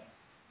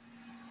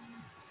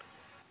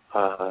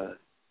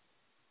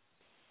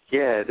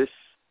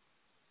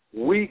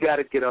 we got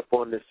to get up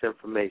on this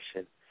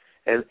information.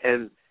 And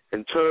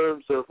in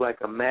terms of like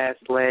a mass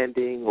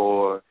landing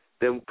or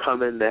them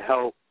coming to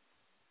help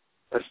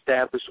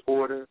establish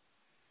order,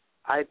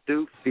 I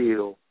do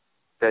feel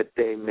that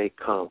they may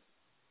come.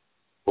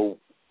 But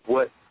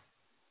what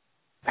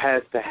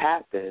has to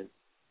happen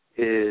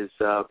is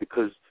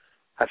because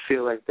I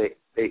feel like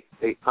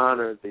they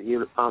honor the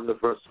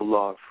universal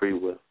law of free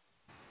will.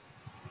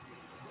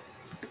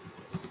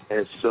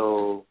 And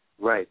so,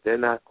 right, they're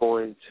not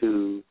going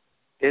to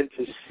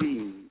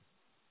intercede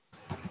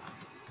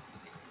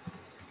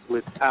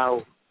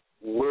without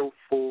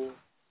willful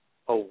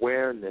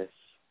awareness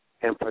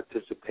and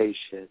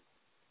participation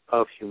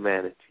of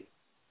humanity.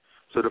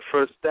 So the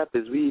first step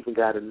is we even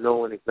got to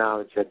know and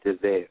acknowledge that they're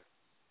there.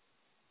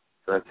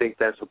 And I think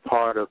that's a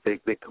part of they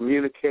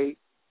communicate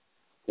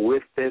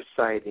with their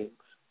sightings.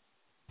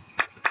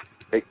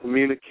 They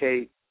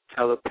communicate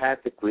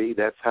telepathically.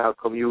 That's how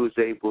come you was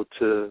able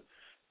to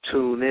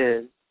tune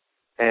in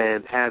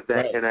and have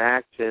that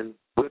interaction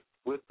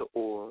with the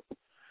orb.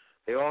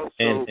 They also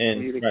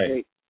communicate.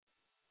 Right.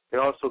 They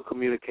also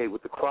communicate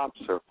with the crop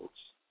circles,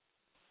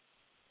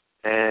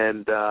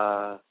 and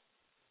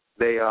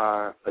they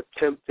are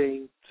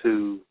attempting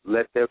to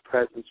let their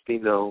presence be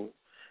known.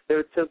 They're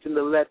attempting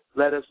to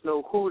let us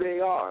know who they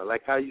are,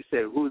 like how you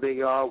said, who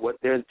they are, what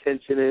their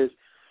intention is.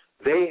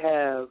 They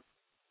have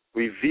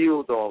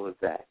revealed all of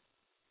that.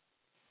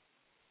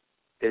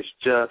 It's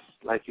just,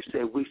 like you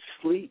said, we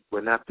sleep.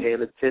 We're not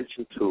paying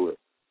attention to it.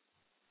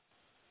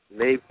 And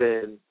they've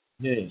been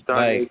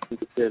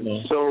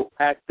so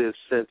active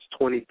since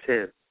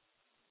 2010.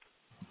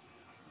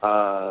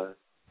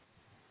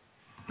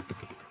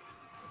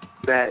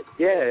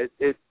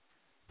 It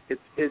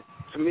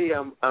to me,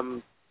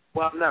 I'm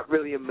not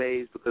really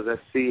amazed because I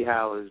see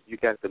how you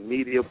got the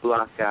media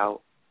block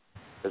out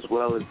as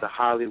well as the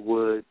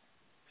Hollywood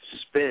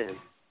spin.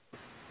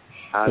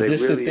 How but they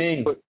this really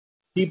the thing.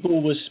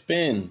 People will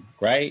spend,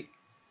 right,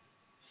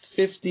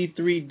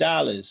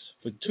 $53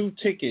 for 2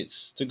 tickets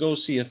to go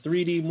see a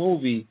 3D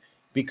movie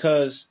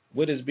because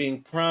what is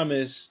being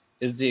promised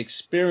is the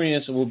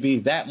experience will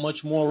be that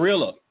much more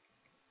realer.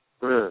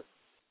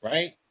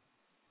 right?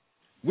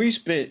 We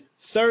spent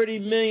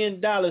 $30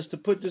 million to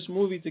put this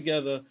movie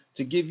together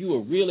to give you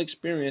a real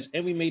experience,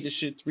 and we made the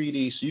shit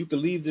 3D so you could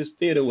leave this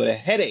theater with a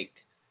headache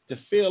to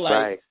feel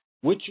like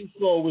what you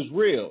saw was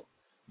real.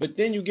 But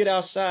then you get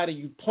outside and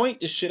you point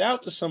the shit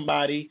out to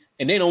somebody,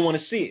 and they don't want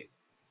to see it.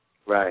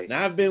 Right.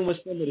 Now, I've been with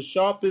some of the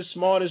sharpest,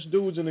 smartest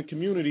dudes in the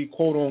community,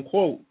 quote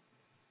unquote,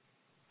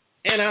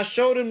 and I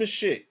showed them the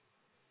shit.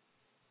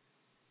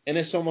 And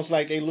it's almost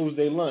like they lose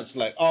their lunch.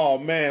 Like, oh,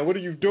 man, what are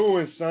you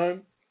doing,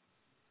 son?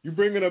 You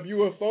bringing up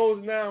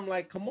UFOs now? I'm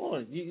like, come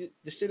on.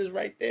 The shit is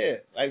right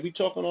there. Like, we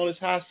talking all this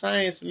high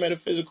science and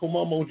metaphysical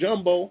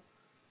mumbo-jumbo.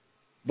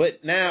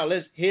 But now,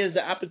 here's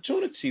the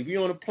opportunity. We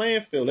on a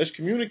playing field. Let's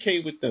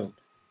communicate with them.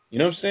 You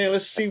know what I'm saying?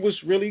 Let's see what's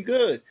really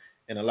good.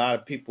 And a lot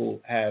of people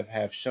have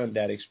shunned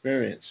that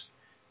experience.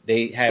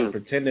 They have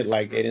pretended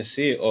like they didn't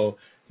see it. Or,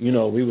 you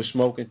know, we were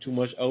smoking too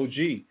much OG.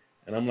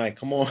 And I'm like,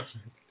 come on.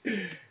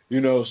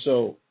 You know,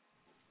 so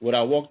what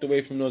I walked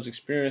away from those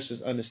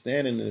experiences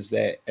understanding is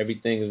that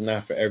everything is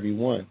not for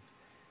everyone.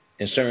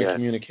 And certain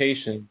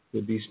communication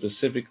could be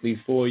specifically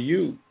for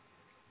you.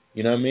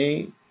 You know what I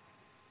mean?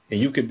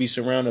 And you could be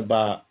surrounded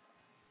by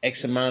X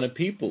amount of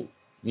people.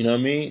 You know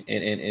what I mean?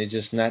 And it's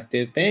just not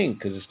their thing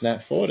because it's not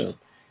for them.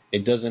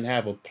 It doesn't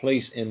have a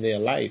place in their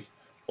life,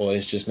 or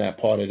it's just not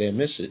part of their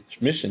mission.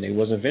 They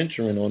wasn't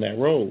venturing on that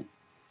road.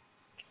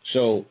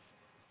 So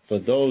for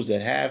those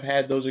that have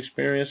had those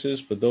experiences,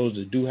 for those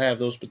that do have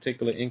those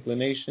particular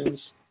inclinations,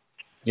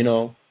 you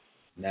know,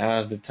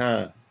 now's the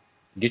time.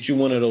 Get you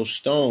one of those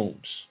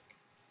stones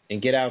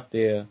and get out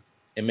there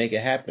and make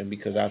it happen,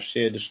 because I've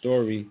shared the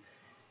story.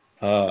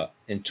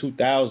 In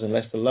 2000,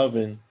 Lester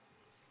Lovin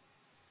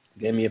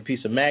gave me a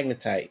piece of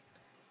magnetite.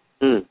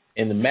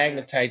 And the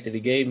magnetite that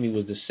he gave me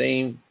was the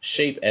same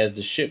shape as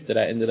the ship that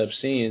I ended up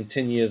seeing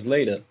 10 years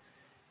later.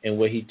 And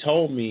what he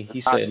told me,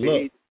 he said,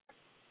 look,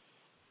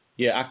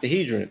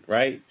 octahedron,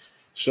 right?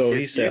 So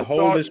he said,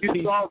 hold this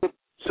piece.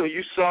 So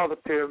you saw the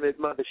pyramid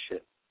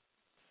mothership?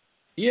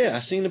 Yeah,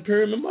 I seen the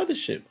pyramid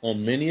mothership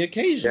on many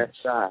occasions.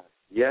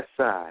 Yes,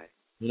 I.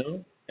 You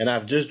know? And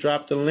I've just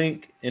dropped a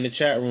link in the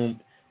chat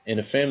room, and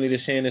the family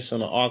that's hearing this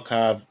on the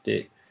archive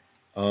that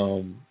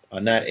are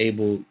not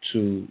able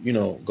to, you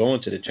know, go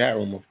into the chat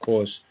room, of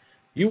course,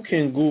 you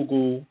can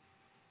Google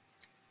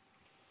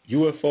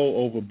UFO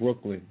over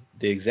Brooklyn.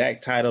 The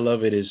exact title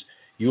of it is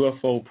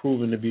UFO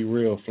Proven to Be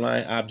Real,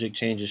 Flying Object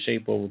Changes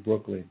Shape Over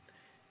Brooklyn.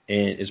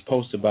 And it's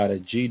posted by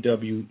the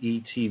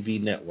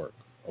GWE-TV network,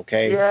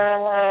 okay?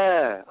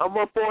 Yeah, I'm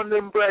up on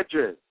them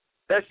brethren.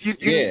 That's you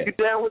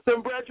down with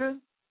them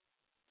brethren?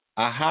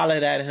 I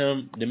hollered at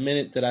him the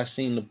minute that I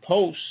seen the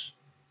post.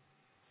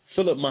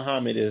 Philip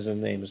Muhammad is his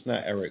name. It's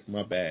not Eric,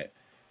 my bad.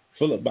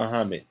 Philip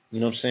Muhammad, you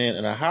know what I'm saying?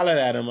 And I hollered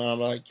at him, and I'm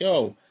like,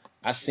 yo,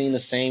 I seen the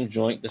same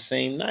joint the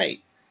same night.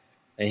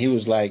 And he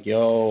was like,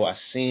 yo, I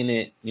seen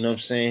it, you know what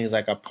I'm saying? He's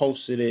like, I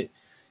posted it.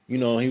 You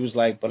know, he was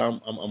like, but I'm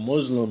a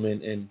Muslim,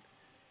 and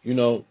you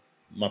know,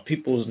 my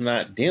people's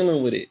not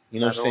dealing with it.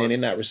 You know what I'm saying? They're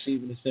not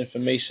receiving this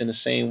information the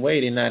same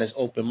way. They're not as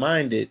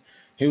open-minded.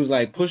 He was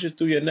like, push it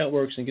through your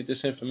networks and get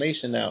this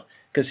information out,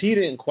 because he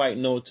didn't quite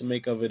know what to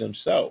make of it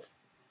himself.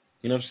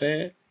 You know what I'm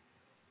saying?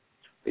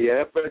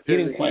 Yeah, but he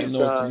didn't quite know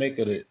what to make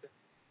of it.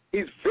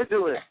 He's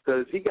vigilant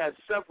because he got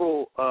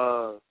several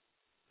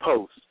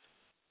posts.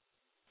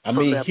 I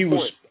mean, he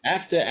was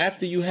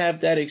after you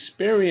have that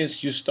experience,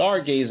 you're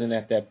stargazing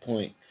at that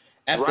point.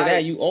 After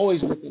that, you always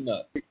looking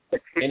up,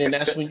 and then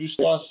that's when you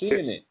start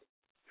seeing it.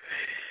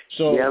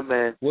 So yeah,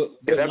 man.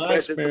 My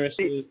experience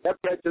is that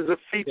is a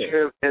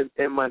feature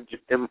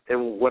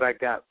in what I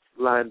got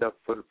lined up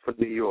for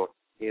New York.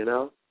 You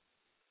know.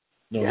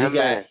 No,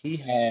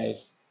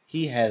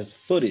 he has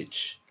footage,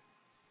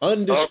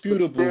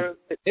 undisputable.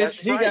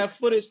 He got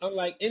footage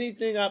unlike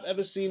anything I've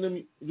ever seen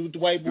them the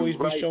white boys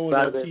be showing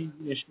on TV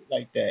and shit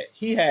like that.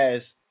 He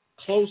has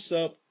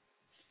close-up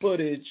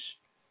footage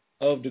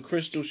of the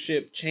crystal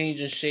ship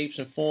changing shapes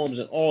and forms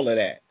and all of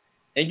that.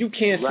 And you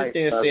can't sit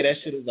there and say that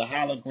shit is a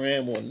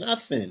hologram or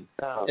nothing,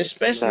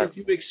 especially if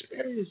you've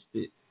experienced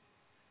it,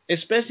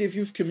 especially if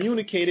you've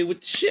communicated with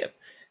the ship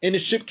and the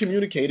ship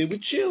communicated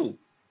with you.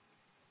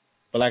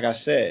 But like I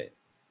said,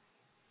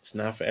 it's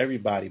not for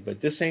everybody.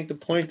 But this ain't the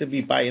point to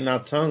be biting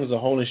our tongues or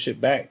holding shit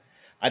back.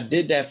 I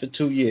did that for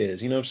 2 years.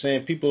 You know what I'm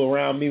saying? People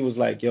around me was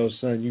like, yo,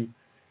 son, you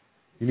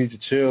need to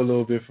chill a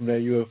little bit from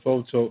that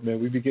UFO talk,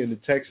 man. We be getting to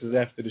Texas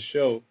after the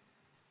show.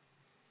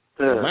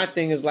 My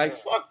thing is like,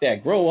 fuck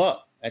that. Grow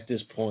up at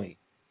this point.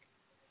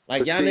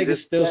 Like, y'all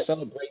niggas still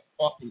celebrate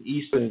fucking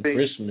Easter and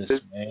Christmas,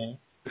 man.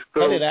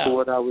 Cut it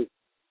out.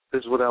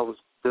 This is what I was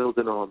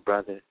building on,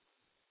 brother.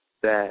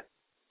 That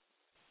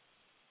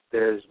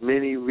there's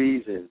many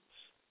reasons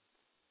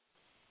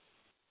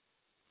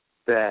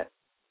that,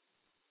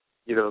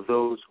 you know,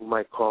 those who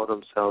might call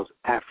themselves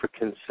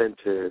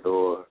African-centered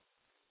or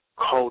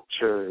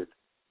cultured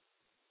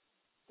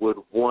would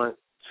want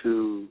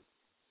to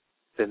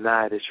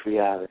deny this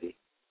reality,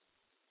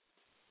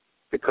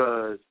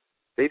 because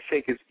they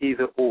think it's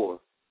either or,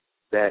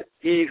 that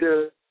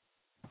either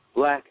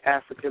black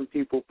African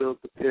people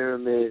built the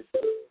pyramids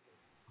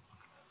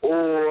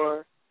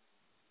or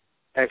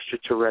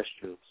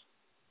extraterrestrials.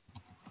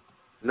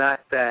 Not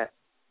that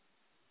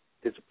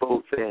it's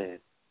both and.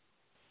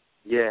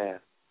 Yeah,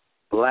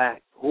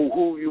 black,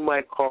 who you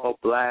might call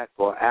black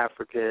or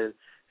African,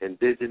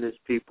 indigenous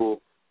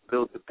people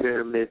built the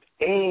pyramids,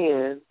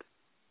 and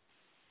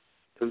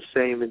them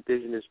same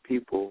indigenous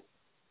people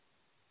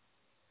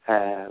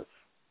have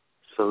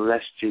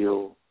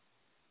celestial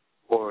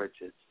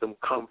origins. Them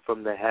come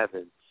from the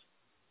heavens,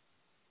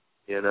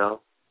 you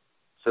know?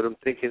 So I'm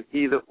thinking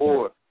either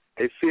or.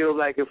 They feel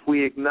like if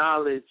we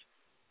acknowledge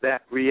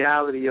that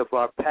reality of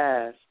our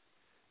past,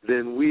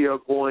 then we are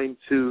going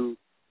to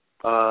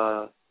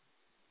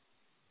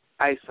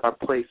ice our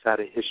place out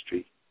of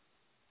history.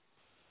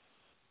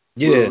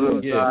 Yeah,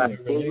 we'll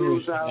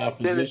lose our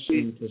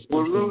identity.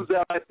 We'll lose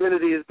our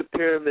identity as the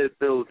pyramid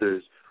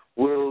builders.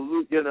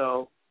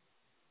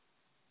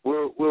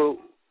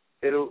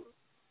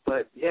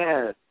 But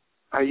yeah,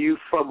 are you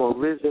from a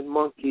risen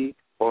monkey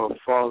or a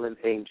fallen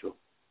angel?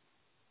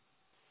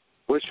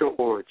 What's your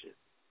origin?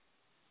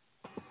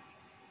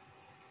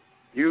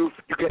 You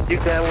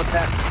down with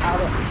that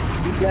power?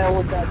 You down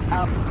with that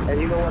power?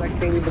 And you know what? I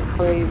can't even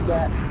praise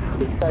that.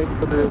 The site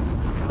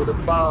for the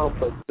bomb,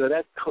 but so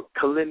that's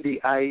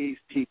Kalindi Aye's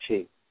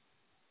teaching.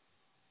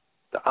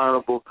 The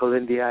Honorable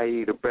Kalindi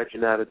Aye, the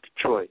brethren out of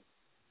Detroit.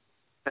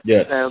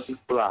 Yes. Down these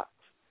blocks.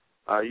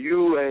 Are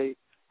you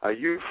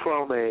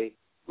from a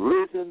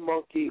risen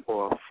monkey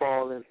or a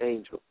fallen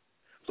angel?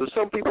 So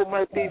some people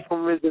might be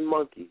from risen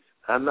monkeys.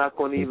 I'm not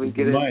going to even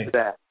get into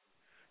that.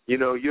 You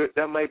know,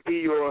 that might be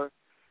your arc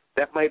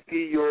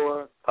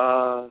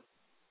of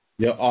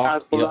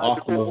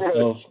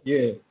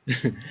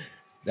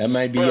that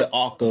might be your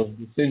arc of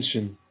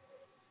ascension.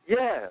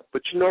 Yeah,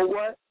 but you know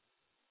what?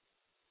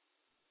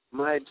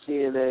 My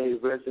DNA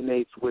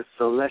resonates with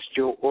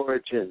celestial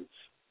origins.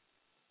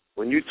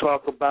 When you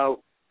talk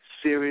about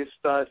Sirius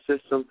star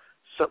system,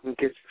 something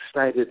gets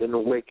excited and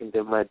awakened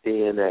in my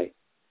DNA.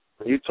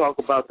 When you talk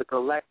about the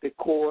galactic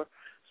core,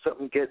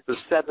 something gets the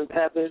seventh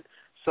heaven,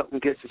 something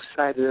gets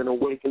excited and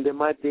awakened in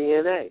my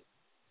DNA.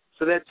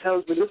 So that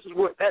tells me this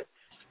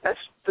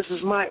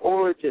is my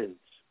origins.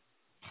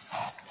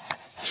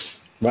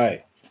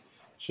 Right.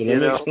 So let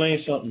me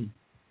explain something.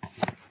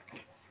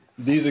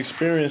 These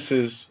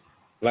experiences,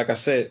 like I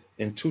said,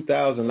 in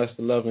 2000,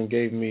 Lester Lovin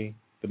gave me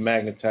the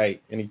magnetite,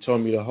 and he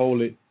told me to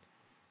hold it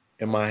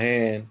in my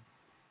hand,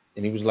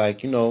 and he was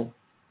like,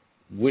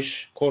 wish,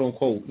 quote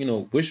unquote,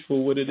 wish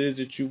for what it is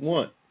that you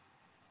want.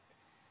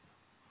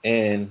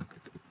 And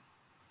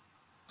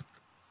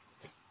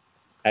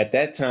at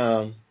that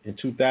time, in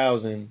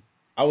 2000,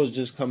 I was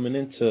just coming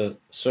into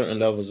certain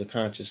levels of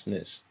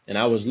consciousness, and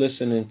I was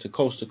listening to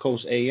Coast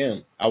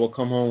AM. I would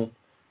come home,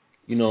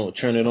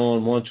 turn it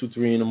on 1, 2,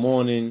 3 in the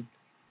morning,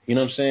 you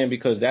know what I'm saying?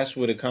 Because that's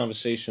where the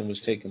conversation was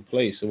taking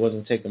place. It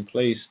wasn't taking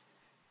place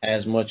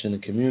as much in the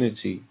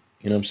community,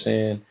 you know what I'm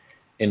saying?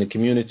 And the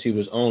community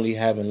was only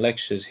having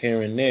lectures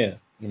here and there,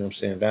 you know what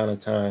I'm saying,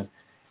 Valentine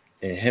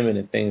and Heaven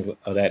and things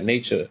of that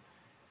nature.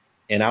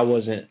 And I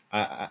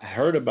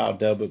heard about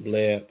Delbert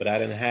Blair, but I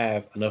didn't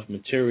have enough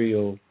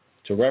material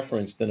to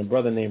reference. Then a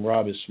brother named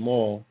Robert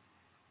Small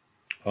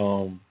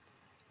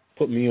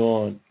put me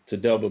on to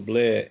Delbert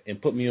Blair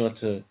and put me on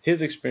to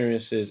his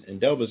experiences and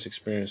Delbert's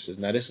experiences.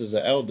 Now, this is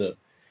an elder,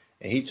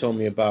 and he told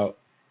me about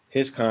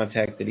his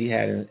contact that he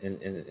had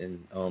in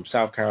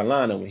South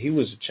Carolina when he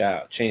was a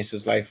child, changed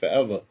his life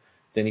forever.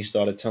 Then he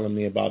started telling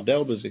me about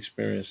Delbert's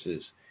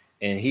experiences,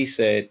 and he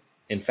said,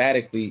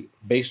 emphatically,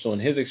 based on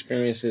his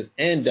experiences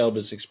and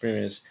Delbert's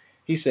experience,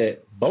 he said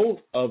both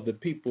of the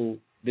people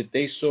that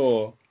they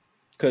saw,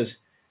 because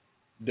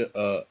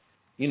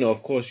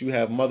of course, you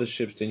have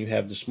motherships, then you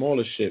have the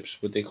smaller ships,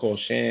 what they call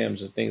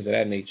shams and things of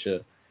that nature.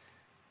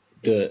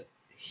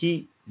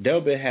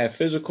 Delbert had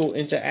physical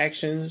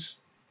interactions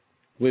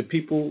with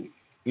people,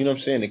 you know what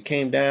I'm saying, that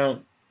came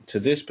down to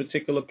this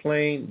particular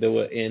plane. They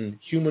were in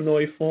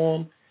humanoid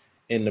form,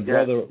 and the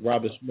brother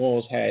Robert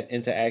Smalls had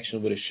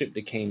interaction with a ship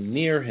that came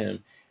near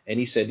him, and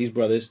he said these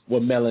brothers were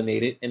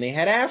melanated and they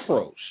had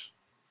afros.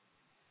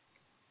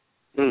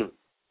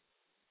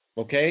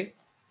 Okay?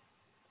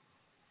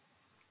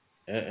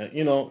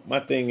 My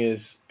thing is,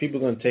 people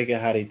going to take it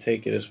how they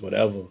take it, is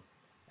whatever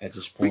at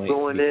this point.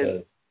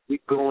 We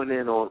going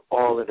in on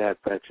all of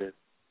that, Patrick.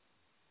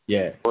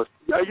 Yeah.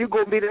 Are you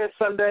going to be there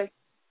Sunday?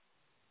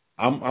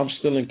 I'm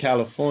still in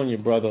California,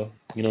 brother.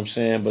 You know what I'm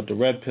saying? But the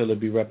Red Pill will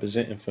be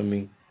representing for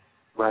me.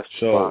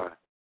 So,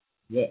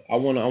 yeah, I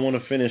want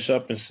to finish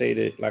up and say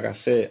that, like I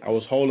said, I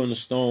was holding the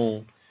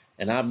stone,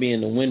 and I'll be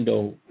in the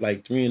window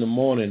like 3 in the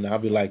morning. I'll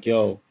be like,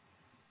 yo,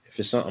 if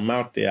there's something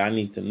out there, I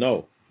need to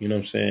know. You know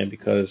what I'm saying?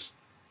 Because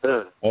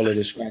all of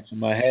this scratching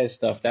my head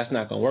stuff, that's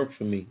not going to work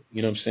for me.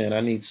 You know what I'm saying?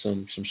 I need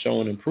some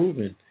showing and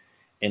proving.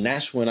 And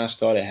that's when I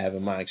started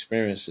having my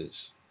experiences.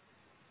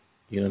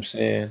 You know what I'm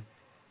saying?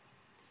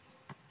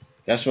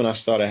 That's when I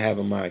started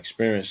having my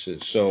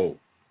experiences. So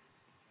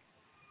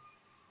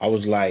I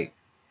was like,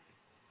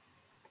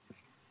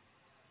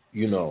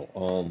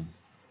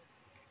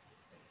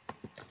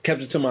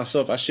 kept it to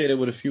myself. I shared it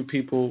with a few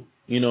people,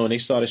 and they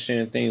started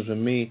sharing things with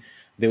me.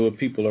 There were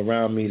people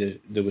around me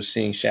that were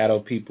seeing shadow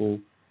people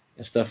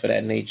and stuff of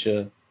that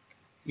nature.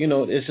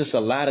 It's just a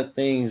lot of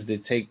things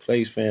that take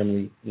place,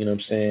 family,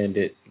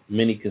 that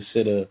many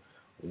consider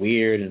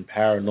weird and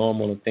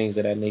paranormal and things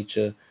of that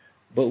nature.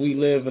 But we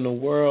live in a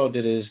world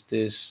that is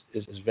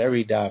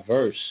very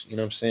diverse.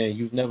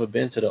 You've never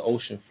been to the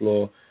ocean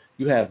floor.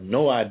 You have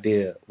no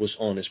idea what's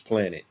on this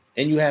planet.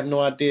 And you have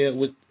no idea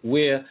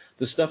where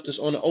the stuff that's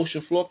on the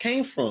ocean floor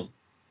came from.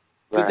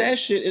 Because that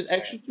shit is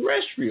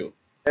extraterrestrial.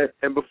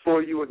 And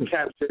before you were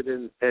captured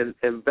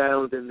and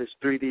bound in this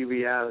 3D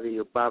reality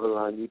of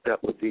Babylon, you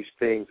dealt with these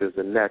things as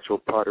a natural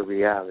part of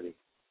reality.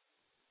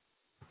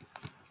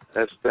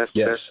 That's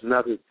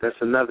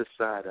another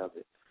side of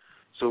it.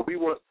 So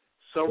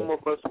some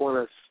of us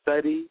want to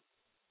study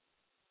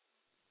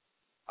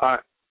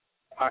our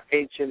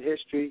ancient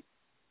history.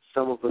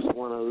 Some of us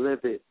want to live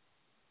it.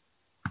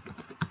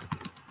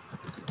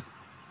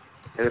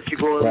 And if you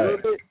go and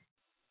live it,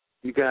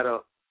 you got to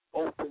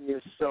open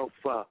yourself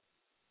up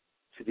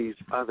to these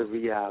other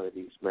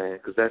realities, man,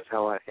 because that's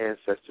how our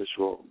ancestors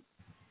roll.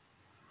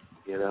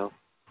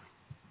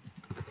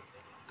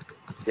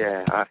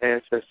 Yeah, our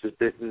ancestors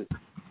didn't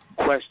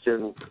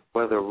question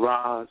whether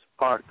Ra's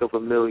arc of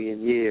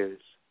 1,000,000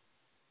 years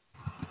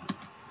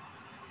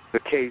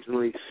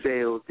occasionally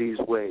sailed these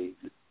ways.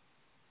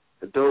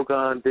 The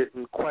Dogon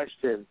didn't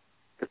question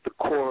if the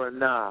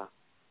Korana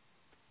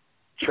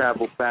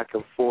traveled back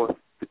and forth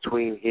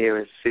between here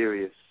and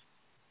Sirius,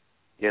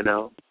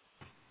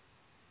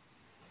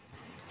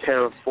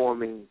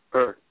 terraforming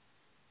Earth.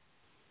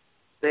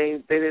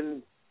 They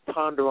didn't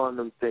ponder on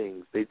them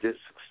things. They just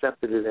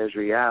accepted it as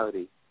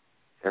reality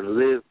and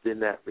lived in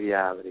that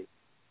reality.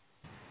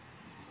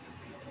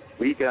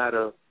 We got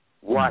to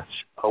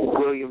watch a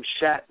William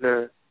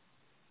Shatner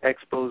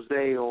expose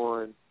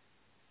on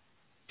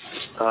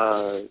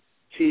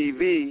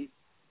TV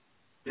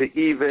to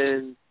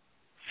even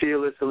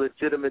feel it's a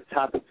legitimate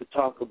topic to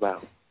talk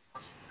about.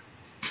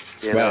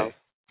 You know?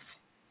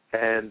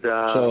 And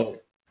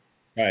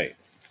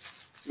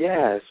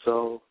yeah,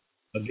 so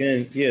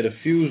again, to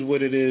fuse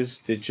what it is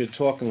that you're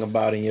talking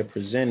about and you're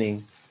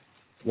presenting,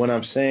 what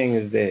I'm saying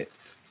is that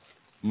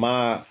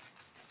my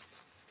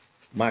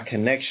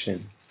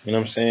connection,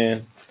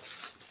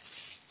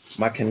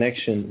 my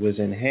connection was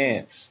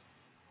enhanced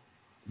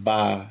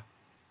by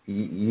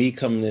me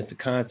coming into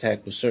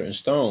contact with certain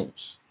stones.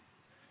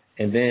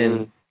 And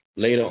then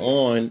later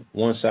on,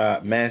 once I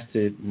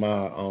mastered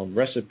my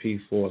recipe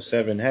for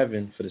seven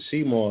heaven for the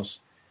sea moss,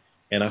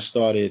 and I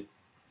started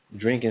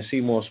drinking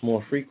sea moss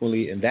more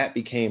frequently, and that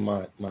became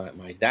my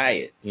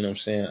diet.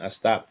 I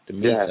stopped the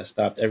meat, I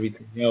stopped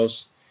everything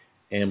else,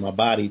 and my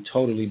body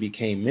totally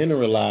became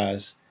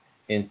mineralized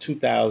in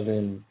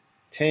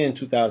 2010,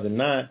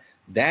 2009.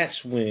 That's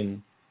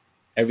when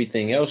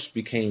everything else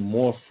became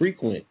more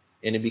frequent,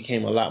 and it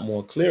became a lot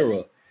more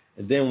clearer.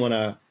 And then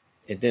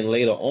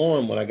later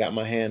on, when I got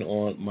my hand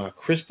on my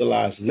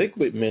crystallized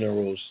liquid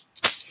minerals,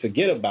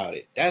 forget about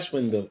it. That's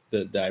when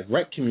the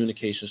direct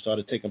communication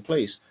started taking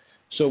place.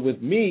 So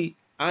with me,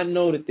 I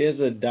know that there's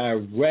a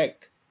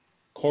direct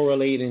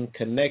correlating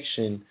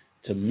connection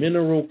to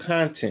mineral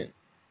content,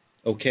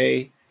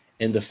 okay?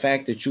 And the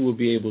fact that you will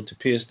be able to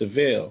pierce the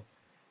veil.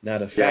 Now,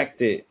 the fact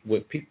that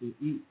what people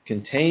eat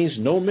contains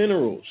no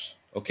minerals,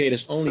 okay?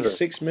 There's only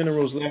 6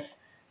 minerals left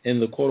in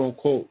the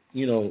quote-unquote,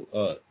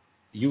 U.S.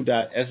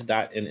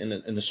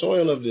 in the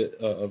soil of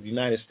the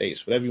United States,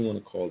 whatever you want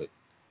to call it,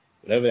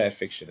 whatever that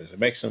fiction is, a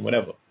Mexican,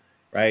 whatever,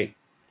 right?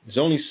 There's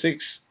only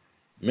 6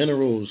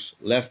 minerals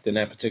left in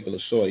that particular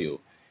soil.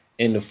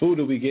 And the food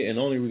that we get, and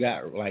only we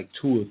got like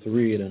 2 or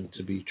 3 of them,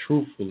 to be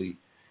truthfully.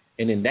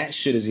 And then that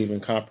shit is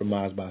even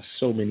compromised by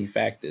so many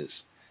factors.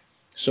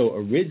 So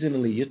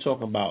originally, you're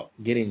talking about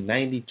getting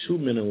 92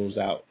 minerals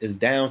out. It's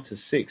down to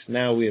 6.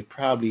 Now we're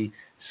probably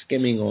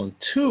skimming on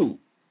 2.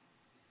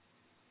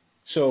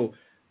 So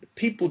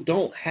people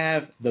don't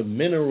have the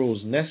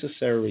minerals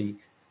necessary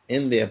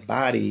in their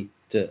body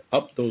to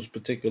up those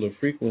particular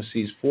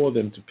frequencies for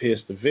them to pierce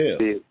the veil.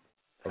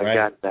 I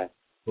got that.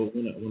 But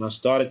when I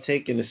started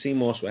taking the sea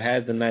moss, it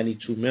had the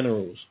 92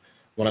 minerals.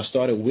 When I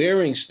started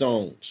wearing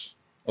stones,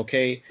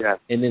 okay,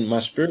 and then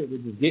my spirit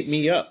would just get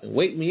me up and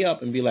wake me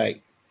up and be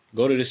like,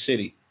 go to the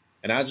city.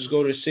 And I just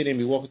go to the city and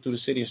be walking through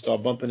the city and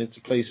start bumping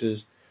into places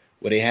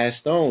where they had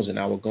stones, and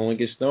I would go and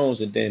get stones.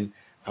 And then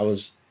I was,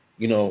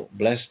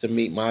 blessed to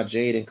meet Ma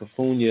Jade and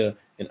Kafunya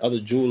and other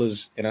jewelers,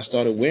 and I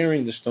started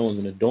wearing the stones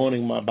and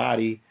adorning my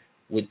body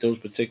with those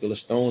particular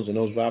stones and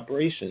those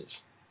vibrations.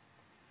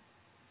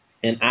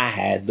 And I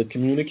had the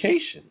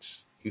communications.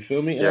 You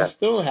feel me? And I'm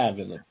still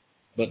having them,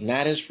 but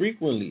not as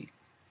frequently,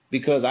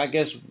 because I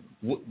guess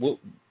what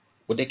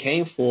they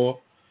came for,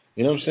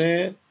 you know what I'm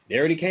saying? They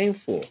already came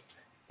for.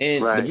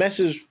 And the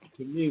message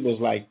to me was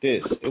like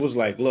this. It was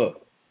like,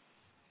 look,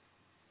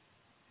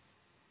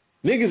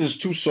 niggas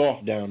is too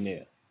soft down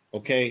there,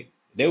 okay?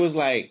 They was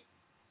like,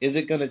 is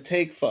it going to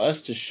take for us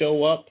to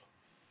show up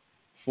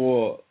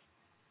for,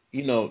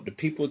 the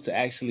people to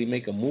actually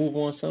make a move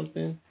on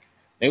something?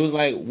 They was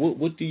like,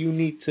 what do you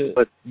need to?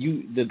 But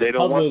the they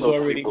don't cover want is those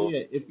already people.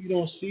 there. If you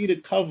don't see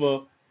the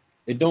cover,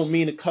 it don't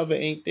mean the cover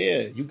ain't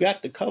there. You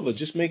got the cover.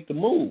 Just make the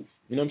move.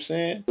 You know what I'm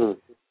saying? Mm.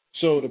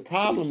 So the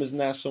problem is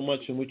not so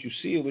much in what you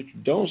see or what you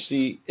don't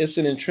see. It's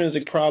an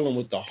intrinsic problem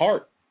with the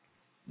heart.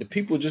 The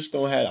people just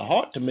don't have a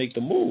heart to make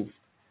the move.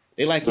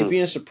 They like you're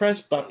being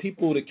suppressed by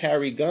people that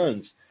carry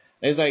guns.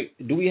 It's like,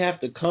 do we have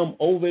to come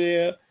over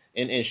there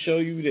and show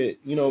you that,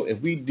 you know,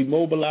 if we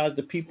demobilize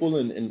the people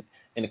and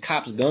the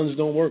cops' guns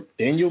don't work,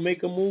 then you'll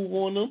make a move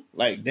on them?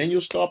 Like, then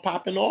you'll start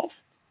popping off?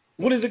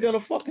 What is it going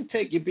to fucking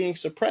take? You're being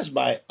suppressed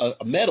by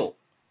a metal,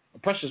 a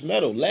precious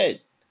metal, lead.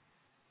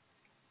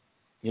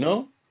 You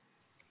know?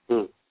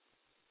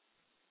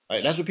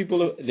 Like, that's what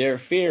people are,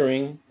 they're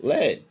fearing,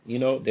 lead. You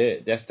know,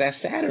 that's that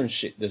Saturn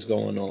shit that's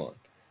going on.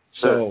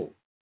 So,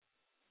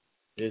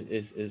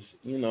 it's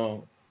you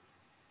know,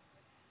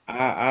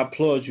 I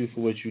applaud you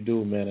for what you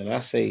do, man. And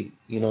I say,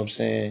 you know what I'm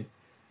saying,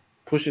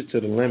 push it to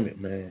the limit,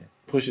 man.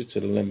 Push it to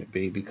the limit,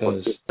 baby,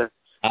 because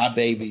our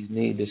babies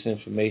need this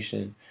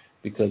information,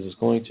 because it's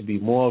going to be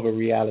more of a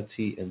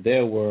reality in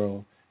their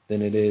world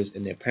than it is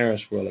in their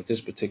parents' world at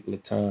this particular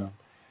time,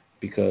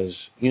 because,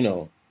 you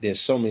know, there's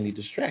so many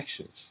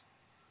distractions.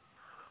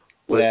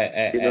 But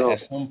at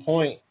some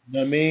point, you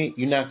know what I mean,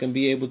 you're not going to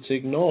be able to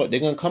ignore it.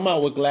 They're going to come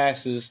out with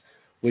glasses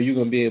where you're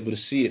going to be able to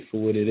see it for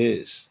what it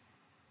is.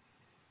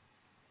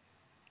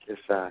 Yes,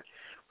 but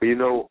you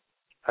know,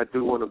 I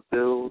do want to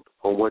build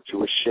on what you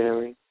were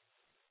sharing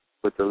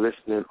with the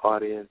listening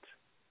audience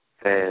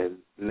and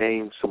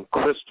name some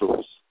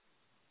crystals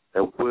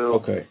that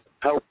will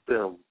help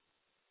them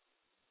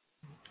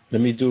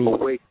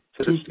awake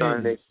to the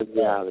starnation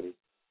reality.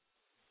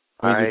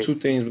 Let me do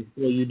two things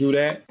before you do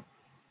that.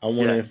 I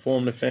want to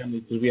inform the family,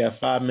 because we have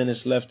 5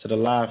 minutes left to the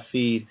live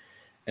feed,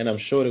 and I'm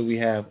sure that we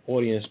have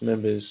audience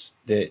members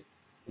that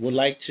would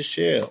like to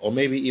share or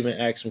maybe even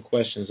ask some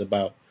questions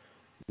about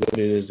what it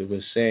is that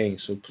we're saying.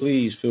 So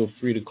please feel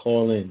free to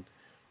call in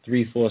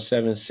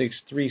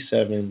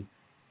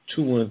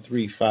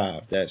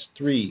 347-637-2135. That's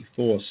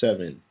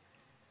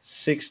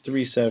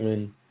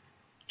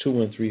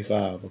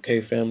 347-637-2135.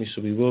 Okay, family?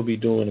 So we will be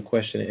doing a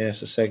question and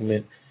answer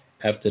segment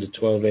after the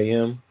 12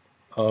 a.m.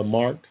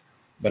 Mark.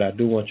 But I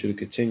do want you to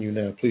continue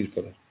now. Please,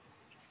 brother.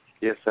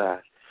 Yes, So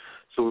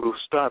we'll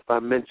start by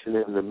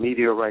mentioning the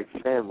meteorite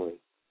family,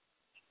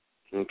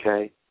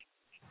 okay?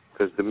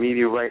 Because the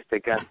meteorites, they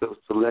got those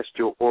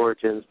celestial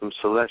origins, some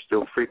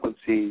celestial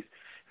frequencies,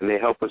 and they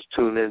help us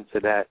tune into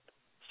that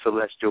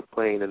celestial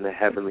plane and the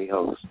heavenly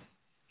host.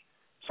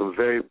 Some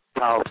very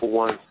powerful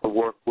ones to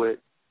work with.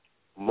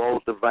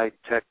 Moldavite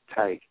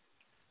tektite.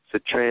 It's a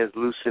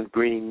translucent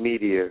green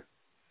meteor.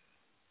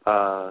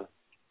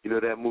 You know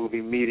that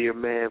movie Meteor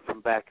Man from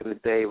back in the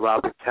day,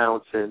 Robert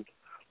Townsend,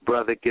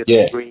 brother gets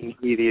a green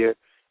meteor,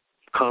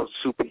 becomes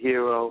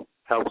superhero,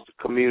 helps the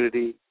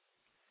community.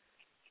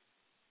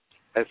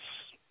 That's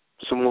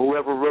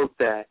whoever wrote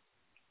that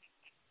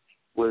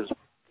was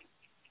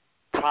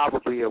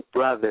probably a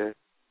brother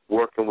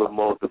working with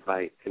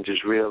Moldavite and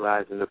just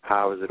realizing the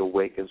powers that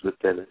awakens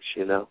within us,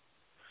 you know?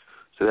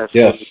 So that's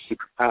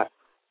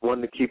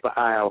one to keep an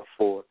eye out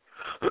for.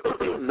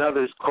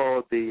 Another is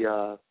called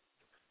the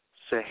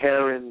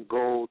Saharan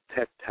gold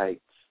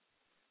tektites.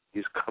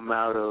 These come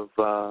out of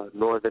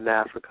northern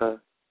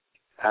Africa,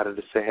 out of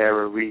the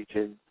Sahara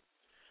region,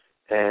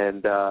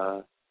 and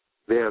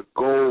they're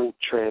gold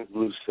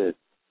translucent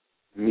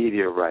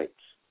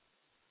meteorites.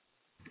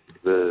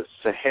 The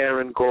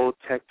Saharan gold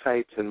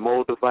tektites and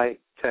Moldavite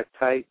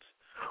tektites.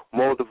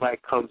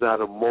 Moldavite comes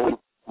out of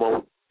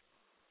Moldova,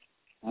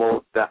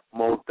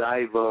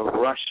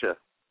 Russia.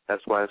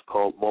 That's why it's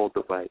called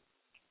Moldavite.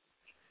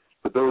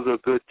 But those are a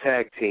good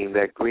tag team,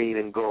 that green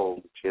and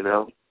gold, you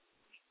know?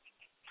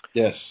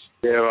 Yes.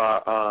 There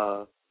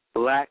are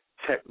black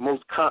those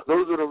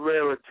are the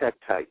rarer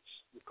tektites.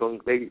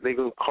 They're going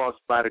to cost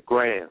by the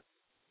gram.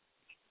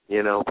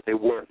 You know, they're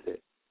worth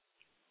it.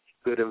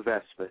 Good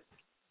investment.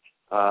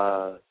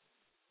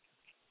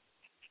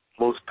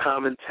 Most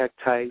common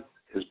tektite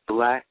is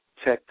black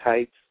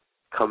tektites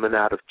coming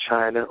out of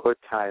China or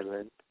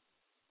Thailand.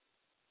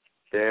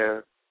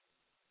 They're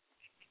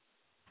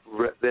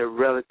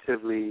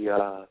relatively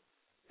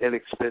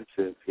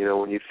inexpensive. You know,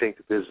 when you think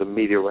there's a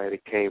meteorite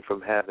that came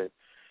from heaven,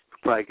 you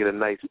could probably get a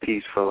nice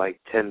piece for like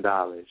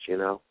 $10, you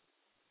know?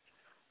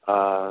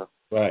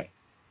 Right.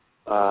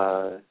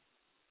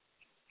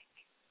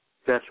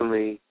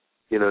 Definitely,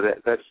 you know,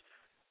 that's,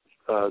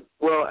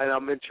 well, and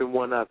I'll mention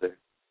one other.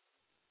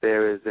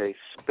 There is a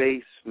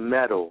space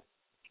metal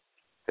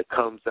that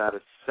comes out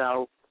of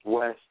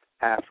Southwest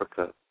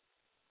Africa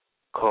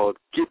called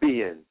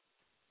Gibeon.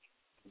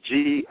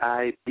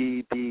 Gibbeon.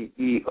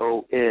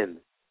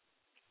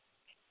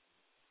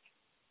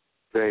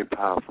 Very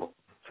powerful.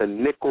 It's a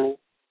nickel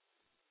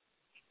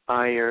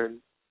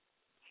iron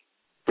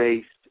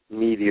based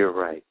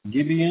meteorite.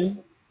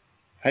 Gibeon?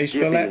 How you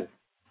spell that?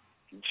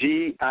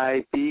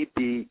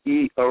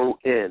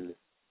 Gibbeon.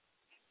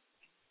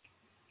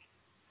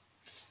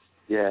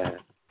 Yeah.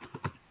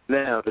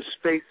 Now, the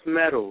space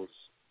metals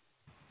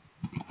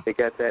They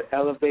got that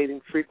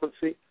elevating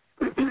frequency,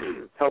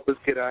 help us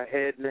get our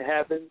head in the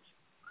heavens,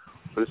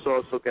 but it's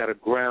also got a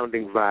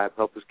grounding vibe,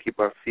 help us keep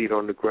our feet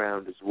on the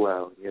ground as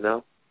well, you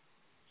know?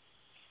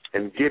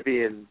 And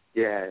Gibeon,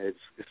 yeah, it's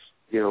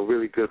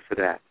really good for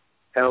that.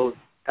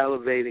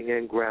 Elevating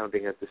and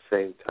grounding at the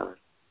same time.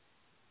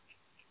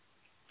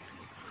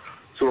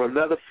 So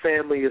another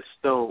family of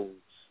stones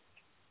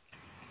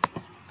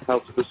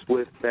helps us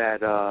with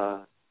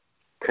that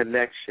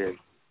connection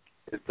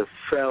is the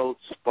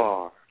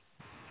feldspar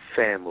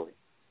family.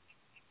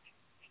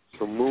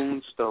 So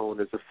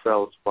moonstone is a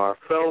feldspar.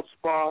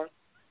 Feldspar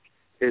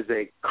is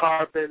a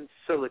carbon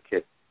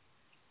silicate.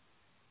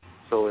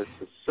 So it's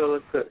a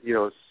silica,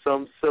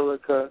 some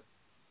silica,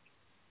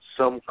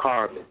 some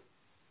carbon.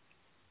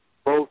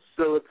 Both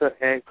silica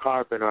and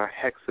carbon are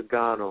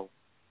hexagonal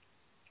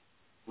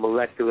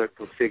molecular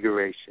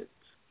configurations.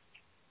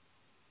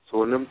 So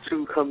when them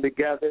two come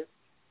together,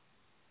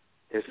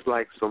 it's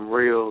like some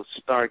real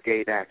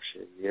Stargate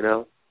action, you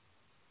know?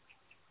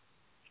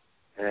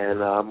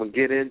 And I'm going to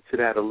get into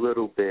that a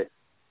little bit,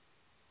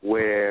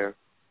 where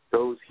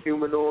those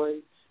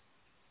humanoids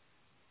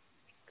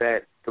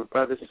that the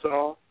brother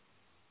saw,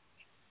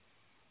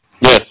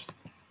 yes,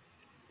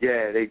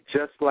 yeah, they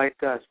just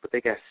like us, but they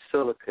got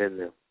silica in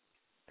them.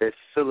 They're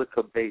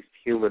silica-based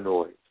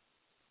humanoids.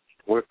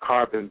 We're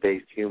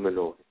carbon-based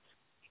humanoids.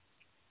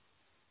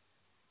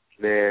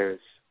 There's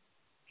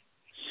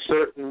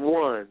certain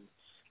ones,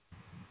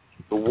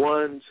 the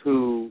ones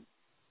who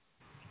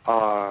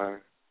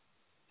are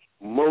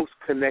most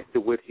connected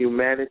with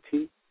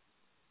humanity,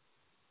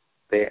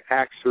 they're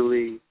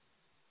actually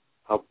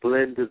a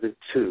blend of the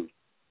two.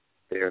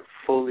 They're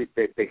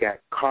they got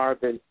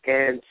carbon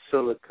and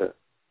silica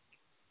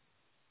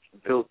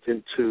built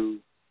into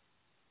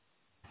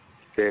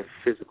their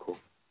physical.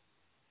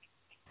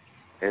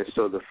 And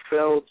so the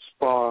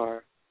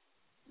feldspar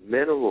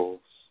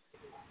minerals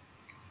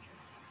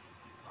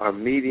are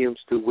mediums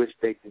through which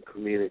they can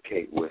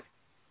communicate with.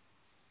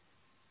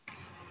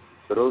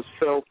 So those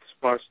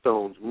feldspar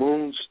stones,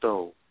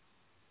 moonstone,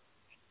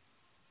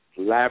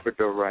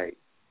 labradorite,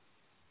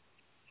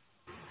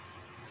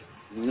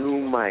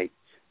 pneumite,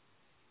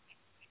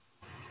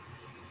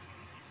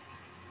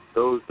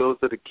 those are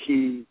the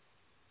key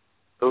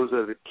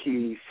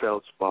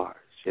feldspars,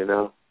 you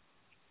know?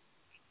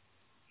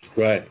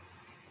 Right.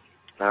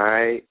 All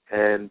right.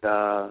 And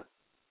of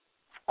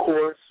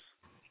course,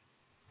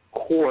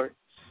 quartz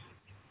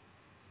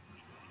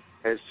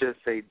as just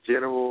a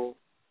general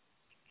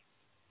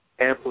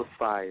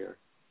amplifier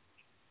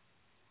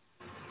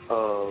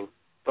of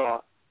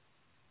thought,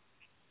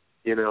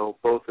 you know,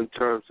 both in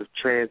terms of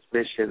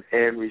transmission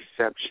and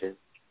reception.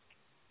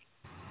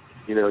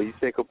 You know, you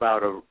think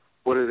about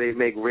what do they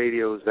make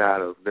radios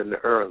out of in the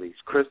earlies?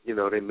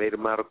 They made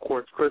them out of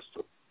quartz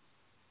crystal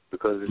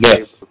because it's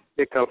able to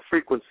pick up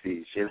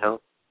frequencies, you know.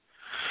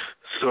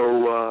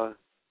 So,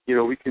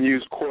 we can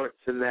use quartz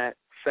in that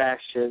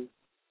fashion.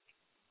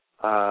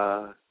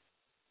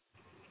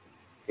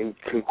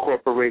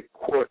 Incorporate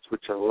quartz with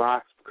your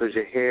locks because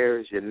your hair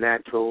is your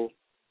natural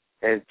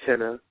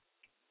antenna,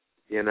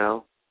 you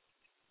know.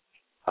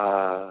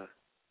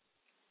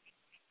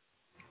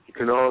 You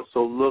can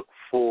also look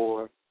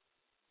for,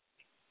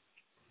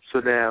 so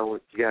now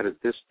you got to,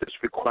 this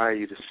require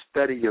you to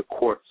study your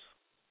quartz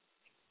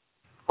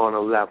on a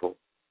level,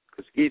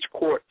 because each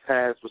quartz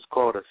has what's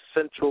called a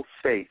central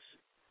face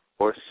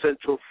or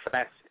central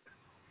facet.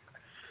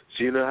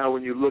 So you know how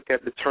when you look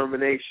at the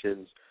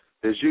terminations,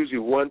 there's usually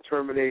one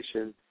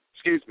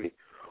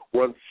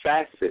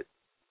facet,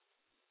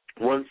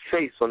 one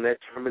face on that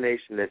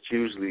termination that's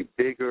usually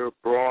bigger,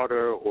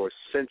 broader, or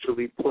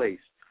centrally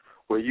placed,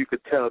 where you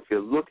could tell if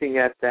you're looking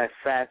at that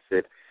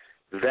facet,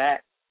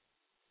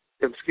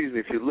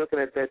 if you're looking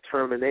at that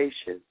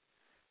termination,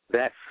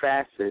 that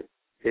facet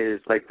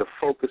is like the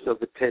focus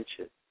of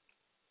attention.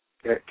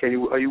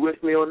 Are you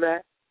with me on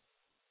that?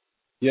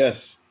 Yes.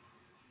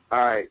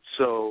 All right,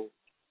 so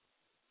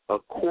a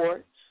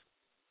quartz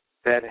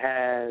that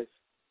has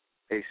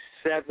a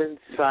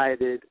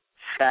 7-sided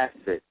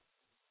facet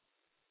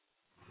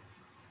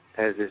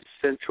as its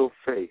central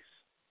face,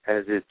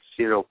 as its,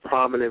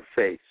 prominent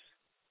face.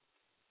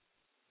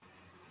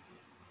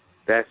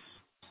 That's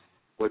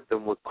what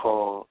them would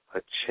call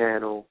a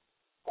channel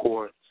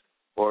quartz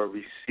or a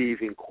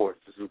receiving quartz.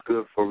 This is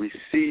good for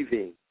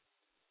receiving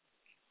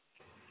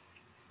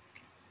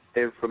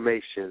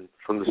information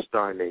from the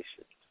star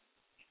nations.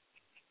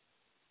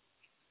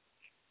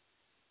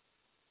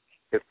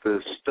 If the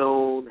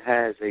stone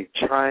has a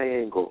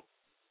triangle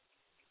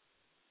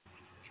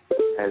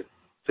as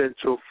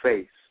central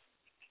face,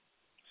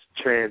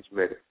 it's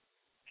transmitter.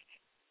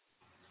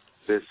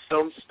 There's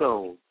some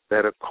stones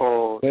that are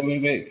called... Wait.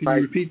 Can you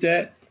repeat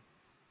that?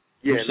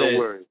 Yeah, no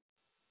worries.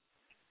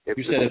 If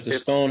the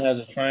stone has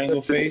a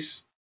triangle face?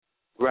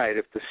 Right.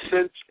 If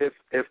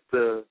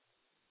the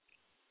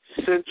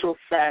central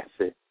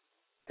facet,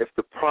 if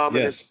the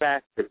prominent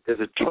facet is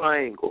a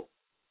triangle,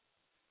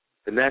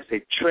 then that's a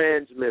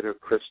transmitter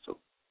crystal.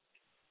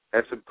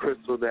 That's a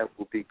crystal that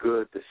will be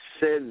good to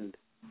send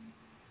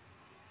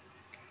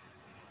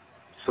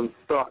some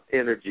thought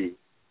energy.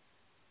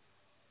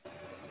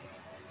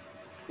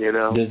 You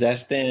know? Does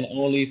that stand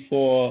only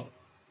for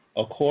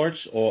a quartz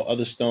or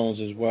other stones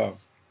as well?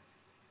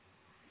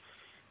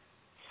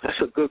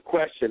 That's a good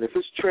question. If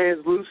it's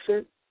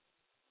translucent,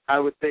 I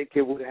would think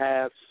it would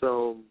have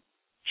some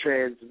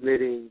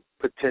transmitting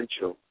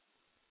potential.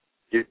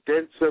 Your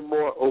denser,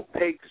 more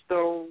opaque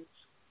stones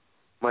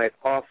might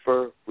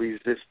offer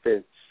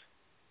resistance.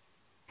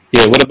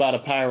 Yeah, what about a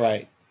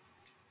pyrite?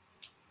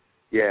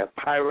 Yeah,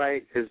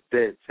 pyrite is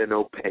dense and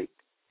opaque.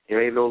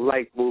 There ain't no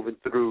light moving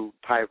through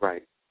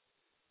pyrite.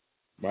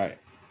 Right.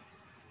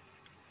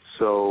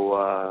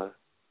 So,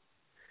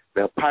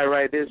 now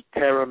pyrite is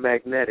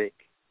paramagnetic,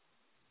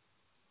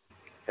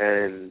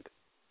 and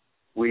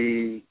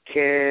we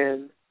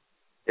can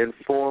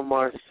inform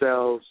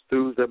ourselves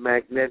through the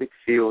magnetic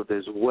field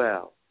as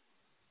well.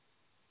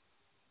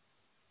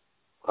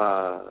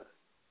 But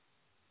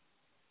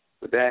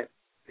that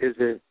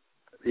isn't,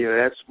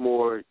 that's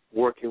more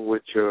working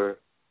with your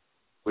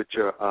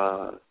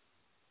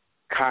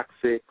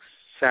coccyx,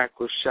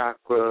 sacral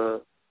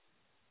chakra,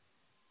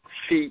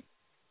 feet,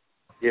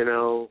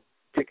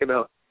 picking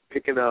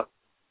up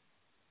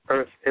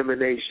earth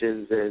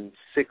emanations and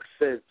sixth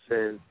sense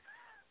and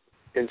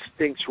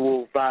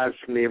instinctual vibes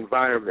from the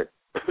environment.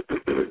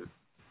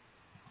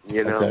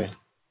 Okay.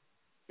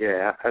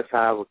 Yeah, that's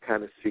how I would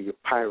kind of see your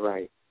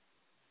pyrite.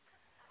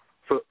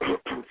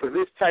 For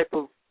this type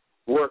of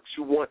works,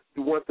 you want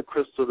the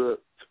crystal to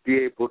be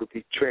able to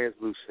be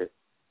translucent.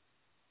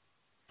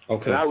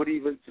 Okay. And I would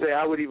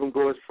even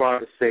go as far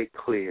to say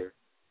clear.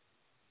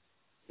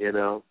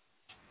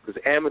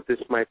 Because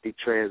amethyst might be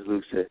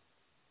translucent,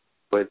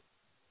 but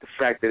the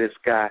fact that it's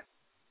got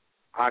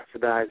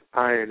oxidized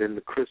iron in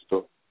the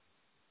crystal,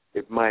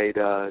 it might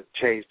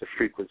change the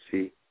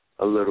frequency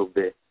a little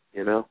bit,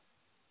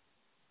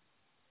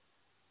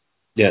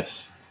 Yes.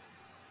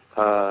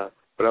 But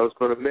I was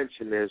going to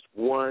mention there's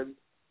one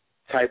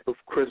type of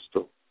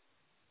crystal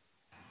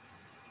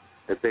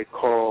that they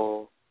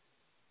call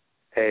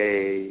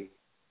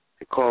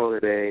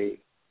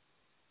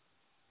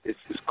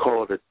it's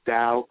called a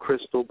Tao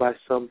crystal by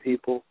some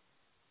people.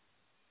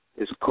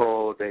 It's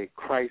called a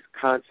Christ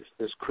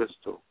consciousness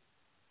crystal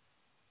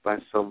by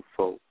some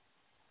folk.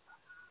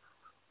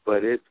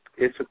 But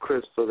it's a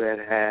crystal that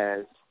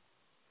has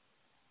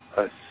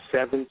a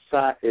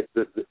 7-side.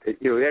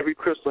 Every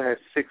crystal has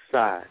 6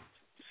 sides,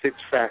 6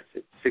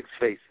 facets, 6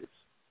 faces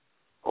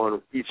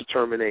on each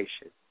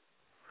termination.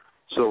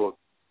 So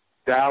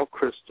a Tao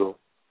crystal,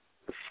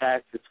 the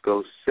facets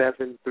go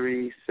 7,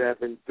 3,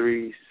 7,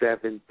 3,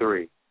 7,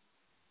 3.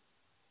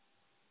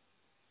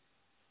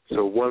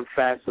 So one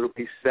facet will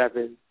be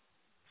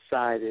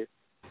 7-sided.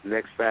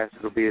 Next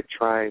facet will be a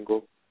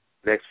triangle.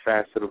 Next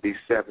facet will be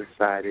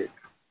 7-sided.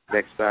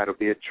 Next side will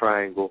be a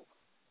triangle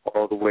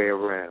all the way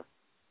around,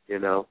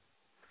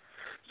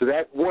 So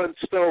that one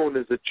stone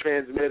is a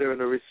transmitter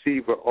and a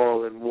receiver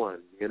all in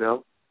one,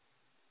 And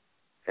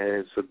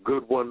it's a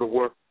good one to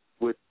work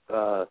with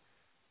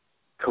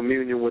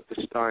communion with the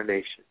star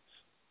nations.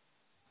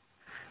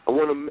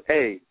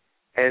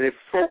 And if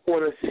folk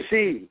want to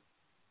see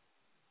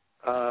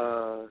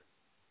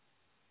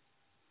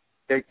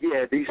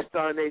that, these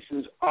star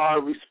nations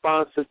are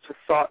responsive to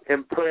thought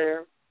and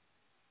prayer,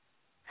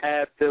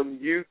 have them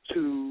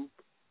YouTube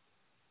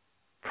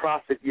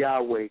Prophet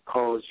Yahweh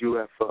Calls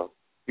UFO.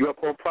 You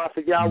up on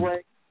Prophet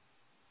Yahweh?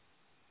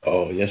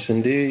 Oh, yes,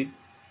 indeed.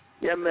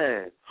 Yeah,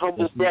 man.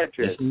 Humble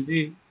brethren. Yes,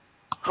 indeed.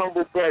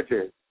 Humble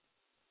brethren.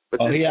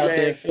 But he out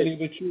there Philly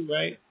with you,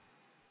 right?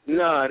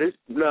 No,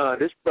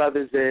 this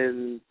brother's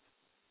in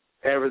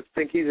Arizona. I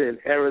think he's in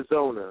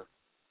Arizona.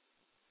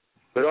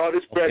 But all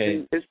this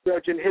brethren, his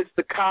brethren hits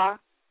the car,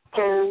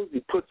 pose, he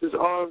puts his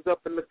arms up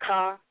in the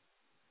car,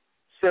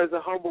 says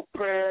a humble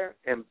prayer,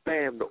 and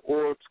bam, the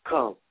orbs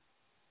come.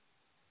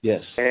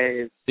 Yes.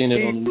 And seen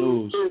it on the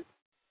news.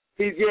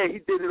 He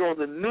did it on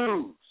the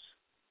news.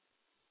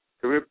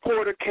 The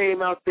reporter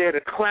came out there to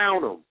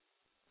clown him.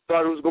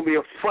 Thought it was going to be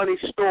a funny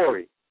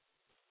story.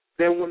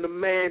 Then when the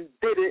man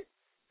did it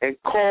and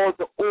called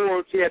the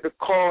orbs, he had to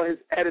call his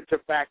editor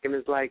back and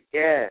is like,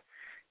 yeah,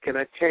 can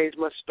I change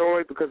my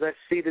story because I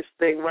see this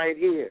thing right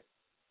here?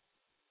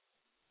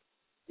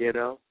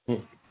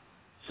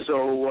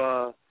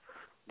 So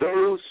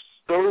those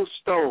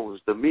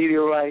stones, the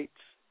meteorites,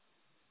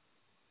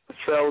 the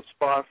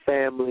feldspar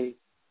family,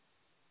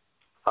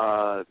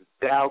 the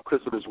Tao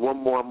crystal, there's one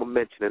more I'm going to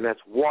mention, and that's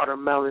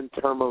watermelon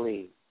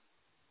tourmaline.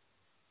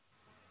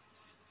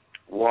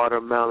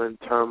 Watermelon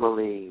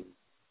tourmaline.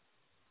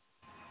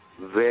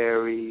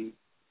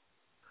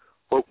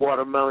 What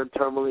watermelon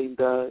tourmaline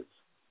does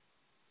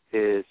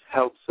is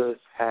helps us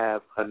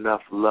have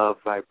enough love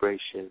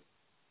vibration,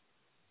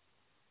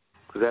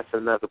 because that's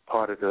another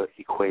part of the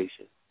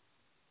equation.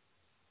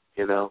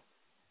 The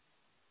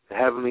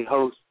heavenly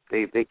hosts,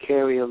 they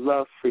carry a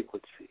love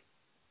frequency.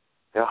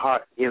 Their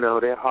heart,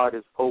 their heart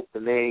is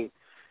open. They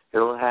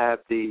don't have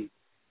the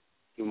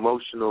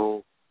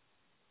emotional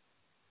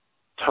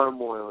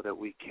turmoil that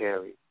we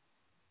carry.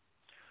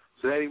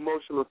 So that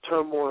emotional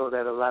turmoil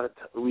that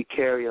we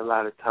carry a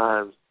lot of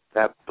times,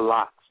 that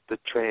blocks the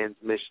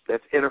transmission.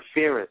 That's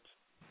interference,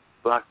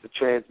 blocks the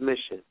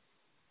transmission.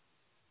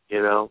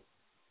 You know,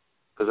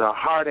 because our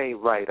heart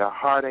ain't right. Our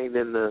heart ain't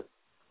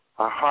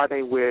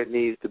where it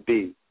needs to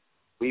be.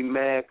 We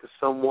mad because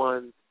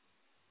someone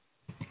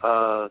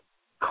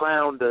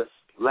clowned us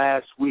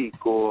last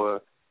week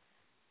or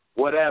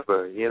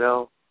whatever. You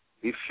know,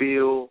 we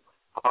feel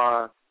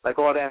like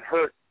all that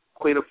hurt.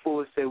 Queen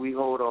Afua said we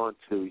hold on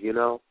to. You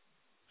know.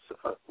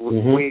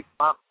 We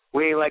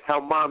ain't like how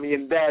mommy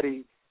and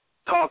daddy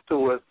talk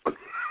to us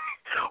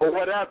or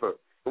whatever.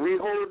 We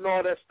holding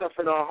all that stuff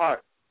in our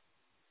heart.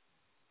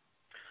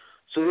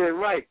 So then,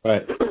 right.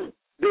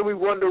 Then we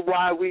wonder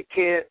why we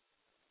can't.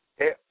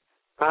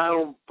 I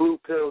on Blue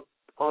Pill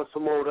on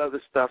some old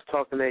other stuff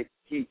talking that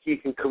he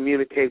can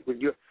communicate with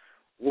you.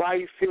 Why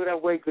you feel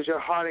that way? Because your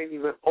heart ain't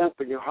even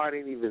open. Your heart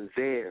ain't even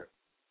there.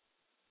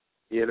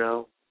 You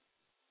know?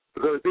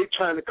 Because they're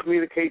trying to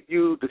communicate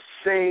you the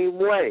same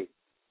way.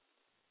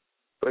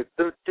 But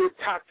their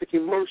toxic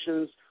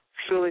emotions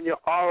filling your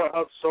aura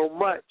up so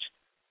much,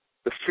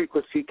 the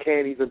frequency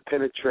can't even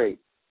penetrate,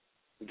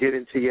 get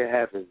into your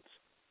heavens.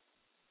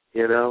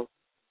 You know?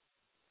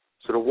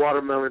 So the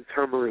watermelon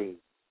turmeric,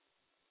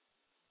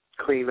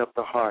 clean up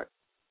the heart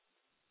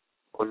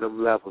on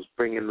them levels,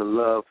 bring in the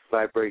love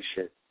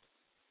vibration.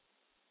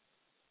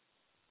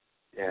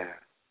 Yeah.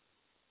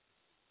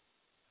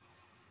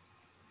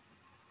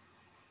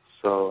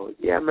 So,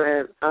 yeah,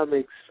 man, I'm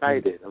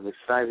excited. I'm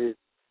excited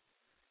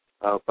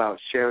about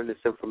sharing this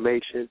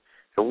information.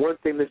 And one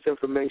thing this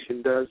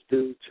information does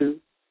do, too,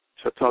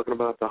 so talking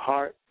about the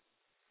heart,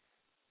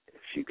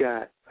 if you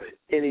got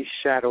any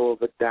shadow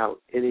of a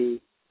doubt,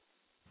 any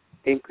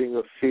inkling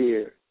of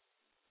fear,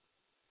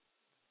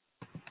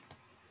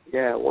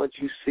 yeah, once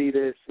you see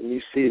this and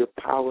you see the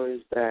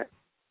powers that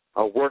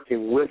are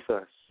working with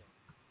us,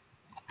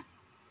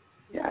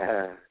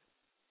 yeah,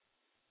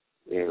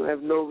 we don't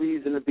have no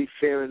reason to be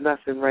fearing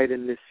nothing right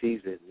in this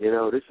season. You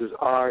know, this is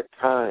our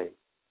time.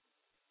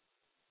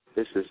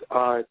 This is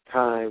our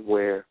time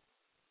where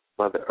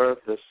Mother Earth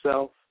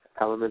herself,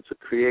 elements of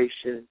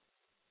creation,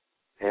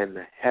 and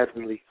the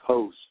heavenly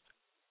host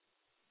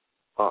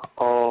are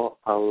all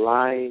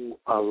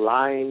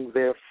aligning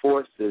their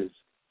forces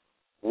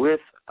with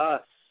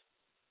us.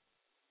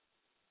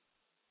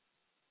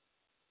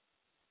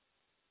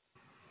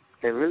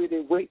 And really,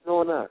 they're waiting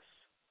on us.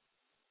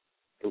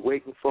 They're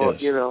waiting for,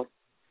 you know,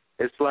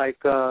 it's like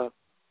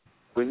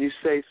when you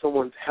say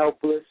someone's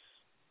helpless,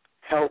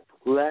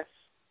 helpless,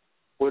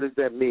 what does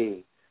that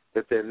mean?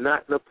 That they're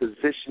not in a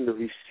position to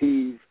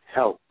receive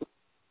help,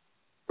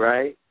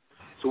 right?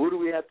 So what do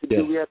we have to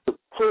do? We have to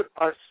put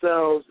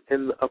ourselves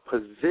in a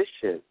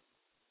position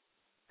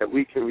that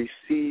we can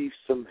receive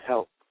some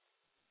help.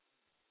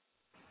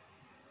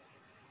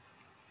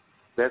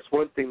 That's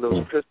one thing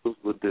those crystals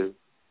will do,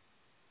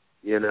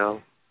 you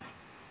know.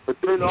 But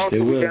then also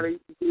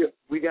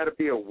we got to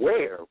be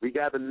aware. We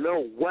got to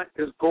know what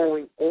is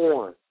going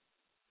on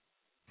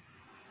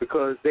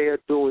because they are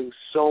doing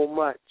so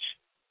much.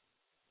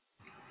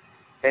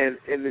 And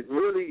it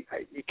really,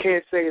 you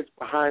can't say it's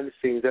behind the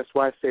scenes. That's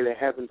why I say the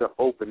heavens are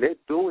open. They're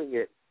doing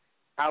it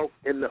out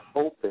in the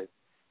open.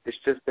 It's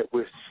just that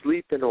we're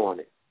sleeping on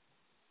it,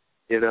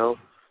 you know.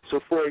 So,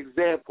 for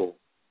example,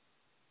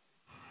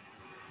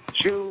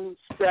 June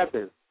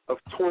 7th of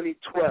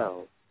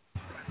 2012,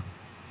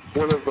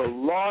 one of the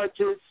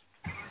largest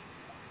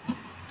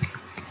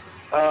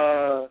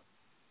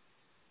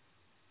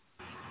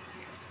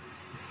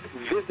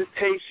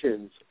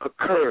visitations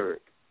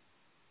occurred.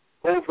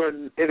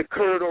 It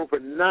occurred over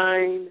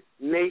 9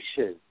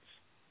 nations.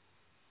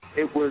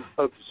 It was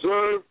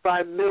observed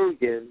by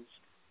millions,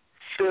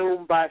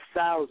 filmed by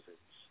thousands,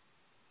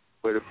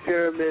 where the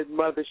Pyramid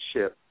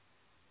Mothership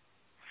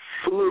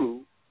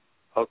flew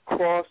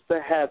across the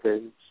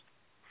heavens,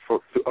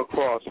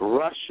 across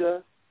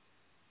Russia,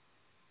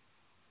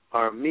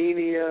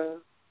 Armenia,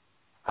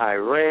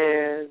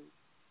 Iran,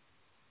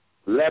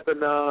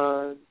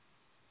 Lebanon,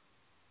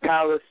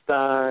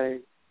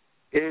 Palestine,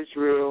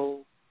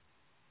 Israel,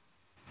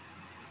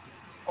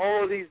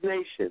 all these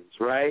nations,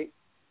 right?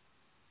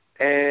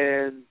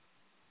 And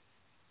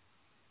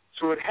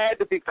so it had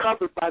to be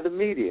covered by the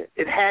media.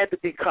 It had to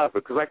be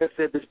covered because, like I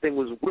said, this thing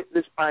was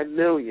witnessed by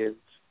millions,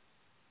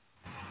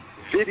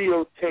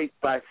 videotaped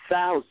by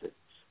thousands,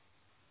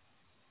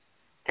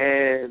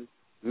 and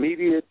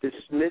media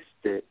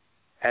dismissed it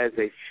as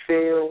a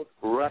failed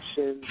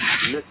Russian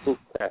missile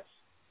test.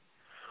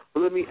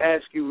 Well, let me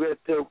ask you, red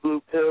pill,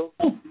 blue pill,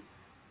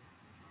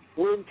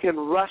 when can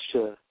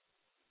Russia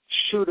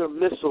shoot a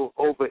missile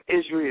over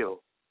Israel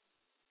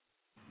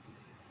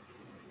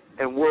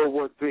and World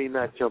War III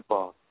not jump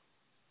off?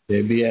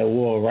 They'd be at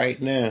war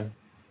right now.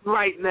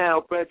 Right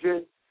now,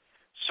 brethren.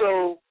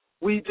 So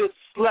we just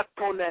slept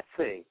on that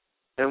thing.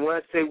 And when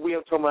I say we,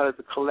 I'm talking about as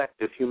a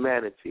collective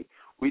humanity.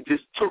 We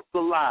just took the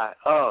lie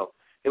of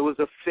it was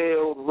a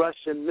failed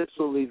Russian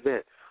missile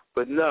event.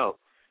 But no,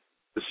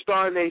 the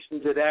Star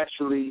Nations had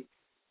actually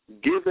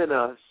given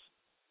us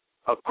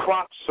a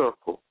crop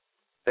circle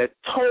that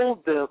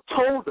told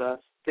us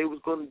they was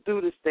going to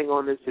do this thing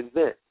on this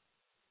event,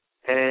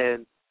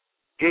 and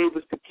gave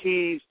us the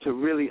keys to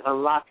really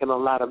unlocking a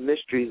lot of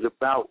mysteries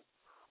about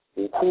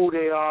who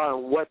they are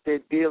and what they're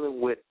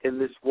dealing with in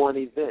this one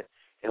event,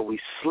 and we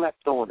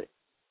slept on it.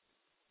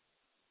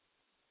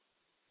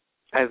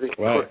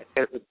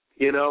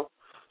 You know?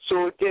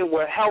 So again,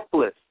 we're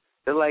helpless.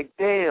 They're like,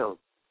 damn,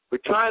 we're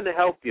trying to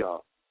help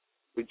y'all.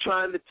 We're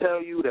trying to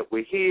tell you that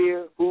we're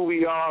here, who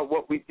we are,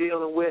 what we're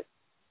dealing with.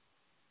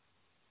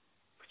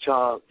 But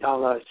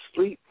y'all are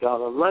asleep,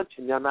 y'all are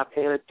lunching, y'all not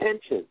paying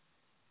attention.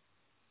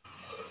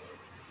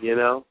 You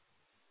know?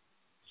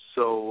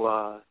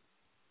 So,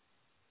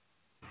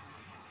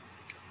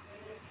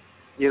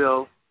 you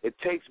know, it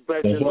takes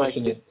brethren like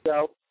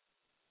yourself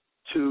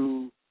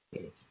to,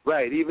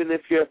 right, even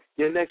if your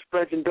next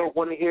brethren don't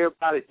want to hear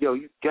about it, yo,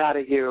 you got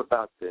to hear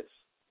about this.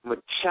 I'm going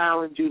to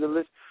challenge you to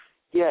listen.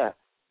 Yeah.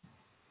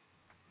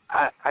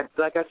 I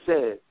like I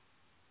said,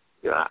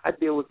 you know, I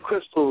deal with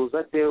crystals.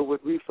 I deal with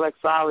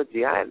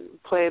reflexology. I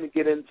didn't plan to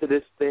get into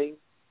this thing,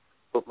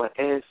 but my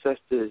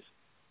ancestors,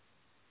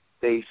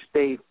 they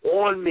stayed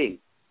on me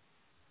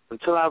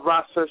until I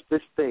researched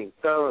this thing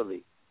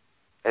thoroughly.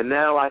 And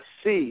now I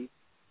see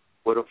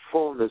with a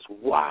fullness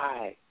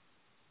why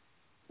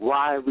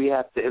we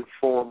have to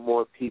inform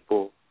more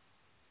people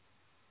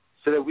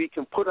so that we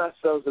can put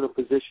ourselves in a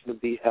position to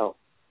be helped.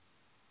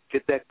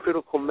 Get that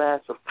critical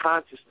mass of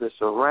consciousness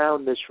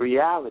around this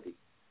reality.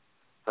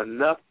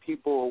 Enough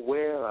people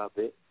aware of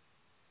it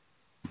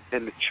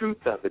and the truth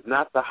of it,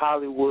 not the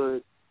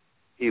Hollywood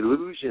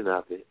illusion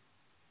of it,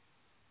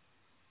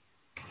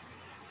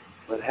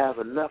 but have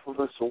enough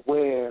of us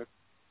aware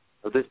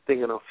of this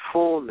thing in a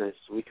fullness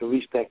so we can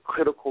reach that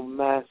critical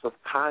mass of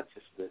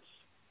consciousness.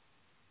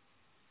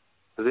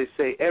 As they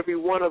say, every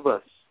one of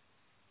us,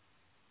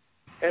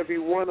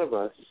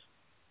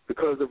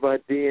 because of our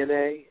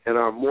DNA and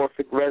our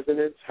morphic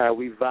resonance, how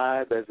we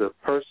vibe as a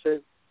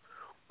person,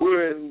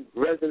 we're in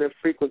resonant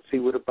frequency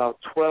with about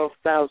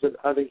 12,000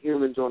 other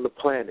humans on the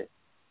planet.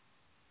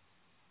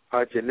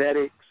 Our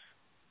genetics,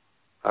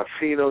 our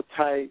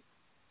phenotype,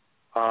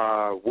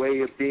 our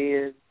way of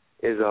being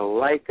is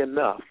alike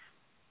enough,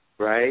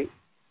 right?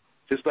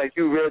 Just like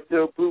you, red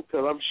pill, blue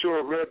pill. I'm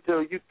sure red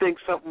pill, you think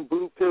something,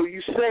 blue pill,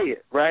 you say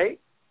it, right?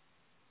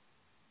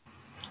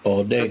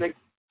 All day.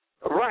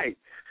 Right.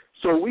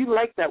 So we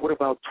like that with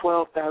about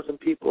 12,000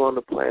 people on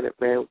the planet,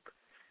 man,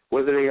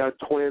 whether they are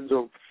twins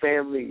or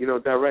family, you know,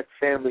 direct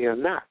family or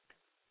not.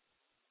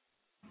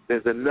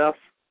 There's enough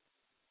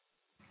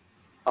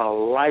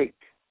alike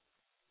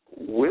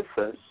with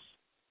us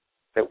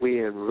that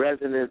we're in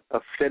resonant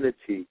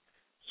affinity.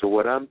 So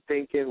what I'm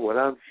thinking, what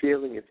I'm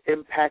feeling is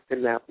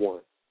impacting that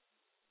one.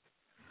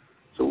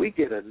 So we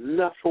get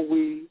enough of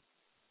we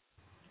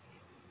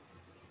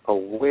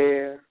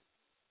aware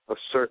of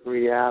certain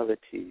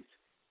realities.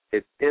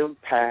 It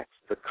impacts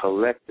the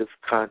collective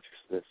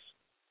consciousness.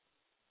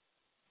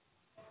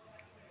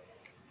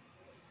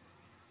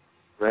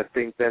 And I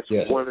think that's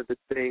one of the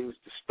things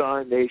the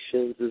Star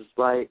Nations is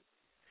like,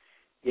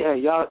 yeah,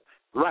 y'all,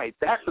 right,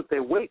 that's what they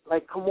wait,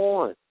 like, come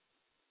on.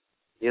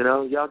 You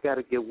know, y'all got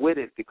to get with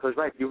it because,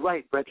 right, you're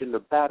right, Gretchen, the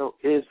battle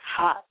is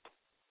hot.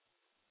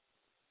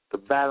 The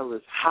battle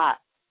is hot.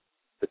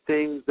 The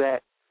things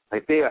that,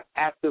 like, they are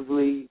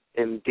actively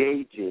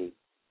engaging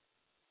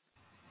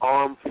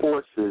armed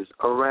forces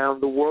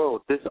around the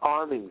world,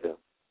 disarming them.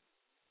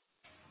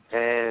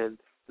 And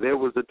there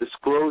was a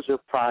disclosure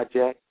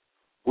project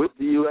with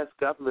the U.S.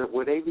 government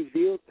where they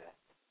revealed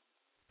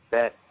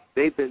that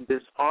they've been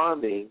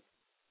disarming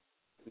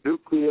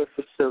nuclear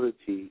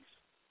facilities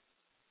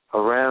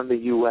around the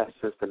U.S.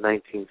 since the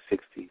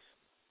 1960s.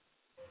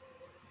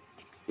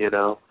 You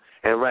know?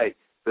 And, right,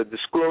 the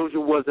disclosure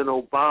wasn't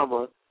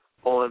Obama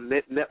on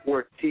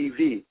network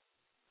TV,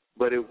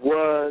 but it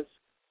was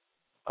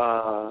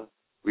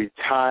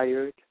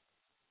retired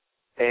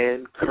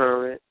and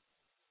current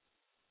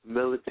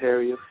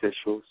military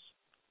officials,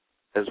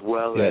 as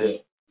well as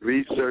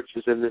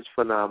researchers in this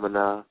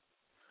phenomena,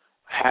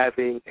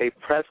 having a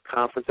press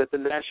conference at the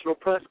National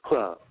Press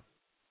Club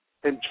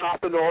and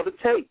dropping all the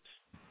tapes.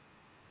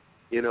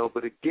 You know,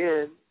 but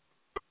again,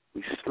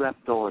 we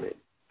slept on it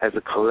as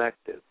a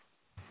collective.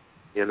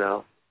 You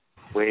know,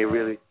 we ain't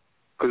really,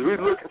 because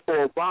we're looking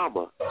for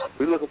Obama.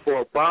 We're looking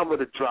for Obama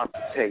to drop the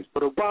tapes,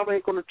 but Obama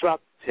ain't going to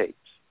drop the tapes.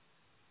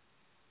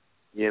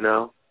 You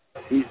know,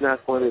 he's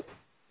not going to.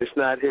 It's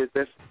not his.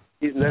 That's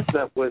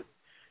not what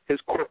his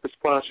corporate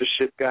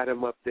sponsorship got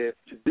him up there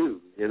to do.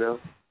 You know.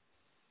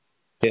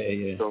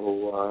 Yeah.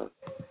 So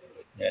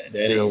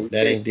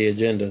that ain't the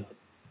agenda.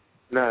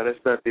 No, that's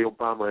not the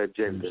Obama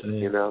agenda.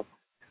 You know.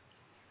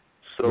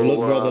 So well,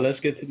 look, brother, let's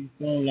get to these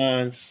phone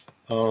lines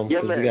because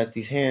we got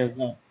these hands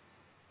up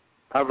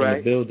in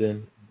the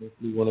building.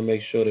 We want to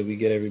make sure that we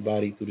get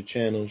everybody through the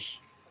channels.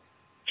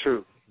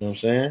 True. You know what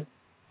I'm saying?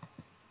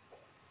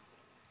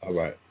 All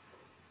right.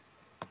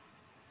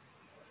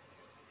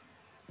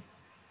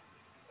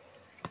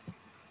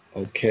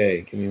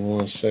 Okay, give me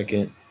 1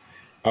 second.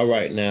 All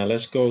right, now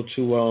let's go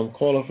to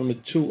caller from the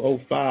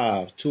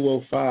 205.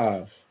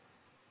 205.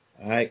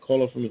 All right,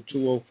 caller from the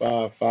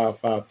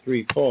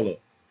 205-553. Caller.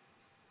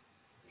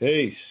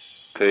 Peace.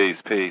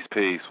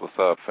 Peace. What's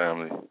up,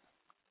 family?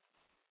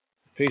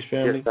 Peace,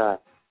 family. Yes,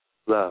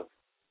 sir.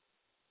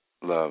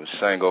 Love. It's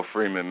Shango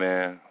Freeman,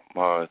 man.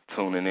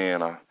 Tuning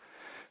in. I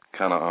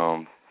kind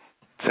of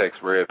text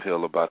Red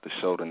Pill about the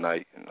show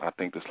tonight. I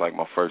think this is like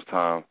my first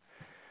time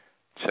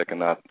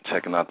checking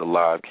out the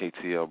live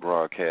KTL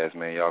broadcast,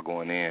 man. Y'all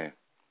going in.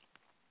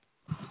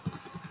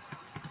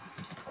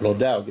 No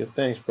doubt. Give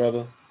thanks,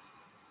 brother.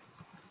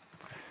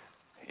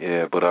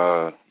 Yeah, but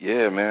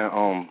yeah, man.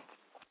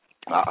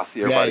 I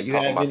see everybody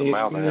talking about the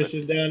mountain. You have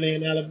any down there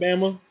in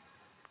Alabama?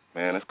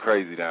 Man, it's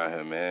crazy down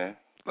here, man.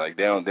 Like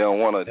they don't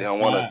want us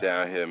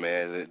down here,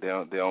 man. They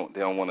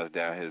don't want us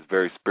down here. It's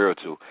very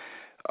spiritual.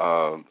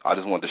 I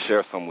just wanted to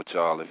share something with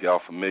y'all. If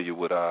y'all familiar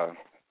with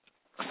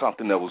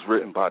something that was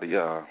written by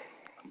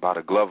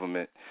the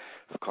government,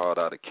 it's called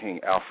the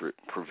King Alfred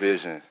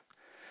Provision.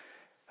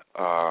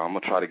 I'm gonna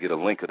try to get a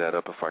link of that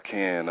up if I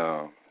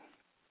can.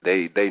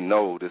 They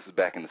know this is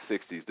back in the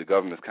 60s. The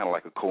government's kind of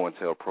like a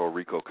COINTELPRO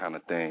RICO kind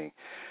of thing,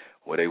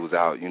 where they was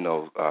out,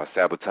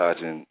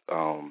 sabotaging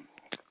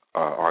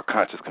our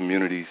conscious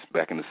communities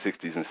back in the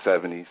 60s and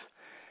 70s.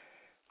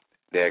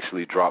 They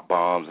actually dropped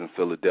bombs in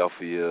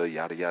Philadelphia,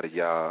 yada, yada,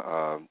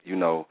 yada,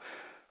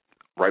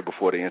 right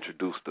before they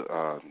introduced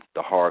the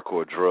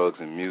hardcore drugs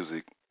and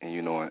music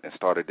and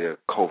started their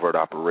covert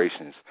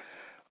operations.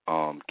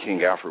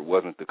 King Alfred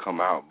wasn't to come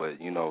out, but,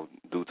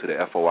 due to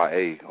the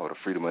FOIA, or the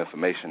Freedom of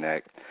Information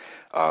Act,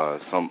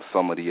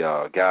 some of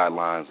the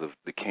guidelines of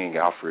the King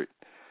Alfred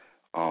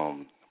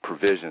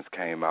provisions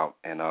came out,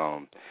 and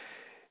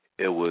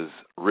it was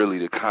really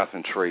to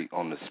concentrate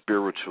on the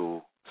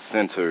spiritual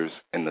centers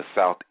in the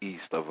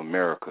southeast of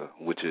America,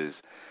 which is,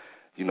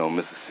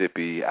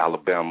 Mississippi,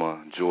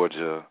 Alabama,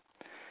 Georgia.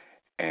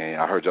 And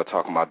I heard y'all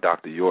talking about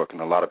Dr. York,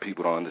 and a lot of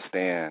people don't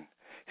understand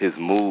his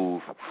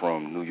move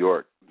from New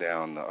York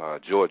down to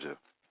Georgia.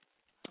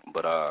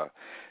 But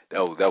that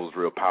was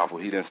real powerful.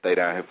 He didn't stay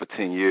down here for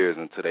 10 years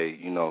until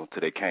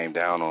they came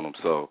down on him.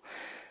 So,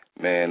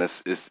 man,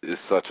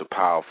 it's such a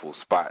powerful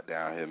spot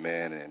down here,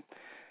 man. And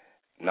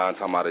 9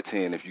 times out of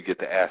 10, if you get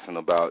to asking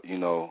about,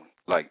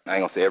 like, I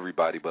ain't gonna say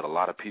everybody, but a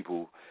lot of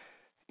people,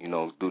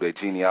 do their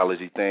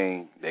genealogy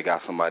thing, they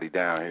got somebody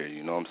down here,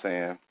 you know what I'm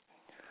saying?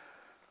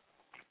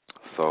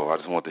 So I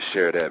just want to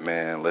share that,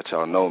 man, let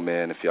y'all know,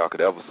 man, if y'all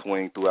could ever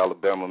swing through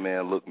Alabama,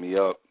 man, look me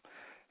up,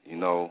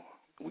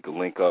 we could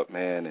link up,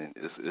 man, and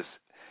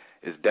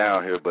it's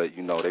down here, but,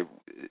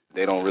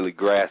 they don't really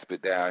grasp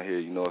it down here,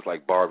 it's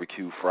like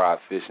barbecue, fried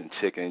fish and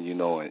chicken,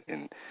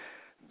 and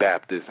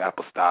Baptist,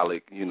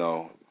 apostolic,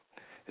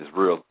 it's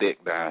real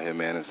thick down here,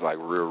 man. It's like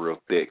real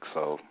thick.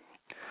 So,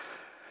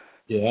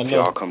 yeah, I know.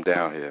 Y'all come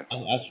down here.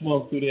 I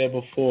smoked through there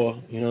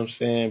before, you know what I'm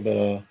saying?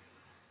 But,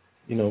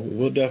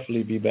 we'll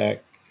definitely be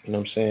back, you know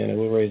what I'm saying? And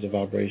we'll raise the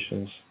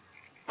vibrations.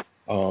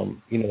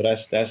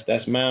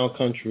 That's mound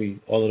country,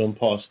 all of them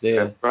parts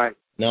there. That's right.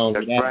 Now,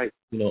 that's right.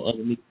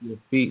 Underneath your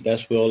feet,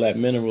 that's where all that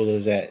mineral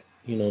is at.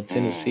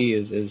 Tennessee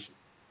is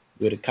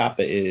where the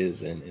copper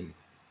is. And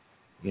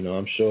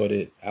I'm sure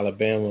that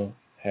Alabama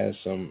has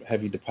some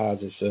heavy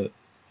deposits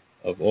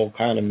of all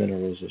kind of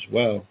minerals as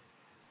well.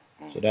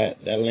 So that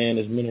land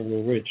is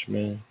mineral rich,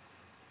 man.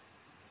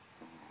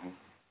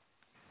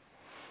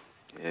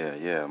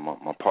 Yeah.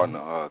 My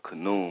partner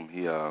Kanoum,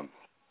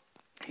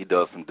 he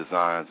does some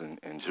designs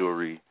and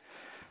jewelry,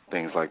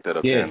 things like that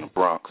up there in the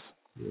Bronx.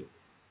 Yeah.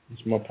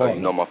 It's my partner.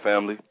 You know my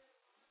family?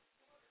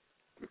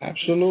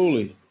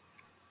 Absolutely.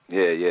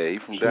 Yeah, he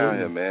from down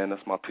here, man.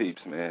 That's my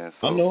peeps, man.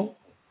 So, I know.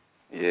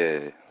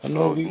 Yeah. I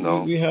know.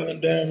 We held him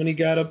down when he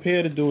got up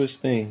here to do his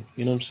thing.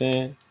 You know what I'm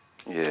saying?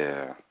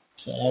 Yeah.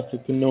 Shout out to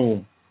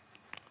Kanoum.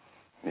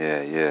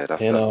 Yeah,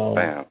 that's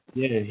fam.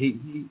 Yeah,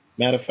 he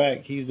matter of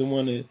fact, he's the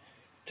one that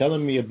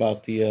telling me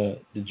about the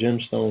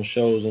gemstone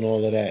shows and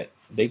all of that.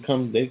 They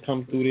come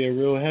through there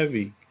real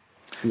heavy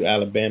through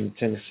Alabama,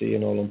 Tennessee,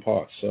 and all them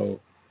parts. So,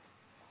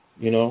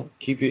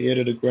 keep your ear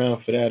to the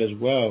ground for that as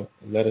well,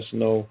 and let us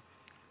know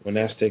when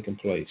that's taking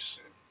place.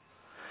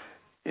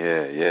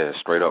 Yeah,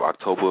 straight up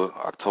October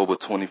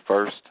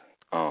 21st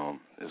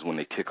is when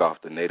they kick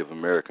off the Native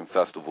American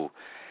Festival.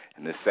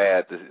 And it's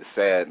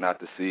sad not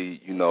to see,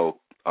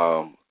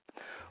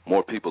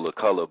 more people of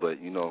color, but,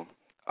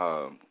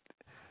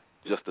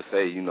 just to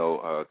say,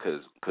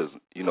 because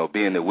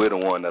being that we're the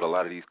one that a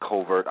lot of these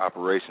covert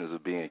operations are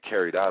being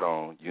carried out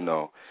on,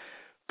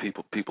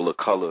 people of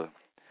color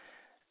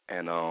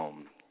and,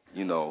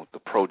 the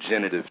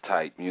progenitive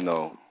type,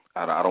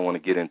 I don't want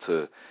to get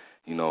into,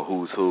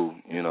 who's who,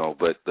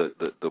 but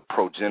the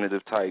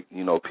progenitive type,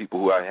 people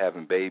who are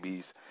having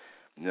babies,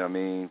 you know what I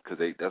mean? Because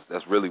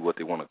that's really what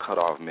they want to cut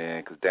off,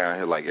 man. Because down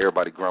here, like,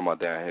 everybody grandma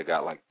down here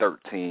got like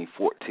 13,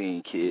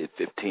 14 kids,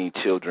 15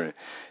 children,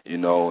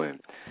 and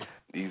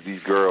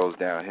these girls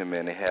down here,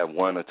 man, they have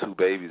 1 or 2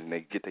 babies and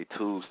they get their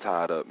tubes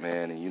tied up,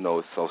 man. And,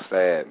 it's so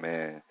sad,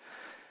 man.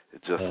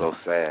 It's just so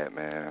sad,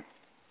 man.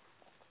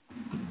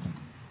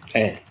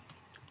 Hey.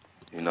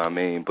 You know what I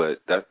mean?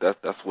 But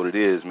that's what it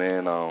is,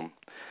 man.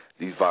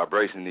 these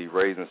vibrations need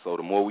raising. So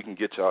the more we can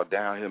get y'all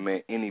down here,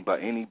 man,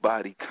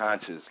 anybody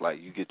conscious, like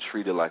you get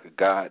treated like a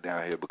god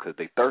down here because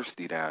they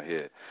thirsty down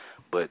here.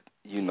 But,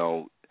 you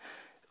know,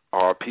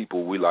 our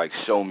people, we like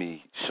show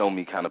me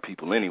kind of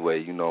people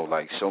anyway, you know,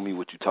 like show me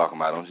what you're talking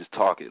about. Don't just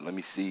talk it. Let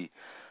me see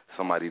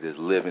somebody that's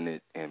living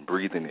it and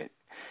breathing it.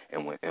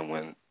 And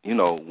when you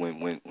know,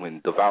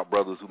 when devout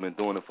brothers who've been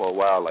doing it for a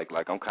while, like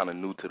I'm kind of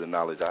new to the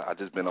knowledge. I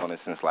just been on it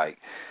since like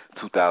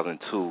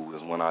 2002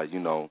 is when I, you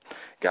know,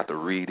 got the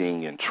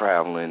reading and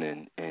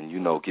traveling and you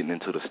know, getting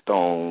into the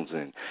stones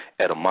and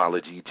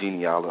etymology,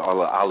 genealogy, all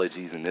the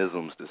ologies and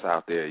isms that's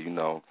out there, you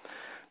know,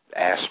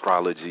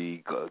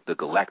 astrology, the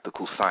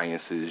galactical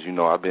sciences. You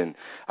know, I've been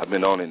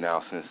on it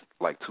now since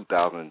like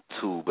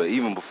 2002. But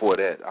even before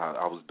that,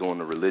 I was doing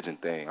the religion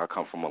thing. I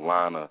come from a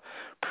line of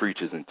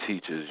preachers and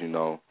teachers, you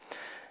know.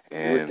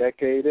 And you're a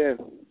decade in.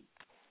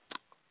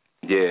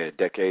 Yeah,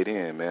 decade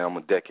in, man. I'm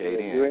a decade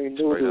in. You ain't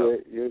new to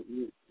it.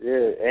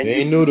 And you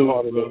ain't new to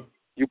it, bro.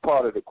 You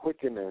part of the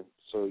quickening,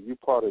 so you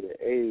part of the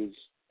age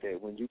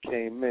that when you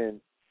came in,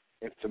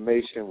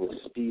 information was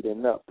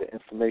speeding up. The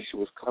information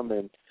was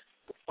coming.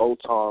 The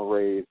photon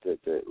rays that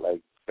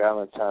like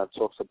Valentine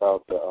talks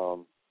about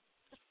the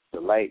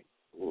light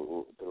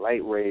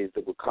rays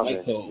that were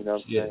coming. You know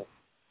what I'm saying?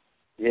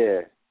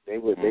 Yeah, they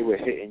were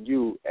hitting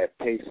you at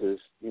paces.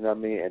 You know what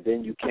I mean? And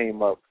then you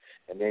came up,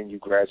 and then you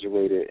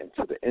graduated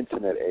into the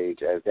internet age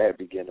as that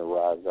began to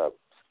rise up.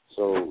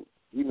 So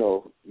you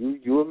know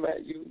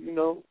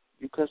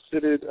you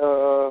considered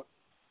a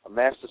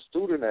master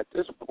student at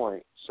this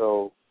point.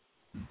 So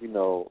you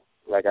know,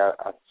 like I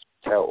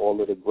tell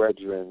all of the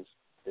brethren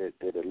that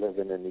are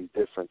living in these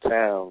different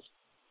towns,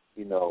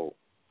 you know,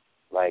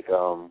 like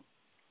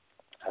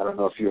I don't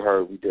know if you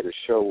heard, we did a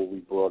show where we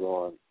brought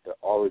on the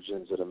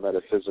origins of the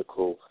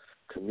metaphysical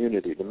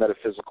community, the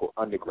metaphysical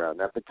underground,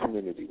 not the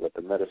community, but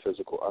the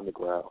metaphysical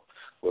underground,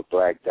 where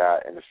Black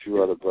Dot and a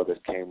few other brothers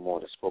came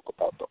on and spoke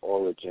about the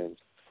origins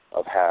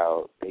of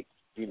how they,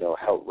 you know,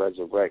 helped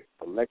resurrect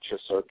the lecture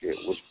circuit,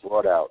 which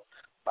brought out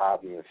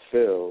Bobby and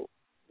Phil,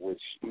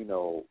 which, you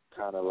know,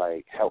 kind of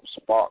like helped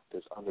spark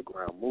this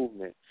underground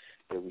movement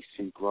that we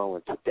see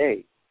growing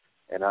today.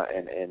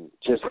 And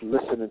just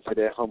listening to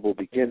their humble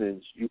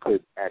beginnings, you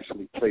could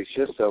actually place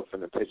yourself in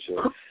the picture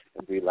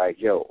and be like,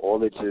 yo,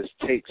 all it just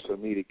takes for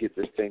me to get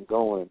this thing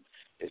going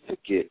is to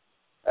get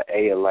an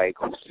A alike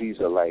who sees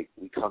alike.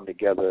 We come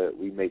together,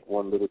 we make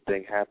one little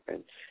thing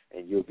happen,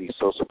 and you'll be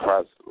so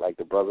surprised. Like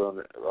the brother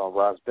on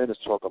Ras Ben is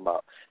talking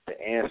about, the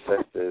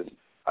ancestors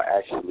are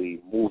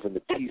actually moving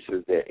the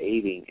pieces. They're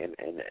aiding and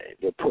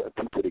they're putting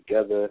people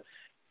together,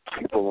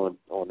 people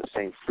on the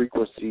same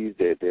frequencies.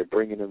 They're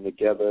bringing them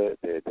together.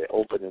 They're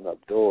opening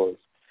up doors,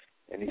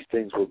 and these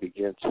things will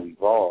begin to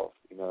evolve.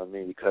 You know what I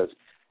mean? Because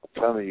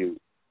I'm telling you,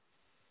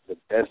 the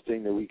best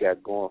thing that we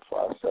got going for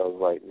ourselves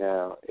right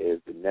now is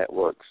the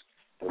networks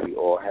that we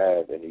all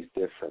have in these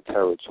different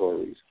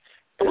territories.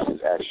 This is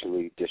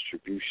actually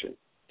distribution.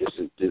 This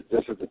is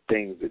the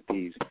things that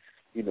these,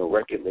 you know,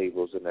 record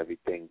labels and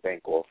everything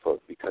bank off of,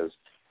 because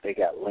they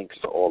got links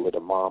to all of the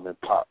mom and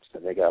pops,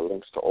 and they got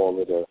links to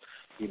all of the,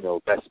 you know,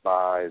 Best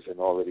Buys and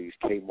all of these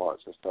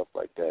Kmarts and stuff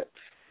like that.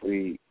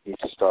 We need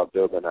to start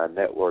building our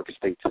network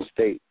state to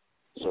state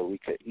so we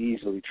could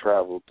easily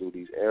travel through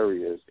these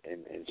areas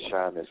and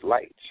shine this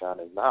light, shine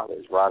this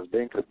knowledge. Ras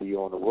Ben could be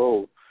on the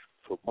road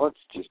for months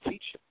just teaching.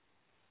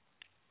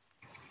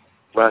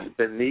 Ras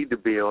Ben need to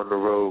be on the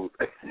road.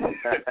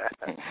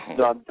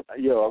 So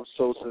I'm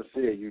so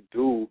sincere. You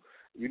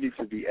need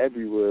to be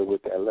everywhere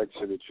with that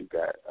lecture that you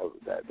got,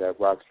 that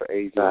Rocks for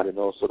Ages, and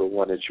also the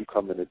one that you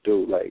coming to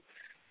do. Like,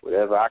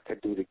 whatever I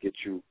could do to get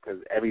you, because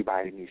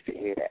everybody needs to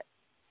hear that.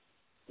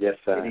 Yes,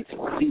 sir. They need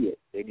to see it.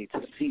 They need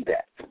to see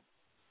that.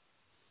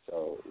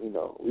 So, you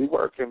know, we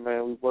working,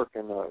 man. We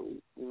working.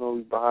 You know,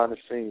 we behind the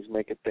scenes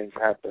making things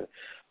happen.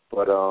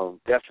 But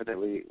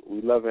definitely,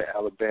 we love it,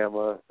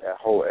 Alabama, that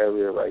whole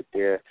area right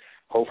there.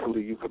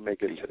 Hopefully, you can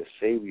make it to the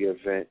Savior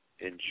event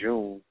in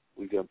June.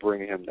 We can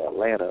bring him to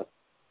Atlanta,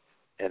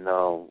 and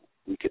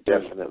we could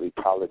definitely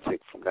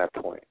politic from that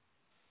point.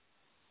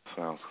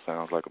 Sounds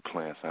like a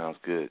plan. Sounds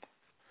good.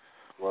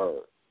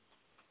 Word.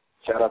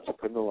 Shout out to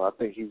Canoe. I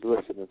think he's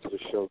listening to the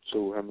show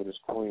too. Him and his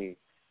queen.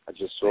 I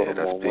just saw him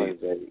on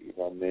Wednesday. You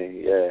know what I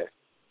mean? Yeah.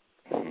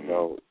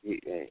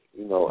 Mm-hmm.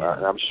 You know,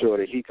 I'm sure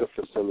that he could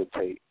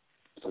facilitate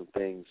some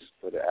things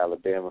for the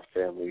Alabama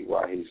family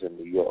while he's in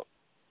New York.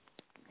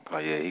 Oh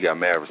yeah, he got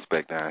mad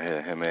respect down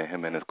here. Him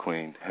and his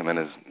queen, him and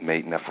his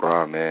mate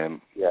Afua,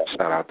 man. Yeah.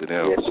 Shout out to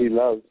them. Yeah,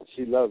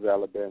 she loves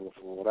Alabama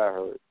from what I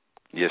heard.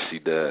 Yes, she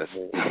does.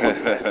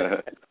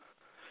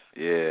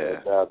 Yeah.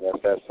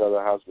 That's that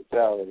Southern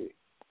hospitality.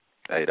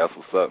 Hey, that's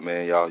what's up,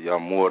 man. Y'all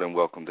more than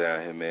welcome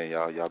down here, man.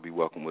 Y'all be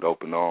welcome with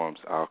open arms.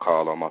 I'll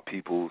call all my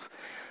peoples.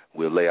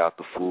 We'll lay out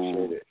the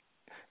food.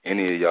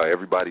 Any of y'all,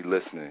 everybody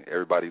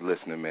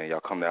listening, man. Y'all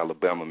come to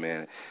Alabama,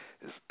 man.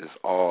 It's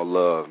all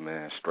love,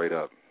 man, straight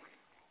up.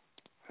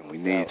 And we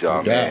need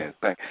y'all, man.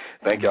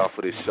 Thank y'all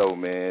for this show,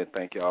 man.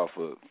 Thank y'all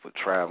for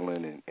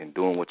traveling and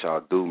doing what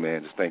y'all do,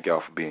 man. Just thank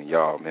y'all for being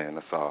y'all, man.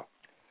 That's all.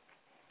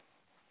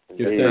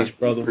 Give thanks,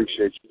 brother.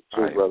 Appreciate you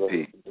too, right, brother.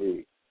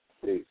 peace.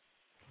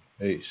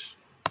 Peace.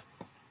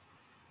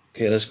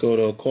 Okay, let's go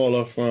to a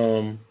caller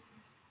from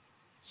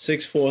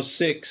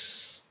 646.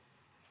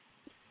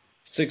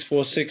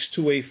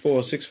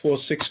 646-284.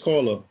 646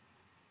 caller.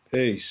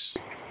 Peace.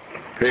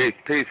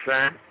 Peace,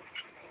 fam.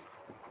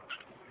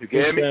 You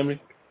get me?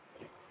 Family?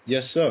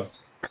 Yes, sir.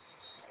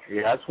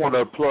 Yeah, I just want to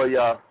applaud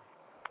y'all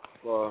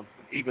for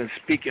even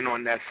speaking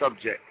on that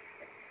subject.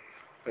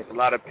 Because a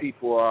lot of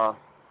people are,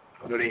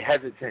 they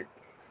hesitant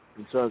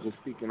in terms of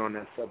speaking on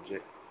that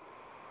subject.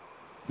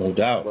 No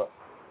doubt.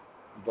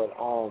 But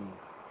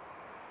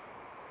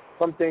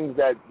some things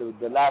that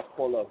the last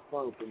caller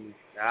affirmed for me,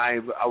 I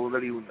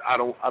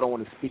don't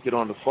want to speak it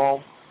on the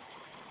phone,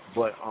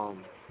 but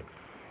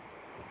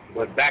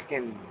back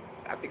in,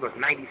 I think it was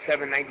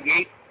 97,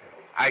 98,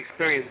 I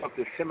experienced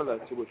something similar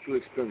to what you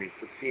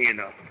experienced, of seeing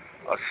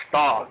a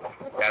star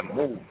that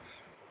moves,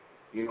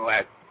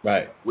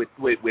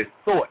 with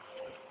thought,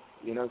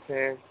 you know what I'm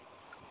saying?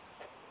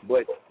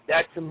 But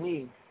that to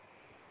me,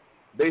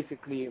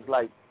 basically, is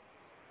like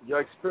your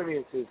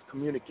experience is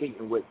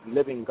communicating with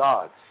living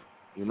gods,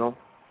 you're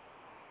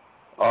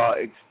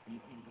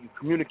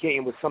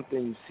communicating with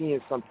something, you're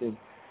seeing something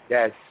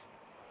that's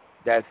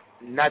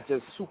not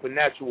just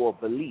supernatural or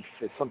belief.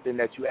 It's something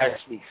that you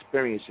actually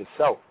experience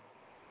yourself,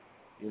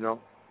 And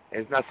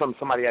it's not something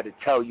somebody had to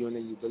tell you and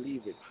then you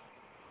believe it.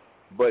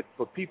 But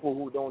for people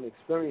who don't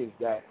experience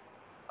that,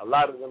 a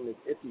lot of them is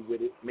iffy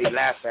with it, may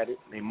laugh at it,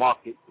 may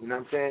mock it, you know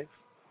what I'm saying?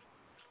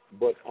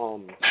 But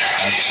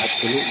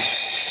absolutely.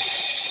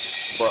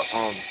 But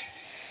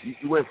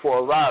you went for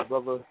a ride,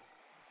 brother.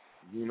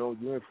 You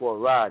went for a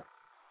ride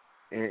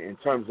in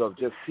terms of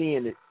just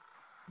seeing it,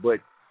 but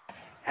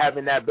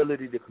having that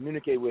ability to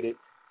communicate with it.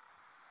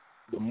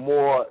 The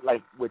more,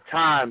 like with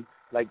time,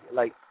 like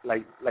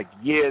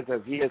years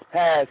as years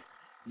pass,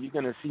 you're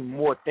gonna see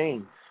more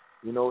things,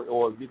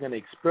 or you're gonna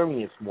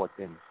experience more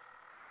things.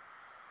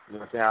 You know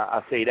what I'm saying?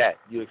 I say that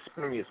you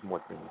experience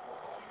more things,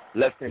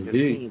 less than just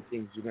seeing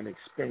things. You're gonna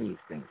experience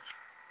things,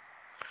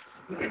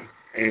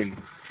 and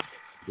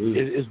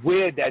it's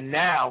weird that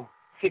now,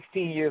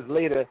 16 years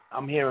later,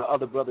 I'm hearing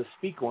other brothers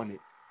speak on it.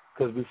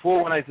 Because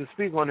before, when I used to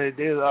speak on it,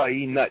 they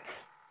he nuts.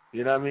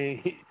 You know what I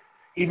mean?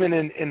 Even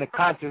in the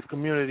conscious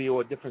community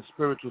or different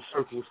spiritual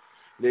circles,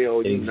 they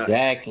all nuts.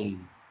 Exactly.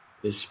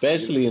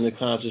 Especially in the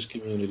conscious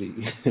community.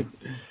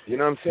 You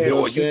know what I'm saying? You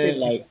know what I'm saying?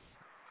 Like,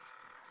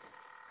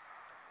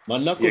 my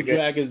knuckle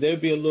draggers,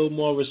 they'd be a little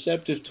more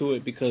receptive to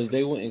it because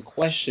they wouldn't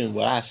question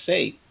what I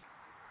say.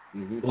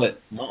 Mm-hmm. But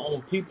my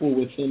own people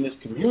within this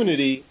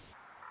community,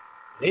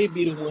 they'd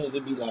be the ones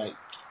that be like,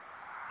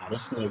 oh, this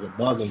nigga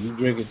bugging, you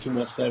drinking too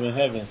much Seven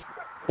Heaven.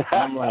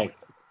 I'm like,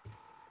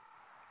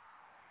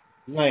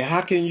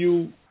 how can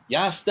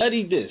y'all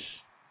studied this?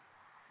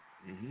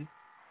 Mm-hmm.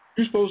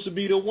 You're supposed to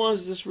be the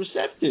ones that's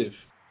receptive.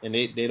 And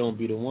they don't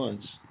be the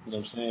ones, you know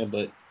what I'm saying?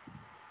 But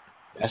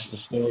that's the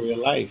story of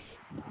life.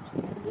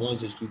 The ones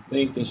that you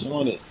think that's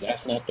on it,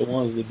 that's not the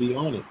ones that be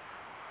on it.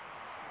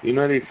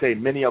 They say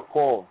many are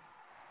called,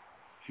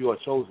 few are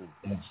chosen.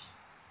 Yes.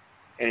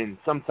 And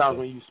sometimes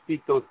when you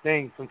speak those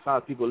things,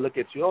 sometimes people look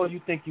at you, you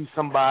think you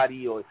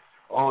somebody, or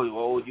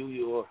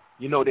you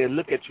they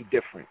look at you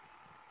different.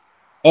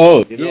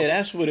 Oh, yeah,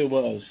 that's what it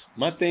was.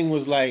 My thing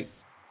was like,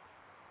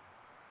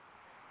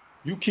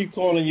 you keep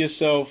calling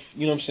yourself,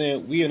 you know what I'm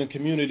saying, we in a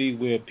community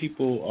where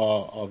people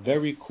are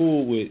very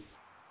cool with,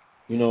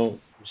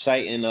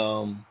 reciting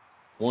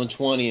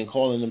 120 and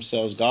calling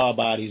themselves God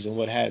bodies and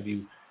what have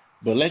you.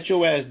 But let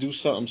your ass do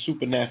something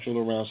supernatural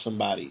around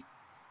somebody.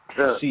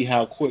 See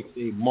how quick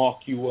they mark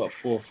you up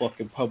for a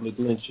fucking public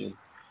lynching.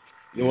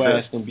 Your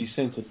ass gonna be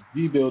sent to the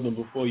G building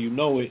before you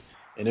know it,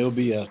 and it'll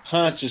be a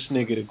conscious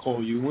nigga to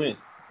call you in.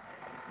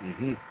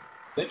 Mm-hmm.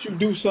 Let you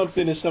do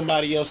something that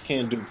somebody else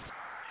can't do.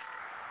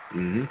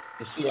 Mm-hmm.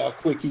 And see how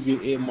quick you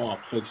get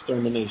earmarked for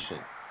extermination.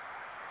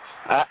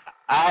 I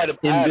had a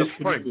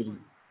friend.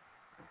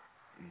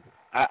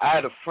 I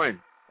had a friend,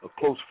 a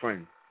close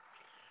friend,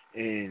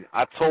 and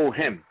I told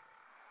him.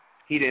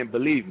 He didn't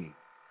believe me.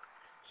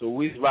 So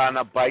we was riding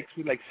our bikes.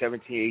 We like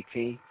 17,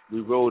 18.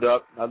 We rode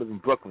up. I live in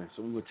Brooklyn,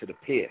 so we went to the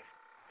pier.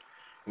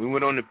 When we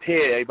went on the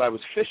pier, everybody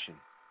was fishing.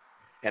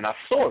 And I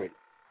saw it.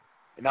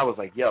 And I was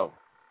like, yo,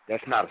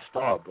 that's not a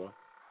star, bro.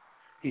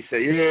 He said,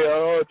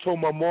 I told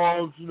my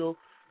mom, you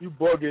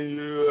bugging,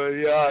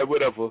 all right,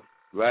 whatever,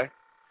 right?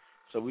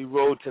 So we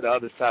rode to the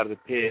other side of the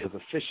pier. There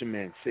was a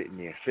fisherman sitting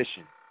there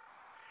fishing.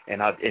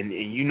 And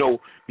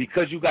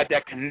because you got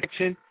that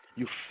connection,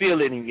 you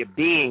feel it in your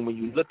being when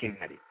you're looking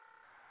at it.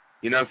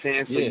 You know what I'm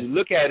saying? So you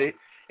look at it,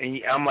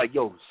 and I'm like,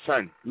 yo,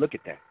 son, look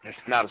at that. That's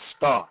not a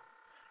star.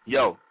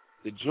 Yo,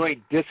 the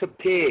joint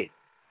disappeared,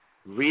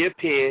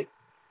 reappeared,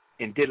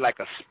 and did like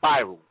a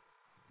spiral.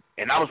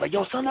 And I was like,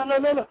 yo, son,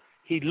 no.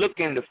 He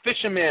looking, the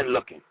fisherman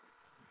looking.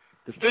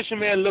 The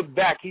fisherman looked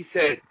back. He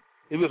said,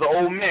 he was an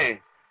old man.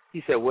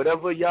 He said,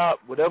 whatever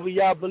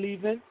y'all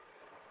believe in,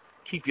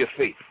 keep your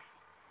faith.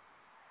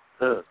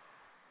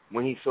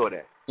 When he saw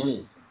that.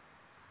 Mm.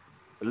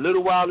 A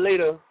little while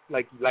later,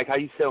 like how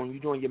you said, when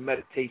you're doing your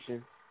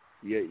meditation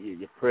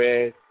your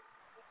prayers,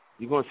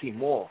 you're going to see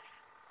more.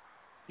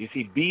 You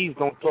see, bees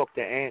don't talk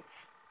to ants.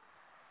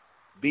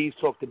 Bees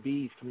talk to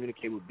bees,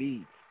 communicate with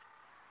bees.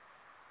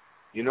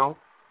 You know?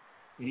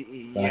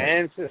 Your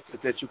ancestors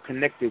that you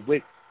connected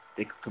with,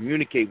 they can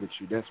communicate with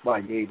you. That's why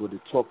you're able to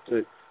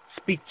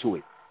speak to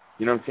it.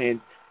 You know what I'm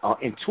saying?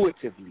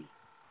 Intuitively.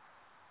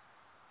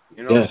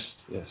 You know?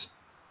 Yes.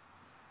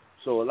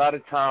 So a lot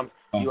of times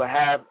you'll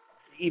have,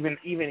 even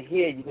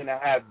here, you're going to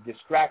have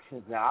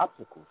distractions and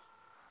obstacles.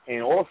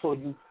 And also,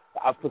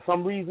 for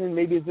some reason,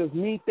 maybe it's just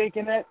me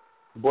thinking that,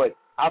 but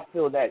I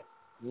feel that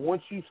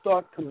once you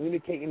start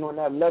communicating on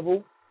that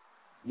level,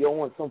 you're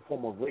on some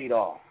form of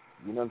radar.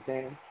 You know what I'm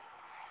saying?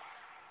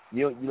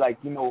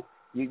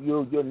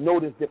 You'll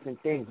notice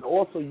different things. And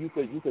also, you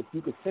could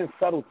sense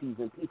subtleties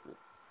in people.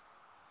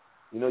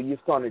 You know, you're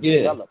starting to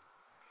develop.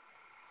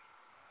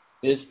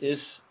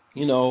 It's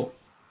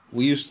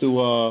we used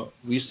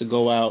to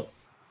go out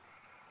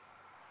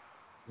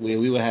where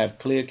we would have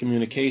clear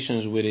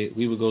communications with it.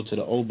 We would go to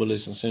the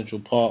obelisk in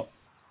Central Park,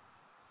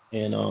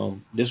 and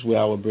this is where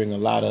I would bring a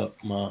lot of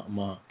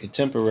my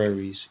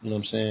contemporaries. You know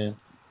what I'm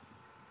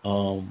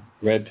saying?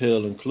 Red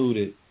Pill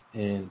included,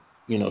 and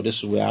this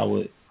is where I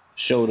would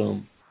show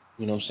them,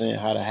 you know what I'm saying,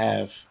 how to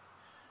have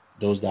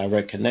those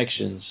direct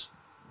connections.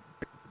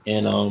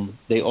 And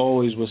they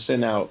always would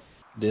send out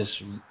this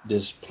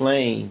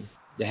plane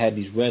that had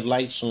these red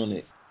lights on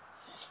it.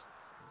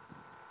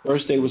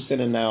 First they were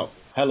sending out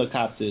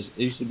helicopters.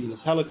 It used to be this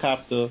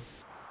helicopter,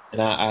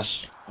 and I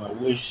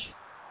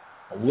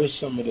wish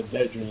some of the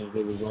veterans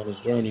that was on this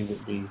journey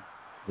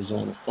was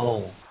on the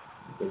phone,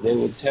 because they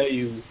would tell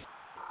you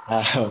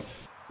how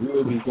we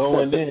would be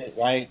going in,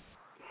 right?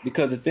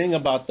 Because the thing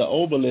about the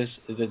obelisk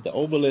is that the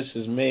obelisk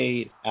is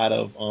made out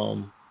of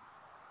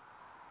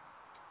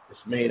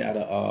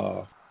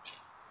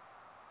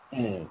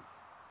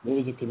what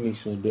was the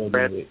Commission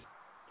building with?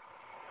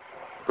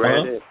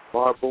 Granite,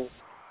 marble.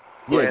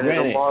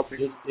 Granite.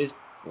 Marble.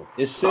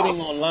 It's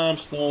sitting on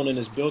limestone, and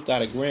it's built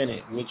out of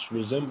granite, which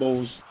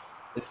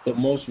it's the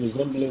most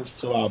resemblance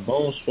to our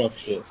bone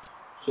structure.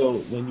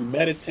 So when you're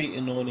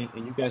meditating on it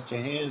and you got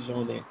your hands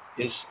on it,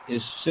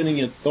 it's sending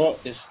your thought.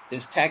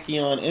 It's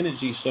tachyon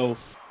energy, so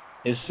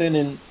it's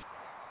sending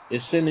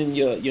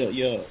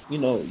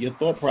your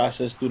thought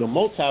process through the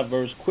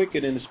multiverse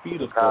quicker than the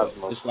speed of thought.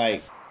 Cosmos. It's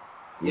like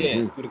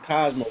through the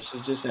cosmos.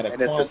 It's just at a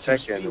and quantum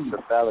it's speed. It's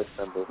a phallic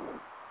symbol.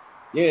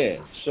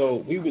 Yeah,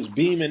 so we was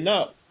beaming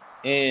up,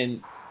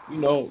 and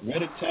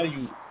ready to tell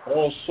you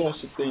all sorts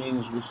of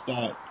things will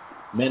start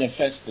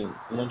manifesting.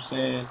 You know what I'm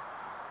saying?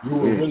 You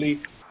were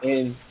really,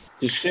 and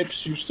the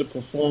ships used to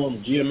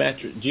perform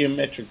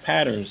geometric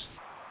patterns.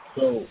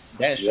 So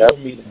that showed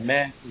me the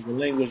math is the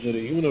language of the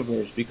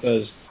universe,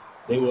 because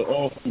they were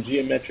all from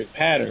geometric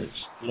patterns.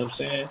 You know what I'm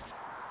saying?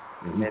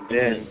 And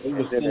then it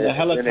was in the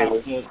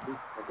helicopter.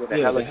 The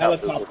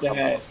helicopter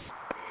had,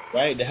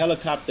 right? The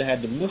helicopter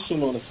had the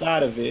missile on the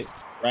side of it,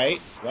 right?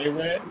 Right,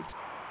 Red?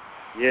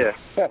 Yeah,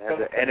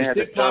 and it had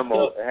the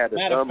thermal. It had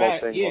the thermal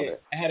thing on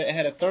it. It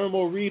had a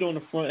thermal read on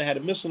the front. It had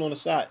a missile on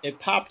the side. It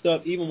popped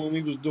up even when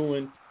we did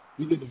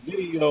the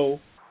video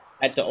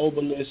at the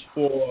obelisk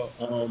for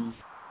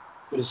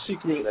the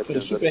Super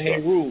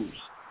Heroes.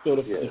 So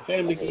the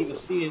family can even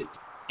see it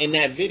in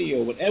that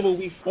video. Whenever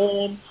we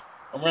formed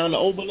around the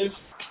obelisk,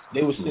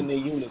 they would send their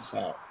units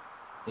out.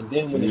 And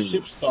then when the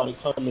ships started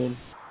coming,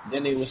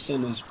 then they would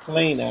send this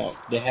plane out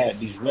that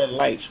had these red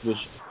lights, which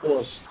of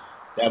course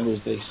that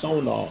was their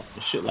sonar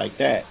and shit like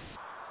that.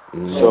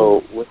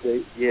 So what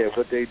they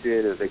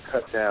did is they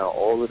cut down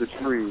all of the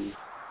trees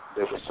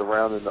that were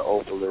surrounding the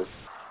obelisk,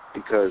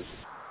 because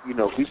we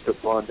used to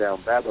burn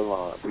down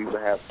Babylon. We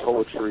would have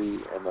poetry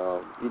and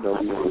we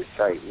would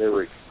recite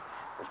lyrics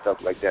and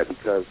stuff like that,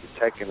 because the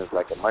second is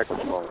like a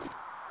microphone.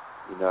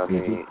 You know what I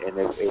mean? And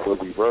it would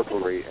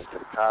reverberate into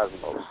the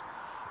cosmos.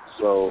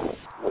 So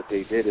what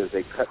they did is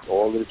they cut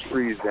all of the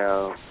trees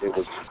down. It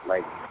was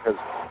like, because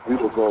we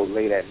would go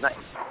late at night,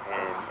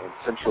 and in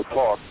Central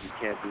Park you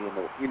can't be in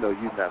the,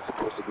 you're not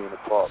supposed to be in the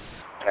park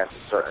past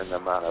a certain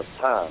amount of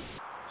time.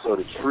 So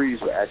the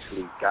trees would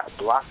actually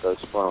block us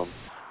from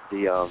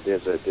the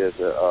there's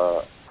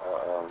a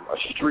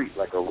street,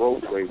 like a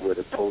roadway where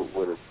the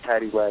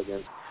paddy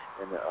wagons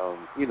and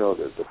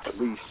the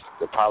police,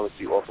 the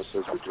policy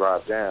officers would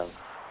drive down.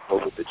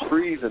 But with the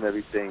trees and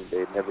everything,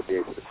 they'd never be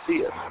able to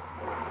see us.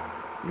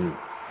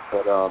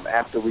 But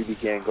after we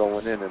began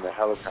going in and the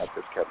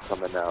helicopters kept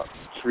coming out,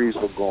 the trees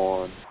were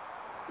gone.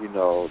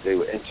 They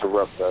would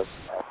interrupt us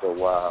after a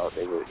while.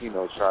 They would,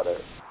 try to,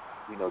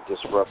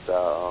 disrupt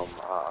our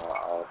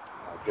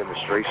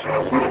demonstration.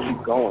 We would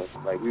keep going.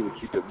 Like, we would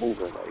keep it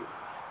moving. Like,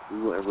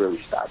 we wouldn't really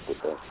stop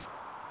with them.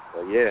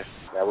 But yeah,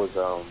 that was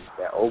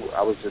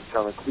I was just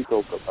telling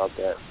Clico about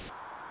that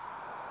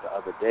the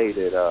other day,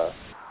 that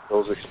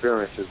those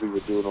experiences we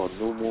would do it on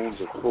new moons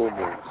and full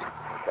moons.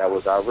 That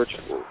was our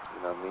ritual,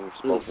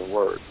 spoken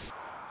word.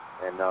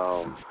 And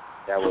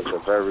that was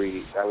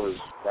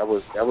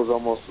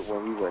almost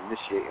when we were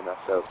initiating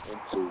ourselves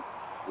into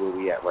where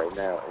we at right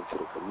now, into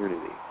the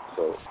community.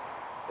 So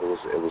it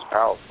was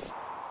powerful.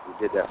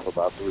 We did that for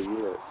about 3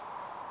 years.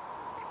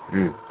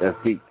 That's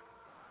deep.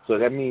 So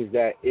that means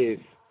that if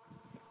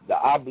the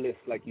obelisk,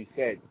 like you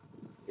said,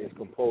 is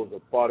composed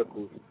of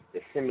particles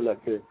that's similar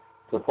to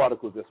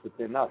particles that's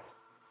within us,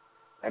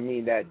 I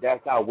mean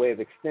that's our way of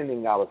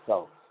extending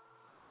ourselves,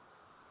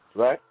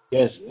 right?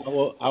 Yes,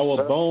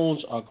 our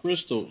bones are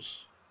crystals.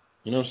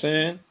 You know what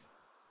I'm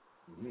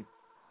saying?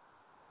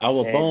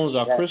 Our bones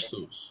are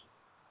crystals.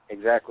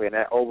 Exactly, and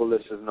that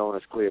obelisk is known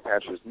as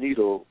Cleopatra's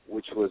Needle,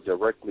 which was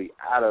directly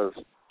out of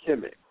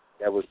Kemet.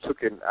 That was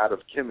taken out of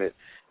Kemet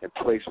and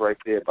placed right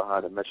there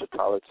behind the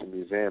Metropolitan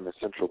Museum in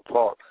Central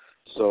Park.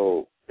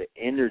 So the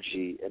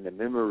energy and the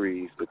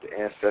memories that the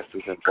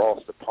ancestors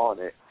embossed upon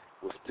it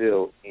was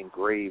still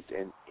engraved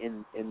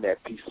in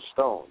that piece of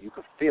stone. You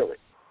could feel it.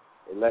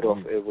 It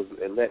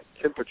let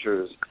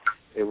temperatures.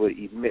 It would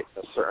emit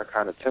a certain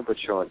kind of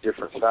temperature on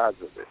different sides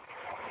of it.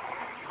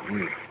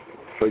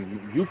 But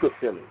you could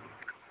feel it.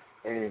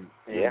 And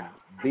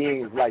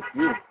beings like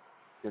you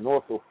can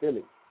also feel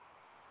it.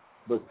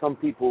 But some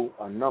people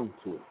are numb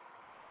to it.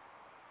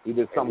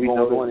 Either something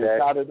going on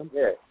inside of them.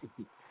 Yeah.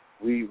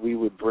 We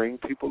would bring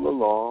people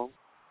along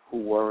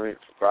who weren't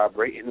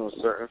vibrating on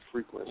certain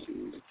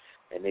frequencies,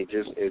 and it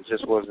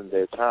just wasn't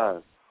their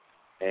time.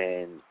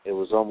 And it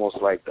was almost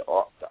like the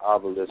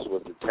obelisk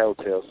was the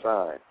telltale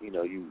sign.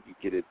 You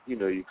get it.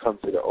 You come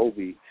to the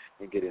Obi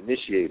and get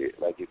initiated.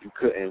 Like if you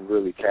couldn't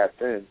really tap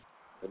in,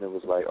 then it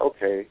was like,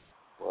 okay,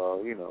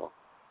 well,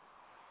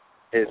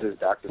 here's this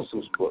Dr.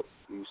 Seuss book.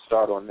 You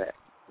start on that.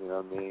 You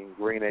know what I mean?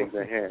 Green eggs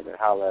and ham, and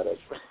holler at us.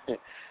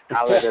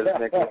 Holler at us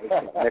next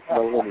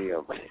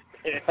millennium.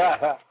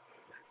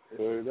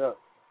 Word up.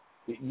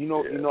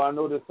 I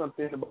noticed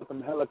something about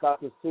them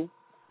helicopters too.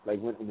 Like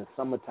when in the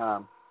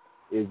summertime,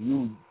 if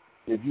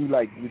you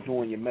like you're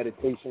doing your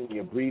meditation,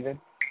 you're breathing,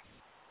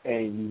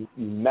 and you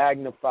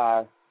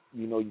magnify,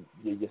 your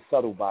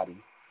subtle body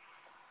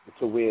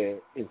to where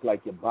it's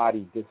like your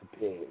body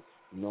disappears.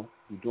 You're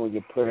doing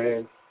your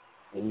prayers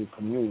and your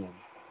communion.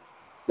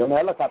 Them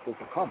helicopters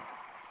will come.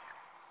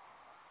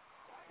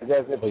 It's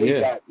as if they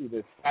got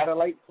either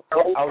satellites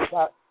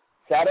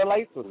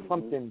or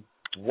something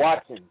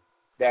watching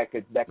that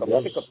could pick up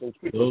those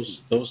frequencies.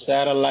 Those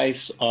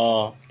satellites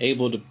are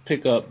able to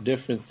pick up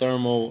different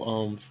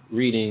thermal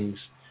readings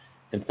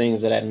and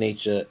things of that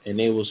nature, and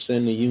they will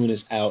send the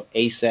units out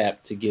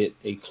ASAP to get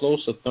a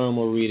closer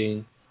thermal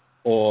reading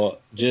or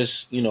just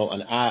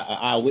an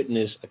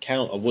eyewitness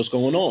account of what's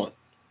going on.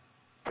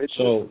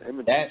 So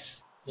that's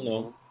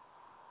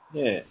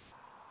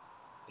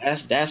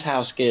That's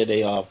how scared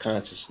they are of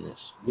consciousness,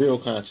 real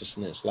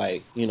consciousness,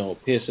 like,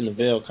 piercing the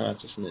veil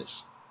consciousness.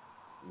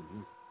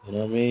 You know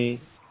what I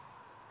mean?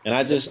 And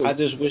I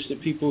just wish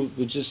that people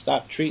would just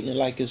stop treating it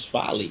like it's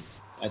folly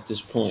at this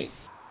point.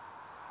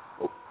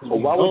 We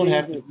don't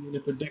have to be in the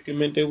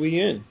predicament that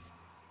we're in.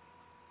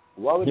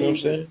 Why would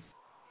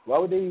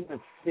they even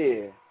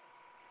fear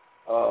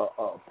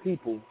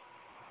people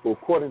who,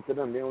 according to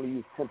them, they only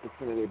use 10%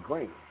 of their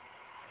brain?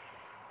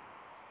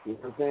 You know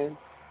what I'm saying?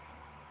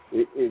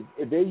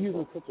 If they're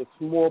using such a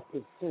small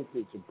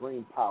percentage of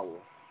brain power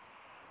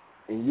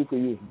and you could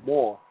use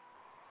more,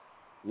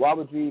 why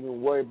would you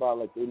even worry about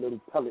like their little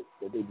pellets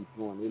that they be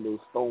throwing, their little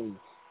stones?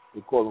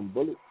 They call them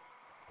bullets,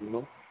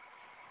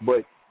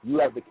 But you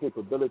have the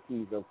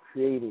capabilities of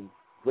creating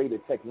greater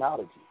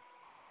technology,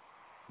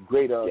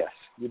 greater,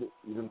 you know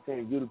what I'm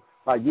saying,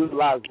 by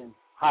utilizing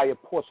higher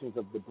portions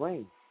of the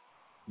brain.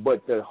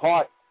 But the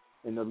heart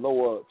and the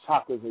lower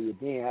chakras of your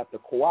being have to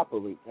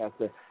cooperate.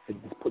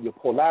 Your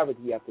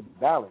polarity has to be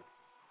balanced.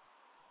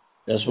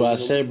 That's what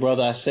I said,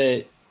 brother. I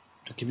said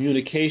the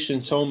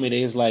communication told me,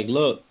 they was like,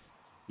 look,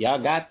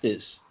 y'all got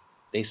this.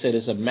 They said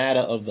it's a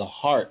matter of the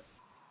heart.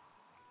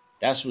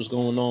 That's what's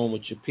going on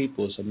with your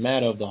people. It's a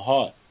matter of the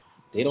heart.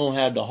 They don't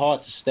have the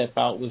heart to step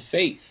out with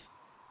faith.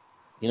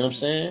 You know what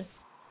I'm saying?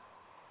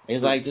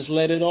 It's like, just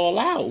let it all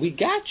out. We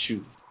got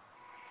you.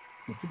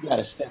 But you got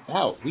to step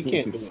out. We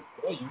can't do it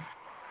for you.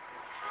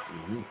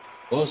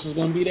 Well, this is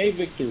going to be their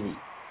victory.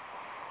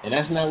 And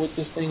that's not what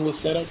this thing was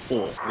set up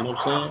for. You know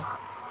what I'm saying?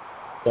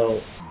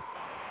 So,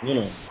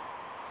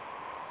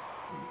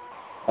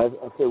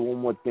 I'll say one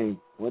more thing.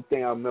 One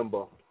thing I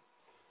remember,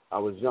 I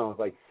was young, I was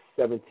like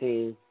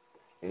 17,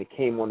 and it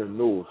came on the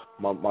news.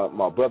 My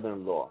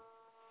brother-in-law.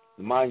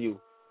 Mind you,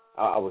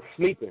 I was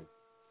sleeping,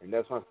 and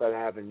that's when I started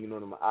having,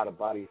 them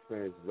out-of-body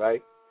experiences,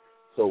 right?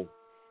 So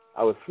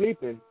I was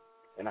sleeping,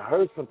 and I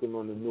heard something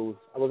on the news.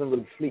 I wasn't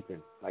really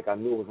sleeping. Like, I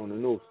knew it was on the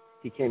news.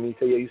 He came and he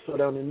said, yo, you saw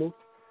that on the news?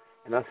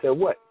 And I said,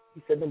 what?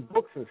 He said, them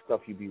books and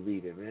stuff you be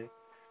reading, man.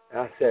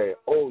 And I said,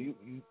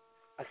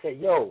 I said,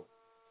 yo,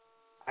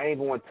 I ain't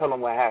even want to tell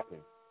them what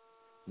happened.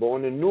 But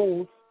on the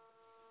news,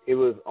 it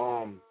was,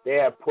 they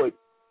had put,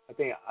 I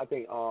think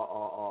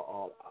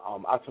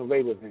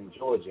Ray was in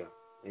Georgia,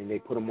 and they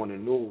put him on the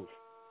news.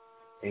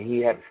 And he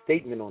had a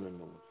statement on the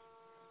news.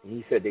 And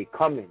he said, they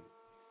coming,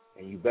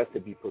 and you best to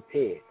be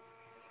prepared.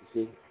 You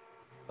see?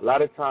 A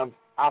lot of times,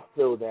 I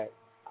feel that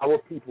our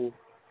people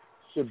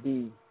should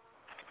be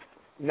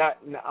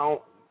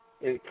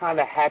kind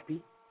of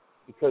happy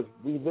because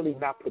we really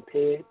not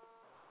prepared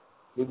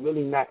we're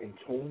really not in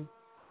tune,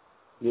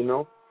 you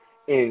know.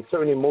 And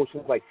certain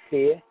emotions like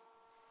fear,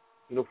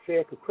 you know,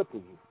 fear could cripple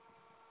you,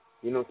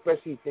 you know,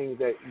 especially things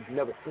that you've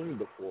never seen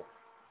before,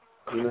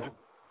 you know.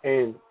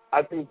 And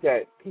I think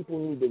that people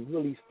need to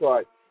really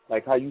start,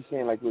 like how you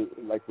saying, like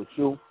with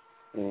you,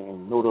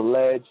 and know the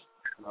ledge,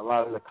 and a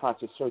lot of the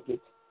conscious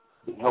circuits,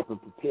 to help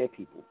and prepare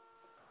people.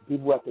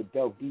 People have to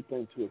delve deeper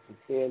into it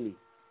sincerely,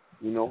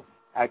 you know,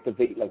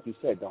 activate, like you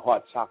said, the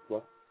heart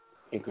chakra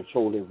and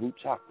control their root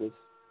chakras,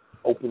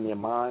 open their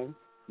mind,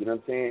 you know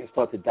what I'm saying, and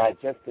start to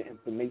digest the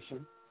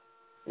information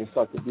and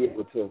start to be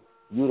able to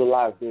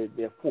utilize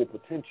their full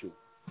potential.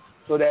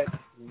 So that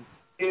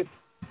if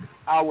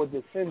our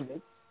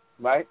descendants,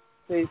 right,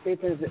 say for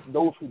instance,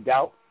 those who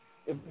doubt,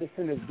 if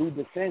descendants do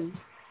descend,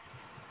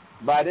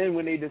 by then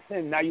when they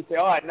descend, now you say,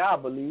 all right, now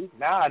I believe,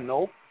 now I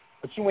know,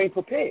 but you ain't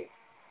prepared.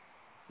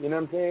 You know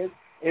what I'm saying?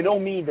 It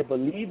don't mean to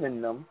believe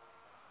in them,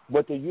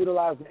 but to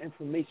utilize the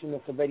information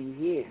that's already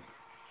here.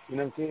 You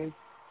know what I'm saying?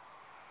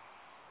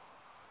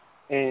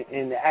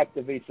 And to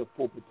activate your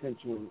full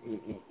potential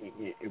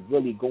and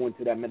really go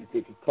into that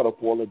meditation, cut off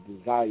all the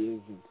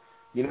desires. And,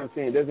 you know what I'm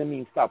saying? It doesn't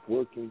mean stop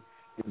working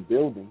and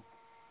building.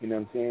 You know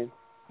what I'm saying?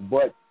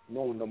 But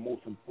knowing the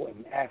most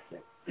important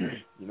asset.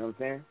 You know what I'm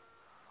saying?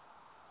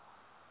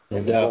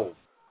 No doubt.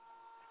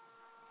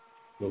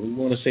 Well, we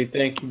want to say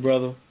thank you,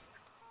 brother.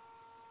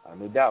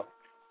 No doubt.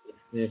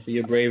 And for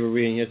your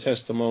bravery and your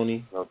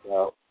testimony. No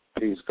doubt.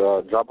 Peace,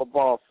 God. Drop a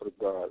ball for the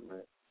God,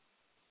 man.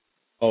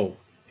 Oh,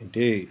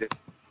 indeed.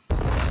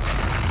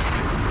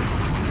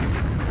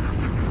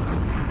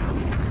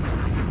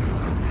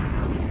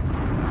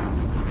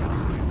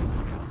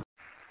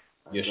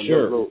 Yes,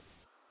 sure. All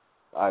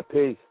right,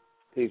 peace.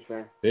 Peace,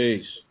 man.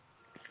 Peace.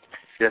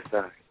 Yes,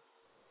 sir.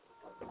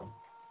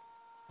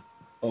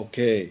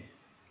 Okay.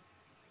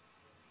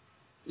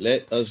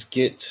 Let us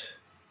get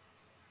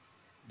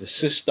the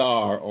sister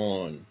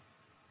on.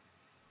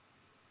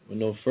 With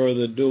no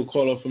further ado,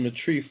 call up from the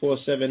tree,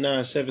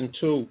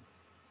 47972.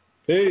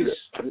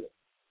 Peace.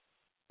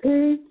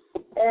 Peace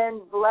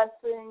and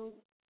blessings.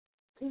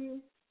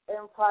 Peace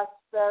and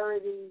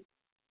prosperity.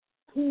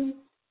 Peace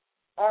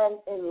and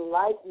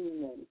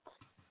enlightenment.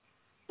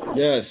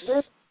 Yes.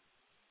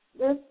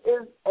 This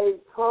is a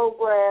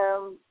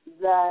program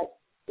that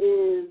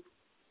is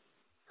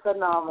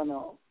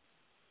phenomenal.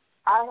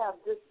 I have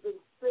just been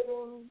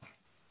sitting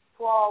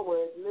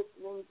forward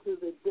listening to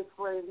the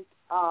different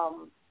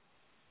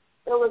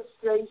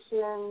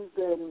illustrations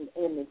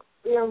and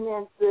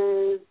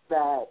experiences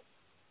that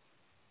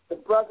the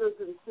brothers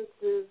and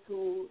sisters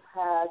who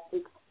have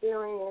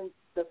experienced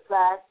the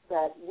fact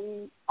that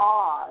we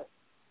are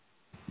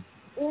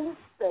in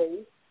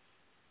space,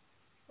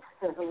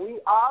 we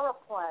are a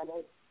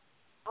planet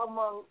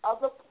among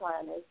other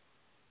planets,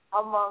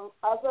 among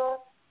other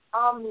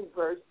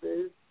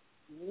omniverses,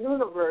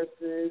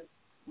 universes,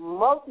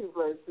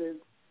 multiverses,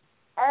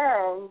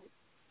 and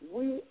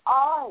we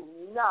are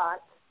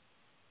not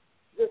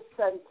the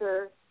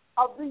center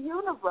of the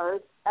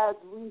universe as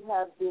we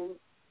have been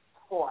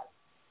taught.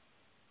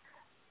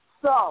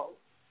 So,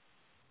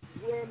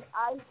 when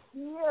I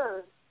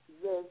hear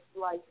this,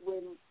 like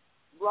when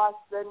Ras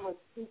Ben was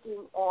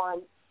speaking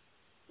on,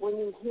 when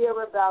you hear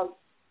about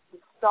the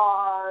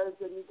stars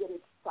and you get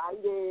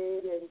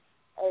excited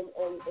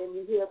and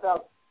you hear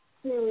about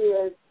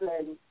Sirius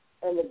and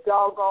the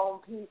doggone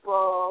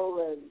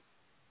people and,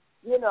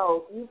 you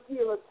know, you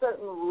feel a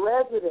certain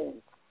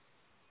resonance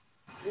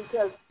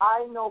because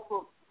I know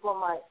for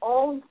my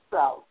own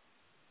self,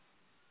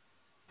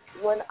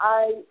 when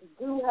I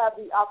do have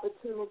the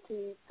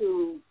opportunity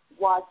to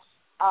watch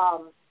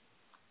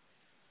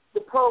the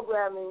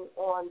programming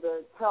on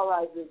the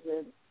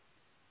television,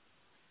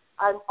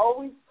 I'm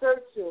always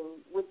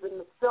searching within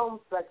the film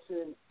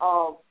section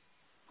of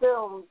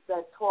films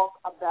that talk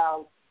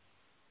about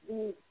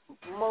these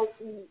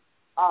multi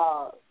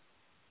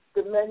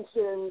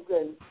dimensions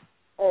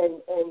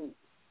and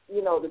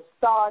you know, the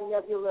star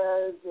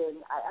nebulas, and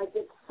I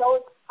get so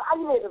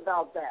excited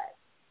about that.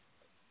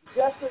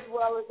 Just as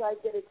well as I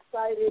get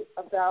excited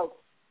about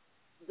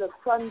the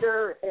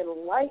thunder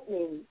and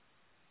lightning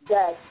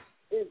that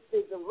is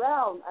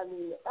around, I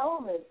mean, the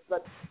elements,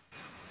 but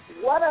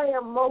what I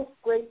am most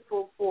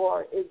grateful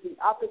for is the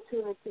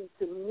opportunity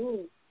to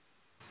meet,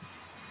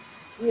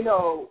 you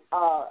know,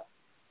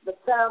 the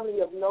family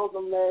of Know the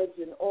Ledge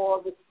and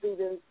all the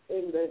students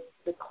in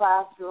the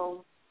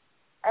classroom,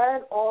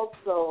 and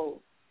also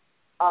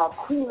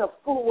Queen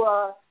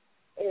Afua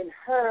and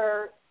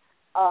her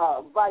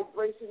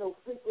vibrational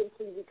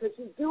frequency, because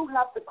you do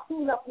have to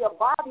clean up your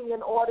body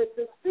in order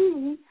to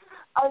see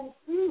and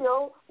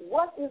feel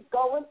what is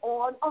going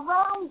on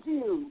around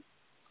you.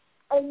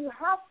 And you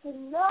have to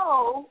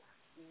know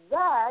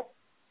that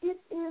it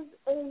is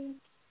a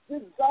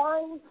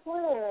design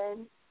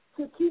plan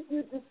to keep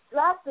you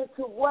distracted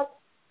to what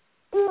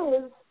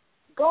is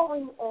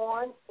going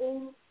on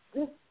in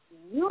this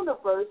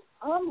universe,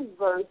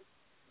 omniverse,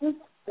 this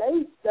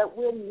space that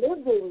we're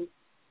living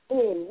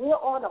in. We're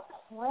on a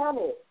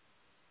planet,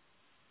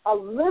 a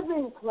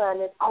living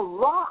planet, a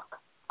rock,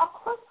 a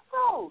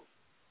crystal.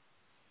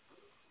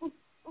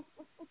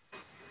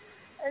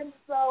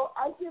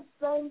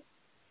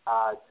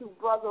 to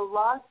Brother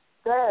Ras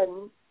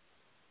Ben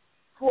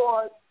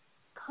for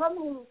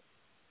coming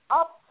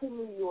up to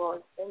New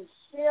York and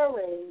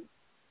sharing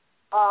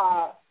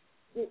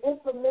the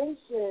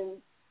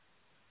information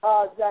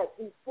that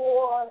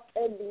before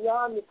and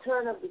beyond the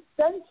turn of the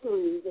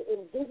century, the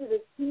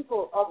indigenous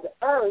people of the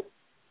earth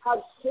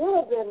have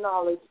shared their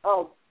knowledge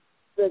of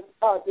the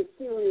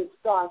Sirius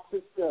star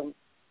system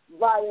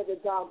via the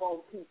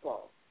doggone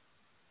people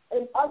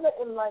and other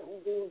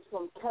enlightened beings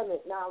from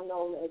Kemet, now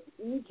known as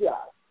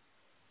Egypt.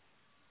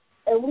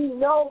 And we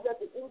know that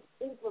the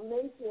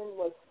information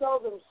was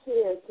seldom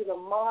shared to the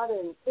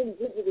modern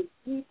indigenous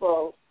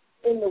people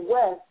in the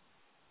West,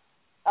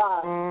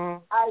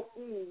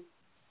 i.e.,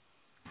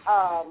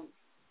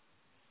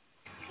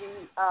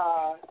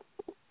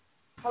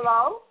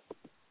 hello?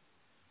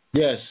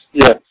 Yes,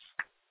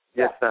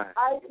 sir.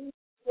 i.e.,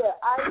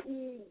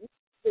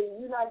 the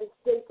United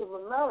States of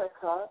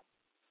America,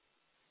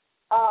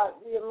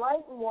 the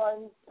enlightened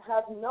ones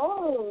have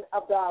known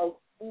about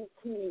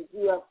ETs,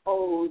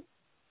 UFOs,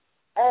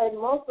 and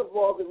most of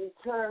all, the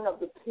return of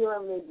the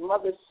pyramid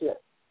mothership.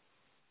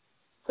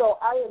 So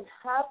I am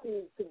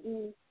happy to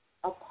be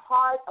a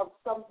part of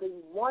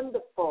something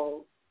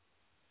wonderful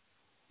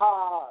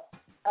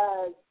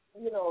as,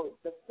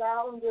 the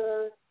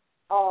founder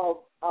of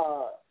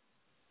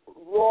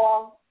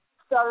Raw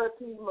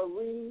Therapy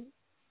Marie,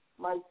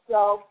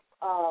 myself,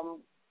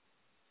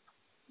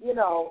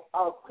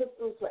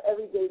 Crystals for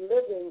Everyday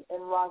Living,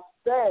 and Ras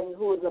Ben,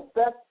 who is a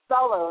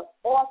bestseller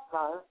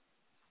author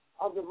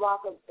of The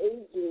Rock of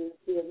Ages,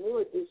 their new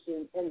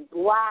edition, and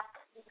Black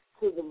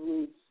to the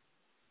Roots,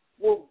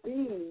 will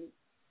be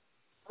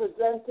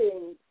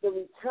presenting the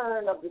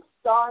return of the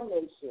Star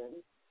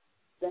Nation.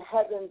 The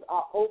heavens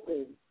are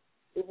open.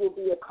 It will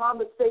be a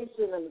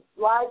conversation and a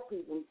slide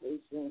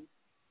presentation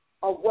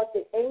of what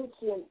the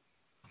ancient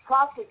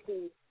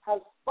prophecy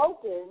has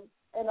spoken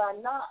and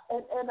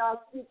are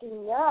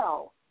speaking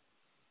now.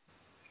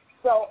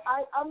 So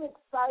I'm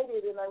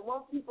excited, and I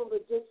want people to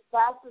just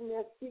fasten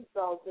their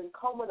seatbelts and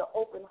come with an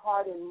open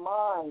heart and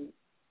mind,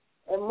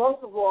 and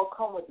most of all,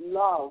 come with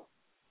love.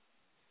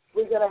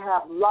 We're going to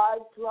have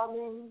live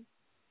drumming,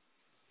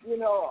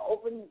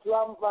 open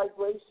drum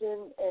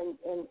vibration and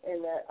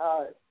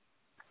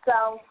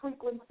sound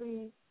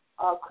frequency,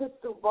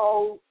 crystal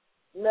bowl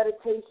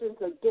meditation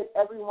to get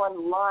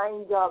everyone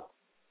lined up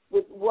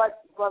with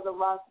what Brother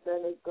Ras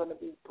Ben is going to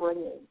be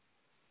bringing.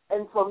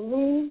 And for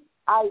me,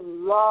 I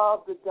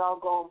love the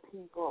doggone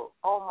people.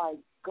 Oh, my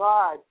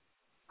God.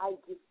 I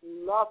just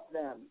love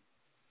them.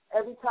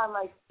 Every time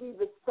I see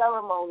the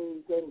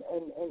ceremonies and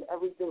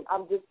everything,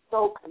 I'm just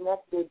so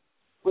connected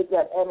with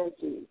that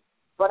energy.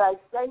 But I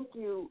thank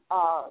you,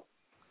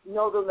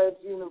 Knowledge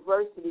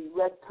University,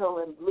 Red Pill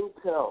and Blue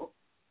Pill,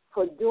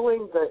 for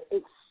doing the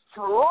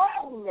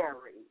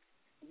extraordinary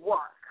work.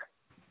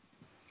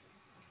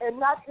 And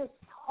not just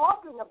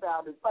talking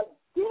about it, but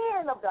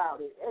being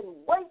about it and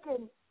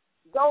waking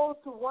those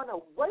who want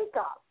to wake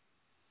up.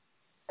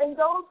 And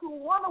those who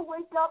want to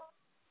wake up,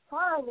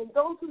 fine. And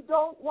those who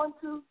don't want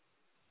to,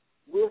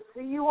 we'll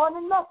see you on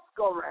the next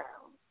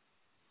go-round.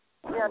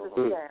 You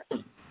understand?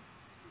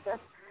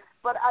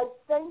 But I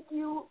thank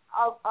you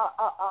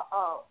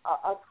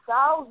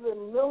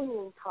 1,000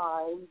 million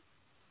times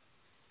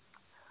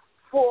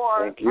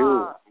for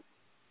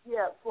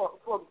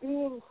for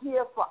being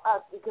here for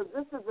us, because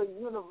this is a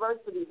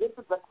university, this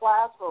is a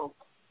classroom,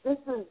 this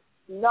is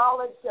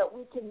knowledge that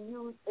we can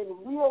use in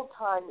real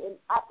time and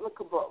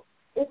applicable.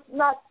 It's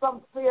not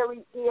some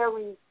fairy,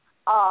 airy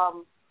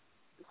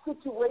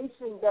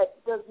situation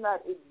that does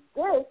not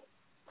exist.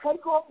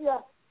 Take off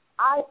your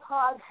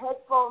iPod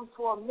headphones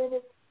for a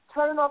minute,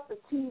 turn off the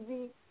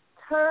TV,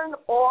 turn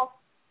off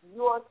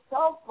your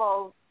cell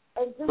phone,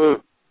 and just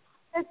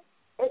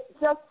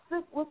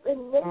sit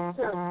within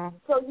nature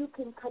so you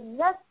can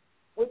connect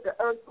with the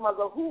Earth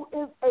Mother, who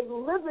is a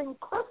living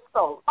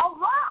crystal, a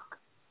rock.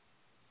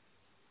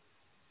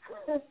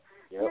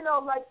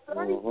 Like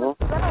 30%.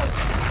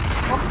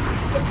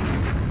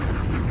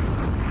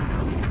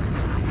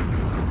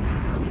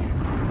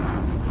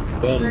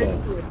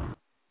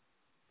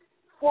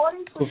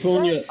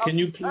 Kufunya, can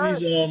you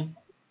please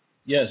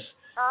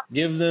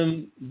give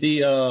them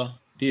the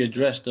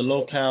address, the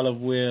locale of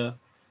where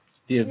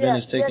the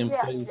event is taking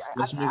place?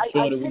 Let's make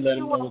sure that we let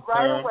them know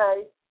right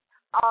away.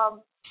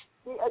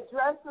 The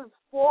address is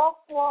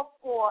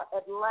 444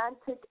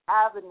 Atlantic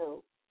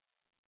Avenue,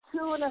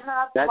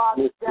 2.5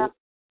 blocks down.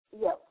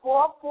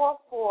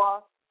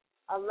 444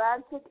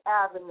 Atlantic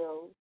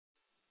Avenue,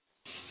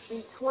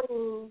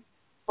 between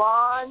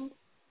Bond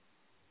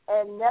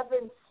and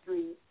Nevin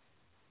Street.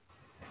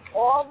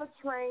 All the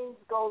trains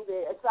go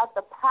there. It's at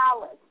the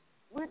Palace.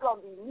 We're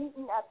going to be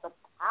meeting at the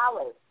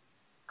Palace,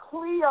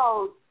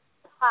 Cleo's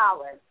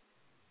Palace,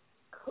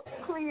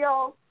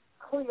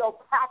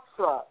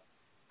 Cleopatra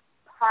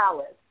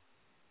Palace.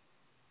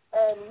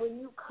 And when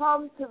you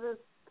come to this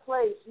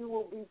place, you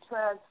will be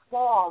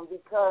transformed,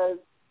 because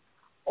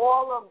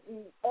all of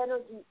the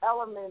energy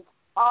elements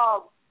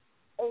of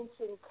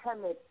ancient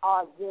Kemet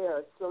are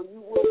there, so you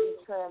will be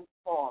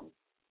transformed.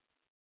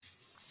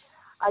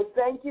 I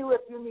thank you.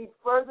 If you need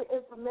further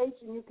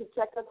information, you can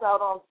check us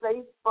out on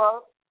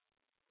Facebook.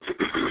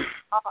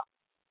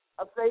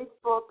 A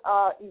Facebook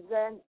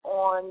event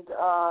on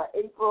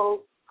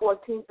April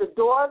 14th. The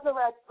doors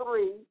are at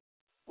 3.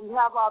 We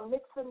have our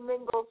mix and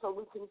mingle so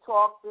we can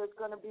talk. There's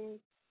going to be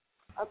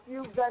a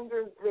few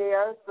vendors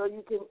there so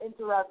you can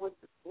interact with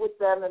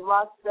them. And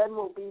Ras Ben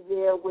will be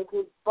there with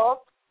his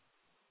book,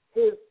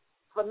 his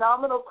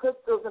phenomenal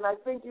crystals, and I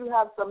think you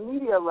have some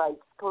media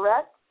rights,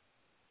 correct?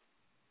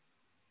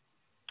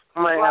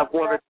 I might have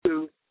one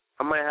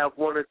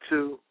or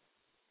two.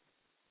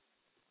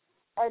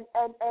 And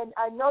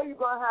I know you're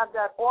going to have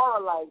that aura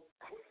light.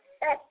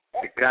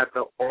 I got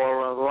the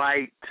aura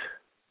light.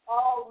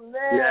 Oh,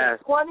 man. Yes.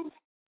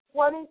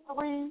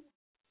 23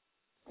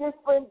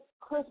 different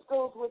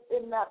crystals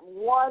within that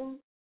one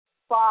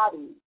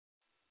body.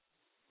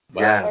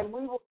 Wow. And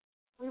we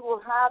will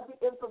have the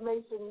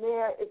information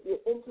there if you're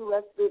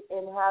interested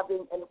in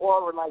having an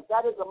aura light.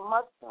 That is a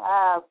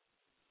must-have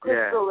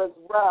crystal as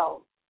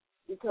well,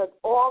 because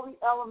all the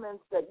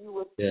elements that you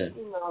were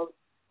speaking of,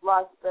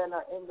 Ras Ben,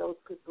 are in those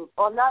crystals.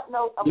 On that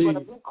note, I'm going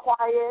to be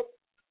quiet,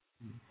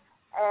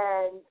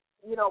 and,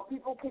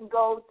 people can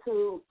go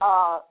to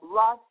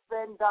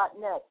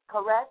rasben.net,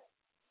 correct?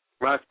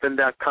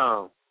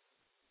 Rasben.com.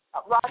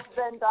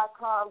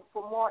 Rasben.com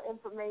for more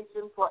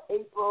information for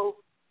April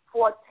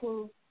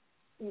 14th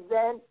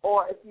event,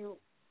 or if you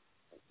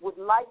would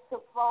like to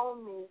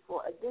phone me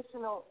for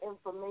additional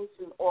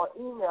information or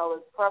email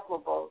is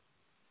preferable.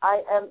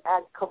 I am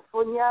at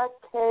Kafunya,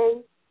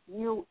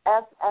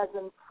 K-U-F as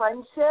in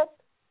friendship,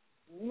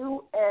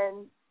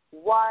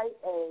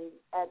 U-N-Y-A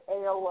at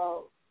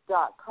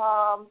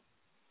AOL.com,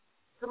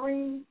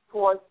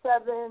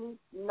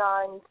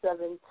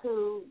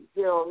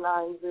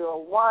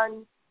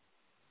 347-972-0901.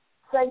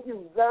 Thank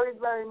you very,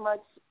 very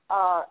much.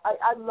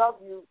 I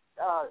love you,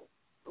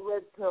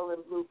 Red Pill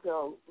and Blue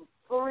Pill.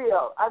 For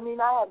real. I mean,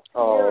 I have tears.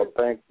 Oh,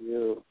 thank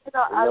you.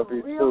 I love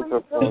you too,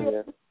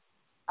 Kafunya.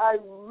 I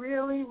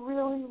really,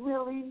 really,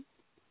 really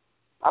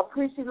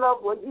appreciate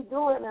what you're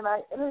doing, and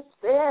I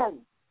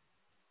understand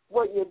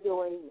what you're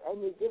doing,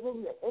 and you're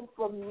giving the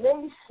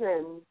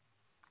information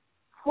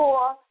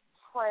for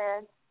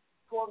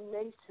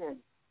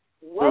transformation.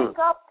 Wake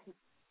up.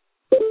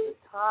 The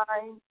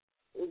time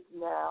is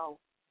now,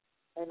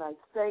 and I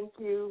thank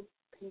you.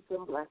 Peace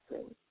and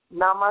blessings.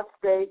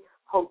 Namaste.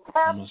 Hotep.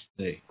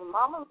 Namaste.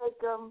 Assalamu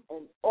alaikum,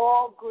 and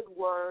all good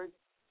words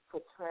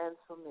for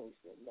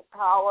transformation. The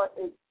power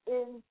is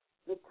in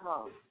the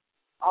tongue.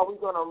 Are we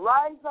going to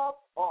rise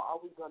up or are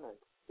we going to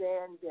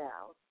stand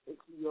down?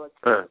 It's your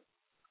choice.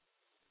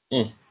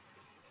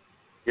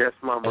 Yes,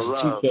 Mama That's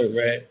Love. A t-shirt,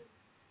 right?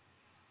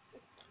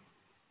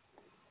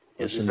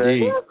 Yes,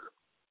 indeed.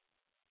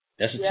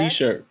 That's a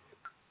t-shirt.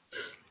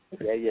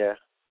 Yeah.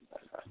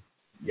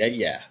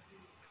 Yeah.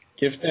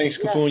 Give thanks,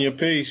 Kafunya.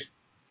 Peace.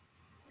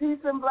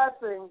 Peace and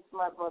blessings,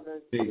 my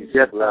brothers. Peace.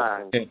 Yes,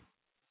 sir.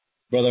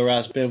 Brother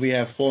Ras Ben, we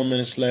have 4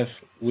 minutes left.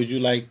 Would you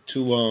like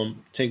to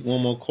take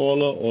one more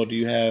caller, or do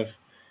you have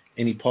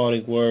any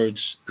parting words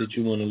that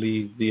you want to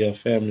leave the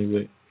family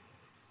with?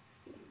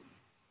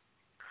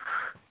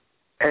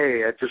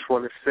 Hey, I just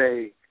want to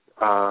say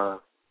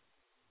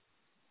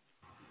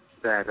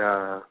that,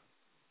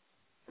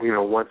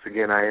 once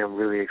again, I am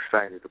really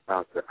excited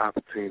about the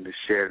opportunity to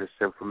share this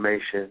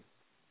information.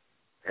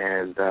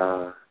 And,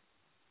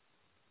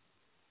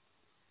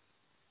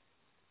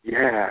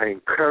 I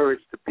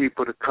encourage the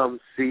people to come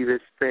see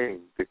this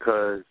thing,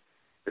 because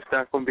it's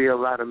not going to be a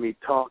lot of me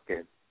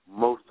talking.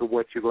 Most of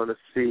what you're going to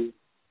see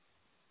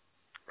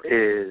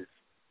is,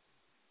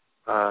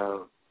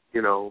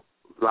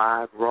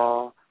 live,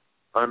 raw,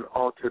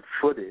 unaltered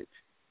footage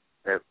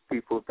that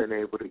people have been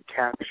able to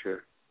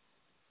capture,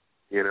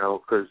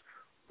 because,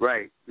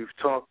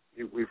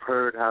 we've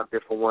heard how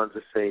different ones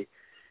will say,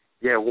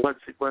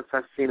 once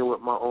I've seen it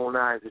with my own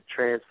eyes, it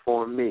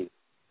transformed me.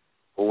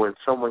 But when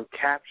someone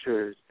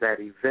captures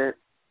that event,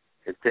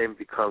 it then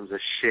becomes a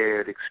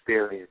shared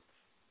experience,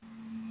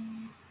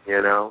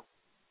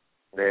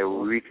 that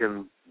we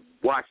can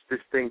watch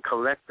this thing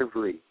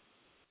collectively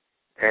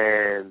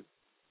and,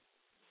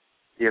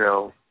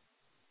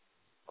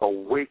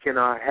 awaken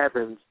our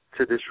heavens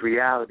to this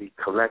reality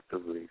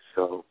collectively.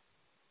 So,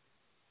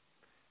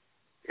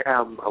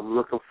 I'm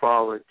looking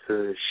forward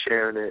to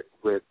sharing it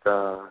with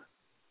the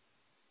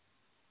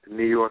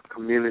New York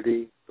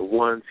community, the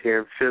ones here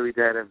in Philly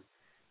that have,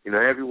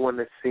 everyone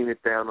that's seen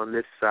it down on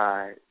this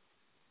side.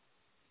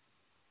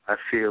 I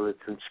feel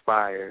it's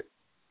inspired,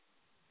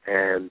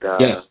 and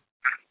I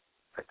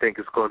think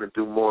it's going to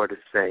do more of the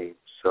same.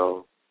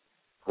 So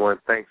I want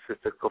to thank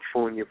Sister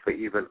Kafunya for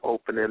even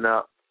opening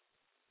up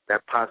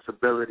that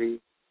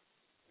possibility.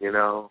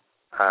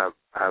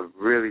 I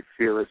really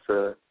feel it's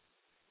a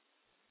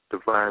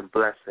divine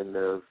blessing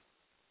to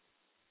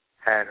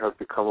have had her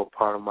become a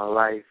part of my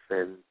life,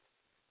 and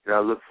I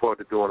look forward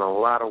to doing a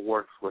lot of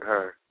works with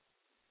her,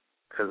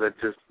 because I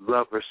just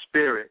love her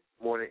spirit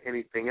more than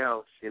anything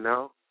else,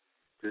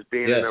 just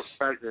being in her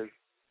presence.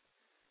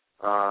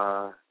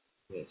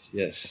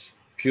 Yes.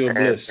 Pure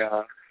bliss.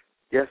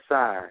 Yes,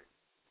 I.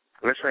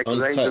 That's right,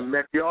 because I even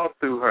met y'all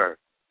through her.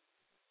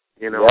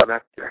 You know,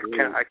 yep.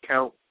 and I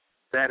count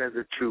that as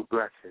a true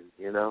blessing,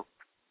 you know.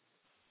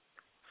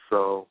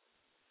 So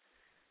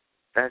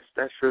that's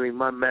really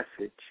my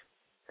message.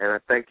 And I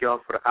thank y'all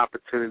for the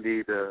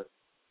opportunity to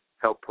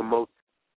help promote